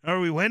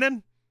 are we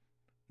winning?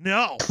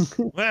 No.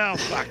 Well,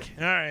 fuck.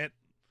 All right.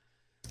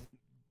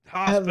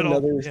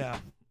 Hospital. Yeah.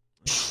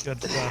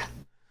 Good stuff.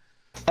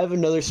 I have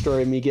another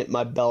story of me getting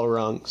my bell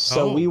rung.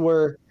 So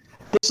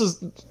this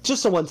was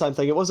just a one-time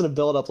thing. It wasn't a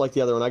build-up like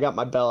the other one. I got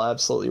my bell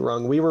absolutely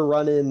rung. We were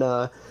running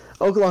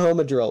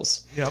Oklahoma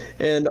drills. Yep.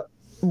 And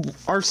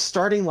our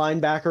starting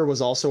linebacker was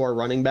also our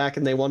running back,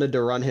 and they wanted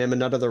to run him, and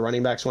none of the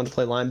running backs wanted to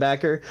play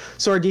linebacker.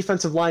 So our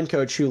defensive line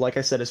coach, who, like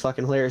I said, is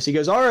fucking hilarious, he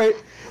goes, "All right,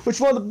 which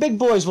one of the big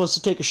boys wants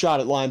to take a shot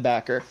at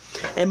linebacker?"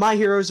 And my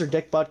heroes are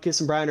Dick Butkus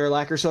and Brian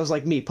Urlacher, so I was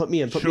like, put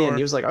me in.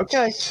 He was like,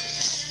 "Okay."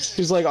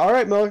 He was like, "All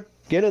right, Miller,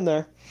 get in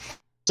there."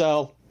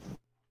 So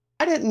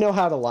I didn't know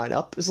how to line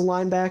up as a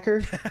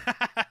linebacker.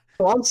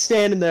 So I'm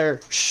standing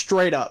there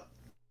straight up.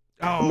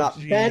 I'm not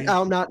bent,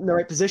 I'm not in the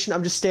right position,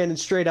 I'm just standing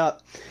straight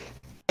up.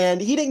 And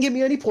he didn't give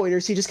me any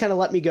pointers. He just kind of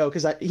let me go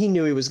because he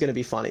knew he was going to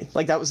be funny.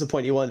 Like, that was the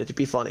point. He wanted it to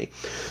be funny.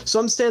 So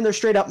I'm standing there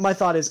straight up. My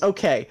thought is,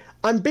 okay,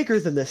 I'm bigger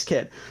than this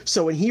kid.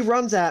 So when he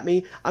runs at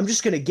me, I'm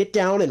just going to get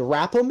down and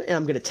wrap him, and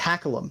I'm going to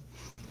tackle him.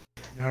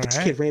 This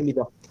kid ran me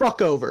the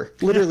fuck over.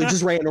 Literally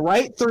just ran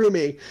right through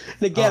me.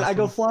 And again, I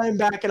go flying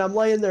back, and I'm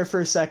laying there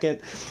for a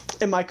second.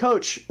 And my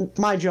coach,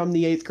 mind you, I'm in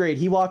the 8th grade.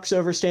 He walks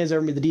over, stands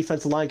over me, the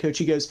defensive line coach.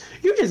 He goes,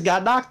 "You just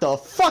got knocked the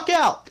fuck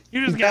out."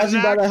 You just got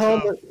knocked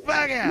the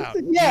fuck out.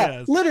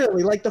 Yeah,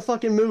 literally, like the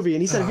fucking movie.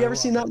 And he said, "Have you ever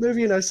seen that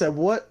movie?" And I said,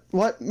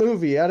 What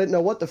movie? I didn't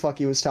know what the fuck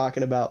he was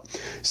talking about.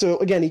 So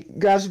again, he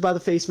grabs me by the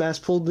face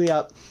mask, pulled me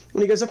up,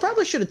 and he goes, "I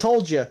probably should have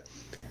told you.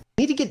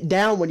 You need to get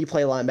down when you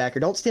play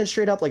linebacker. Don't stand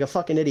straight up like a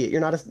fucking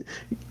idiot.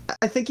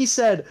 I think he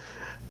said,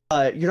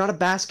 you're not a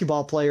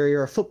basketball player,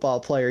 you're a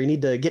football player. You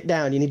need to get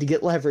down, you need to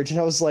get leverage." And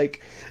I was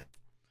like,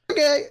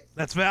 okay.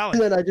 That's valid.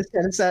 And then I just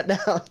kind of sat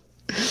down.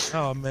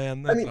 Oh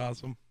man, that's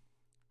awesome.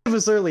 He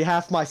was literally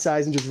half my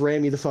size and just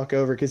ran me the fuck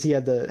over because he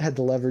had the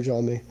leverage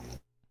on me.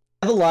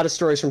 I have a lot of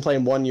stories from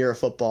playing 1 year of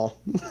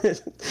football.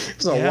 It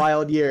was a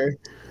wild year.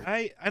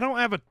 I don't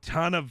have a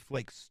ton of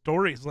like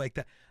stories like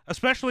that,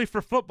 especially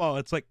for football.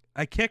 It's like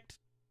I kicked.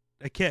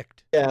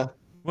 Yeah.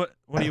 What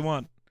do you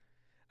want?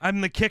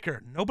 I'm the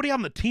kicker. Nobody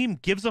on the team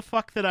gives a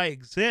fuck that I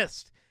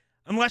exist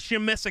unless you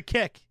miss a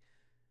kick.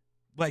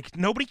 Like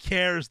nobody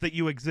cares that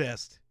you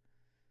exist.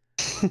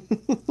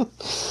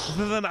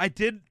 Then I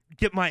did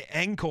get my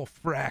ankle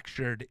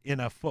fractured in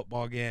a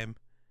football game.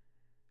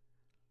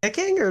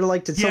 Kicking or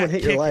like did someone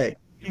hit your leg?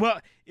 Well,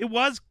 it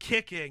was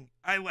kicking.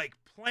 I like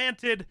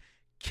planted,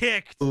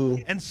 kicked,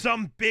 and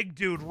some big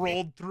dude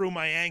rolled through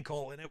my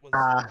ankle, and it was.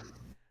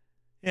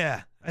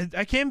 Yeah,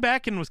 I came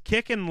back and was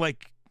kicking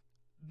like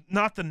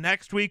not the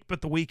next week,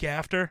 but the week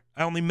after.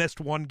 I only missed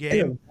one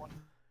game.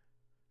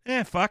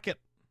 Fuck it,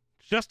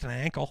 it's just an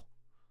ankle.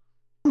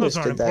 Those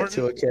aren't important. That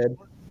to a kid.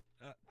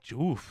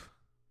 Oof.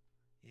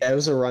 Yeah, it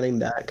was a running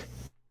back.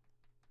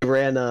 He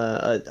ran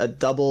a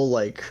double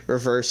like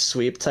reverse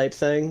sweep type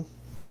thing.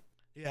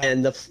 Yeah.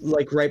 And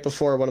right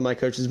before, one of my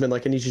coaches has been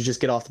like, I need you to just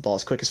get off the ball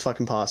as quick as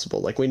fucking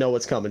possible. Like, we know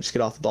what's coming, just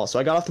get off the ball. So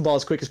I got off the ball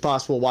as quick as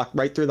possible, walked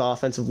right through the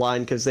offensive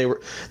line because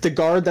the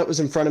guard that was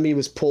in front of me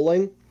was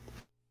pulling.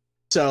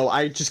 So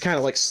I just kind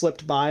of like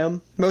slipped by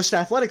him. Most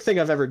athletic thing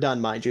I've ever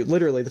done, mind you.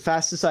 Literally the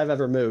fastest I've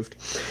ever moved.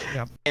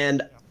 Yep.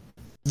 And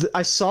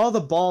I saw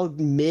the ball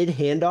mid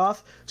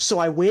handoff, so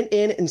I went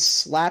in and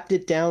slapped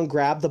it down,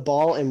 grabbed the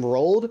ball, and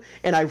rolled.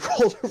 And I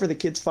rolled over the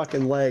kid's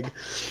fucking leg,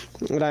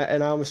 and I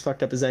almost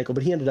fucked up his ankle,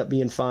 but he ended up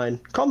being fine.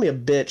 Called me a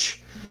bitch.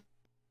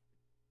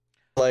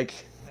 Like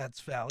that's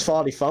valid. His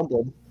fault. He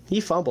fumbled.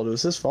 He fumbled. It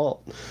was his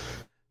fault.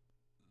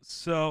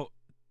 So,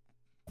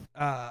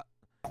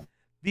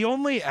 the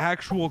only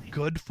actual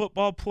good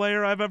football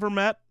player I've ever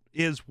met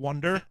is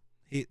Wonder.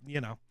 He,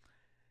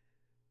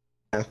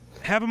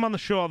 have him on the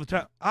show all the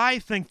time. I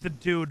think the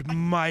dude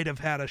might have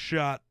had a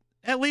shot,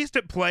 at least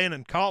at playing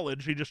in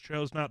college. He just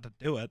chose not to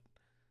do it.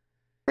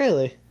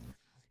 Really?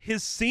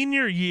 His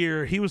senior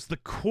year, he was the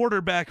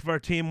quarterback of our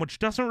team, which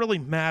doesn't really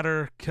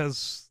matter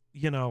because,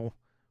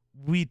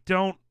 we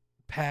don't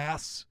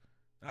pass.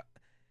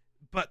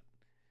 But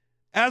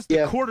as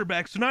the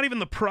quarterback, so not even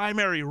the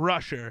primary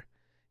rusher,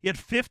 he had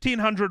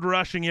 1,500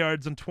 rushing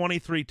yards and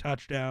 23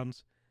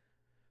 touchdowns.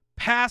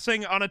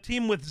 Passing on a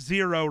team with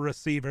 0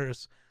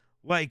 receivers.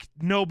 Like,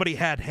 nobody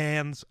had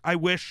hands. I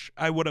wish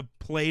I would have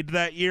played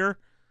that year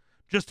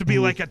just to be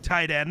like a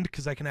tight end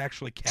because I can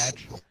actually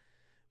catch.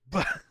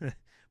 But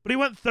he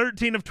went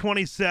 13 of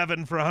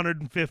 27 for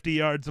 150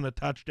 yards and a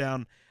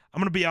touchdown. I'm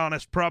going to be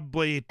honest,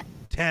 probably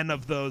 10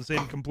 of those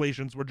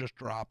incompletions were just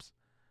drops.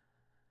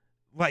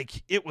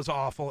 Like, it was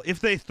awful.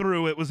 If they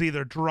threw, it was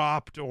either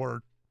dropped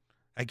or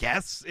I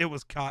guess it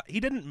was caught.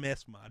 He didn't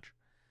miss much.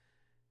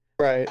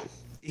 Right.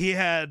 He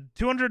had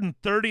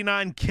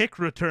 239 kick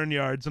return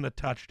yards and a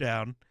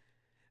touchdown.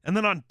 And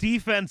then on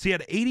defense, he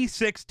had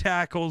 86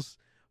 tackles,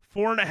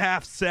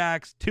 4.5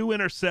 sacks, 2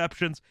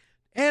 interceptions,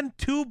 and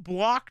 2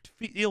 blocked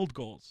field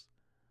goals.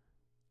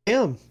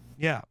 Damn.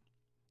 Yeah.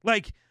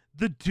 Like,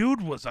 the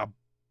dude was a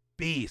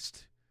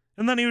beast.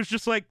 And then he was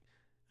just like,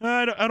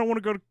 I don't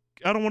want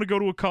to go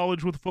to a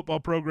college with a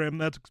football program.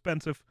 That's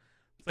expensive.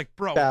 It's like,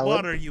 bro,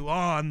 what are you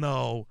on,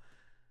 though?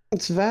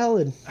 It's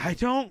valid. I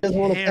don't care.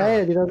 Want to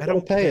pay it. You don't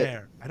want to pay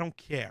it. I don't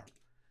care.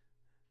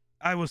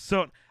 I was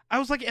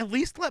like, at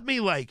least let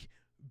me like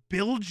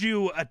build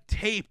you a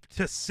tape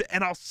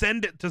and I'll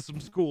send it to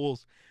some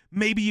schools.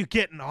 Maybe you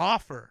get an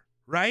offer,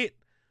 right?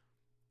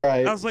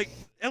 Right. I was like,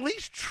 at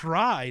least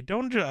try.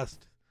 Don't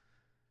just.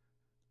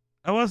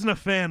 I wasn't a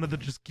fan of the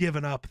just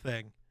giving up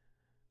thing.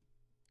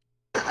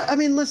 I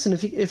mean, listen,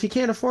 if he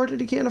can't afford it,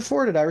 he can't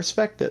afford it. I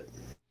respect it.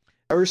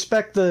 I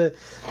respect the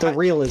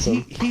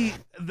realism.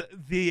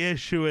 The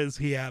issue is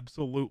he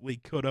absolutely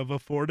could have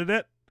afforded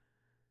it.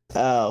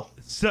 Oh.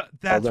 So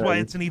that's why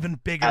it's an even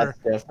bigger. That's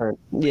different.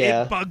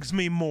 Yeah. It bugs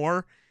me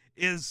more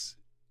is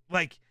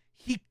like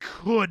he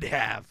could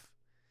have.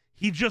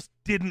 He just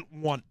didn't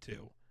want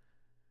to.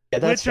 Yeah,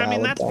 that's Which, I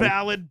mean, that's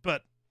valid,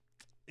 but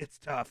it's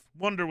tough.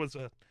 Wonder was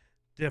a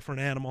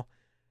different animal.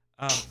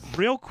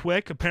 Real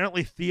quick,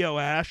 apparently Theo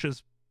Ash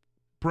is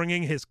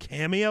bringing his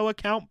Cameo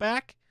account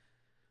back.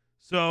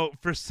 So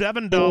for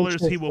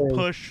 $7, he will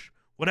push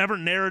whatever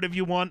narrative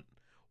you want,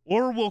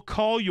 or we'll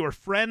call your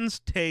friend's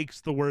takes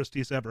the worst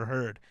he's ever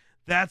heard.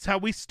 That's how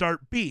we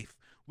start beef.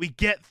 We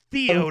get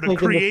Theo to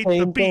create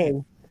the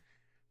beef.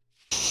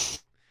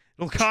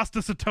 It'll cost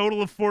us a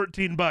total of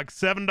 $14.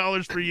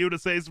 $7 for you to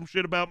say some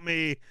shit about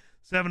me.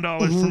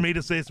 $7 for me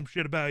to say some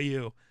shit about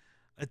you.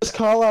 Just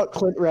call out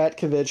Clint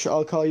Ratkovich.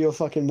 I'll call you a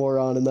fucking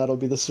moron, and that'll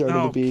be the start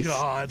of the beef. Oh,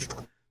 God.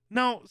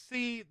 No,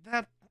 see,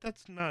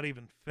 that's not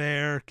even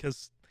fair,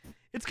 because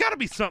it's got to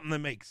be something that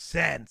makes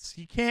sense.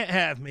 You can't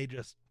have me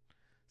just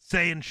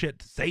saying shit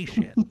to say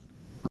shit.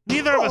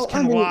 Neither of us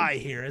can lie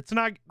here. That's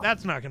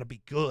not going to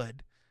be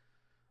good.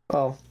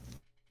 Oh.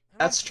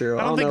 That's true.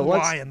 I don't think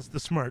Lions the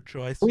smart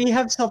choice. We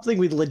have something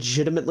we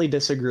legitimately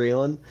disagree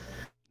on.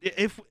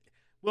 If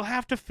we'll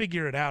have to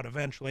figure it out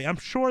eventually. I'm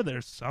sure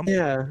there's something.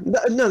 Yeah.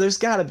 No, there's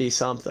got to be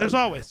something. There's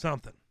always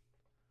something.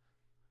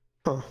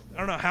 Huh. I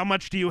don't know. How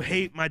much do you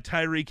hate my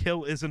Tyreek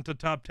Hill isn't a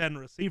top 10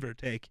 receiver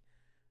take?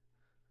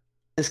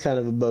 It's kind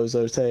of a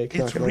bozo take.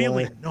 It's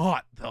really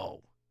not,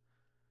 though.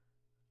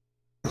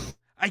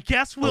 I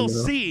guess we'll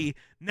see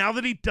now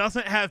that he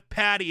doesn't have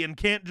Patty and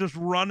can't just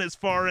run as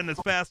far and as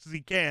fast as he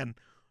can.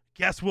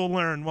 Guess we'll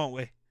learn, won't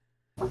we?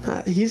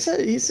 He's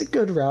a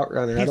good route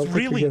runner. I don't think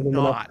really we give him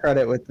enough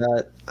credit with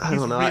that. I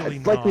don't know. Really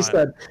like we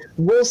said,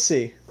 we'll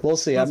see. We'll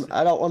see. I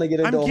don't want to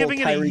get into I'm giving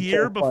it a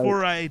year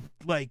before I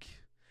like.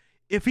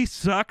 If he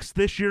sucks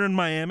this year in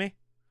Miami,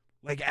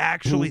 like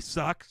actually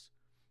sucks,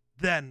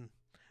 then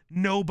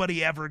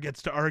nobody ever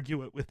gets to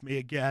argue it with me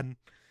again.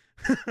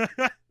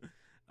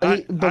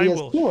 I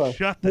will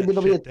shut that Maybe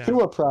it'll be a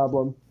Tua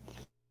problem.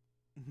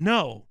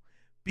 No,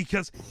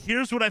 because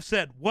here's what I've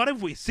said. What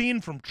have we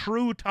seen from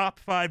true top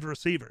 5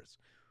 receivers?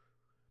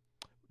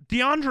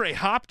 DeAndre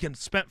Hopkins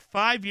spent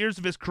 5 years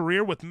of his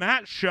career with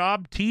Matt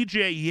Schaub,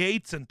 TJ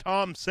Yates, and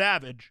Tom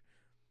Savage,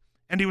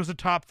 and he was a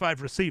top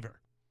 5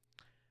 receiver.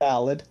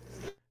 Valid.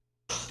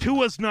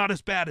 Tua's not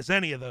as bad as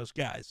any of those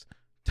guys.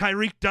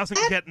 Tyreek doesn't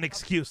get an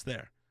excuse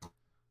there.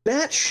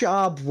 Matt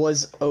Schaub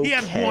was okay. He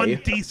had one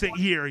decent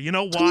year. You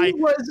know why? He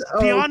was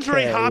okay.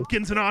 DeAndre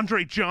Hopkins and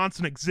Andre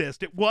Johnson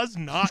exist. It was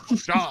not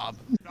Schaub.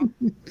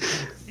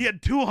 He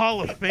had 2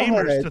 Hall of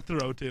Famers to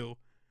throw to.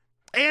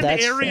 And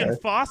That's Arian fair.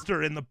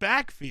 Foster in the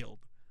backfield.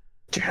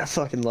 Dude, I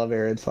fucking love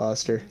Arian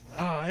Foster.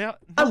 Oh, yeah.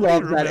 I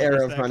love that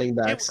era of running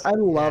backs. I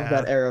love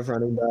that era of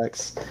running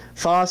backs.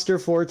 Foster,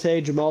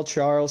 Forte, Jamal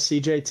Charles,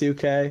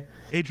 CJ2K.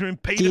 Adrian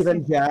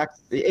Peterson.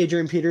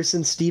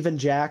 Steven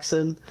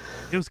Jackson.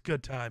 It was a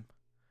good time.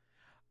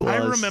 I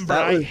remember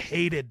I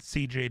hated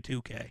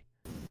CJ2K.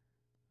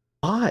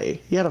 Why?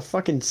 He had a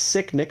fucking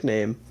sick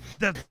nickname.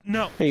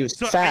 No. And he was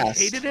fast. I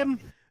hated him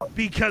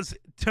because,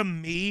 to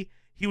me,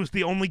 he was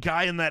the only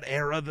guy in that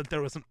era that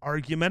there was an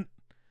argument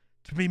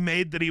to be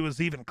made that he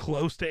was even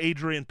close to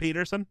Adrian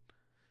Peterson.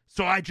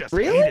 So I just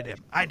hated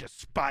him. I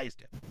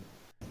despised him.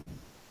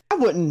 I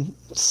wouldn't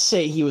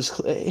say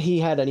he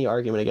had any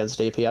argument against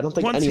AP. I don't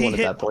think anyone at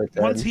that point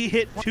did. Once he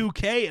hit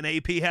 2K and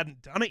AP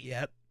hadn't done it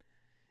yet,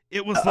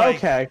 it was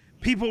like,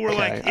 people were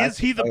like, is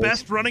he the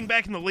best running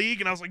back in the league?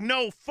 And I was like,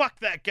 no, fuck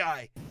that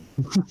guy.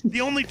 The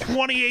only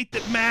 28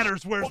 that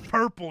matters wears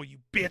purple, you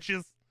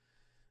bitches.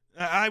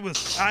 I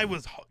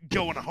was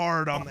going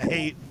hard on the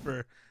hate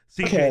for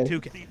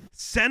CJ2K.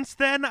 Since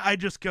then, I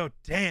just go,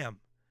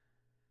 damn,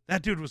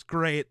 that dude was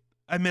great.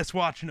 I miss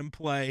watching him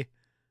play.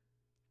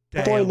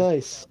 Damn. That boy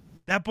nice.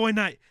 That boy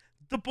nice.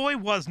 The boy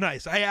was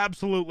nice. I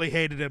absolutely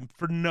hated him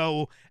for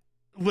no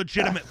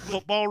legitimate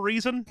football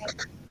reason.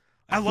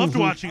 I loved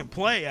watching him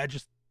play. I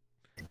just...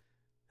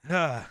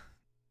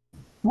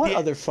 What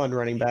other fun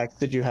running backs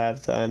did you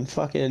have then?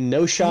 Fucking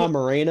No-Shaw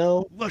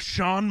Moreno?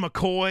 LaShawn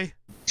McCoy.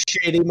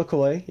 Shady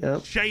McCoy, yeah.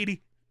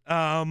 Shady.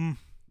 No,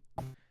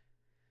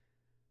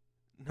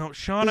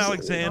 Sean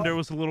Alexander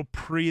was a little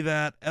pre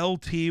that.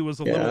 LT was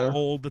a little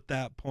old at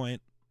that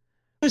point.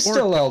 He was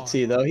still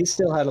LT, though. He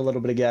still had a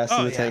little bit of gas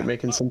in the tank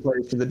making some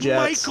plays for the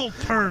Jets. Michael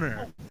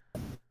Turner.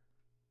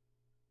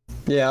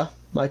 Yeah,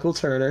 Michael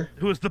Turner.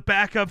 Who was the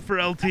backup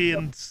for LT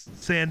in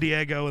San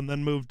Diego and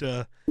then moved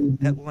to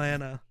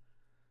Atlanta.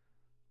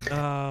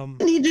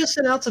 Didn't he just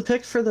announce a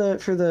pick for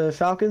the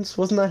Falcons?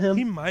 Wasn't that him?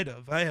 He might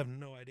have. I have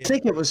no idea. I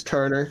think it was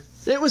Turner.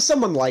 It was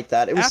someone like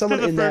that. It was After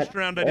someone in that the first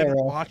round, I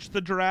didn't watch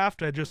the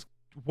draft. I just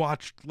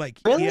watched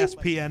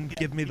ESPN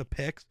give me the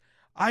picks.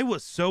 I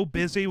was so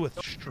busy with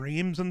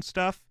streams and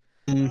stuff.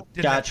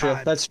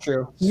 Gotcha. That's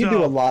true. You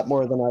do a lot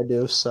more than I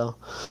do, so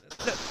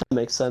that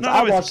makes sense.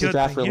 I watched the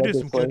draft religiously.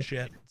 You do some good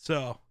shit,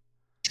 so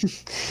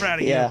proud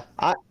of you. Yeah,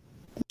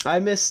 I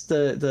missed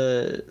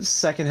the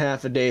second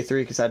half of day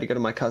 3 because I had to go to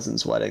my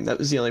cousin's wedding. That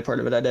was the only part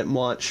of it I didn't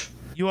watch.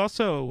 You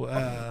also,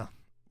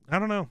 I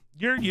don't know,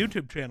 your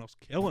YouTube channel's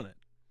killing it,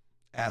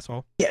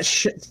 asshole. Yeah,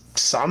 shit.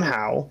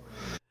 Somehow.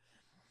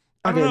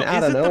 I don't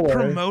know. Is it the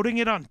promoting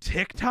it on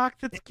TikTok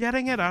that's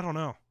getting it? I don't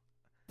know.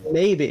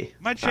 Maybe.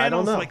 My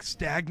channel's like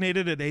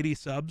stagnated at 80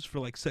 subs for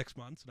like 6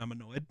 months, and I'm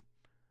annoyed.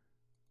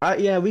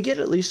 Yeah, we get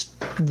at least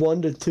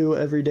 1 to 2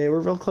 every day. We're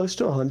real close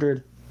to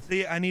 100.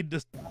 See, I need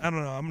to. I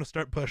don't know. I'm gonna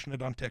start pushing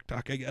it on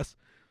TikTok, I guess.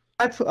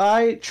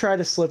 I try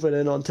to slip it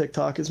in on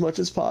TikTok as much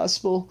as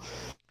possible,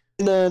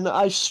 and then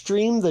I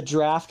streamed the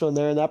draft on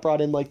there, and that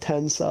brought in like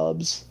 10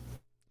 subs.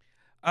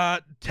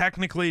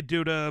 Technically,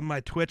 due to my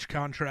Twitch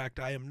contract,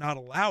 I am not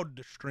allowed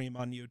to stream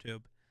on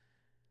YouTube.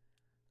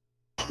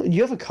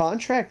 You have a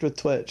contract with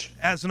Twitch.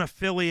 As an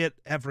affiliate,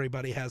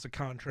 everybody has a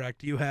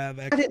contract. You have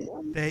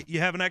you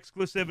have an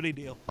exclusivity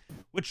deal,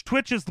 which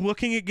Twitch is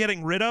looking at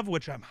getting rid of,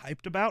 which I'm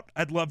hyped about.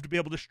 I'd love to be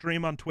able to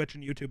stream on Twitch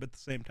and YouTube at the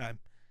same time.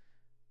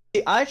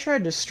 I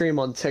tried to stream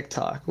on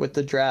TikTok with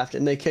the draft,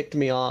 and they kicked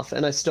me off,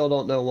 and I still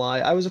don't know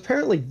why. I was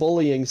apparently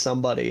bullying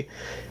somebody,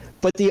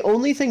 but the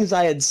only things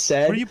I had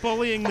said... Were you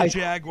bullying the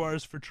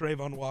Jaguars for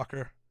Trayvon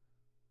Walker?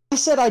 I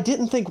said I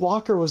didn't think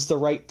Walker was the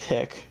right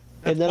pick.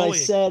 That's And then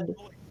bullying.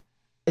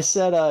 I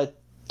said,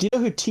 do you know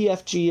who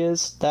TFG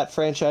is? That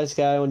franchise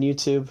guy on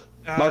YouTube?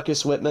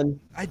 Marcus Whitman.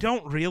 I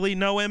don't really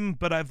know him,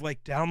 but I've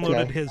like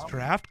downloaded his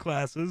draft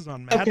classes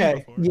on Madden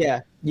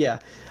before. Yeah.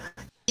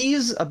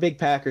 He's a big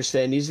Packers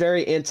fan. He's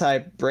very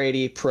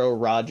anti-Brady,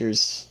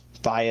 pro-Rodgers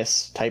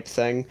bias type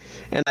thing.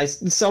 And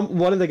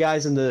one of the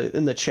guys in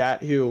the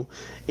chat who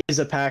is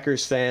a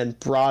Packers fan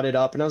brought it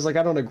up, and I was like,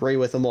 I don't agree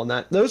with him on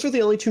that. Those were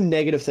the only two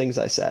negative things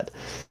I said.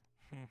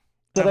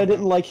 That I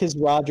didn't like his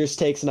Rodgers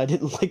takes, and I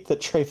didn't like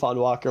that Trayvon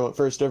Walker went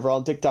first overall.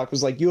 And TikTok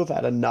was like, "You have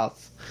had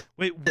enough."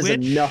 Wait,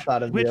 enough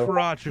out of which you.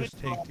 Rodgers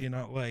take do you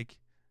not like?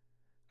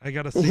 I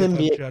gotta see if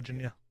I'm judging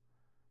you.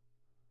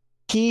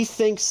 He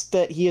thinks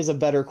that he is a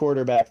better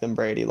quarterback than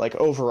Brady, like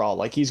overall,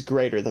 like he's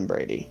greater than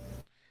Brady.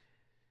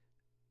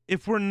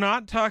 If we're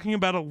not talking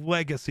about a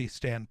legacy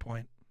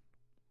standpoint,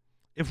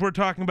 if we're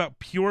talking about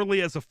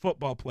purely as a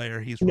football player,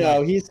 he's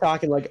no, he's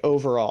talking like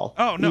overall.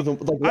 Oh no, even,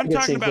 like, I'm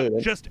talking about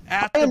just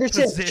at I the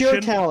understand position.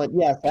 Pure talent,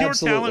 yes, pure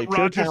absolutely.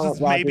 Talent, Rodgers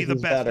is maybe the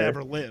best to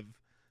ever live.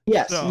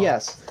 Yes,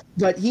 yes,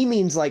 but he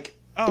means like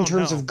in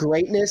terms of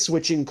greatness,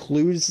 which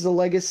includes the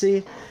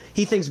legacy.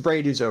 He thinks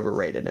Brady's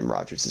overrated and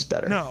Rodgers is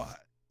better. No,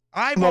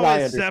 I've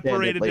always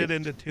separated it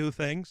into two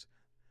things.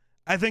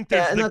 I think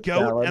there's the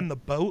GOAT and the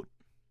BOAT.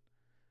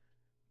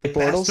 Like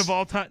best of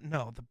all time?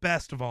 No, the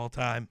best of all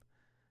time.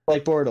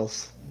 Like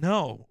Bortles.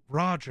 No,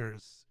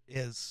 Rodgers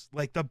is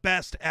like the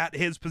best at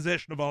his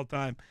position of all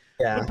time.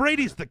 Yeah. But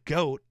Brady's the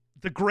GOAT.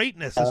 The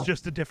greatness is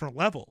just a different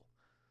level.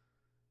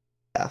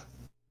 Yeah.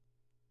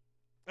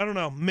 I don't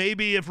know.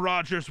 Maybe if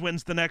Rodgers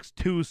wins the next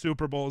 2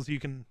 Super Bowls, you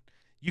can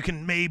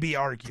maybe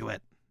argue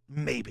it.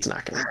 Maybe. It's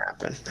not going to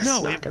happen.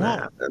 No, it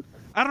won't. Happen.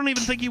 I don't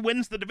even think he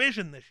wins the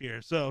division this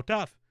year, so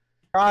tough.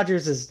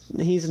 Rodgers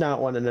he's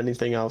not winning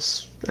anything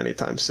else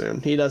anytime soon.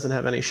 He doesn't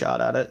have any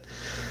shot at it.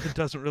 It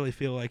doesn't really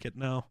feel like it,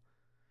 no.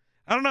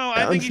 I don't know.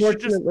 I think he should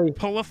just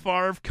pull a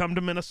Favre, come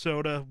to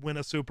Minnesota, win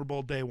a Super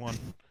Bowl day one.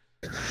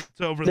 It's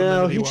over the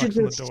minute he walks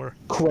in the door.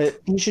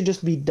 Quit. He should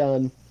just be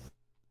done.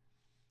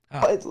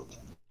 Oh.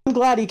 I'm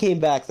glad he came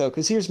back, though,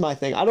 because here's my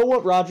thing. I don't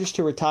want Rodgers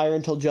to retire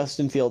until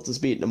Justin Fields has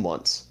beaten him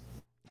once.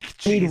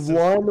 Jesus. I need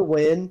one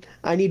win.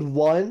 I need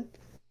one.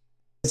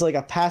 It's like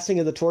a passing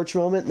of the torch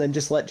moment, and then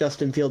just let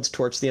Justin Fields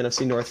torch the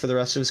NFC North for the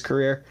rest of his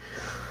career.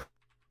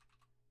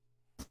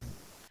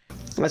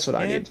 That's what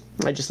I need.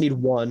 I just need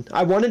one.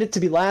 I wanted it to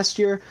be last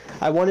year.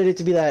 I wanted it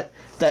to be that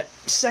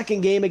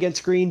second game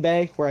against Green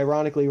Bay, where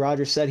ironically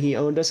Rodgers said he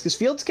owned us, because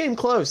Fields came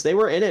close. They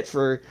were in it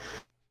for at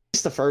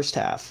least the first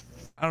half.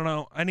 I don't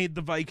know. I need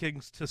the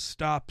Vikings to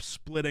stop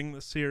splitting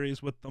the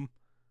series with them.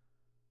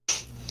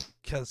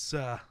 Because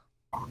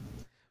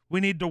we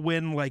need to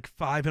win like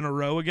 5 in a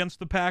row against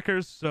the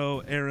Packers,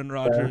 so Aaron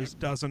Rodgers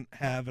doesn't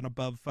have an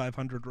above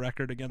 500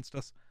 record against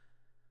us.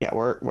 Yeah,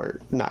 we're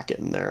not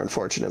getting there,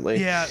 unfortunately.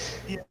 Yeah.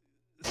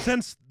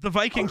 Since the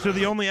Vikings are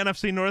the only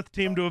NFC North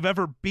team to have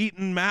ever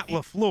beaten Matt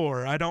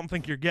LaFleur, I don't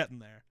think you're getting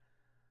there.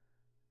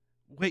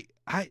 Wait,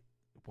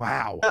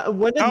 wow.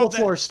 When did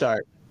LaFleur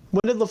start?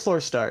 When did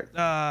LaFleur start?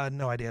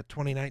 No idea.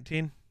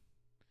 2019.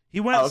 He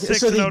went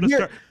 6-0 to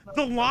start.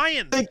 The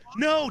Lions.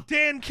 No,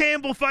 Dan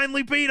Campbell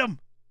finally beat him.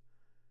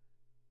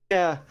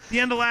 Yeah. The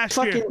end of last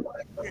year.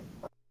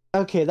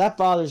 Okay, that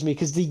bothers me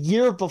because the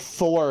year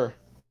before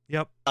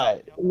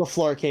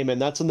LaFleur came in,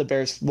 that's when the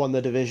Bears won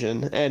the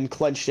division and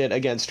clinched it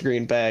against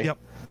Green Bay. Yep.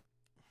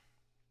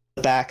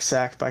 Back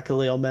sacked by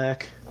Khalil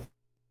Mack.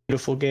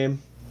 Beautiful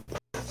game.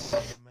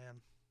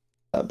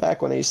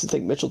 Back when I used to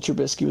think Mitchell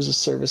Trubisky was a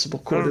serviceable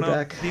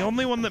quarterback. The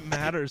only one that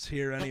matters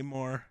here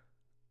anymore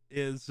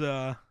is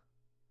the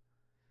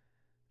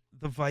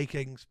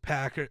Vikings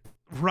Packers.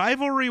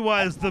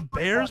 Rivalry-wise, the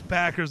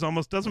Bears-Packers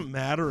almost doesn't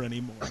matter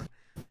anymore.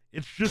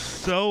 It's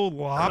just so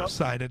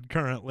lopsided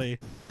currently.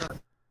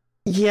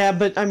 Yeah,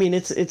 but I mean,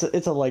 it's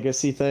a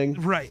legacy thing.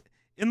 Right.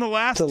 In the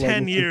last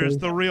 10 years,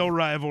 the real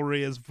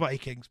rivalry is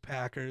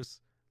Vikings-Packers.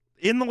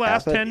 In the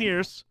last 10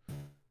 years,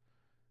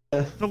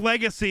 the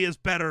legacy is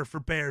better for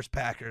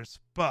Bears-Packers,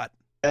 but...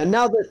 And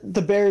now that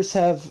the Bears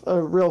have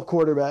a real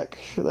quarterback,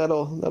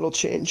 that'll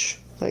change,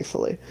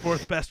 thankfully.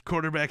 4th best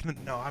quarterback.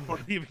 No, I'm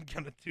not even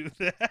going to do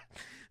that.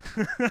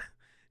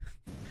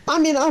 I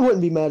mean, I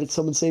wouldn't be mad at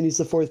someone saying he's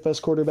the 4th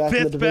best quarterback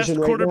in the division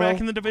right now. 5th best quarterback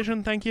in the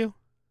division, thank you.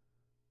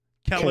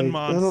 Kellen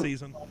Mond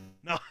season.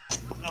 No.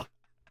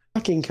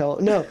 Fucking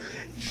Kellen. No.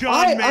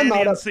 Sean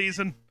Mannion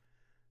season.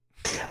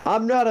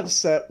 I'm not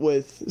upset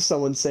with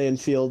someone saying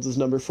Fields is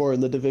number 4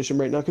 in the division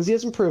right now because he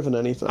hasn't proven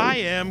anything. I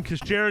am, because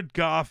Jared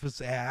Goff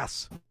is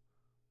ass.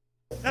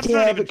 That's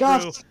not even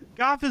true.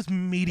 Goff is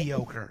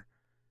mediocre.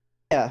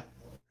 Yeah.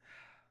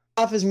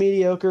 Goff is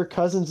mediocre,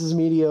 Cousins is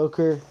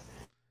mediocre,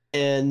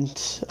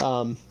 and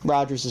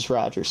Rodgers is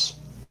Rodgers.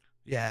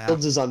 Yeah.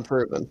 Fields is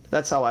unproven.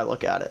 That's how I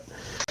look at it.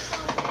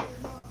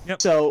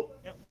 Yep. So,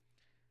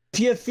 if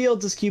you have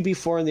Fields as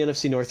QB4 in the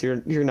NFC North,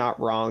 you're not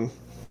wrong.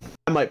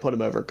 I might put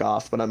him over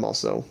Goff, but I'm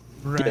also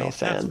a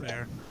fan. That's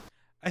fair.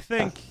 I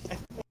think...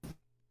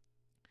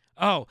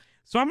 Oh,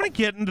 So I'm gonna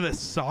get into this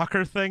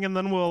soccer thing, and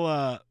then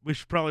we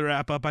should probably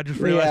wrap up. I just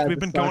realized we've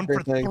been going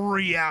for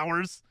 3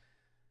 hours.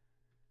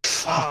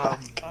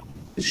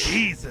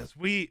 Jesus,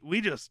 we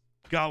just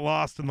got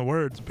lost in the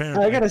words.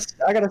 Apparently, I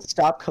gotta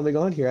stop coming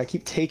on here. I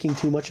keep taking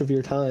too much of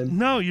your time.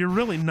 No, you're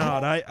really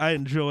not. I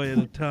enjoy it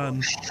a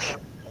ton.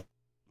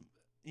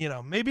 You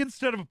know, maybe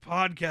instead of a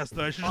podcast,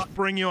 though, I should just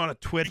bring you on a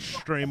Twitch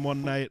stream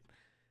one night.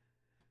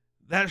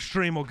 That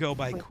stream will go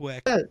by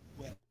quick.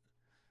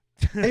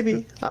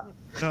 Maybe.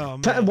 Oh,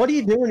 man. What do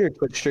you do in your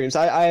Twitch streams?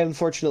 I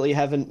unfortunately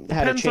haven't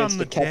had a chance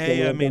to catch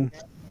day. I mean,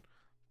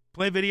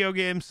 play video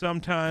games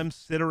sometimes,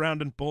 sit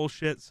around and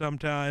bullshit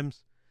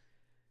sometimes.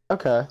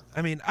 Okay.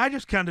 I mean, I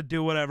just kind of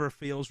do whatever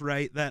feels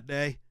right that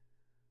day.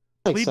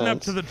 Makes Leading sense.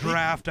 up to the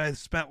draft, I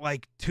spent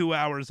like 2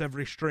 hours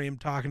every stream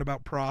talking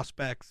about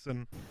prospects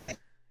and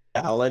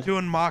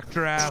doing mock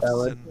drafts,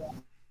 and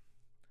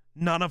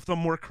none of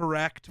them were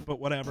correct, but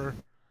whatever.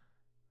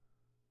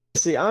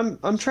 See, I'm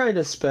trying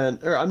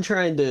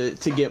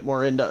to get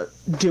more into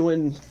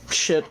doing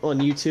shit on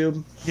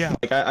YouTube. Yeah.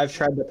 Like I've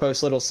tried to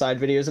post little side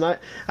videos, and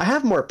I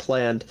have more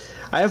planned.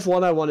 I have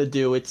one I want to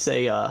do. It's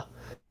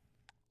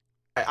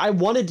I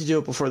wanted to do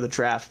it before the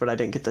draft, but I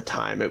didn't get the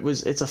time.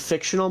 It's a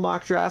fictional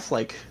mock draft,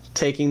 like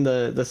taking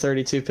the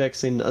 32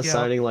 picks and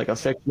assigning like a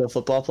fictional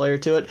football player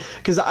to it.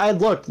 Because I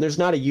looked, there's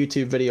not a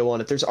YouTube video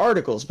on it. There's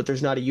articles, but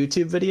there's not a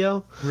YouTube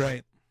video.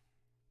 Right.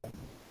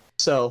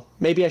 So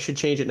maybe I should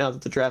change it now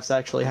that the draft's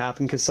actually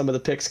happened, because some of the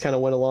picks kind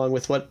of went along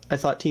with what I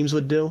thought teams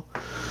would do.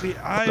 See,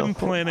 I'm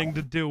planning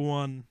to do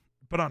one,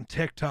 but on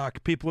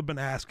TikTok, people have been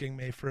asking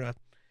me for a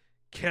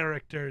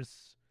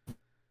characters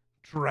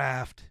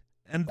draft.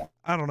 And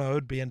I don't know, it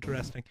would be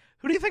interesting.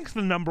 Who do you think's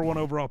the number 1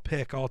 overall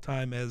pick all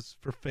time is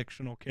for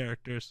fictional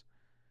characters?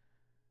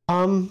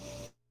 I mean,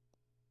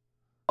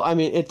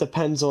 it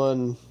depends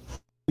on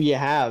who you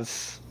have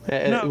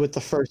with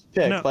the first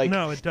pick.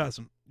 No, it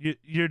doesn't.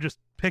 You're just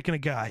picking a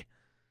guy.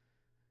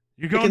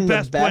 You're going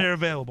best player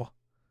available.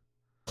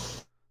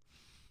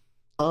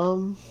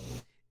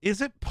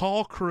 Is it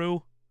Paul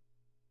Crewe?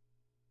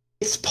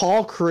 It's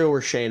Paul Crewe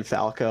or Shane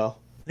Falco.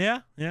 Yeah.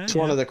 It's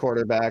one of the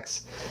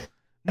quarterbacks.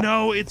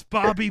 No, it's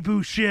Bobby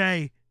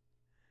Boucher.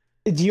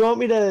 Do you want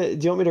me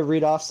to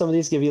read off some of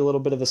these? Give you a little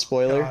bit of a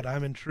spoiler. God,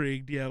 I'm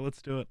intrigued. Yeah,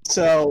 let's do it.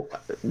 So,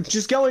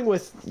 just going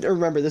with.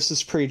 Remember, this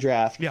is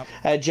pre-draft. Yeah.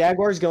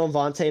 Jaguars going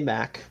Vontae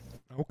Mack.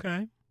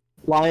 Okay.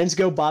 Lions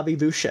go Bobby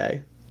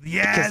Boucher.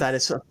 Yes. Because that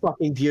is a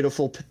fucking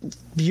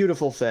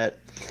beautiful fit.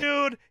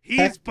 Dude,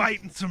 he's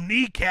biting some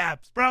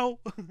kneecaps, bro.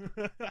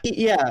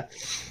 Yeah.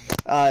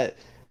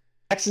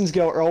 Texans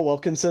go Earl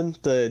Wilkinson,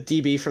 the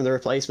DB from the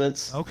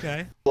Replacements.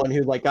 Okay. One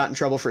who got in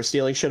trouble for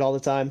stealing shit all the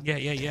time.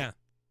 Yeah.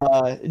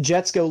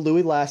 Jets go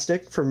Louis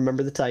Lastik from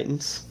Remember the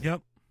Titans.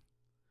 Yep.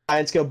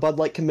 Giants go Bud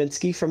Light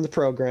Kaminsky from the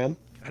program.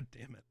 God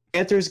damn it.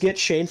 Panthers get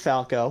Shane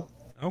Falco.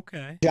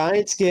 Okay.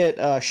 Giants get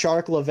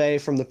Shark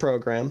LeVay from the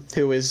program,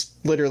 who is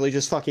literally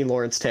just fucking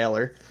Lawrence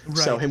Taylor. Right.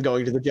 So him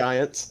going to the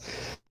Giants.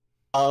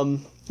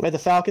 The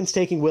Falcons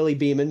taking Willie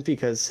Beeman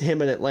because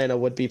him in Atlanta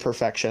would be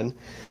perfection.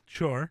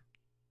 Sure.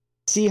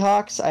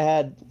 Seahawks,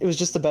 it was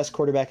just the best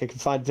quarterback I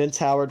could find. Vince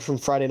Howard from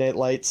Friday Night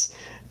Lights.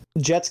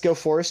 Jets go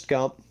Forrest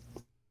Gump.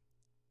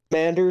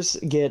 Commanders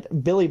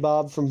get Billy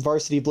Bob from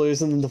Varsity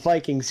Blues, and then the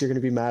Vikings, you're going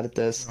to be mad at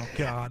this. Oh,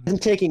 God. I'm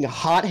taking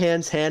Hot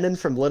Hands Hannon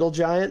from Little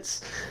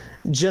Giants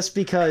just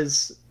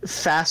because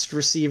fast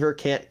receiver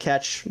can't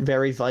catch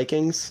very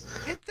Vikings.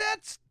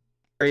 That's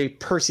very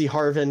Percy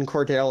Harvin,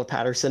 Cordell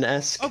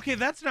Patterson-esque. Okay,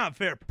 that's not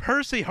fair.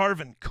 Percy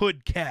Harvin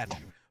could catch.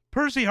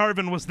 Percy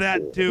Harvin was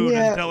that dude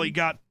until he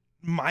got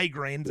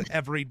migraines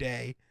every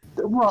day.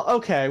 Well,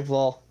 okay,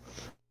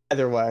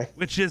 either way.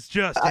 Which is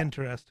just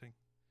interesting.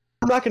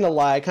 I'm not going to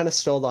lie, I kind of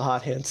stole the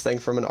hot hands thing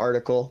from an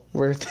article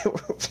where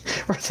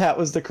that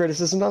was the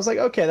criticism. I was like,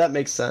 okay, that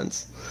makes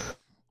sense.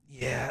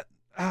 Yeah.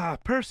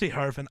 Percy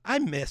Harvin. I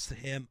miss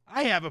him.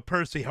 I have a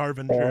Percy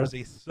Harvin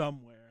jersey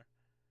somewhere.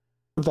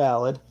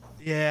 Valid.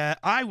 Yeah,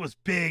 I was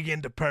big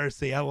into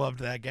Percy. I loved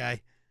that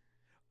guy.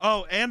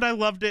 Oh, and I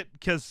loved it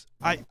because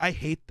I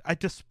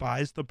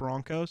despise the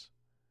Broncos.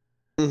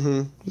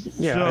 Mm-hmm.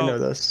 Yeah, so, I know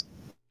this.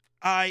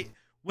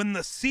 When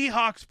the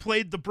Seahawks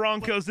played the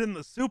Broncos in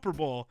the Super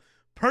Bowl,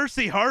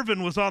 Percy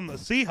Harvin was on the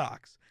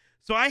Seahawks.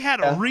 So I had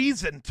a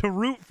reason to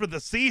root for the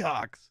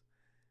Seahawks.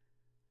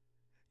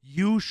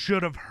 You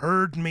should have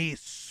heard me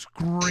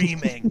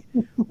screaming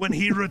when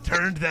he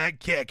returned that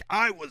kick.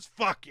 I was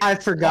fucking I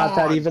forgot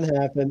that even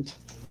happened.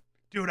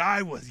 Dude,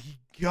 I was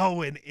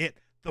going it.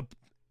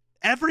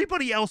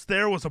 Everybody else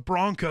there was a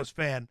Broncos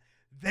fan.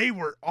 They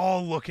were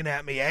all looking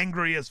at me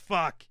angry as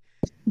fuck.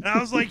 And I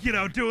was like,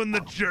 doing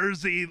the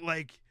jersey,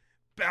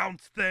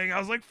 bounce thing. I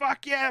was like,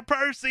 fuck yeah,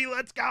 Percy,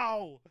 let's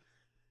go.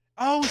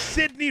 Oh,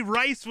 Sidney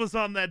Rice was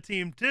on that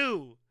team,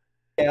 too.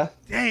 Yeah.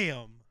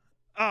 Damn.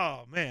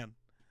 Oh, man.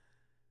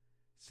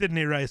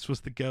 Sidney Rice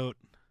was the GOAT.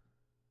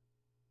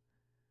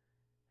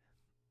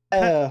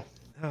 And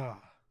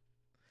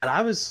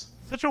I was...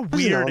 Such a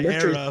weird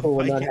era of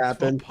Vikings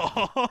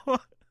football.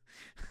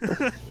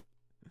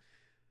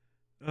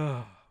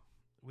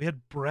 We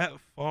had Brett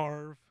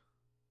Favre.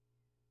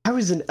 I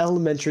was in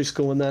elementary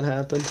school when that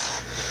happened.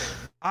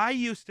 I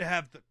used to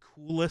have the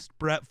coolest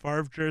Brett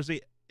Favre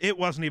jersey. It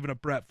wasn't even a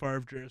Brett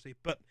Favre jersey,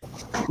 but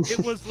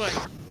it was like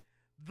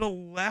the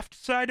left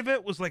side of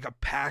it was like a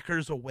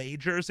Packers away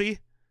jersey.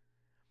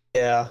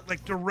 Yeah.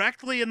 Like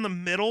directly in the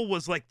middle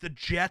was like the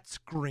Jets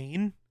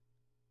green.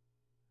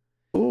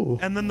 Ooh.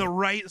 And then the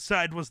right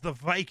side was the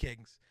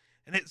Vikings.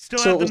 And it still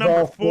So had the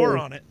number 4 four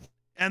on it.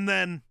 And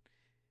then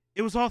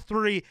it was all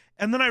 3.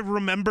 And then I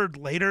remembered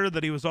later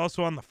that he was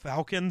also on the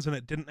Falcons and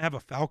it didn't have a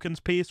Falcons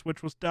piece,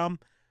 which was dumb.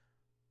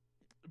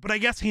 But I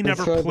guess he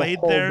never played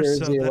there,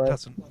 so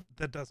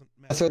that doesn't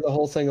matter. I threw the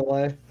whole thing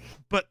away.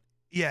 But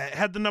yeah, it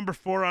had the number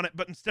 4 on it,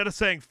 but instead of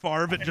saying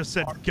Favre, it just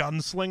said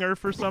Gunslinger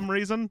for some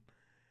reason.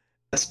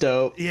 That's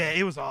dope. Yeah,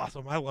 it was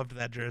awesome. I loved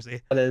that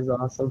jersey. That is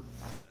awesome.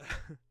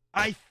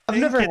 I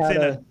think it's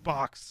in a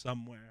box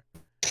somewhere.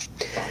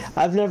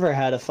 I've never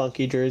had a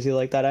funky jersey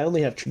like that. I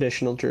only have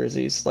traditional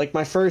jerseys. Like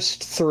my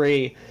first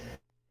 3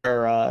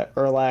 are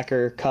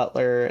Urlacher,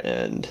 Cutler,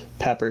 and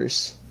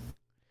Peppers.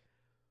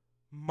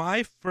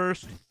 My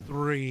first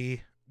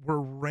 3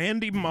 were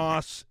Randy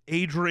Moss,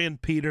 Adrian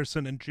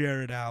Peterson, and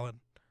Jared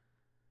Allen.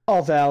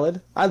 All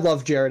valid. I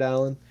love Jared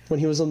Allen when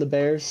he was on the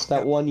Bears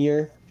that 1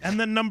 year. And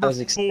then number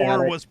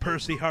 4 was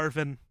Percy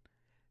Harvin.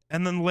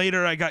 And then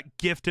later I got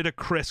gifted a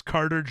Chris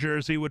Carter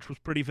jersey, which was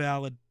pretty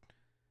valid.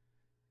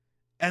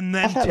 And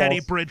then Teddy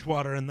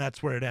Bridgewater, and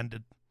that's where it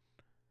ended.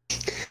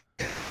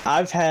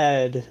 I've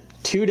had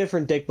 2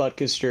 different Dick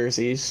Butkus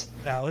jerseys.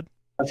 Valid.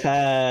 I've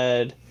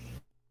had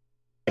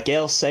a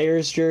Gale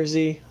Sayers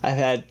jersey. I've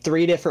had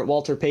 3 different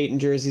Walter Payton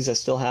jerseys. I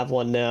still have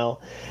one now.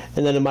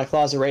 And then in my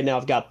closet right now,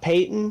 I've got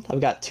Payton. I've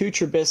got 2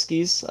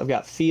 Trubisky's. I've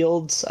got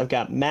Fields. I've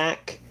got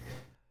Mack.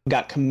 I've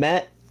got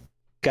Komet.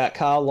 Got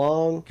Kyle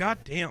Long. God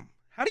damn.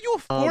 How do you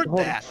afford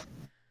that?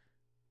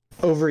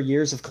 Over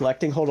years of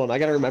collecting. Hold on, I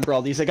gotta remember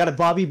all these. I got a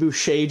Bobby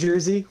Boucher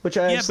jersey, which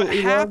I absolutely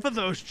love. Yeah, but half of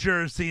those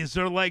jerseys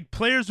are like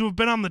players who have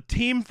been on the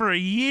team for a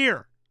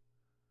year.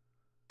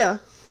 Yeah.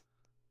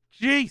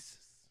 Jesus.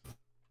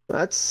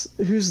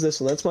 Who's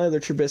this one? That's my other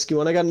Trubisky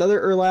one. I got another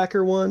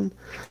Urlacher one.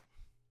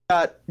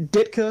 Got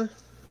Ditka.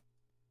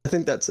 I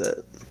think that's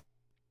it.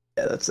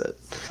 Yeah, that's it.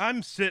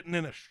 I'm sitting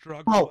in a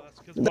struggle bus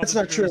because that's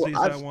not true.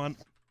 I want.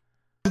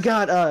 I've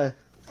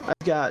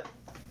got.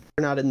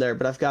 They're not in there,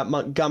 but I've got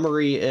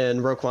Montgomery and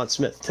Roquan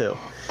Smith too.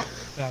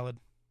 Valid.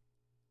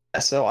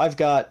 So I've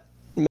got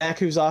Mack,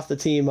 who's off the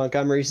team.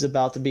 Montgomery's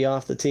about to be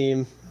off the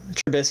team.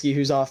 Trubisky,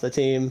 who's off the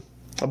team.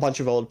 A bunch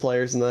of old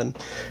players, and then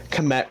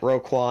Komet,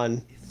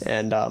 Roquan,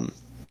 and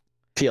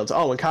Fields.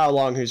 Oh, and Kyle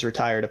Long, who's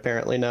retired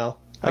apparently now.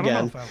 Again. I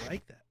don't know if I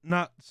like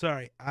that.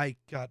 Sorry, I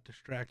got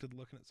distracted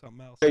looking at something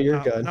else. Oh, you're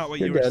good. Not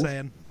what you were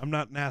saying. I'm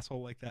not an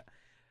asshole like that.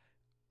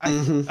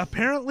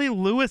 Apparently,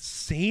 Lewis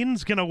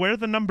Seen's gonna wear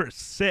the number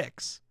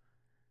 6.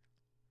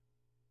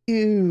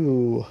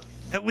 Ew.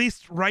 At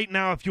least right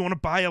now, if you want to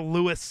buy a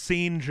Lewis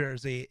Seen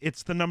jersey,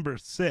 it's the number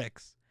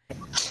 6.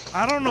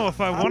 I don't know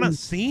if I want a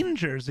Seen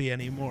jersey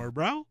anymore,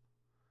 bro.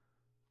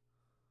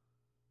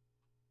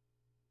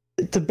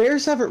 The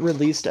Bears haven't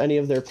released any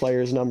of their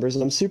players' numbers,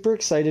 and I'm super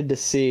excited to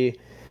see,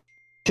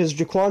 because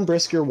Jaquan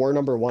Brisker wore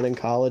number 1 in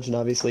college, and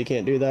obviously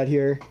can't do that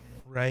here.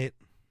 Right.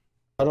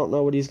 I don't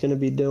know what he's going to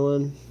be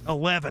doing.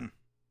 11.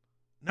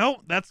 No,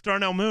 that's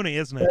Darnell Mooney,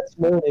 isn't it? That's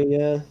Mooney,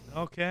 yeah.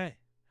 Okay.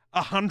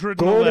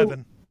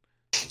 111.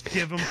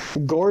 Give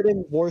him.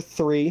 Gordon wore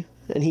 3,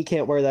 and he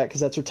can't wear that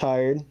because that's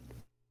retired.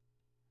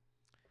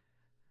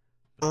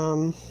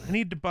 I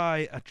need to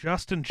buy a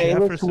Justin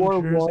Jefferson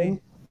jersey.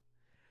 1.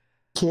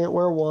 Can't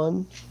wear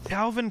 1.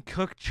 Dalvin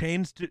Cook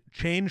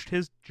changed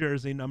his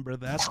jersey number.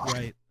 That's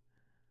right.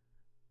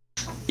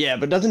 Yeah,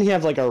 but doesn't he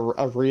have like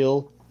a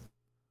real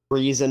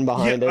reason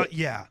behind it?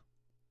 Yeah.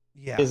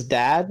 His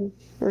dad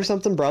or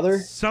something, brother?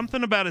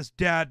 Something about his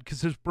dad,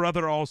 because his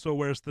brother also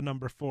wears the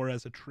number 4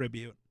 as a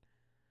tribute.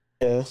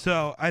 Yeah.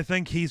 So I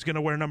think he's going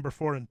to wear number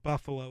 4 in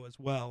Buffalo as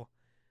well.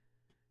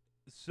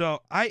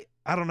 So I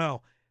don't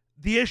know.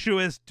 The issue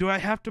is, do I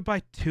have to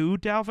buy 2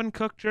 Dalvin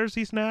Cook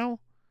jerseys now?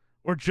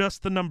 Or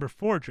just the number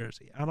 4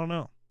 jersey? I don't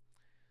know.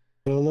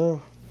 I don't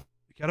know.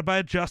 You got to buy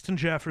a Justin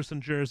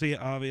Jefferson jersey,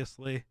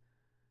 obviously.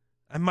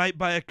 I might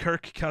buy a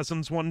Kirk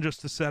Cousins one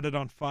just to set it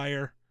on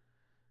fire.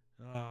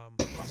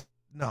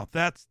 No,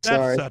 that's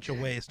such a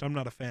waste. I'm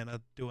not a fan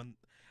of doing.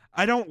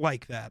 I don't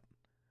like that.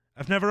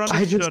 I've never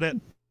understood it.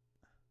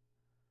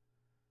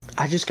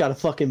 I just got a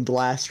fucking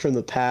blast from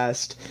the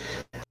past.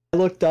 I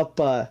looked up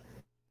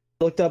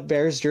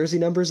Bears jersey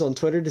numbers on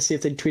Twitter to see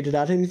if they tweeted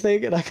out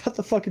anything, and I got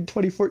the fucking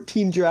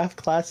 2014 draft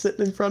class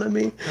sitting in front of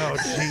me. Oh,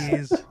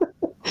 jeez.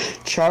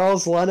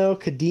 Charles Leno,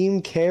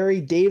 Kadeem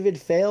Carey,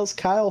 David Fales,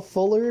 Kyle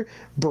Fuller,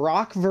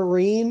 Brock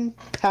Vereen,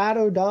 Pat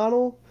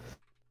O'Donnell,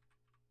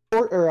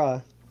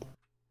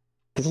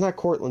 it's not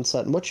Cortland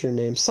Sutton. What's your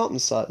name? Something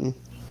Sutton.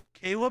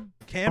 Caleb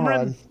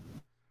Cameron?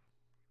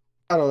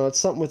 I don't know. It's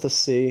something with a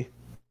C.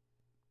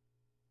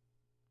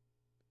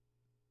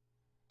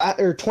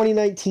 Or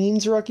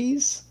 2019's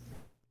rookies?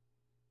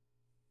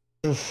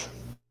 Ugh.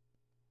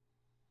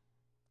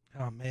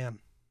 Oh, man.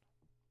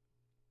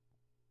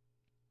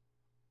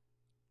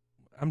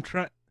 I'm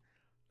trying.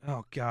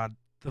 Oh God,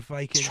 the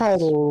Vikings try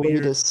the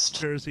weird latest.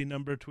 jersey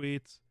number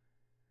tweets.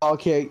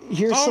 Okay,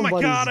 here's Oh my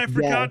somebody's God, I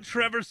forgot guess.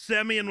 Trevor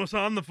Siemian was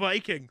on the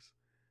Vikings.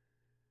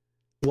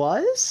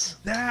 Was?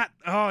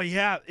 Oh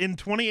yeah, in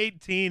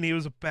 2018 he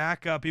was a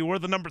backup. He wore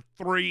the number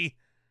 3.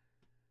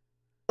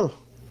 Oh.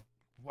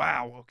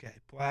 Wow. Okay,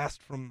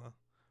 blast from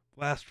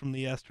the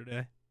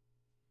yesterday.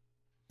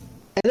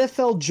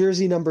 NFL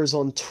jersey numbers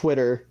on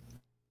Twitter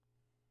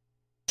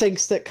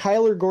thinks that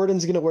Kyler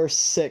Gordon's going to wear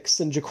 6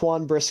 and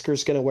Jaquan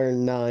Brisker's going to wear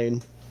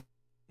 9.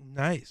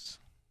 Nice.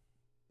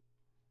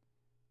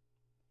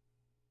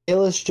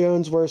 Ellis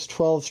Jones wears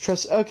 12.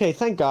 Okay,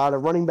 thank God. A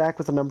running back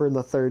with a number in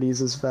the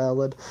 30s is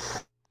valid.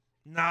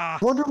 Nah.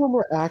 I wonder when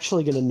we're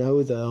actually going to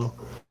know, though.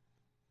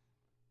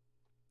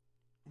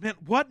 Man,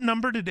 what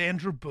number did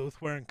Andrew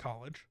Booth wear in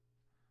college?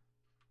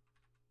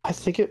 I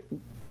think it...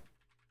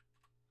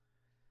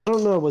 I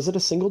don't know. Was it a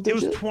single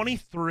digit? It was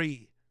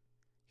 23.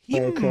 He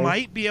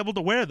might be able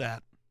to wear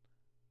that.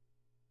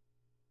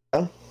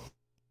 Yeah.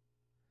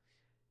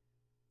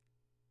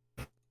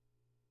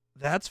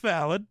 That's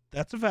valid.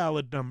 That's a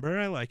valid number.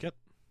 I like it.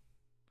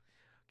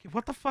 Okay,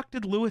 what the fuck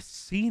did Lewis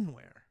Seen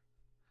wear?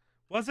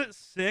 Was it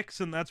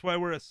 6 and that's why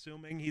we're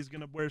assuming he's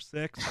going to wear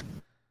 6?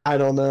 I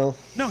don't know.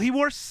 No, he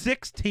wore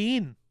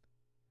 16.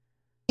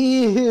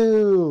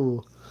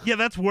 Ew. Yeah,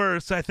 that's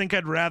worse. I think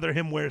I'd rather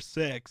him wear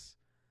 6.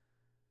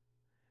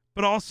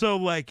 But also,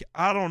 like,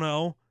 I don't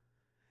know.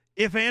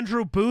 If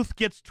Andrew Booth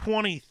gets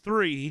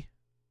 23...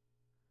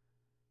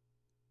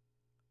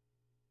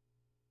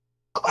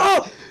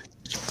 Oh!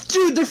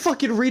 Dude, they're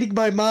fucking reading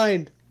my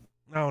mind.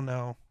 Oh,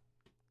 no.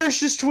 Chris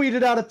just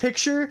tweeted out a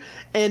picture,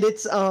 and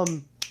it's,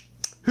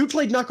 who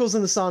played Knuckles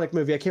in the Sonic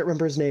movie? I can't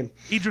remember his name.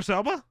 Idris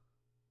Elba?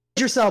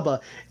 Idris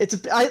Elba.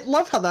 I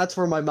love how that's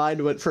where my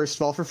mind went, first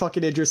of all, for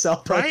fucking Idris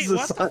Elba. Right?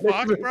 What the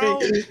fuck, movie. Bro?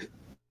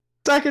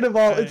 Second of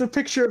all, it's a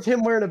picture of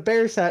him wearing a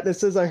Bears hat, and it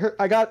says,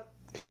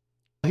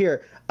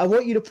 Here, I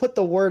want you to put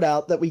the word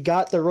out that we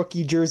got the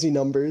rookie jersey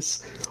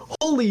numbers.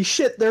 Holy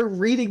shit, they're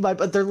reading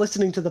but they're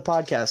listening to the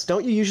podcast.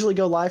 Don't you usually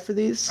go live for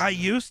these? I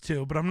used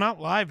to, but I'm not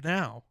live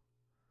now.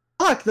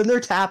 Fuck, then they're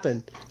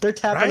tapping. They're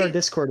tapping Right? our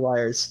Discord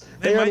wires.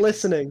 They are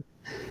listening.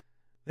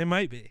 They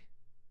might be.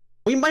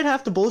 We might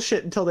have to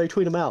bullshit until they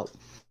tweet them out.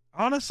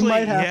 Honestly,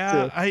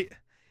 yeah, I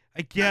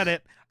get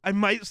it. I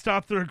might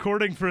stop the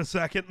recording for a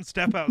second and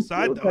step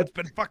outside, though. It's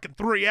been fucking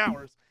 3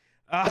 hours.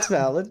 That's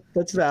valid.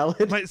 That's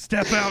valid. Might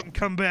step out and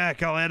come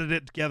back. I'll edit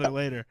it together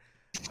later.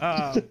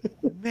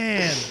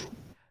 Man,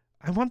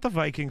 I want the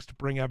Vikings to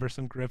bring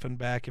Everson Griffin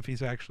back if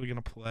he's actually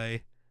going to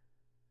play.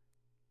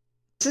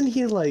 Isn't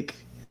he, like,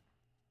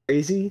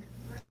 crazy?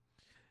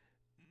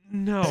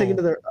 No.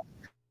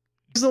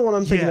 He's the one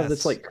I'm thinking of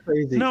that's, like,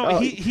 crazy. No,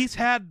 he's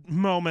had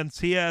moments.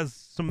 He has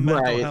some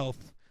mental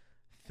health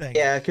things.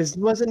 Yeah, because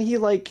wasn't he,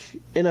 like,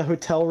 in a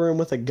hotel room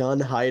with a gun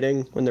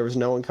hiding when there was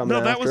no one coming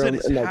after him? No, that was at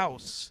his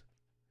house.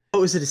 Oh,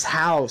 it was at his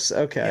house.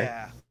 Okay.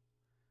 Yeah.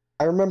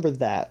 I remember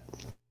that.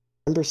 I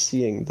remember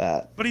seeing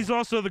that. But he's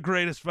also the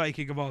greatest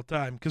Viking of all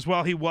time, because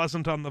while he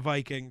wasn't on the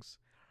Vikings,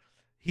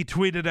 he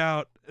tweeted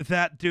out,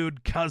 "That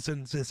dude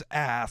Cousins is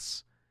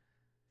ass."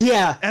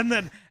 Yeah. And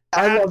then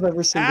I love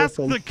Everson ask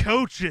Griffin. the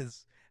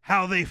coaches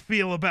how they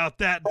feel about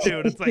that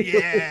dude. It's like,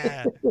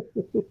 yeah.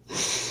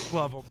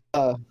 Love him.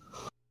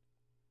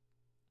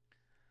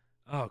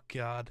 Oh,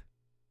 God.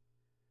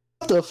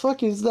 What the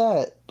fuck is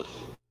that?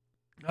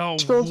 Oh, I'm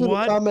scrolling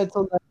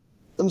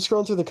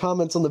through the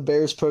comments on the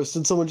Bears post,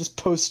 and someone just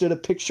posted a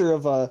picture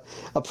of a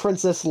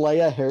Princess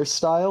Leia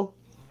hairstyle.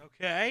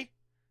 Okay.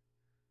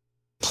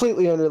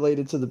 Completely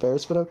unrelated to the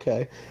Bears, but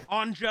okay.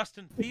 On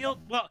Justin Field?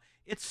 Well,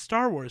 it's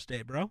Star Wars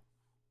Day, bro.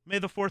 May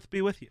the 4th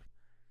be with you.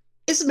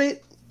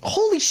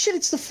 Holy shit,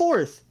 it's the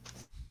 4th.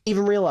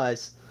 Even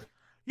realize.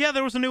 Yeah,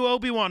 there was a new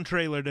Obi-Wan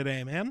trailer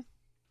today, man.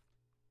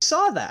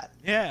 Saw that.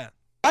 Yeah.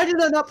 Why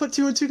did I not put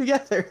 2 and 2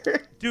 together?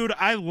 Dude,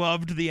 I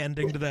loved the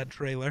ending to that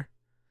trailer.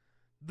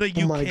 The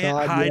you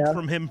can't hide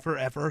from him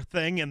forever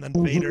thing, and then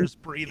Vader's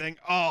breathing.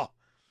 Oh,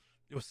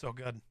 it was so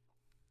good.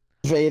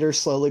 Vader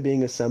slowly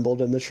being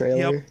assembled in the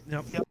trailer.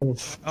 Yep. Oh,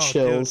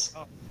 chills.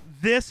 Dude.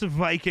 This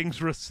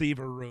Vikings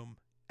receiver room,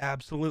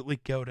 absolutely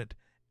goated.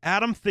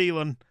 Adam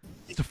Thielen,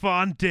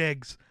 Stephon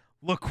Diggs,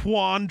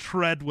 Laquan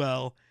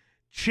Treadwell,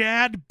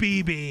 Chad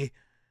Beebe,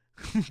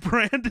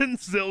 Brandon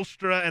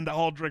Zylstra, and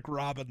Aldrick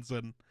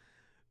Robinson.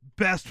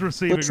 Best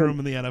receiving room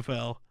in the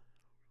NFL.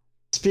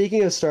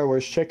 Speaking of Star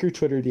Wars, check your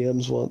Twitter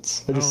DMs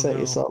once. I just sent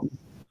you something.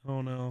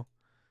 Oh, no.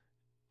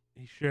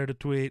 He shared a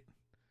tweet.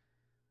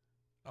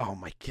 Oh,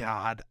 my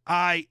God.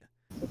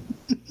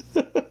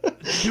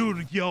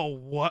 Dude, yo,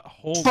 what?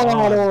 Hold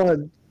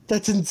on.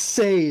 That's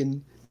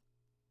insane.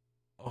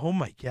 Oh,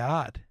 my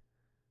God.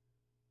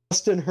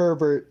 Justin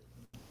Herbert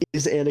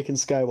is Anakin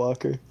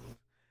Skywalker.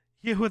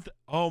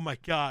 Oh, my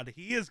God.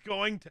 He is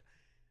going to...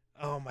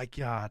 Oh, my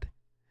God.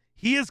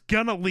 He is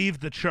gonna leave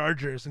the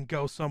Chargers and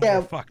go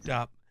somewhere fucked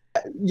up.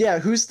 Yeah,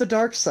 who's the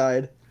dark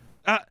side?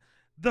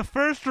 The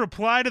first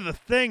reply to the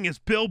thing is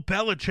Bill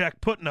Belichick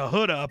putting a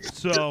hood up,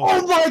 so...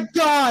 Oh my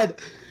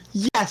God!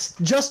 Yes,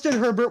 Justin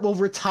Herbert will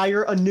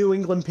retire a New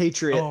England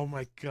Patriot. Oh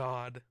my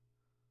God.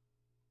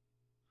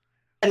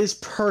 That is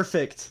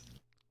perfect.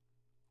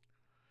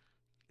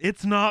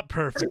 It's not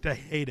perfect. I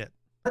hate it.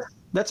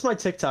 That's my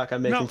TikTok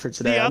I'm making for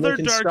today. The I'm other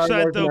making dark Star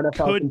side, Wars though, and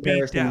NFL could be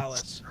comparisons.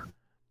 Dallas.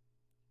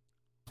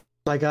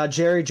 My God,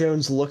 Jerry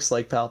Jones looks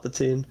like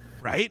Palpatine.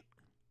 Right?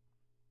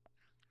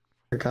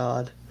 Oh,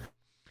 God.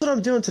 That's what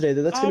I'm doing today,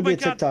 though. That's going to be a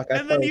TikTok.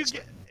 And then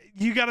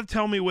you got to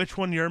tell me which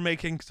one you're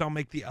making, because I'll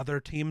make the other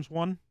team's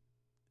one.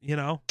 You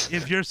know?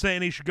 If you're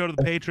saying he should go to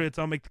the Patriots,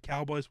 I'll make the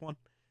Cowboys one.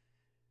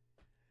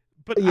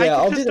 But yeah, I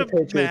I'll can do just the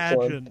Patriots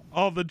imagine one.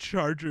 all the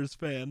Chargers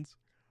fans.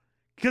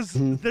 Because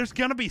there's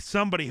going to be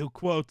somebody who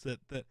quotes it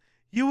that,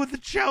 you were the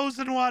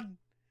chosen one.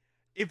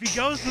 If he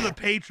goes to the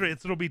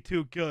Patriots, it'll be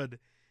too good.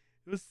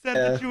 It was said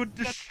that you would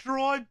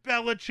destroy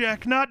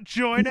Belichick, not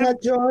join him.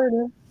 Not join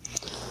him.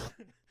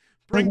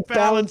 Bring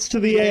balance to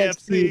the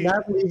AFC.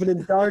 Not leaving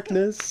in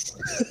darkness.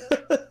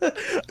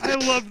 I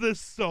love this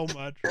so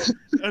much.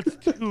 That's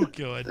too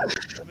good,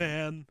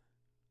 man.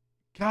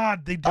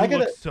 God, they do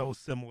look so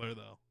similar,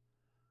 though.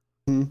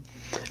 I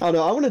don't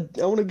know. I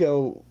want to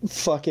go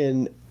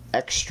fucking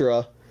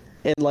extra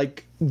and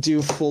like do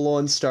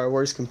full-on Star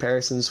Wars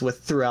comparisons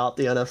with throughout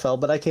the NFL,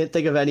 but I can't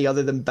think of any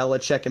other than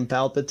Belichick and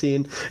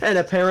Palpatine, and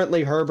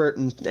apparently Herbert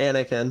and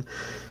Anakin.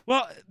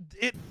 Well,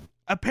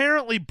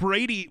 apparently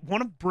Brady,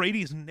 one of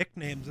Brady's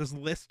nicknames is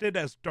listed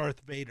as Darth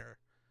Vader.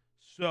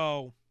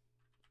 So,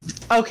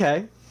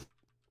 okay,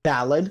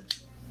 valid,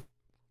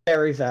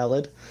 very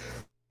valid.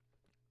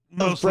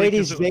 Mostly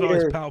Brady's it was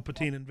always Vader.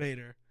 Palpatine and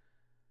Vader.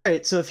 All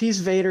right, so if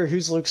he's Vader,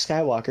 who's Luke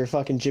Skywalker?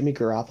 Fucking Jimmy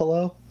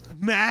Garoppolo?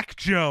 Mac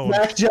Jones.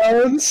 Mac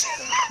Jones.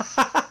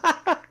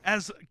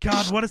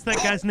 God, what is that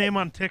guy's name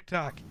on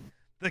TikTok?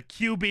 The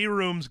QB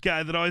Rooms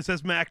guy that always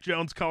has Mac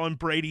Jones calling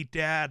Brady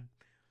dad.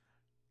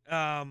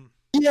 Yeah.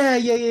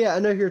 I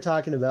know who you're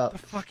talking about.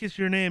 What the fuck is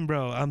your name,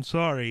 bro? I'm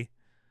sorry.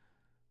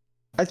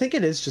 I think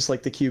it is just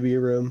like the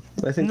QB room.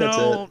 I think that's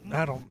it. No,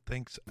 I don't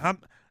think so.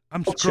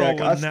 I'm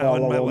scrolling now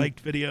in my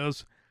liked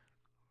videos.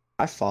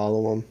 I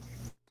follow him.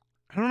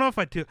 I don't know if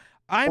I do.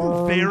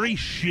 I'm very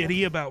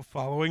shitty about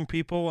following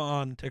people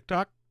on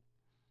TikTok.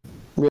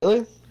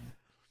 Really?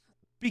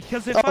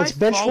 Because if it's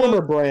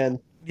Benchwarmer Brand.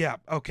 Yeah,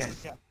 okay.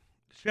 Yeah.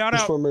 Shout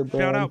out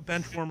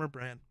Benchwarmer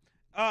Brand.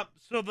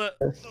 So the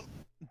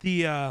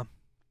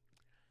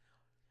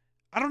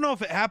I don't know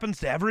if it happens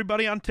to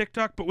everybody on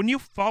TikTok, but when you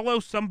follow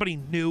somebody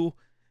new,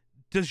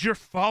 does your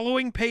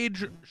following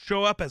page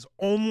show up as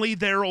only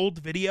their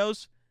old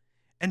videos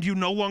and you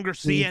no longer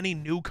see any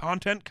new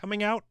content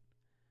coming out?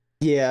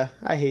 Yeah,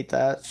 I hate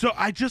that. So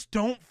I just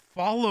don't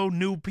follow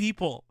new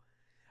people.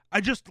 I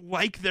just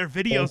like their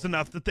videos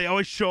enough that they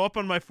always show up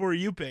on my For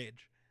You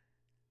page.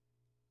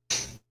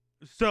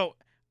 So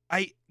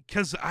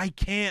because I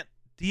can't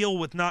deal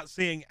with not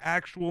seeing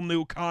actual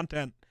new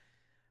content.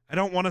 I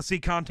don't want to see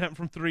content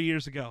from 3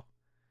 years ago.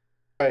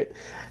 Right.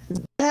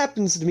 That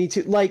happens to me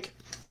too. Like,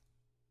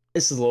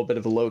 this is a little bit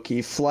of a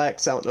low-key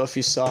flex. I don't know if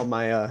you saw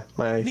my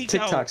my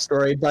TikTok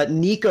story, but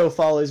Nico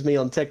follows me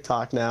on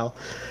TikTok now.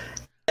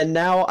 And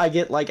now I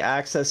get like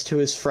access to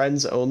his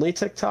friends only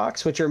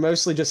TikToks, which are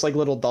mostly just like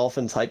little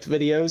dolphin typed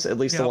videos, at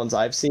least the ones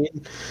I've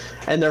seen.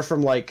 And they're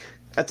from like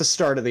at the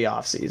start of the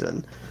off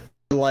season.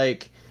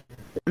 Like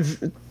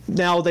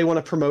now they want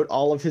to promote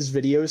all of his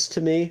videos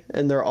to me,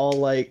 and they're all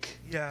like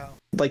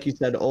like you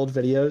said, old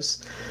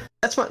videos.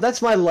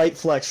 That's my light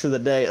flex for the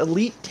day.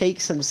 Elite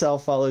Takes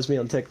himself follows me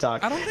on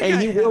TikTok. I don't think I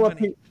have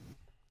any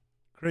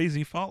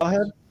crazy follows. Go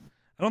ahead.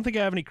 I don't think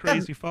I have any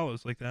crazy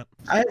follows like that.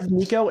 I have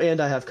Nico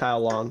and I have Kyle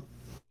Long.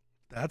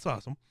 That's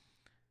awesome.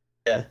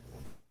 Yeah.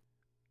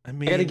 I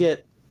mean, I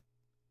gotta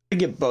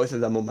get both of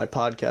them on my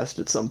podcast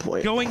at some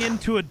point. Going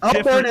into a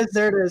different...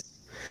 there it is.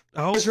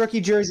 Oh, there's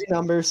rookie jersey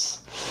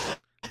numbers.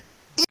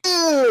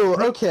 Ew.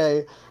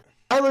 Okay.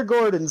 Tyler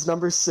Gordon's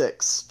number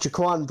 6.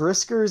 Jaquan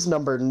Brisker's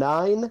number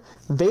 9.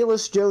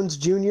 Velus Jones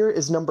Jr.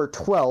 is number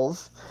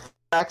 12.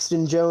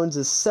 Braxton Jones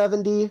is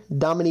 70.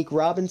 Dominique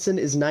Robinson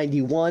is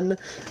 91.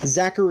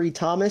 Zachary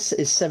Thomas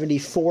is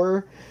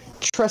 74.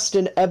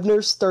 Treston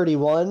Ebner's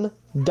 31.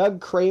 Doug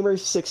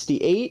Kramer's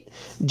 68.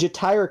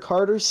 Jatire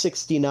Carter's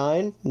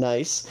 69.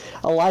 Nice.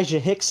 Elijah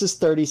Hicks is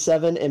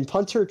 37. And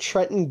punter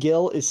Trenton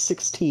Gill is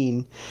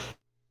 16.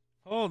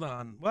 Hold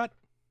on. What?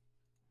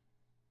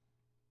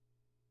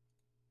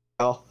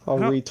 I'll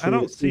retweet it. I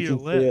don't see your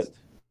list.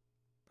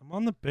 I'm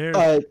on the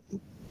Bears.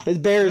 His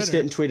Bears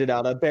getting tweeted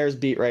out. A Bears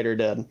beat writer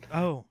did.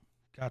 Oh,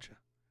 gotcha.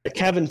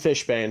 Kevin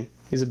Fishbane.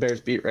 He's a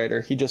Bears beat writer.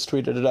 He just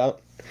tweeted it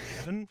out.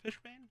 Kevin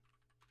Fishbane?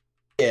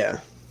 Yeah.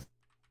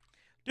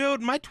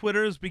 Dude, my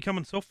Twitter is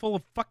becoming so full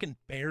of fucking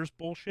Bears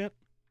bullshit.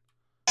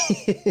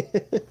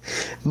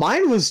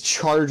 Mine was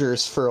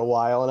Chargers for a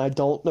while, and I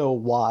don't know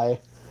why.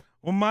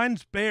 Well,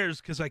 mine's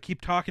Bears because I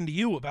keep talking to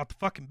you about the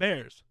fucking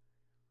Bears.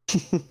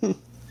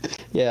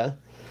 Yeah.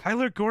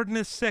 Tyler Gordon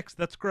is 6.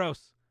 That's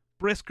gross.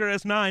 Brisker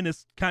as 9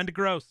 is kind of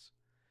gross.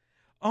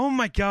 Oh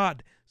my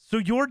God. So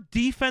your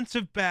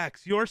defensive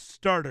backs, your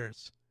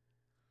starters,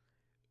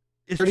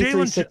 is 33,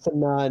 Jalen 6, and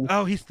 9.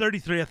 Oh, he's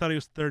 33. I thought he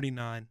was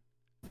 39.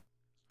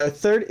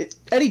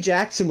 Eddie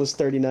Jackson was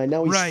 39.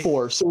 Now he's Right.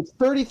 4. So it's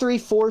 33,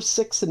 4,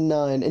 6, and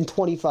 9, and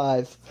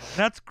 25.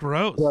 That's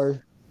gross.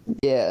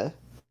 Yeah.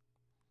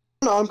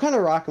 No, I'm kind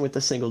of rocking with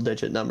the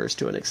single-digit numbers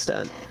to an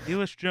extent.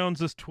 Elish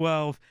Jones is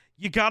 12.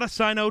 You got to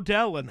sign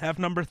Odell and have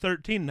number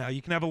 13 now.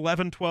 You can have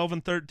 11, 12,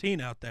 and 13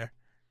 out there.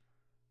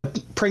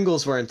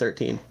 Pringles were in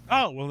 13.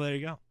 Oh, well, there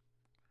you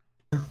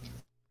go.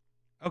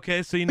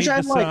 Okay, so you need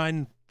to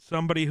sign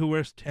somebody who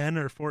wears 10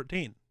 or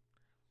 14.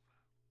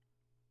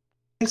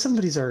 I think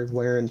somebody's already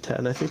wearing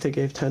 10. I think they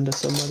gave 10 to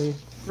somebody.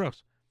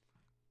 Gross.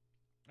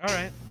 All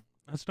right.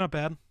 That's not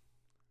bad.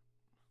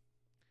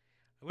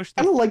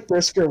 I don't like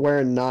Brisker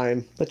wearing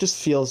 9. That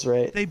just feels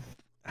right.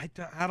 I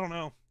don't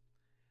know.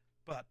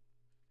 But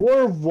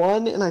wore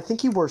 1, and I think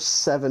he wore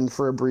 7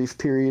 for a brief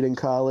period in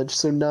college,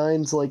 so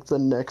 9's like the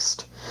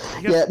next.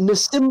 Yeah,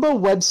 Nasimba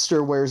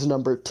Webster wears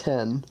number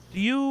 10. Do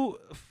you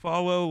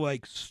follow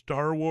like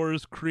Star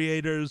Wars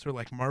creators or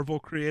like Marvel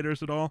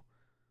creators at all?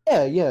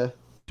 Yeah.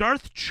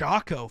 Darth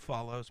Chaco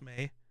follows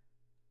me.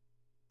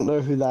 I don't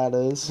know who that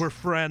is. We're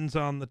friends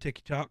on the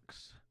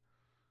TikToks.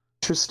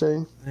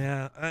 Interesting.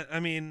 Yeah, I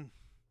mean,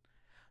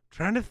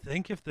 trying to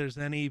think if there's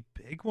any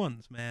big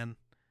ones, man.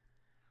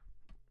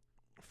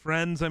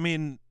 Friends, I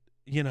mean,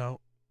 you know,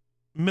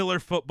 Miller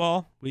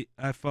Football.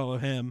 I follow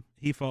him.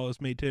 He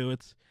follows me too.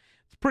 It's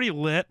pretty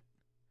lit.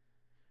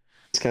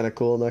 It's kind of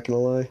cool, not gonna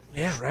lie.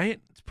 Yeah, right?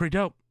 It's pretty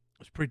dope.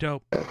 Trying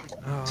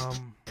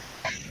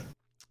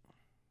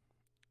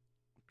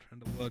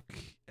to look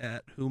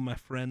at who my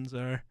friends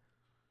are.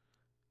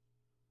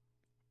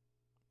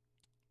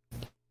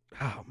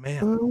 Oh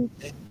man.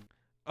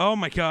 Oh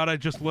my god, I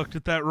just looked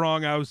at that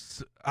wrong.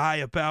 I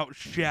about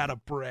shat a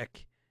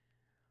brick.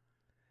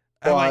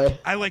 Why?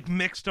 I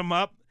mixed them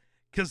up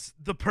because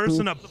the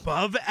person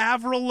above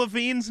Avril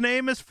Lavigne's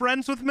name is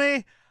friends with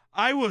me.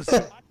 I was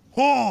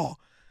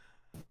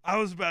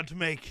about to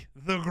make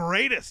the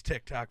greatest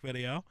TikTok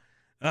video.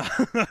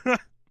 I've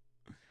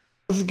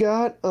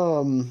got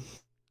what's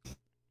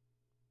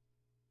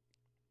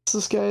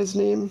this guy's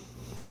name?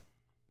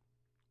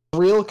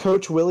 Real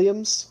Coach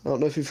Williams. I don't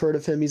know if you've heard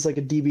of him. He's like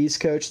a DB's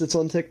coach that's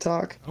on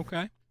TikTok.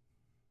 Okay.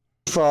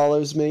 He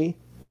follows me.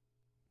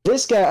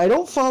 This guy, I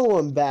don't follow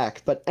him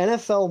back, but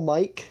NFL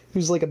Mike,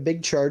 who's like a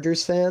big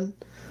Chargers fan,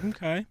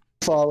 okay,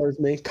 follows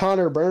me.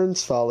 Connor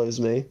Burns follows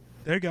me.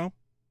 There you go.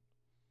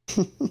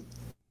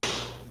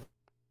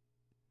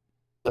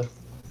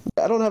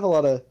 I don't have a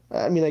lot of.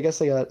 I mean, I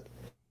guess I got.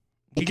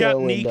 You got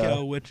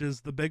Nico, which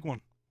is the big one.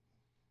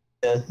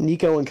 Yeah,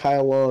 Nico and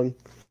Kyle Long.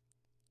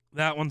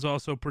 That one's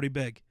also pretty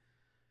big.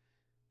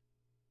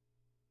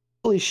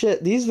 Holy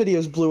shit! These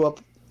videos blew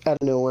up out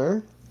of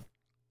nowhere.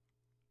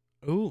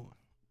 Ooh.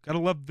 Gotta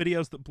love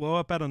videos that blow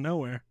up out of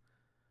nowhere.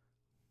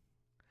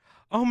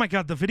 Oh my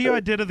god, the video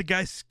I did of the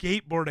guy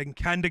skateboarding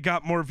kind of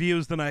got more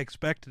views than I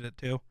expected it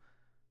to.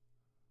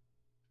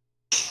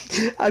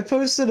 I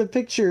posted a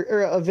picture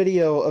or a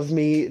video of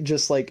me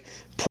just like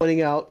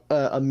pointing out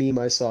a meme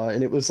I saw,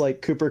 and it was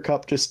like Cooper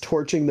Kupp just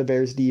torching the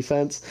Bears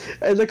defense.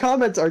 And the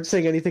comments aren't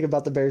saying anything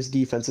about the Bears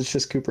defense, it's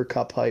just Cooper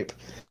Kupp hype.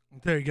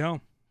 There you go.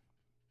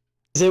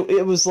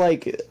 It was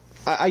like,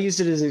 I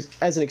used it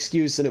as an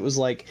excuse, and it was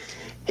like,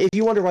 if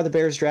you wonder why the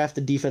Bears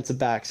drafted defensive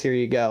backs, here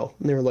you go.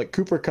 And they were like,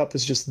 Cooper Kupp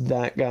is just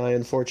that guy,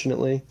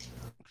 unfortunately.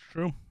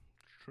 True.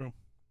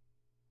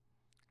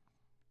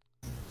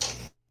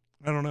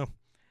 I don't know.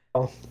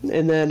 Oh.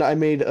 And then I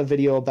made a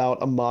video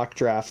about a mock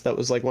draft that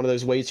was like one of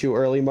those way too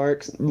early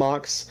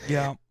mocks.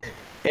 Yeah.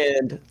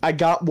 And I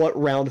got what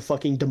round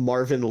fucking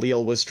DeMarvin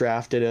Leal was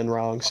drafted in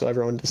wrong, so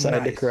everyone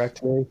decided to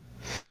correct me.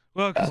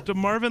 Well, because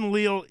DeMarvin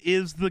Leal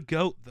is the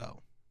GOAT, though.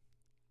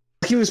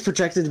 He was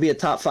projected to be a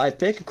top 5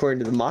 pick,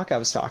 according to the mock I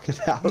was talking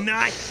about.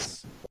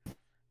 Nice!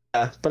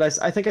 Yeah, but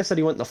I think I said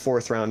he went in the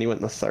 4th round, he went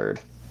in the 3rd.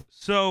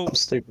 So... I'm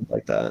stupid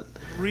like that.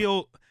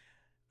 All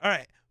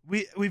right,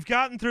 we've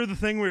gotten through the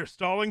thing we were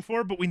stalling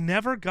for, but we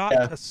never got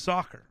to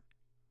soccer.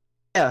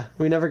 Yeah,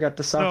 we never got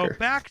to soccer. So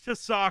back to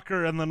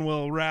soccer, and then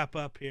we'll wrap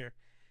up here.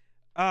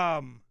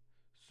 So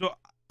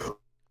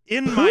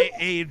in my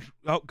age...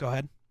 Oh, go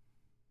ahead.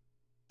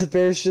 The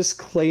Bears just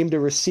claimed a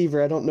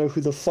receiver. I don't know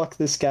who the fuck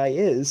this guy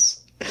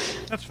is.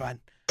 That's fine.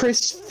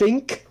 Chris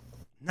Fink?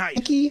 Nice.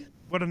 Finky?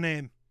 What a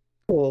name.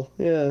 Cool,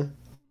 yeah.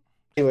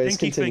 Anyways,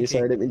 continue.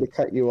 Sorry, I didn't mean to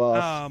cut you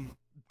off.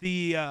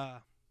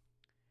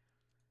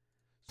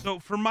 So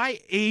for my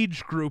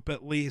age group,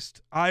 at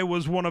least, I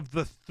was one of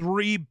the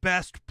 3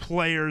 best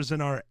players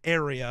in our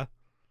area.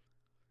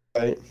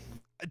 Right.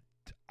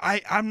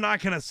 I'm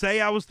not going to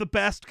say I was the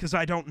best because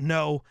I don't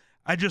know.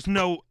 I just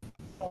know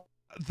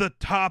the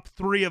top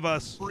 3 of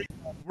us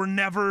were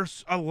never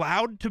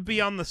allowed to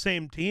be on the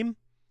same team.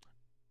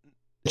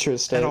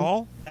 Interesting. At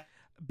all.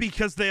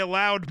 Because they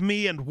allowed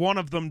me and one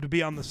of them to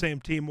be on the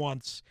same team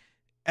once,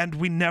 and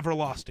we never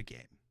lost a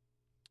game.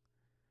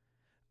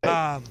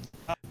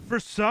 For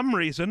some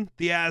reason,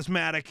 the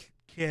asthmatic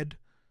kid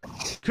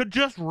could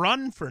just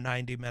run for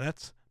 90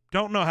 minutes.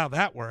 Don't know how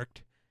that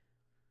worked.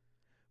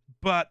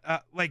 But,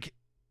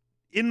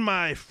 in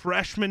my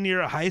freshman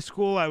year of high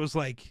school, I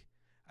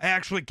I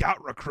actually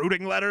got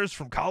recruiting letters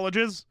from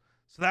colleges,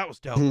 so that was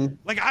dope. Mhm.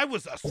 Like, I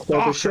was a That's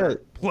dope as soccer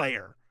shit.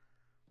 player.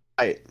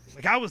 Right.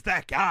 Like, I was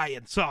that guy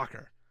in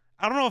soccer.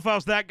 I don't know if I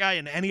was that guy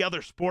in any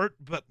other sport,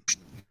 but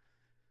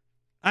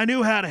I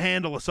knew how to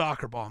handle a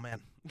soccer ball,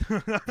 man.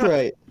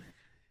 Right.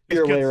 It's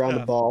Your way good around the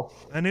stuff. ball.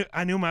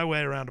 I knew my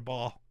way around a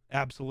ball.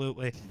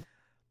 Absolutely.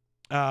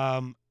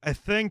 I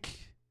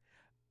think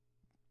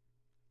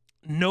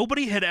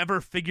nobody had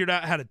ever figured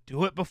out how to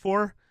do it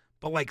before,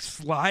 but like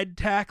slide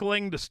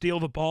tackling to steal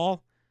the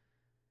ball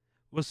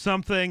was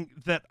something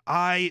that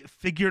I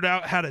figured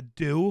out how to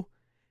do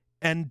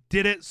and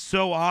did it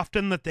so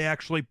often that they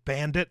actually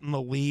banned it in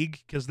the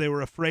league because they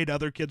were afraid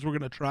other kids were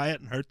going to try it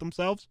and hurt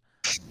themselves.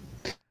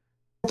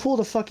 I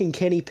pulled a fucking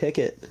Kenny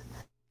Pickett.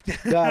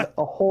 Got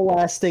a whole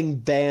ass thing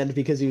banned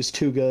because he was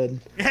too good.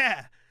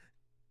 Yeah.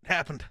 It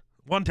happened.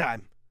 One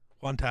time.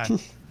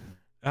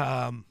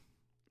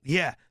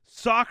 Yeah.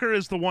 Soccer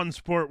is the one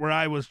sport where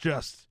I was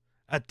just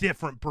a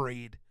different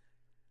breed.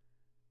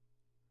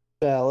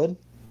 Valid.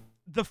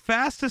 The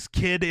fastest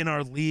kid in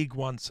our league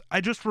once,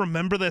 I just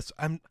remember this.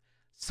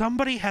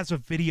 Somebody has a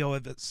video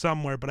of it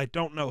somewhere, but I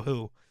don't know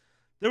who.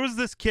 There was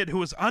this kid who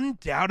was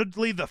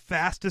undoubtedly the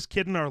fastest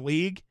kid in our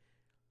league.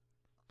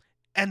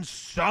 And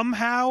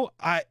somehow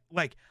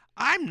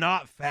I'm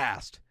not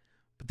fast,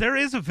 but there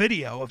is a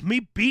video of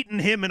me beating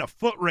him in a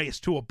foot race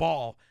to a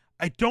ball.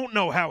 I don't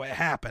know how it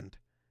happened.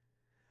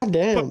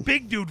 Damn. But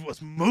big dude was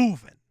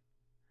moving.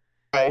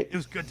 Right. It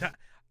was good time.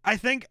 I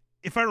think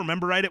if I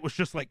remember right, it was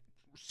just like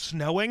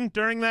snowing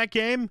during that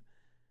game.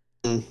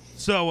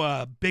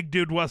 So big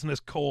dude wasn't as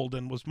cold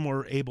and was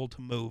more able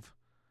to move.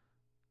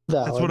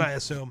 Valid. That's what I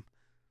assume.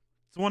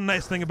 It's one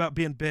nice thing about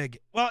being big.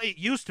 Well, it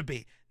used to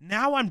be.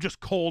 Now I'm just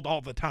cold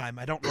all the time.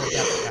 I don't know what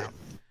that's about.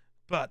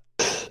 But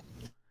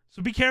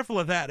so be careful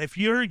of that. If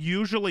you're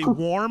usually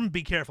warm,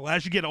 be careful.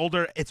 As you get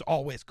older, it's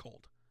always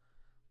cold.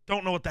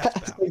 Don't know what that's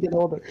As about. I get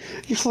older.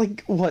 You're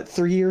like, what,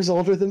 3 years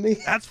older than me?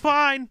 That's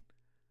fine.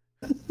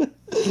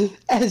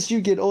 As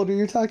you get older,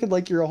 you're talking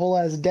like you're a whole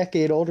ass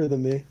decade older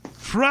than me.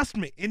 Trust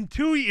me, in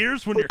 2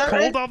 years when you're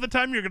cold all the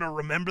time, you're going to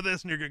remember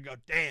this and you're going to go,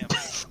 damn,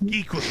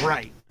 Geek was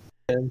right.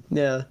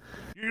 Yeah.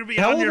 You're going to be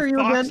How on old your are you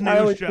Fox again? I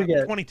News always job.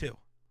 forget. 22.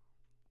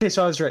 Okay,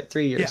 so I was right,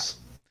 3 years.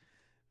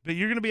 But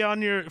you're going to be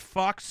on your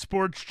Fox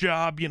Sports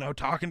job,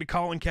 talking to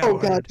Colin Oh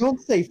Cowherd. god, don't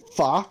say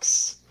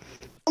Fox.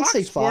 Don't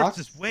say Sports Fox.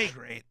 is way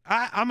great.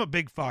 I'm a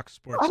big Fox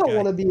Sports I don't guy.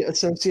 want to be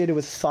associated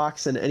with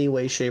Fox in any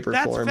way, shape, or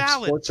That's form.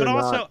 valid. Sports But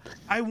or also, not.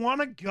 I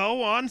want to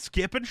go on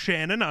Skip and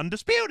Shannon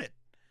Undisputed.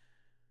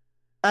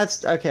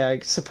 That's okay, I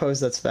suppose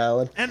that's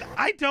valid. And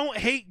I don't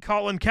hate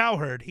Colin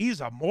Cowherd.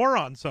 He's a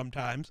moron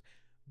sometimes.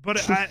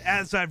 But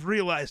as I've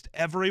realized,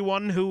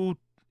 everyone who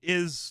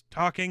is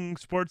talking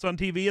sports on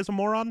TV is a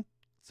moron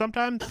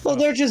sometimes. Well,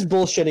 they're just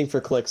bullshitting for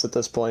clicks at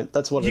this point.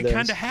 That's what it is. You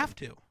kind of have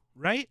to,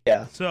 right?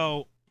 Yeah.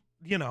 So,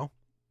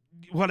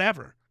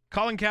 whatever.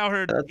 Colin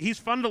Cowherd, he's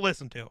fun to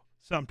listen to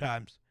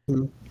sometimes.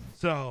 Mm-hmm.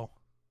 So,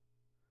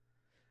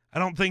 I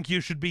don't think you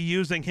should be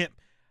using him.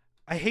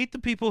 I hate the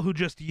people who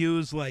just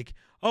use like,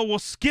 oh, well,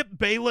 Skip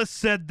Bayless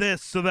said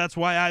this, so that's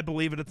why I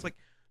believe it. It's like,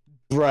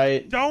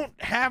 right. don't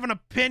have an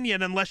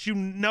opinion unless you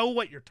know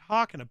what you're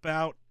talking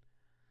about.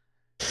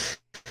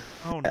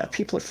 Oh, no. Yeah,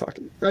 people are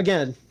fucking...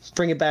 Again,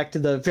 bring it back to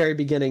the very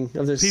beginning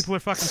of this People are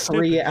fucking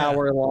 3 stupid,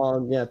 hour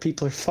long... Yeah,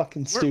 people are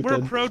fucking stupid. We're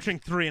approaching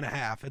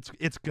 3.5.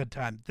 It's good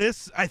time.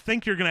 This, I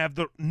think you're going to have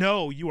the...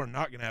 No, you are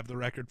not going to have the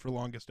record for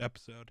longest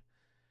episode.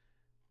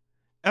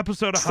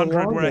 Episode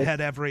 100, where I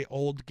had every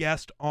old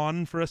guest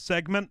on for a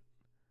segment,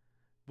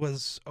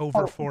 was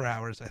over 4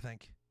 hours, I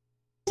think.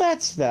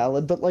 That's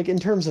valid, but like in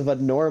terms of a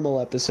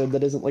normal episode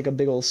that isn't like a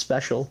big old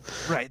special.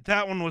 Right,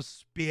 that one was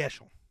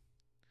special.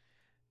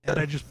 And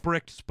I just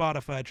bricked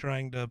Spotify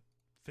trying to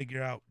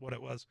figure out what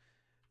it was.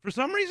 For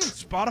some reason,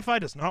 Spotify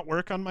does not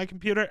work on my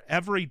computer.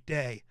 Every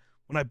day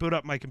when I boot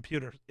up my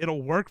computer,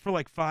 it'll work for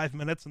like 5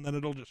 minutes and then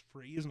it'll just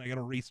freeze and I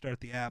gotta restart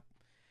the app.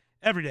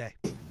 Every day.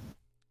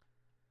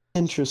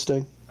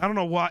 Interesting. I don't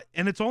know why.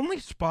 And it's only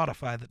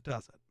Spotify that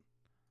does it.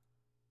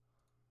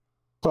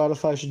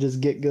 Spotify should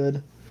just get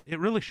good. It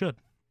really should.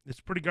 It's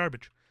pretty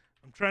garbage.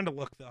 I'm trying to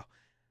look, though.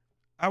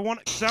 I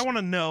want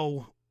to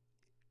know,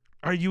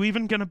 are you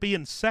even going to be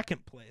in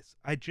second place?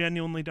 I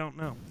genuinely don't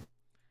know.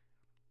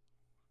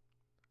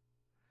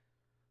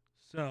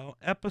 So,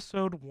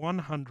 episode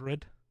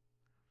 100.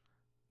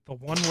 The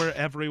one where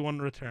everyone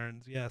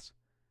returns, yes.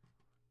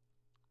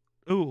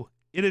 Ooh,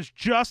 it is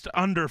just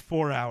under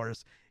 4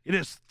 hours. It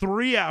is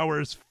 3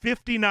 hours,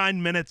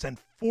 59 minutes, and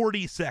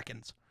 40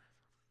 seconds.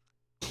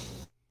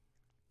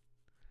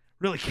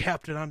 Really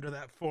kept it under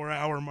that 4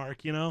 hour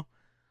mark,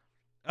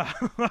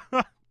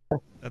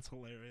 That's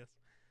hilarious.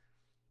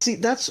 See,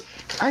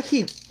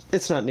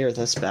 it's not near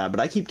this bad, but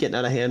I keep getting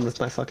out of hand with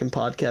my fucking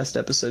podcast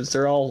episodes.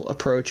 They're all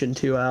approaching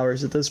 2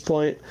 hours at this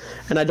point,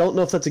 and I don't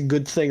know if that's a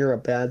good thing or a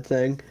bad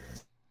thing.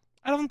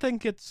 I don't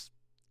think it's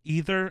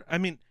either. I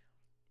mean,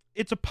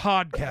 it's a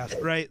podcast,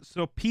 right?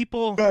 So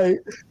people... Right.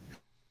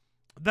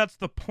 That's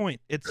the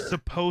point. It's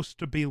supposed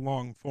to be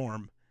long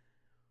form.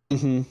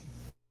 Mm-hmm.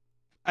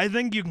 I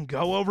think you can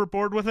go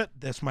overboard with it.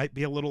 This might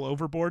be a little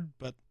overboard,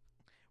 but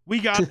we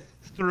got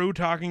through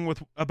talking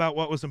about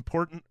what was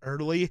important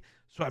early,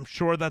 so I'm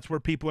sure that's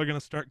where people are going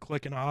to start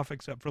clicking off,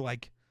 except for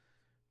like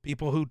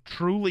people who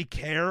truly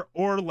care,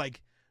 or like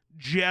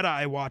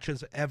Jedi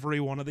watches every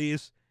one of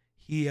these.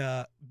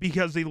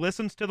 Because he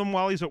listens to them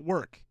while he's at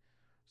work,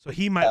 so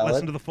he might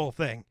listen to the full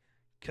thing,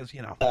 because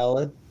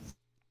Valid.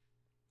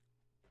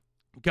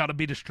 Got to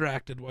be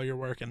distracted while you're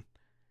working.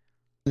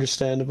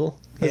 Understandable.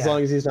 As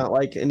long as he's not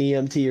like an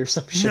EMT or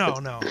some shit.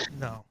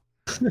 No.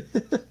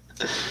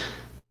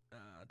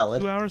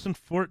 2 hours and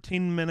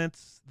 14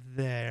 minutes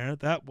there.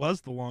 That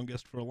was the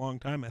longest for a long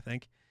time, I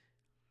think.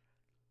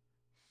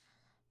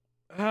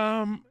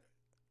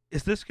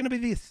 Is this going to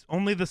be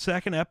only the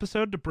second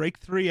episode to break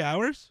 3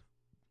 hours?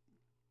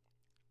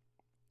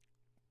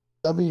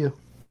 W.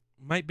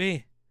 Might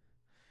be.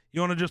 You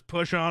want to just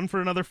push on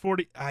for another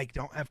 40? I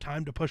don't have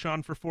time to push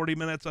on for 40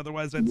 minutes.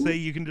 Otherwise, I'd say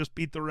you can just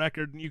beat the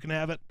record and you can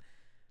have it.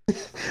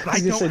 I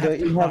don't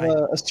you have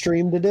a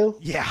stream to do?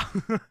 Yeah.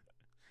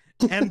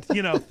 And,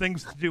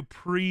 things to do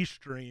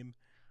pre-stream.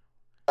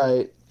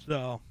 Right.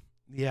 So,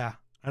 yeah.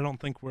 I don't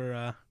think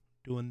we're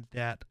doing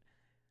that.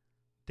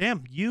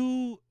 Damn,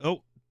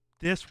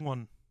 this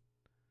one.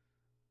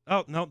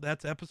 Oh, no,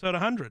 that's episode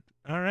 100.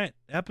 All right.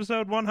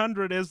 Episode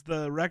 100 is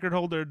the record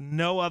holder.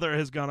 No other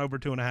has gone over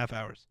 2.5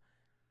 hours.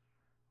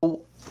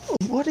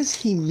 What does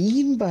he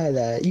mean by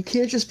that? You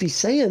can't just be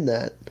saying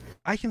that.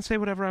 I can say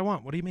whatever I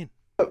want. What do you mean?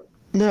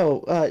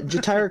 No,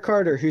 Jatira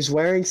Carter, who's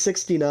wearing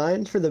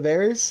 69 for the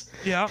Bears.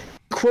 Yeah.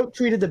 Quote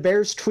tweeted the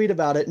Bears tweet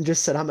about it and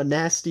just said, "I'm a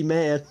nasty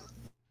man."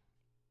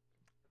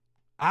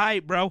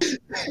 Bro.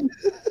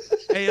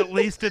 Hey, at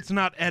least it's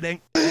not Ed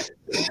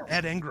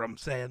Ingram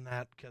saying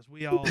that, because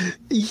we all...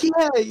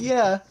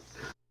 Yeah.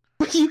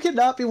 You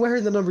cannot be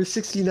wearing the number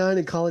 69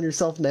 and calling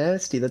yourself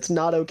nasty. That's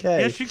not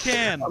okay. Yes, you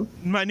can.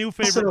 My new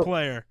favorite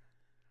player.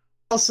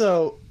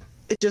 Also,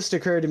 it just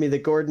occurred to me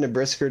that Gordon and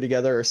Brisker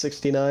together are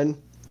 69.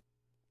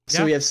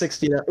 So we have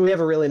 69. We have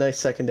a really nice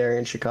secondary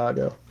in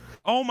Chicago.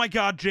 Oh my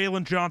God,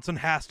 Jalen Johnson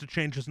has to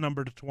change his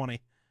number to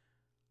 20.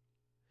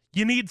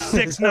 You need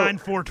 6'9",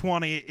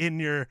 420 in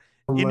your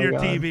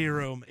TV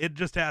room. It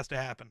just has to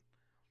happen.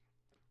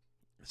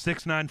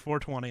 6'9",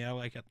 420. I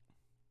like it.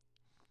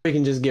 We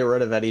can just get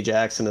rid of Eddie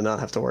Jackson and not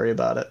have to worry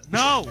about it.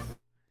 No!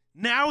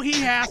 Now he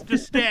has to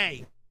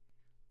stay.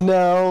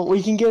 No,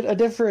 we can get a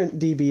different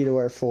DB to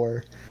our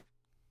 4.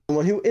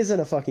 Someone who isn't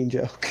a fucking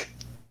joke.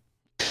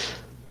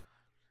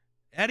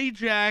 Eddie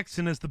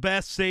Jackson is the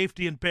best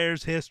safety in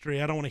Bears history.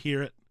 I don't want to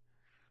hear it.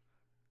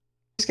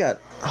 He's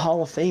got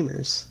Hall of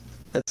Famers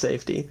at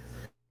safety.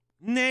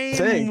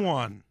 Name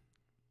one.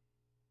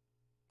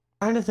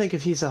 I'm trying to think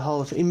if he's a Hall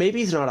of Famer.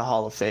 Maybe he's not a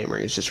Hall of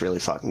Famer. He's just really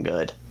fucking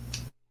good.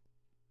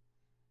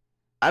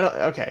 I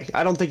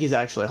don't think he's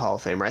actually a Hall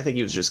of Famer. I think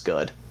he was just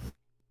good.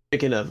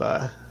 Thinking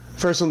of,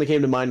 first one that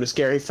came to mind was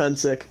Gary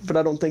Fensick, but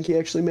I don't think he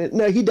actually made it.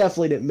 No, he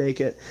definitely didn't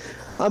make it.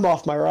 I'm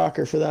off my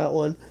rocker for that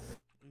one.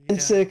 Yeah.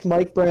 Fensick,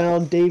 Mike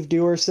Brown, Dave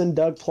Dewerson,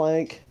 Doug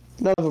Plank.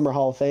 None of them are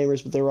Hall of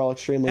Famers, but they were all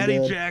extremely good.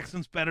 Eddie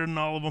Jackson's better than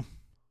all of them.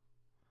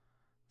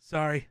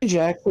 Sorry. Eddie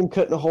Jackson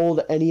couldn't hold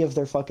any of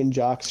their fucking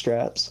jock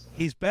straps.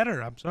 He's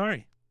better. I'm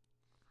sorry.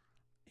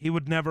 He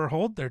would never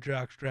hold their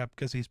jock strap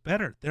because he's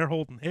better. They're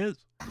holding his.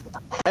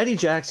 Eddie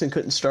Jackson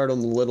couldn't start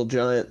on the Little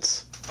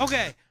Giants.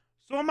 Okay,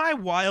 so am I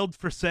wild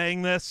for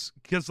saying this?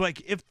 Because, like,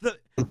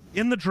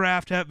 in the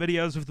draft hat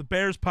videos, if the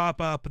Bears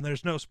pop up and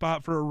there's no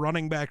spot for a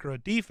running back or a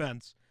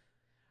defense,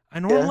 I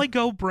normally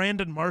go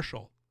Brandon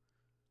Marshall.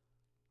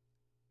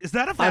 Is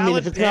that a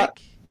valid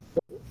pick?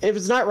 If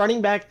it's not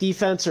running back,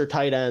 defense, or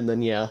tight end,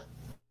 then yeah.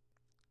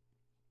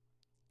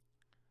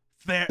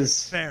 Fair.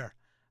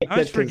 I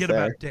always forget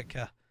about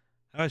Ditka.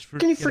 How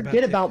can you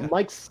forget about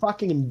Mike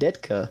fucking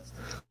Ditka?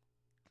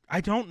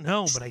 I don't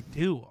know, but I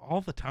do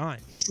all the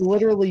time.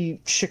 Literally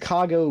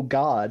Chicago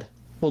God.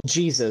 Well,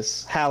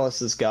 Jesus,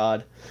 Hallis is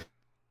God,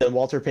 and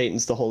Walter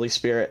Payton's the Holy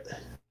Spirit.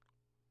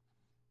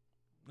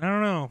 I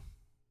don't know.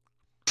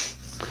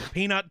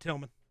 Peanut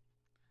Tillman.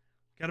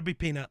 Gotta be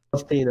Peanut.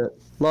 Love Peanut.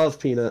 Love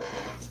Peanut.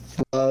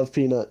 Love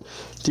Peanut.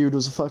 Dude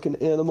was a fucking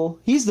animal.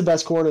 He's the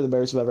best corner the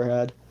Bears have ever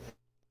had.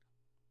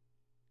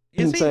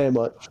 Isn't saying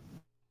much.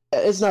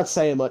 It's not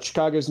saying much.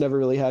 Chicago's never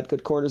really had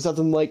good corners.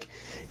 Nothing like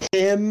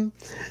him,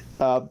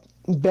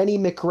 Benny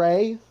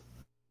McRae.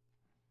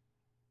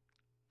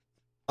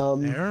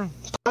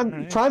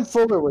 Prime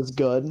Fuller was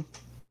good.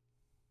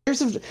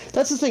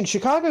 That's the thing.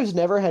 Chicago's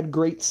never had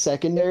great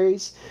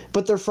secondaries,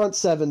 but their front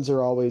sevens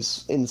are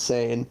always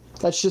insane.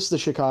 That's just the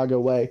Chicago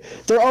way.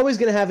 They're always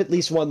going to have at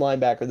least one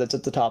linebacker that's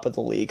at the top of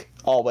the league.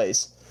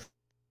 Always.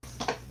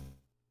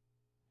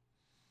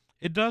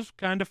 It does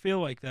kind of feel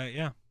like that,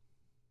 yeah.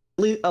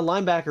 A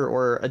linebacker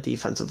or a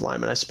defensive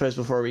lineman. I suppose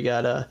before we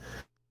got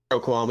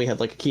Roquan, we had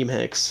like Akeem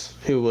Hicks,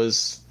 who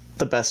was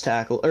the best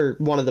tackle, or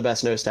one of the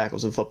best nose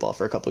tackles in football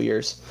for a couple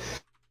years.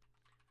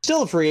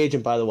 Still a free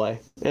agent, by the way,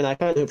 and I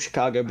kind of hope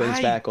Chicago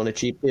brings back on a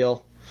cheap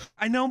deal.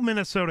 I know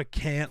Minnesota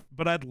can't,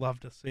 but I'd love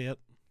to see it.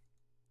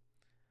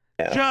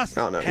 Yeah, just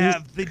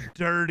have the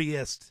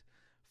dirtiest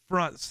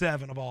front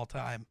seven of all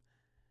time.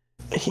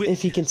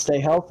 If he can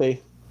stay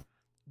healthy.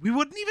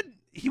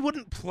 He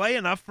wouldn't play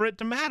enough for it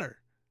to matter.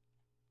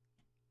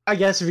 I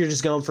guess if you're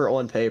just going for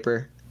on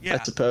paper, I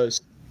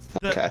suppose.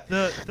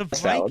 The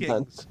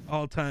Vikings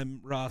all-time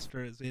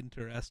roster is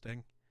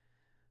interesting.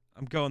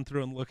 I'm going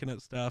through and looking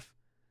at stuff.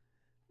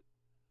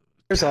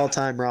 There's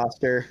all-time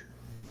roster.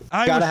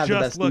 I was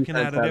just looking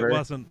at it. It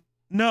wasn't.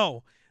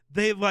 No,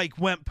 they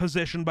went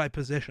position by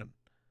position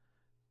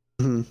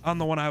on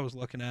the one I was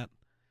looking at.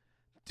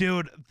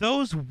 Dude,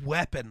 those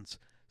weapons.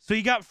 So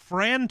you got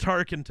Fran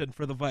Tarkenton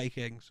for the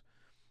Vikings.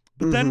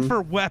 But then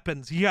for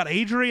weapons, you got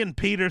Adrian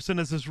Peterson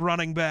as his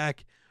running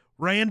back,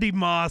 Randy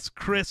Moss,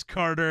 Chris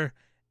Carter,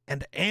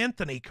 and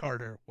Anthony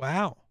Carter.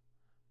 Wow.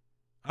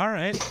 All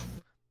right.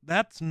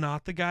 That's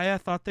not the guy I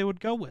thought they would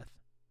go with.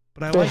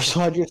 But I like it.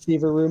 Their wide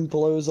receiver room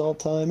blows all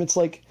time. It's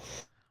like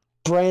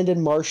Brandon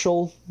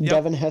Marshall,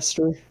 Devin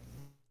Hester.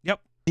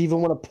 Yep. You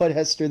even want to put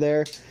Hester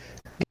there.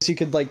 I guess you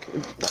could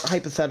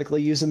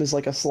hypothetically use him as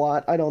a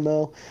slot. I don't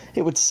know.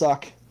 It would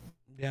suck.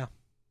 Yeah.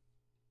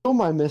 Who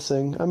am I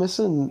missing? I'm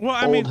missing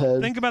old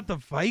heads. Think about the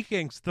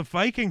Vikings. The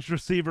Vikings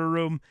receiver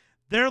room,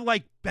 they're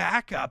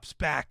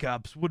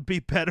backups would be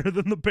better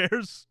than the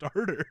Bears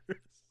starters.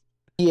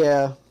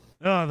 Yeah.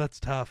 Oh, that's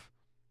tough.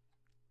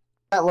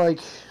 Got Willie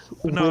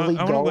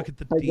I want to look at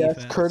the defense.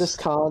 Guess. Curtis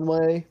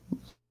Conway.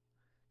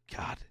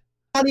 God.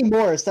 Johnny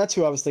Morris, that's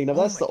who I was thinking of.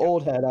 That's the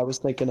old head I was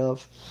thinking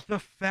of. The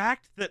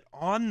fact that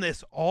on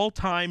this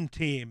all-time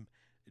team,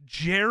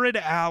 Jared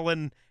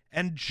Allen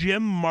and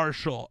Jim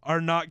Marshall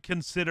are not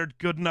considered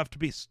good enough to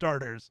be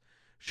starters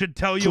should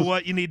tell you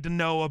what you need to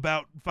know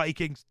about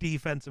Vikings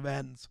defensive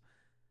ends.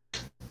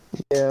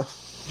 Yeah.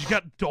 You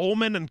got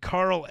Dolman and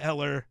Carl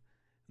Eller,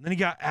 and then you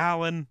got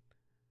Allen,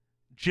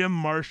 Jim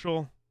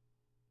Marshall.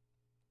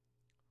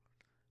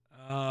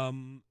 Oh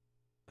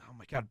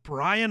my God,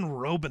 Brian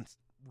Robeson.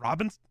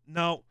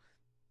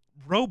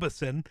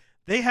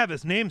 They have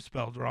his name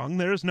spelled wrong.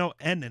 There is no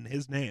N in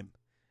his name.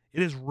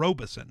 It is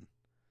Robeson.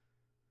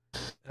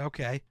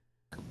 Okay.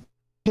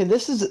 Okay,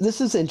 this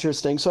is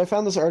interesting. So I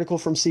found this article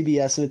from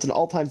CBS, and it's an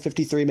all-time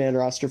 53-man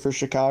roster for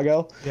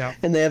Chicago. Yeah.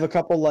 And they have a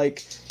couple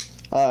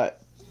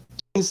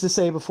things to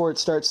say before it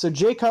starts. So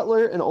Jay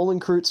Cutler and Olin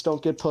Kreutz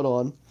don't get put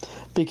on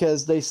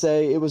because they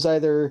say it was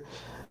either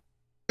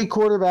 3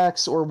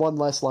 quarterbacks or 1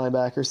 less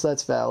linebacker, so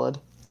that's valid.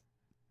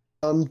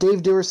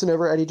 Dave Dewerson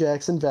over Eddie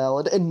Jackson,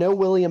 valid, and no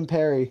William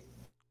Perry.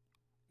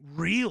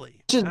 Really?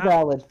 Just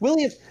valid.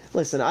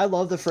 Listen, I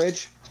love the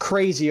Fridge.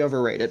 Crazy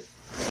overrated.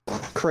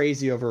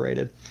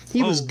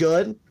 He was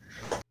good.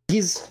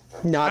 He's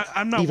not.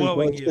 I'm not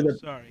blowing you.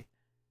 Sorry.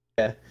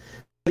 Yeah.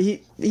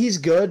 He's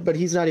good, but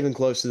he's not even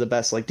close to the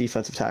best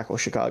defensive tackle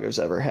Chicago's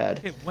ever had.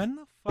 Okay, when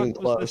the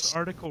fuck was this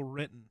article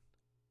written?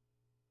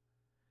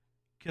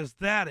 Because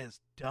that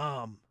is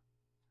dumb.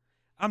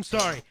 I'm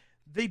sorry.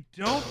 They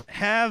don't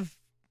have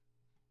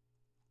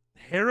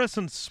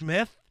Harrison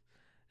Smith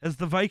as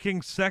the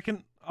Vikings'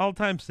 second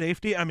all-time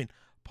safety. I mean,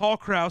 Paul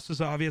Krause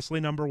is obviously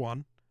number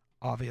 1.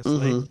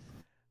 Obviously.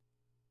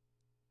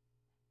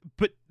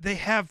 But they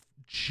have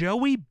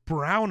Joey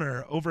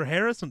Browner over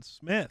Harrison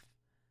Smith.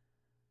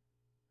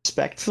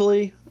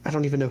 Respectfully, I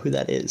don't even know who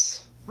that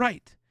is.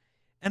 Right.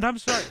 And I'm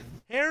sorry,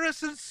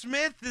 Harrison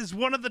Smith is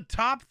one of the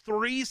top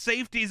 3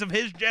 safeties of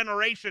his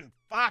generation.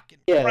 Fucking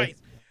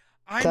Christ.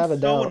 I'm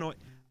so annoyed.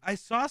 I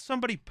saw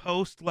somebody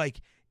post,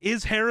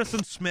 is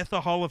Harrison Smith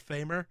a Hall of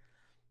Famer?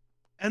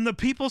 And the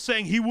people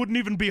saying he wouldn't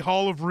even be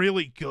Hall of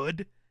Really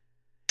Good.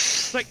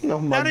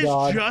 That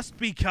is just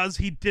because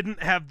he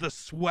didn't have the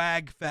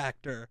swag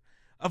factor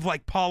of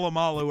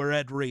Polamalu or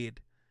Ed Reed.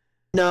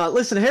 No,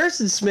 listen,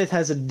 Harrison Smith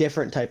has a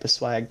different type of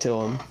swag to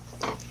him.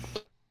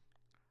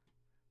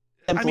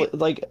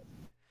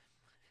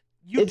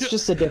 It's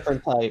just a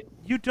different type.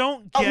 You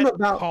don't get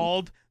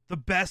called the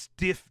best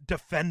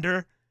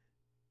defender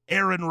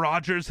Aaron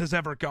Rodgers has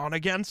ever gone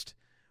against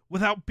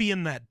without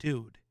being that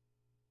dude.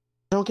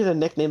 You don't get a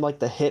nickname like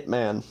the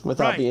Hitman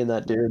without being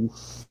that dude.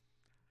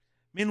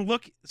 I mean,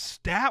 look,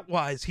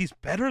 stat-wise, he's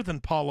better than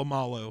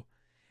Polamalu.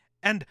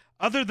 And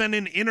other than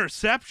in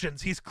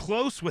interceptions, he's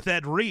close with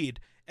Ed Reed.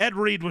 Ed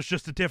Reed was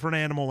just a different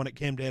animal when it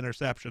came to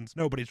interceptions.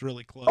 Nobody's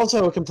really close.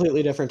 Also a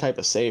completely different type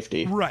of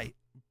safety. Right.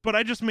 But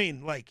I just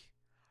mean,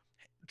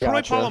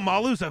 Troy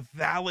Polamalu's a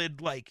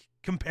valid,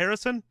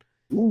 comparison.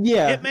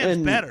 Yeah.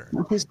 Hitman's better.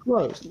 He's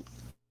close.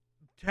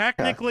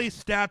 Technically,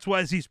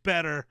 stats-wise, he's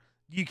better.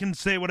 You can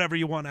say whatever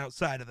you want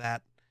outside of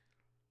that.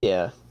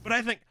 Yeah. But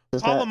I think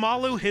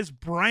Polamalu, his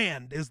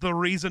brand, is the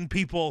reason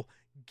people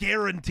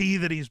guarantee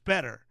that he's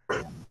better.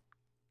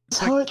 That's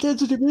how it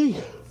tends to be.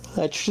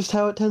 That's just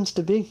how it tends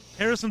to be.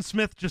 Harrison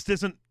Smith just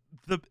isn't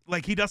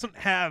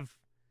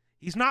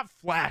he's not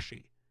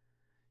flashy.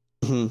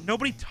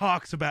 Nobody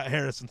talks about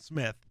Harrison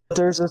Smith.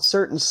 There's a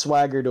certain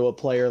swagger to a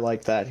player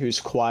like that who's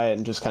quiet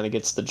and just kind of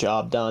gets the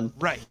job done.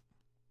 Right.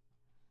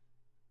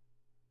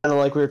 Kind of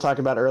like we were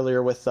talking about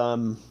earlier with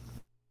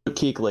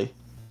Kuechly.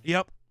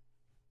 Yep.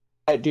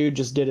 That dude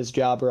just did his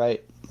job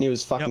right. He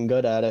was fucking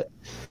good at it.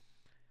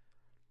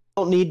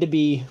 Don't need to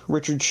be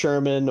Richard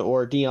Sherman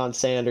or Deion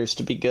Sanders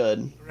to be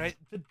good, right?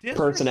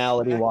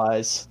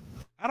 personality-wise.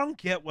 I don't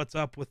get what's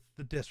up with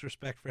the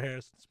disrespect for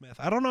Harrison Smith.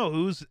 I don't know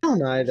whose I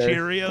don't either.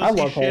 Cheerios I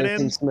he love shit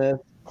Harrison in, Smith.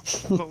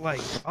 but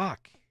like,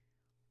 fuck.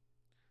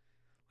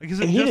 Like, is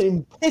it And he just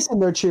didn't piss in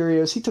their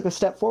Cheerios. He took a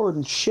step forward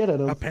and shit at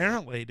them.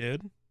 apparently,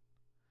 dude?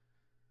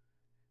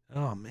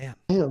 Oh man.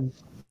 Damn.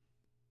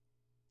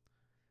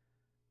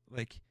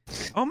 Like,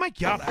 oh my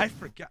god, I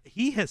forgot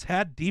he has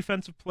had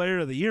Defensive Player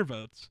of the Year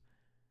votes.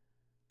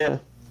 Yeah.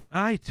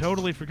 I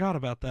totally forgot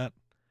about that,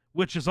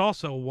 which is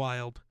also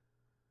wild.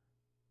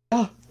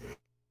 Oh.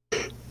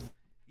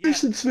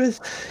 Harrison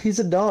Smith, he's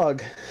a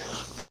dog.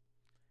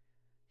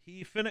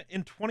 He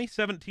in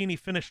 2017. He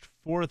finished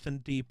 4th in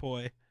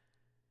DPOY,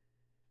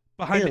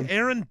 behind Damn.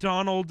 Aaron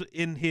Donald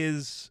in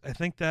his. I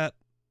think that.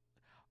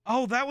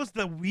 Oh, that was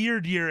the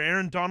weird year.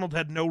 Aaron Donald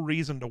had no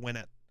reason to win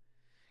it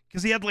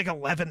because he had like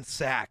 11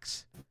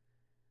 sacks.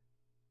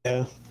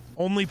 Yeah.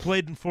 Only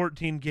played in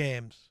 14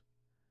 games.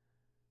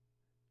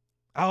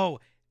 Oh,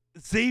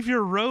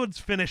 Xavier Rhodes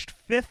finished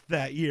 5th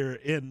that year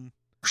in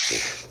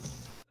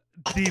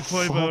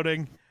DPOY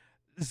voting.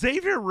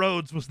 Xavier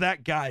Rhodes was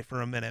that guy for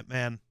a minute,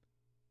 man.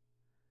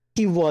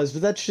 He was,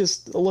 but that's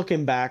just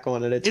looking back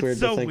on it. It's weird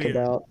so to think weird.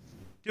 about.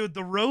 Dude,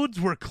 the roads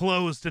were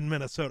closed in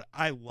Minnesota.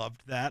 I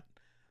loved that.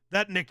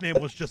 That nickname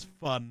was just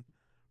fun.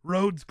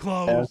 Roads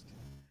closed.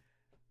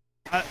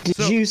 Yeah.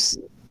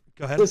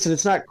 Go ahead. Listen,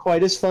 it's not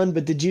quite as fun,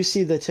 but did you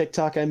see the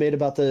TikTok I made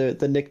about the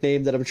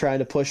nickname that I'm trying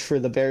to push for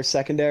the Bears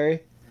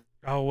secondary?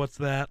 Oh, what's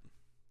that?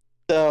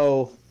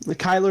 So,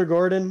 Kyler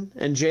Gordon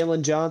and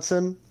Jalen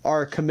Johnson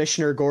are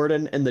Commissioner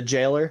Gordon and the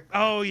Jailer.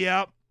 Oh,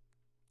 yeah.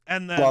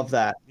 And then, love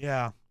that.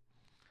 Yeah.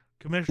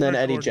 Commissioner and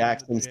then Eddie Gordon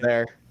Jackson's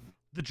there.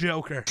 The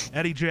Joker.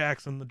 Eddie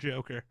Jackson, the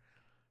Joker.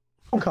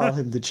 Don't call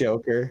him the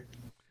Joker.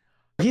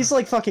 He's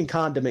like fucking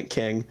Condiment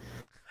King.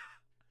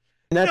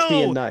 And that's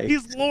being nice.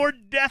 He's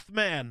Lord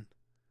Deathman.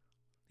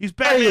 He's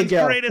Batman's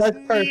greatest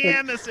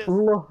nemesis.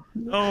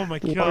 Oh my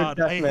god,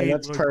 I hate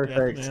that's Lord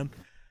perfect.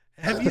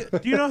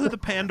 Deathman. Do you know who the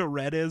Panda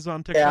Red is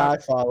on TikTok? Yeah, I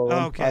follow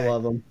him. Okay. I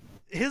love him.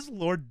 His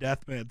Lord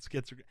Deathman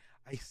skits are.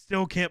 I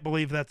still can't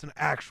believe that's an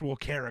actual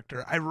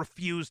character. I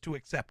refuse to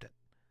accept it.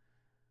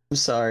 I'm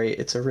sorry,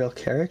 it's a real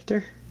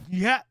character?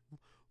 Yeah.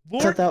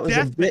 Lord I thought that was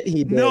Deathman. A bit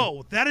he did.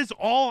 No, that is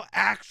all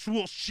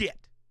actual shit.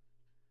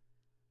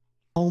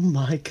 Oh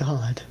my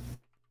god.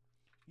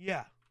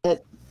 Yeah.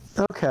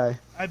 Okay.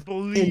 I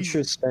believe.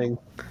 Interesting.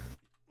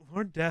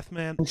 Lord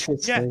Deathman.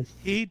 Interesting. Yeah,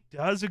 he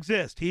does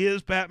exist. He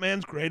is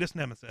Batman's greatest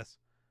nemesis.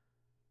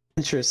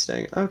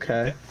 Interesting.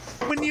 Okay.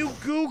 When you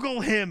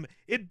Google him,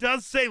 it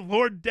does say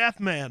Lord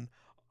Deathman,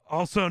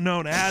 also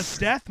known as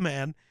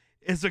Deathman,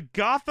 is a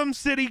Gotham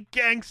City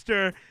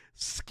gangster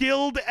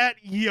skilled at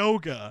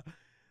yoga.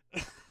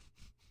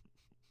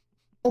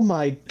 Oh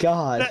my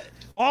god.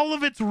 All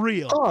of it's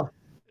real. Oh.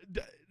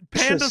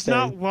 Panda's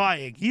not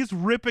lying. He's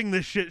ripping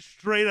this shit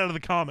straight out of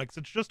the comics.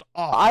 It's just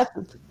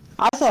awesome.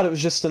 I thought it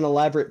was just an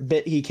elaborate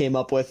bit he came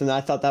up with, and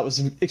I thought that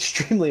was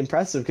extremely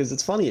impressive because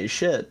it's funny as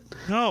shit.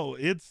 No,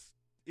 it's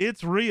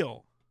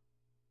real.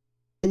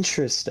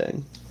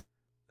 Interesting.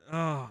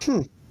 Oh,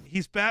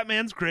 he's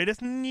Batman's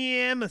greatest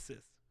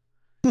nemesis.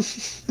 Oh,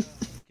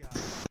 God.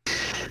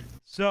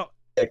 So,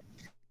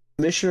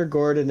 Commissioner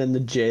Gordon and the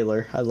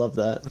Jailer. I love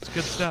that. That's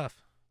good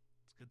stuff.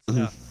 It's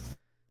good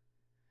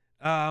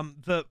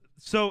stuff.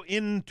 So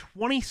in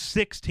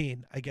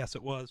 2016, I guess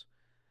it was.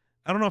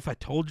 I don't know if I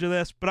told you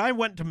this, but I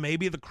went to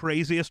maybe the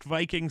craziest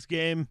Vikings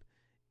game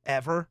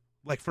ever,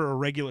 like for a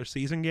regular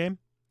season game.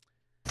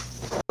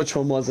 Which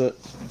one was it?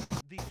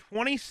 The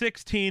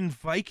 2016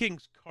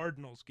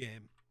 Vikings-Cardinals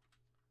game.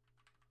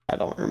 I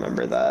don't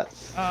remember that.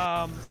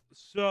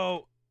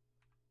 So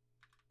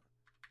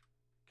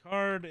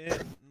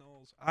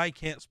Cardinals, I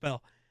can't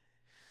spell.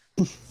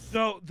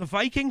 So the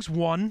Vikings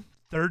won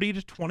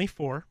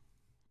 30-24.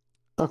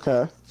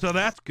 Okay. So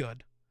that's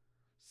good.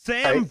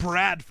 Sam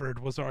Bradford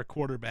was our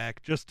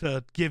quarterback, just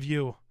to give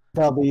you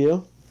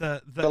the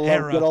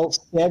era. Good old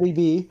Stabby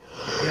B.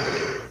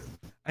 Yeah.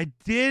 I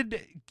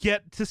did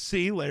get to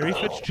see Larry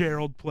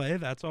Fitzgerald play.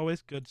 That's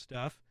always good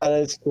stuff. That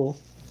is cool.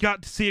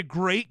 Got to see a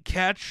great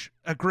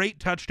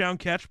touchdown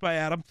catch by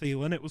Adam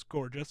Thielen. It was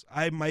gorgeous.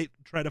 I might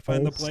try to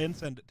find the play and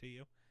send it to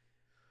you.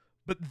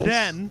 But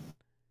then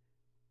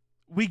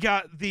we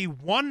got the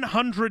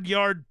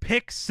 100-yard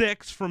pick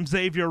six from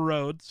Xavier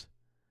Rhodes.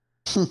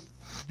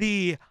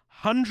 The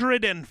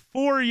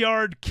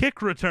 104-yard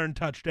kick return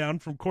touchdown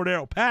from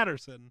Cordero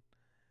Patterson.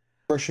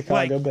 For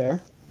Chicago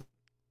Bear.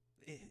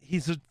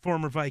 He's a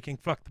former Viking.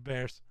 Fuck the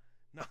Bears.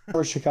 No.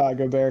 For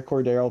Chicago Bear,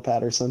 Cordero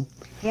Patterson.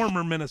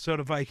 Former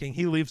Minnesota Viking.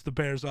 He leaves the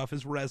Bears off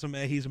his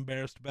resume. He's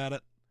embarrassed about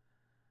it.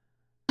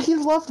 He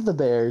loved the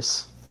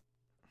Bears.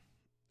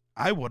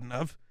 I wouldn't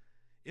have.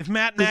 If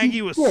Matt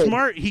Nagy was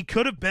smart, he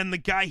could have been the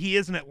guy he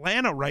is in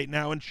Atlanta right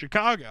now in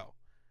Chicago.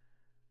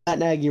 Matt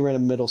Nagy ran a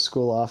middle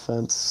school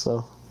offense,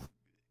 so.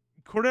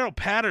 Cordero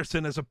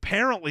Patterson is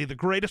apparently the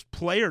greatest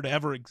player to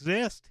ever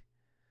exist.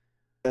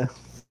 Yeah.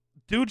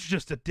 Dude's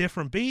just a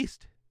different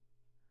beast.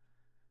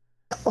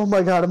 Oh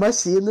my God, am I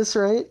seeing this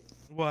right?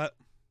 What?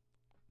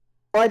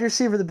 Wide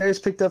receiver the Bears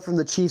picked up from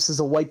the Chiefs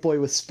is a white boy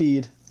with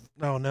speed.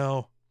 Oh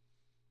no.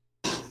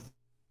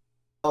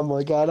 Oh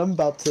my God, I'm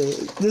about to.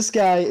 This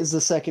guy is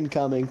the second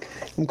coming.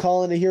 I'm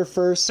calling it here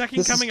first.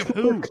 Second coming of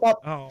who? Cup.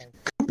 Oh.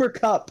 Cooper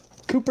Cup.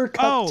 Cooper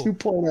Cup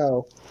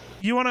 2.0.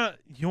 You wanna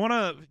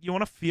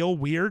feel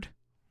weird?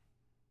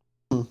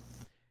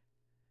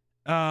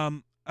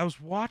 I was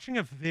watching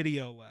a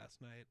video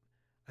last night.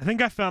 I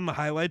think I found the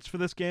highlights for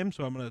this game,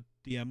 so I'm gonna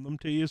DM them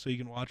to you so you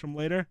can watch them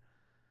later.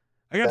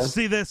 I got to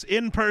see this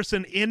in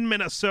person in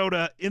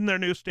Minnesota in their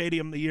new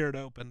stadium the year it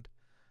opened.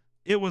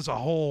 It was a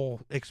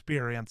whole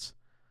experience.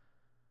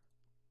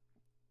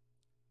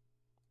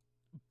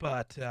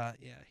 But yeah,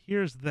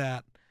 here's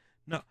that.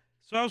 No,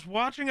 so I was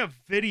watching a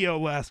video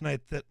last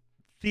night that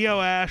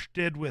Theo Ash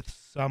did with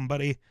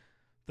somebody,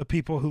 the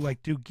people who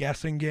like do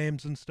guessing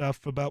games and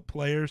stuff about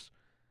players.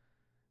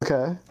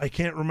 Okay. I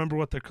can't remember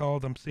what they're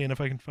called. I'm seeing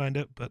if I can find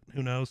it, but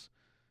who knows.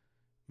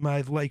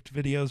 My liked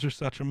videos are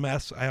such a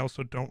mess. I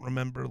also don't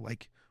remember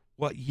like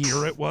what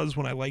year it was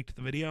when I liked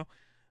the video.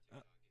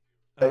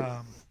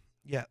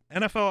 Yeah,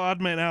 NFL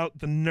Odd Man Out,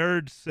 the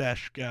Nerd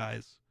Sesh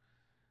guys.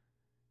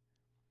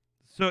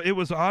 So it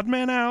was Odd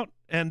Man Out,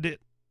 and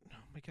it, oh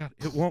my God,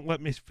 it won't let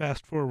me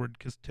fast forward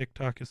because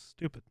TikTok is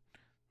stupid.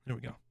 There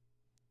we go.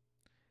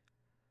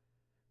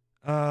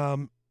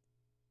 Son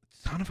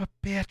of a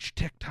bitch,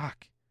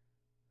 TikTok.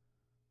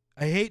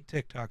 I hate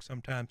TikTok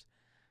sometimes.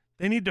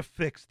 They need to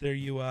fix their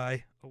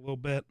UI a little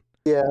bit.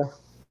 Yeah.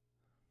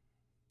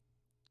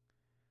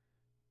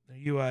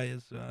 The UI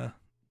is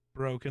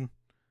broken.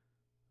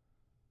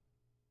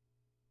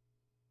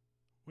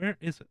 Where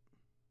is it?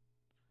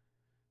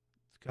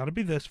 It's got to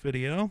be this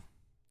video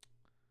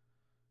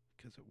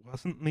because it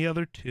wasn't in the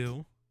other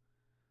two.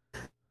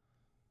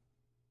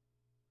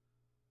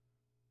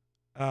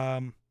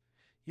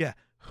 Yeah.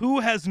 Who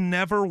has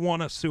never won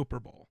a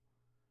Super Bowl?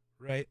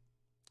 Right?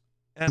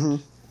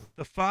 And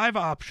the 5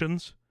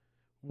 options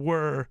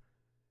were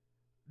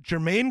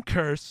Jermaine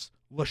Kearse,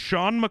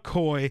 LaShawn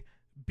McCoy,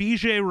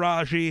 BJ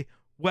Raji,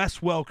 Wes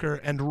Welker,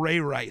 and Ray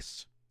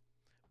Rice.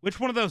 Which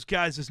one of those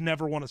guys has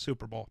never won a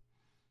Super Bowl?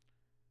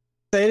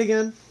 Say it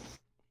again.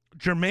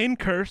 Jermaine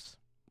Kearse,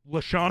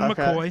 LaShawn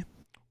McCoy,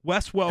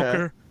 Wes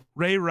Welker,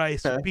 Ray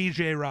Rice,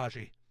 BJ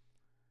Raji.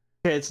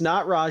 Okay, it's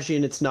not Raji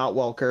and it's not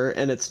Welker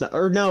and it's not,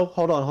 or no,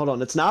 hold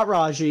on. It's not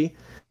Raji.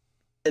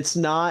 It's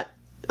not,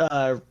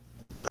 McCoy.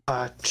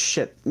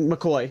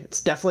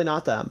 It's definitely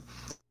not them.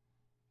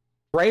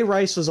 Ray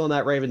Rice was on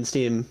that Ravens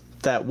team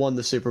that won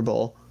the Super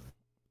Bowl.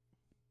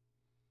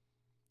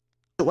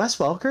 Is it Wes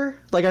Welker?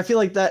 Like, I feel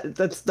like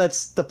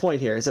that's the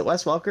point here. Is it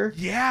Wes Welker?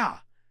 Yeah.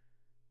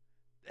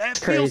 That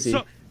crazy.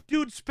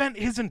 Dude spent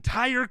his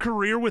entire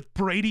career with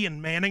Brady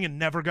and Manning and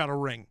never got a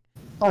ring.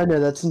 I know,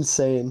 that's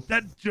insane.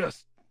 That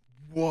just,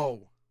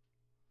 whoa.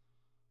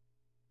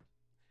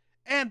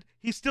 And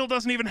he still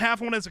doesn't even have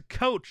one as a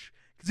coach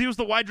because he was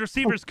the wide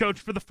receivers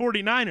coach for the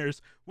 49ers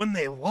when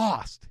they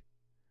lost.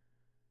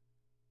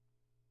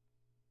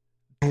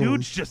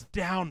 Dude's just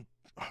down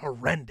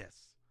horrendous.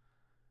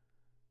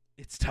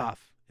 It's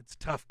tough. It's a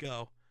tough go.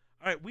 All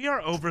right, we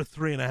are over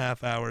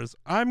 3.5 hours.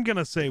 I'm going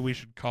to say we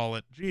should call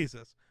it.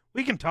 Jesus.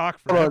 We can talk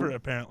forever,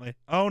 apparently.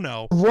 Oh,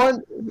 no.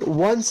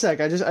 One sec.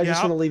 I just want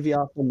to leave you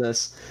off on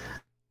this.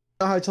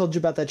 You know how I told you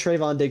about that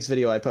Trayvon Diggs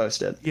video I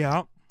posted?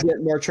 Yeah.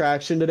 Get more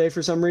traction today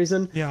for some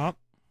reason? Yeah.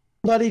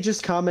 Somebody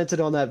just commented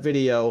on that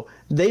video.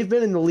 They've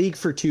been in the league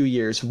for 2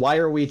 years. Why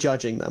are we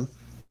judging them?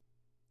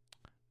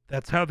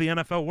 That's how the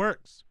NFL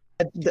works.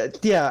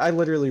 Yeah, I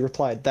literally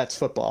replied, that's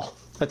football.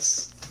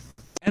 That's...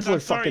 And I'm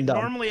sorry,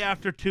 normally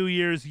after 2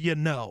 years, you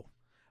know.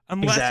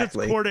 Unless it's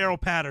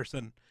Cordero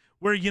Patterson,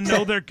 where you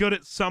know they're good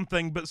at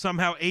something, but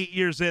somehow 8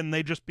 years in,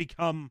 they just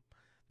become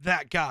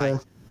that guy. Yeah.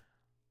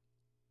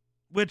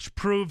 Which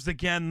proves,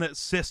 again, that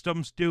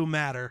systems do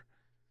matter.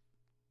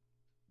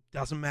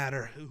 Doesn't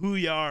matter who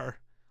you are.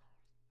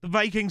 The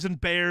Vikings and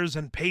Bears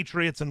and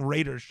Patriots and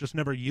Raiders just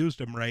never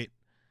used him right.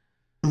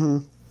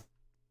 Mm-hmm.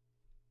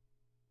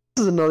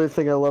 This is another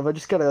thing I love. I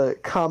just got a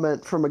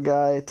comment from a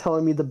guy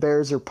telling me the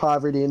Bears are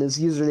poverty, and his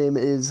username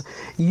is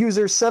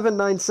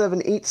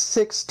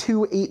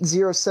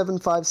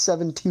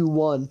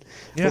user7978628075721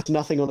 with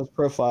nothing on his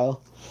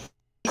profile.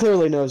 He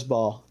clearly knows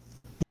ball.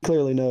 He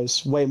clearly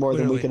knows way more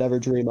than we could ever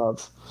dream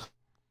of.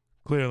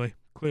 Clearly.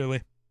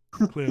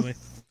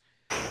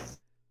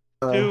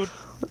 Dude,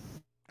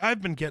 I've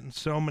been getting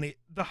so many.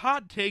 The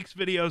hot takes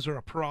videos are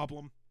a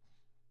problem.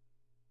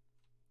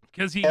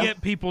 Because you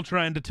get people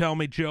trying to tell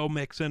me Joe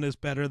Mixon is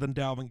better than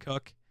Dalvin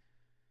Cook.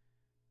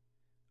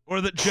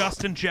 Or that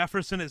Justin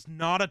Jefferson is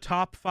not a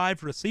top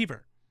 5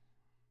 receiver.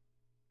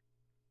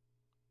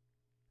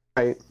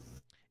 Right.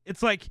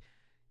 It's like,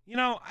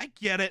 I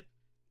get it.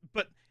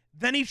 But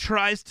then he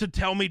tries to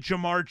tell me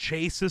Jamar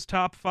Chase is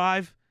top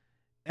 5.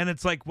 And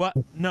it's like, what?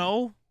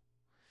 No.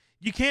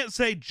 You can't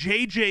say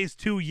JJ's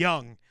too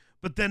young,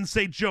 but then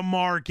say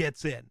Jamar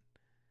gets in.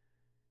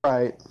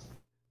 Right.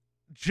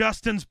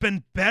 Justin's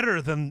been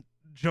better than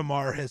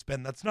Jamar has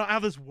been. That's not how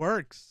this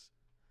works.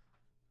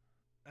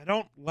 I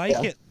don't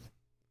like it.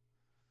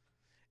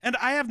 And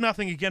I have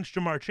nothing against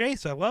Jamar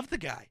Chase. I love the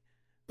guy.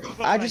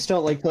 I just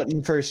don't like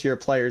putting first-year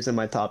players in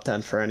my top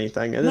 10 for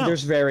anything. And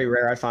there's very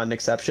rare I find an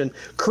exception.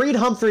 Creed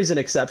Humphrey's an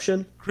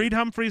exception.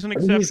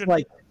 He's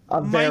like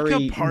a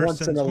very Micah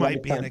Parsons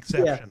might be an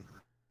exception. Yeah.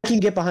 I can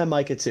get behind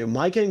Micah too.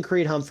 Micah and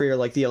Creed Humphrey are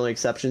like the only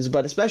exceptions,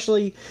 but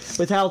especially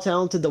with how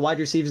talented the wide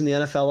receivers in the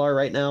NFL are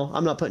right now,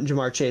 I'm not putting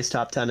Jamar Chase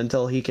top 10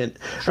 until he can,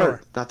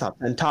 or not top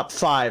 10, top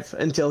 5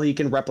 until he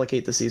can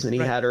replicate the season he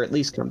had, or at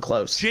least come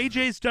close.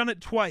 JJ's done it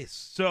twice,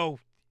 so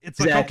it's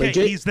like, okay,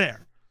 he's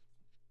there.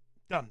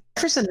 Done.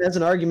 Jefferson has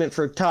an argument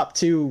for top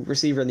 2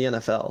 receiver in the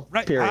NFL,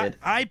 period.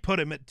 I put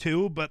him at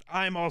 2, but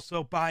I'm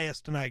also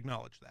biased, and I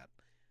acknowledge that.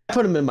 I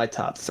put him in my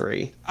top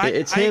 3.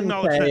 It's him,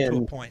 Tay,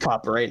 and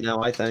Cup right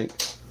now, I think.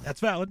 That's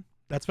valid.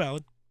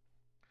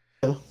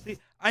 See,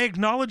 I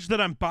acknowledge that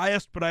I'm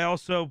biased, but I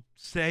also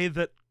say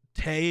that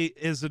Tay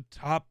is a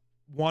top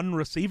 1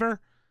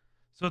 receiver.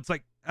 So it's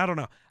like, I don't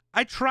know.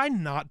 I try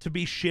not to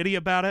be shitty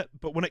about it,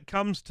 but when it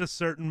comes to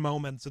certain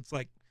moments, it's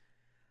like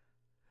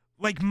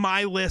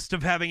my list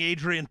of having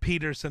Adrian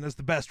Peterson as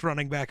the best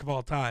running back of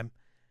all time.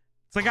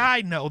 It's like,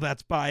 I know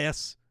that's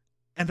bias,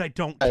 and I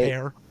don't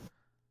care.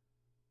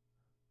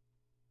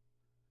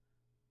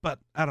 But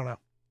I don't know.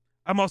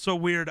 I'm also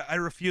weird. I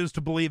refuse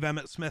to believe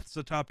Emmitt Smith's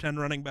a top 10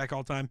 running back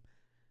all time.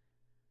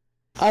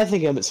 I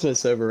think Emmitt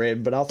Smith's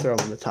overrated, but I'll throw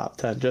him in the top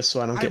 10 just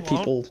so I don't get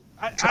people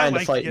trying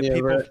to fight me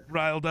over it.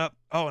 Riled up.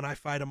 Oh, and I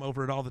fight him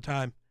over it all the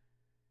time.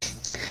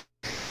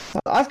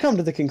 I've come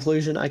to the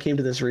conclusion, I came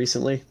to this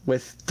recently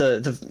with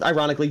the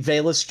ironically,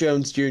 Velus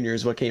Jones Jr.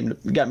 is what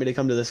got me to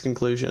come to this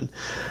conclusion.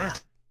 Sure.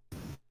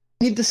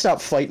 I need to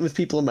stop fighting with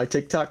people in my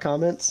TikTok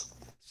comments.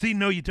 See,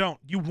 no, you don't.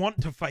 You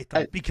want to fight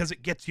them because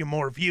it gets you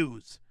more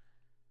views.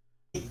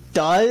 It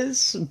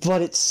does,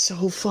 but it's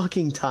so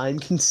fucking time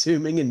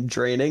consuming and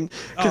draining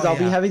because I'll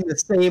be having the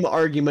same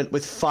argument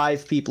with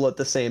 5 people at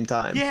the same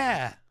time.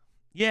 Yeah.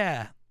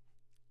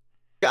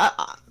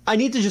 I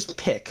need to just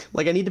pick.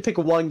 Like, I need to pick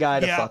one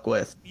guy to fuck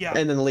with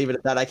and then leave it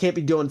at that. I can't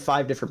be doing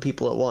 5 different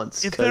people at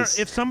once.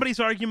 If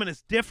somebody's argument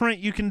is different,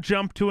 you can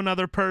jump to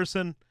another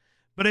person.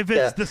 But if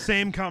it's the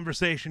same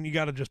conversation, you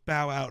got to just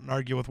bow out and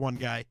argue with one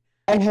guy.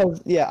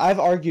 I've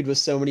argued with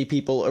so many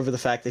people over the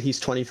fact that he's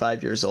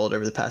 25 years old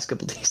over the past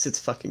couple of days. It's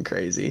fucking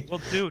crazy.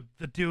 Well, dude,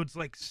 the dude's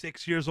like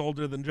 6 years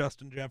older than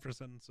Justin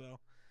Jefferson, so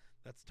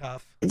that's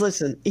tough.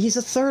 Listen, he's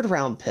a 3rd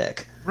round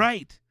pick.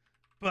 Right.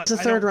 But it's a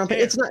 3rd round pick.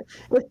 It's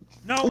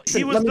not.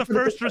 He was the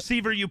first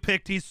receiver you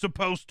picked. He's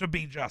supposed to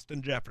be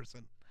Justin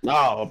Jefferson.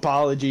 Oh,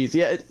 apologies.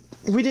 Yeah,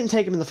 we didn't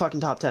take him in the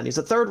fucking top 10. He's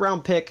a 3rd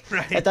round pick.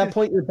 Right. At that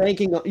point, you're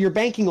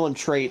banking on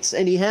traits,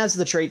 and he has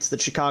the traits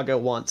that Chicago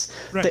wants.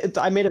 Right.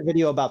 I made a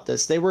video about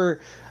this. They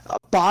were a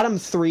bottom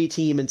 3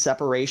 team in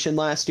separation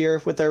last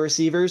year with their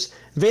receivers.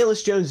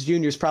 Velus Jones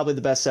Jr. is probably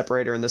the best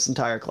separator in this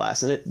entire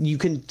class, and you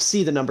can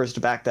see the numbers to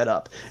back that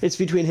up. It's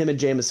between him and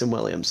Jamison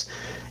Williams.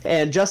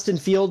 And Justin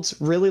Fields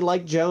really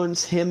liked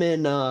Jones. Him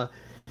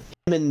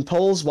and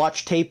Poles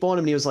watched tape on him,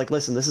 and he was like,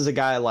 listen, this is a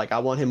guy I like. I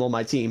want him on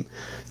my team.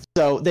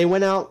 So they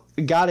went out,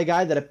 got a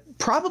guy that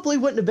probably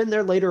wouldn't have been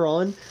there later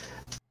on,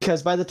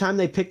 because by the time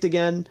they picked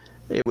again,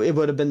 it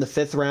would have been the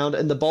 5th round.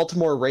 And the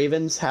Baltimore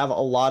Ravens have a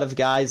lot of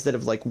guys that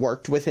have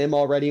worked with him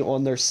already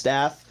on their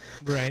staff.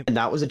 Right. And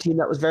that was a team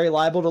that was very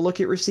liable to look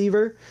at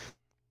receiver.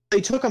 They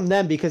took him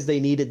then because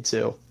they needed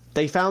to.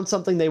 They found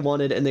something they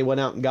wanted, and they went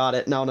out and got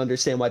it. And I don't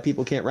understand why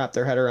people can't wrap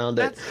their head around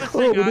it. That's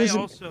the thing I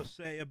also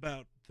say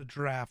about the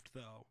draft,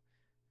 though.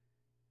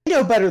 You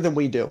know better than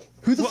we do.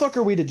 Who the fuck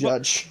are we to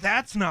judge?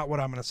 That's not what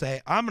I'm going to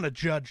say. I'm going to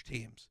judge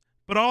teams.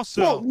 But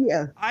also,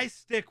 I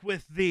stick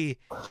with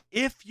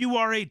if you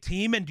are a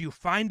team and you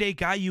find a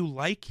guy you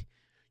like,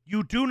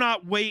 you do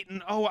not wait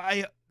and,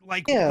 I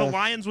like the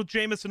Lions with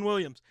Jamison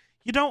Williams.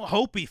 You don't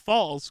hope he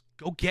falls.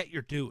 Go get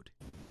your dude.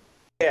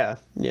 Yeah.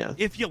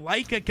 If you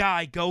like a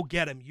guy, go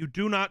get him. You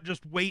do not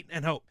just wait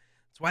and hope.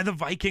 That's why the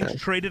Vikings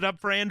traded up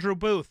for Andrew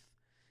Booth.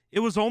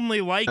 It was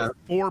only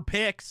 4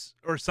 picks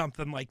or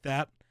something like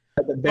that.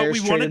 But we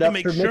wanted to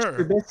make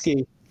sure.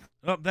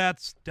 Oh,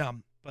 that's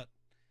dumb.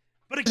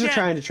 But again, they're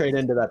trying to trade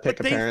into that pick,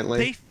 apparently.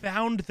 They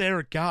found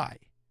their guy.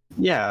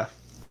 Yeah.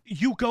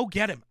 You go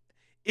get him.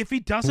 If he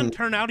doesn't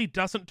turn out, he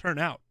doesn't turn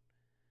out.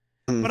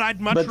 But I'd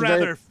much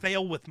rather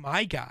fail with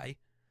my guy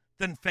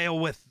than fail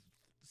with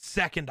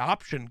second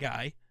option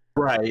guy.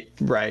 Right.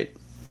 That's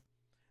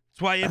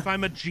why if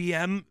I'm a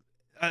GM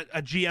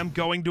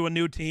going to a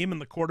new team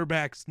and the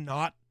quarterback's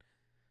not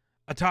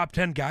a top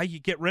 10 guy, you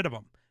get rid of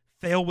him.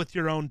 Fail with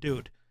your own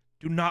dude.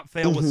 Do not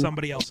fail with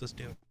somebody else's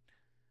dude.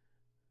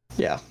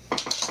 Yeah.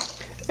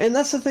 And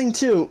that's the thing,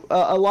 too.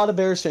 A lot of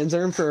Bears fans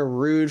are in for a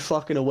rude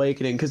fucking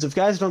awakening, because if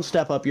guys don't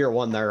step up year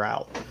 1, they're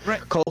out.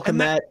 Right. Cole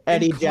Kmet,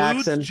 Eddie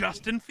Jackson.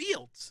 Justin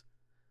Fields.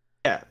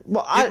 Yeah.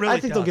 Well, I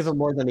think they'll give him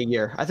more than a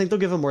year.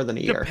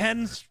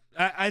 Depends.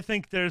 I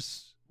think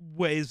there's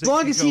ways. As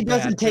long as he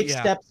doesn't take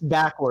steps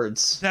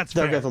backwards,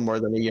 they'll give him more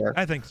than a year.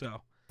 I think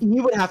so. He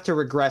would have to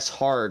regress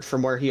hard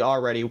from where he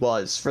already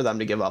was for them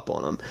to give up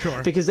on him.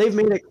 Sure. Because they've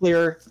made it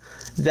clear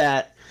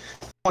that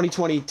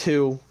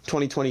 2022,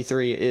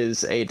 2023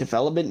 is a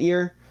development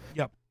year.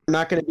 Yep. We're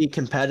not going to be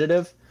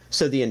competitive.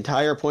 So the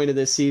entire point of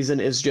this season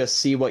is just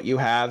see what you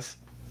have.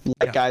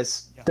 Let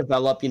guys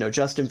develop,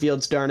 Justin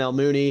Fields, Darnell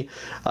Mooney,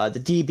 the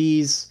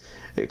DBs,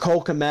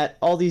 Cole Kmet,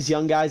 all these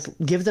young guys.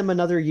 Give them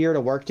another year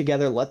to work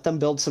together. Let them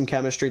build some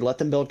chemistry. Let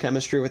them build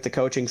chemistry with the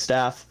coaching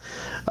staff.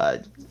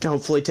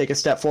 Hopefully take a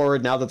step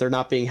forward now that they're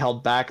not being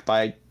held back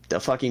by a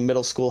fucking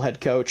middle school head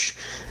coach.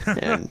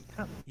 And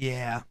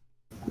yeah.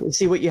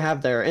 See what you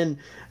have there. And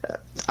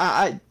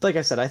I like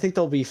I said, I think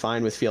they'll be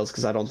fine with Fields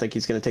because I don't think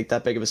he's going to take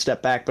that big of a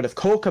step back. But if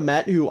Cole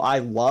Kmet, who I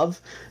love,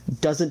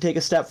 doesn't take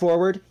a step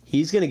forward,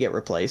 he's going to get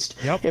replaced.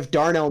 Yep. If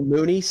Darnell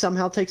Mooney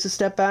somehow takes a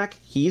step back,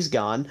 he's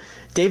gone.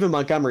 David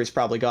Montgomery's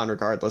probably gone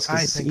regardless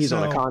because he's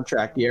on a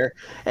contract year.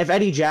 If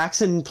Eddie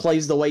Jackson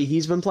plays the way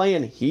he's been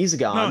playing, he's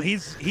gone. No,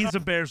 he's a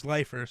Bears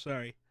lifer.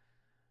 Sorry.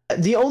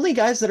 The only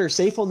guys that are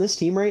safe on this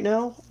team right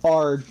now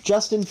are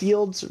Justin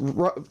Fields,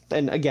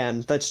 and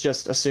again, that's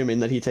just assuming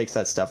that he takes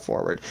that step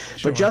forward.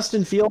 Sure. But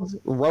Justin Fields,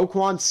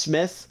 Roquan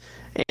Smith,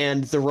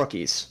 and the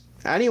rookies.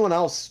 Anyone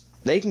else,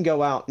 they can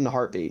go out in a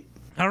heartbeat.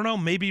 I don't know.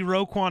 Maybe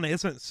Roquan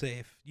isn't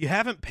safe. You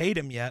haven't paid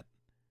him yet.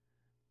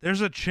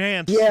 There's a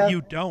chance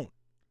you don't.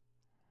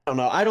 I don't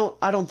know.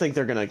 I don't think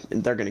they're gonna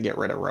get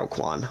rid of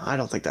Roquan. I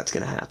don't think that's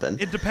gonna happen.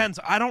 It depends.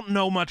 I don't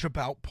know much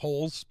about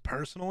polls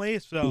personally,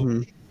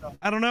 so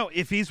I don't know.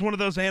 If he's one of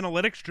those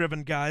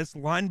analytics-driven guys,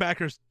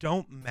 linebackers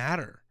don't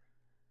matter.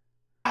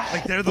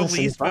 Like they're the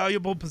least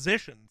valuable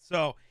position.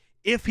 So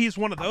if he's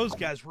one of those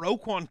guys,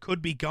 Roquan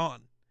could be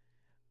gone.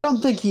 I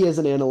don't think he is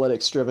an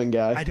analytics-driven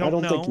guy. I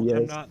don't know. Think he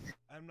is.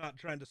 I'm not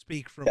trying to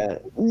speak from.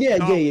 Yeah.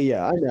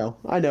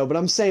 I know. But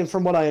I'm saying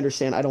from what I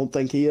understand, I don't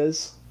think he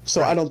is.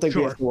 So I don't think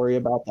we have to worry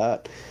about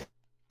that.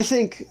 I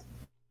think,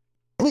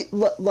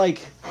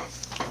 like,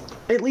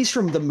 at least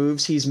from the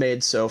moves he's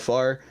made so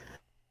far,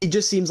 he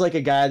just seems like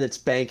a guy that's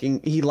banking.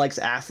 He likes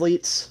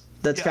athletes.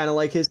 That's kind of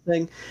like his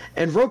thing.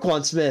 And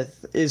Roquan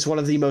Smith is one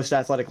of the most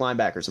athletic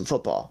linebackers in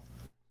football.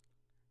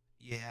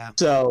 Yeah.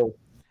 So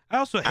I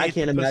also hate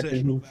the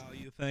positional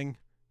value thing.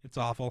 It's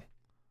awful.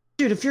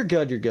 Dude, if you're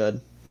good, you're good.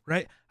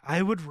 Right?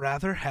 I would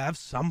rather have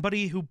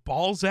somebody who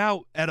balls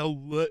out at a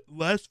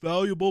less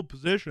valuable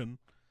position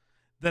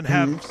than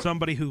have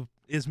somebody who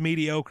is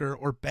mediocre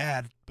or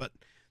bad, but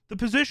the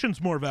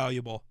position's more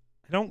valuable.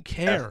 I don't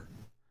care.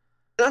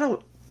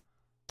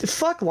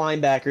 Fuck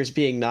linebackers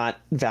being not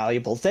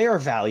valuable. They are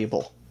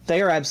valuable.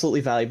 They are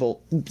absolutely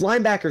valuable.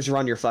 Linebackers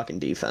run your fucking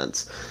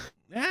defense.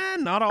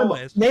 Not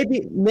always.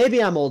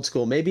 Maybe I'm old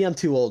school. Maybe I'm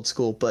too old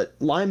school, but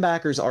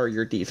linebackers are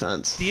your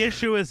defense. The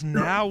issue is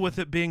now with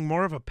it being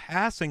more of a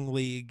passing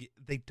league,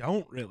 they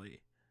don't really.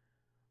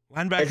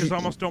 Linebackers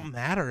almost don't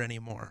matter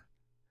anymore.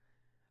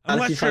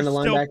 Unless you find the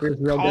linebackers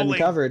real good in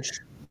coverage.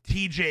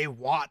 TJ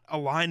Watt a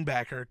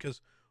linebacker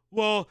because,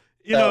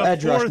 in a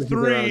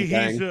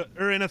 4-3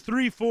 or in a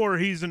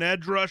 3-4 he's an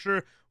edge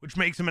rusher, which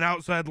makes him an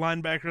outside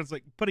linebacker. It's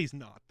like, but he's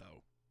not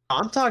though.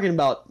 I'm talking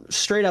about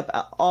straight up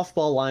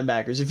off-ball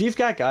linebackers. If you've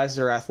got guys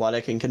that are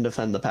athletic and can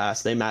defend the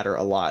pass, they matter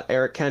a lot.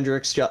 Eric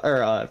Kendricks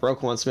or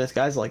Roquan Smith,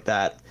 guys like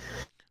that.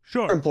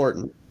 Sure, they're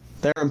important.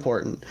 They're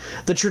important.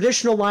 The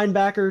traditional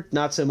linebacker,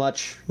 not so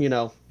much.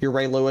 Your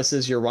Ray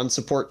Lewis's, your run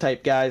support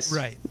type guys,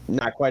 right?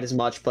 Not quite as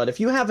much. But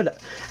if you have an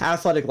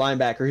athletic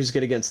linebacker who's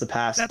good against the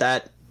pass,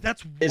 that's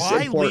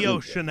why Leo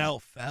Chanel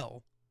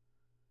fell.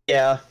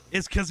 Yeah,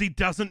 it's because he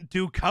doesn't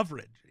do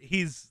coverage.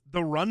 He's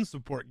the run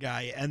support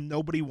guy, and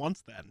nobody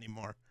wants that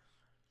anymore.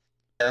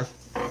 Yeah.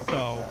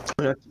 So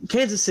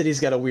Kansas City's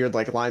got a weird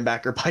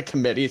linebacker by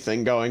committee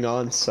thing going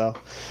on. So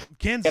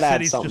Kansas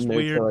City's just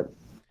weird.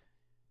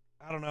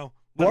 I don't know.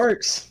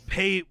 Works.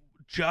 Pay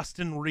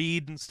Justin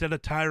Reed instead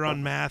of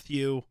Tyrann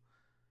Mathieu.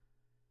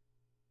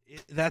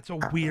 That's a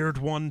weird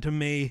one to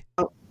me.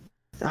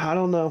 I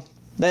don't know.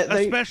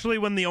 Especially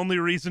when the only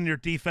reason your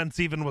defense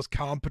even was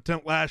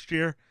competent last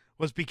year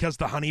was because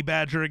the Honey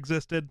Badger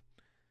existed.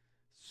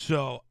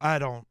 So,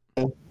 I'm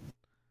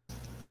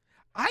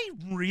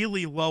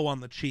really low on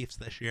the Chiefs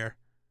this year.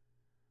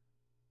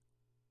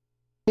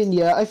 And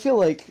yeah, I feel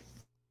like,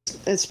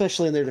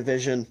 especially in their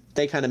division,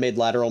 they kind of made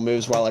lateral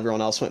moves while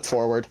everyone else went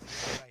forward.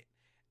 Right.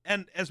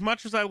 And as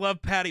much as I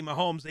love Patty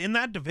Mahomes, in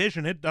that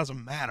division, it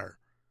doesn't matter.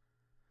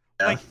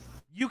 Yeah.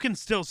 You can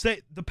still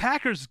say the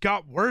Packers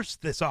got worse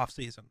this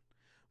offseason,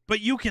 but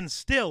you can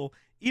still,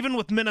 even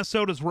with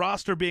Minnesota's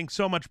roster being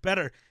so much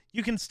better,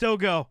 you can still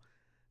go,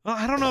 well,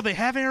 I don't know, they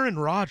have Aaron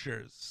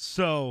Rodgers,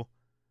 so...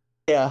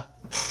 Yeah.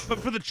 But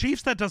for the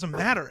Chiefs, that doesn't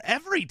matter.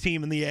 Every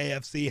team in the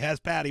AFC has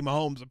Patty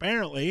Mahomes,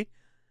 apparently.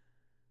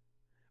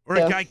 Or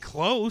a guy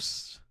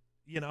close,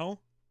 Yeah.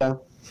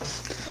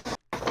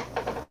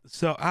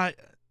 So, I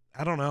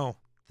don't know.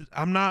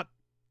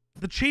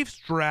 The Chiefs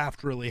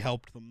draft really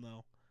helped them,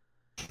 though.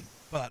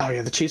 But,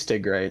 the Chiefs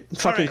did great.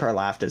 Fucking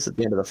Karlaftis at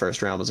the end of the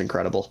first round was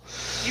incredible.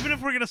 Even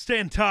if we're gonna stay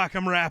and talk,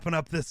 I'm wrapping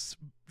up this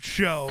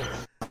show.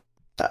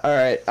 All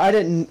right, I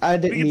didn't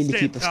mean to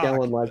keep us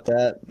going like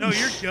that. No,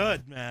 you're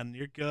good, man.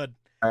 You're good.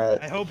 All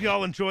right. I hope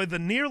y'all enjoyed the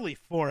nearly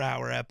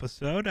 4-hour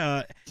episode.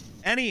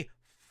 Any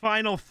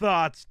final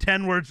thoughts?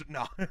 10 words.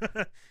 No.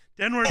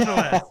 10 words or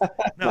less.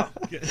 No.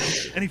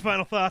 Any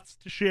final thoughts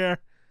to share?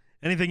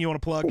 Anything you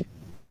want to plug?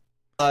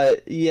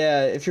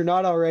 Yeah, if you're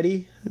not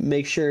already,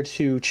 make sure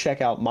to check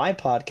out my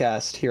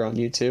podcast here on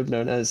YouTube,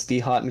 known as the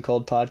Hot and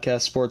Cold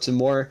Podcast, Sports and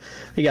More.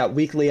 We got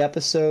weekly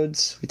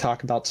episodes. We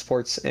talk about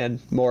sports and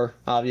more,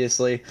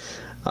 obviously.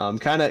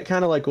 Kind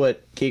of like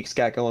what Geek's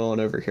got going on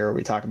over here.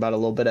 We talk about a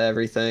little bit of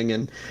everything.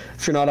 And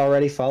if you're not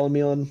already, follow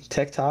me on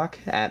TikTok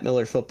at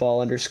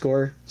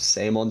 @MillerFootball_.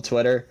 Same on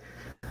Twitter.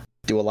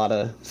 Do a lot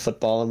of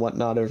football and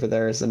whatnot over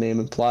there, as the name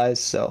implies.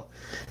 So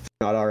if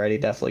you're not already,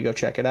 definitely go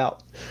check it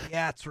out.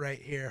 Yeah, it's right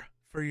here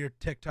for your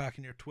TikTok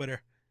and your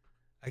Twitter.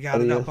 I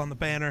got it up on the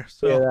banner.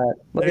 So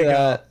Look at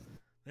that.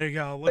 There you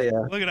go.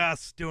 Look at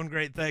us doing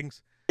great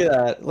things. Look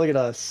at that. Look at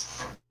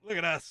us. Look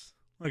at us.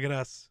 Look at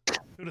us.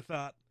 Who'd have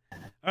thought?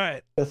 All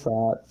right. Who'd have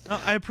thought?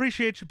 I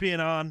appreciate you being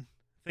on.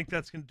 I think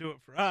that's going to do it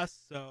for us.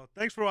 So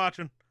thanks for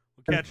watching.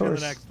 We'll catch you in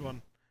the next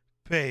one.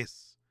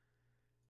 Peace.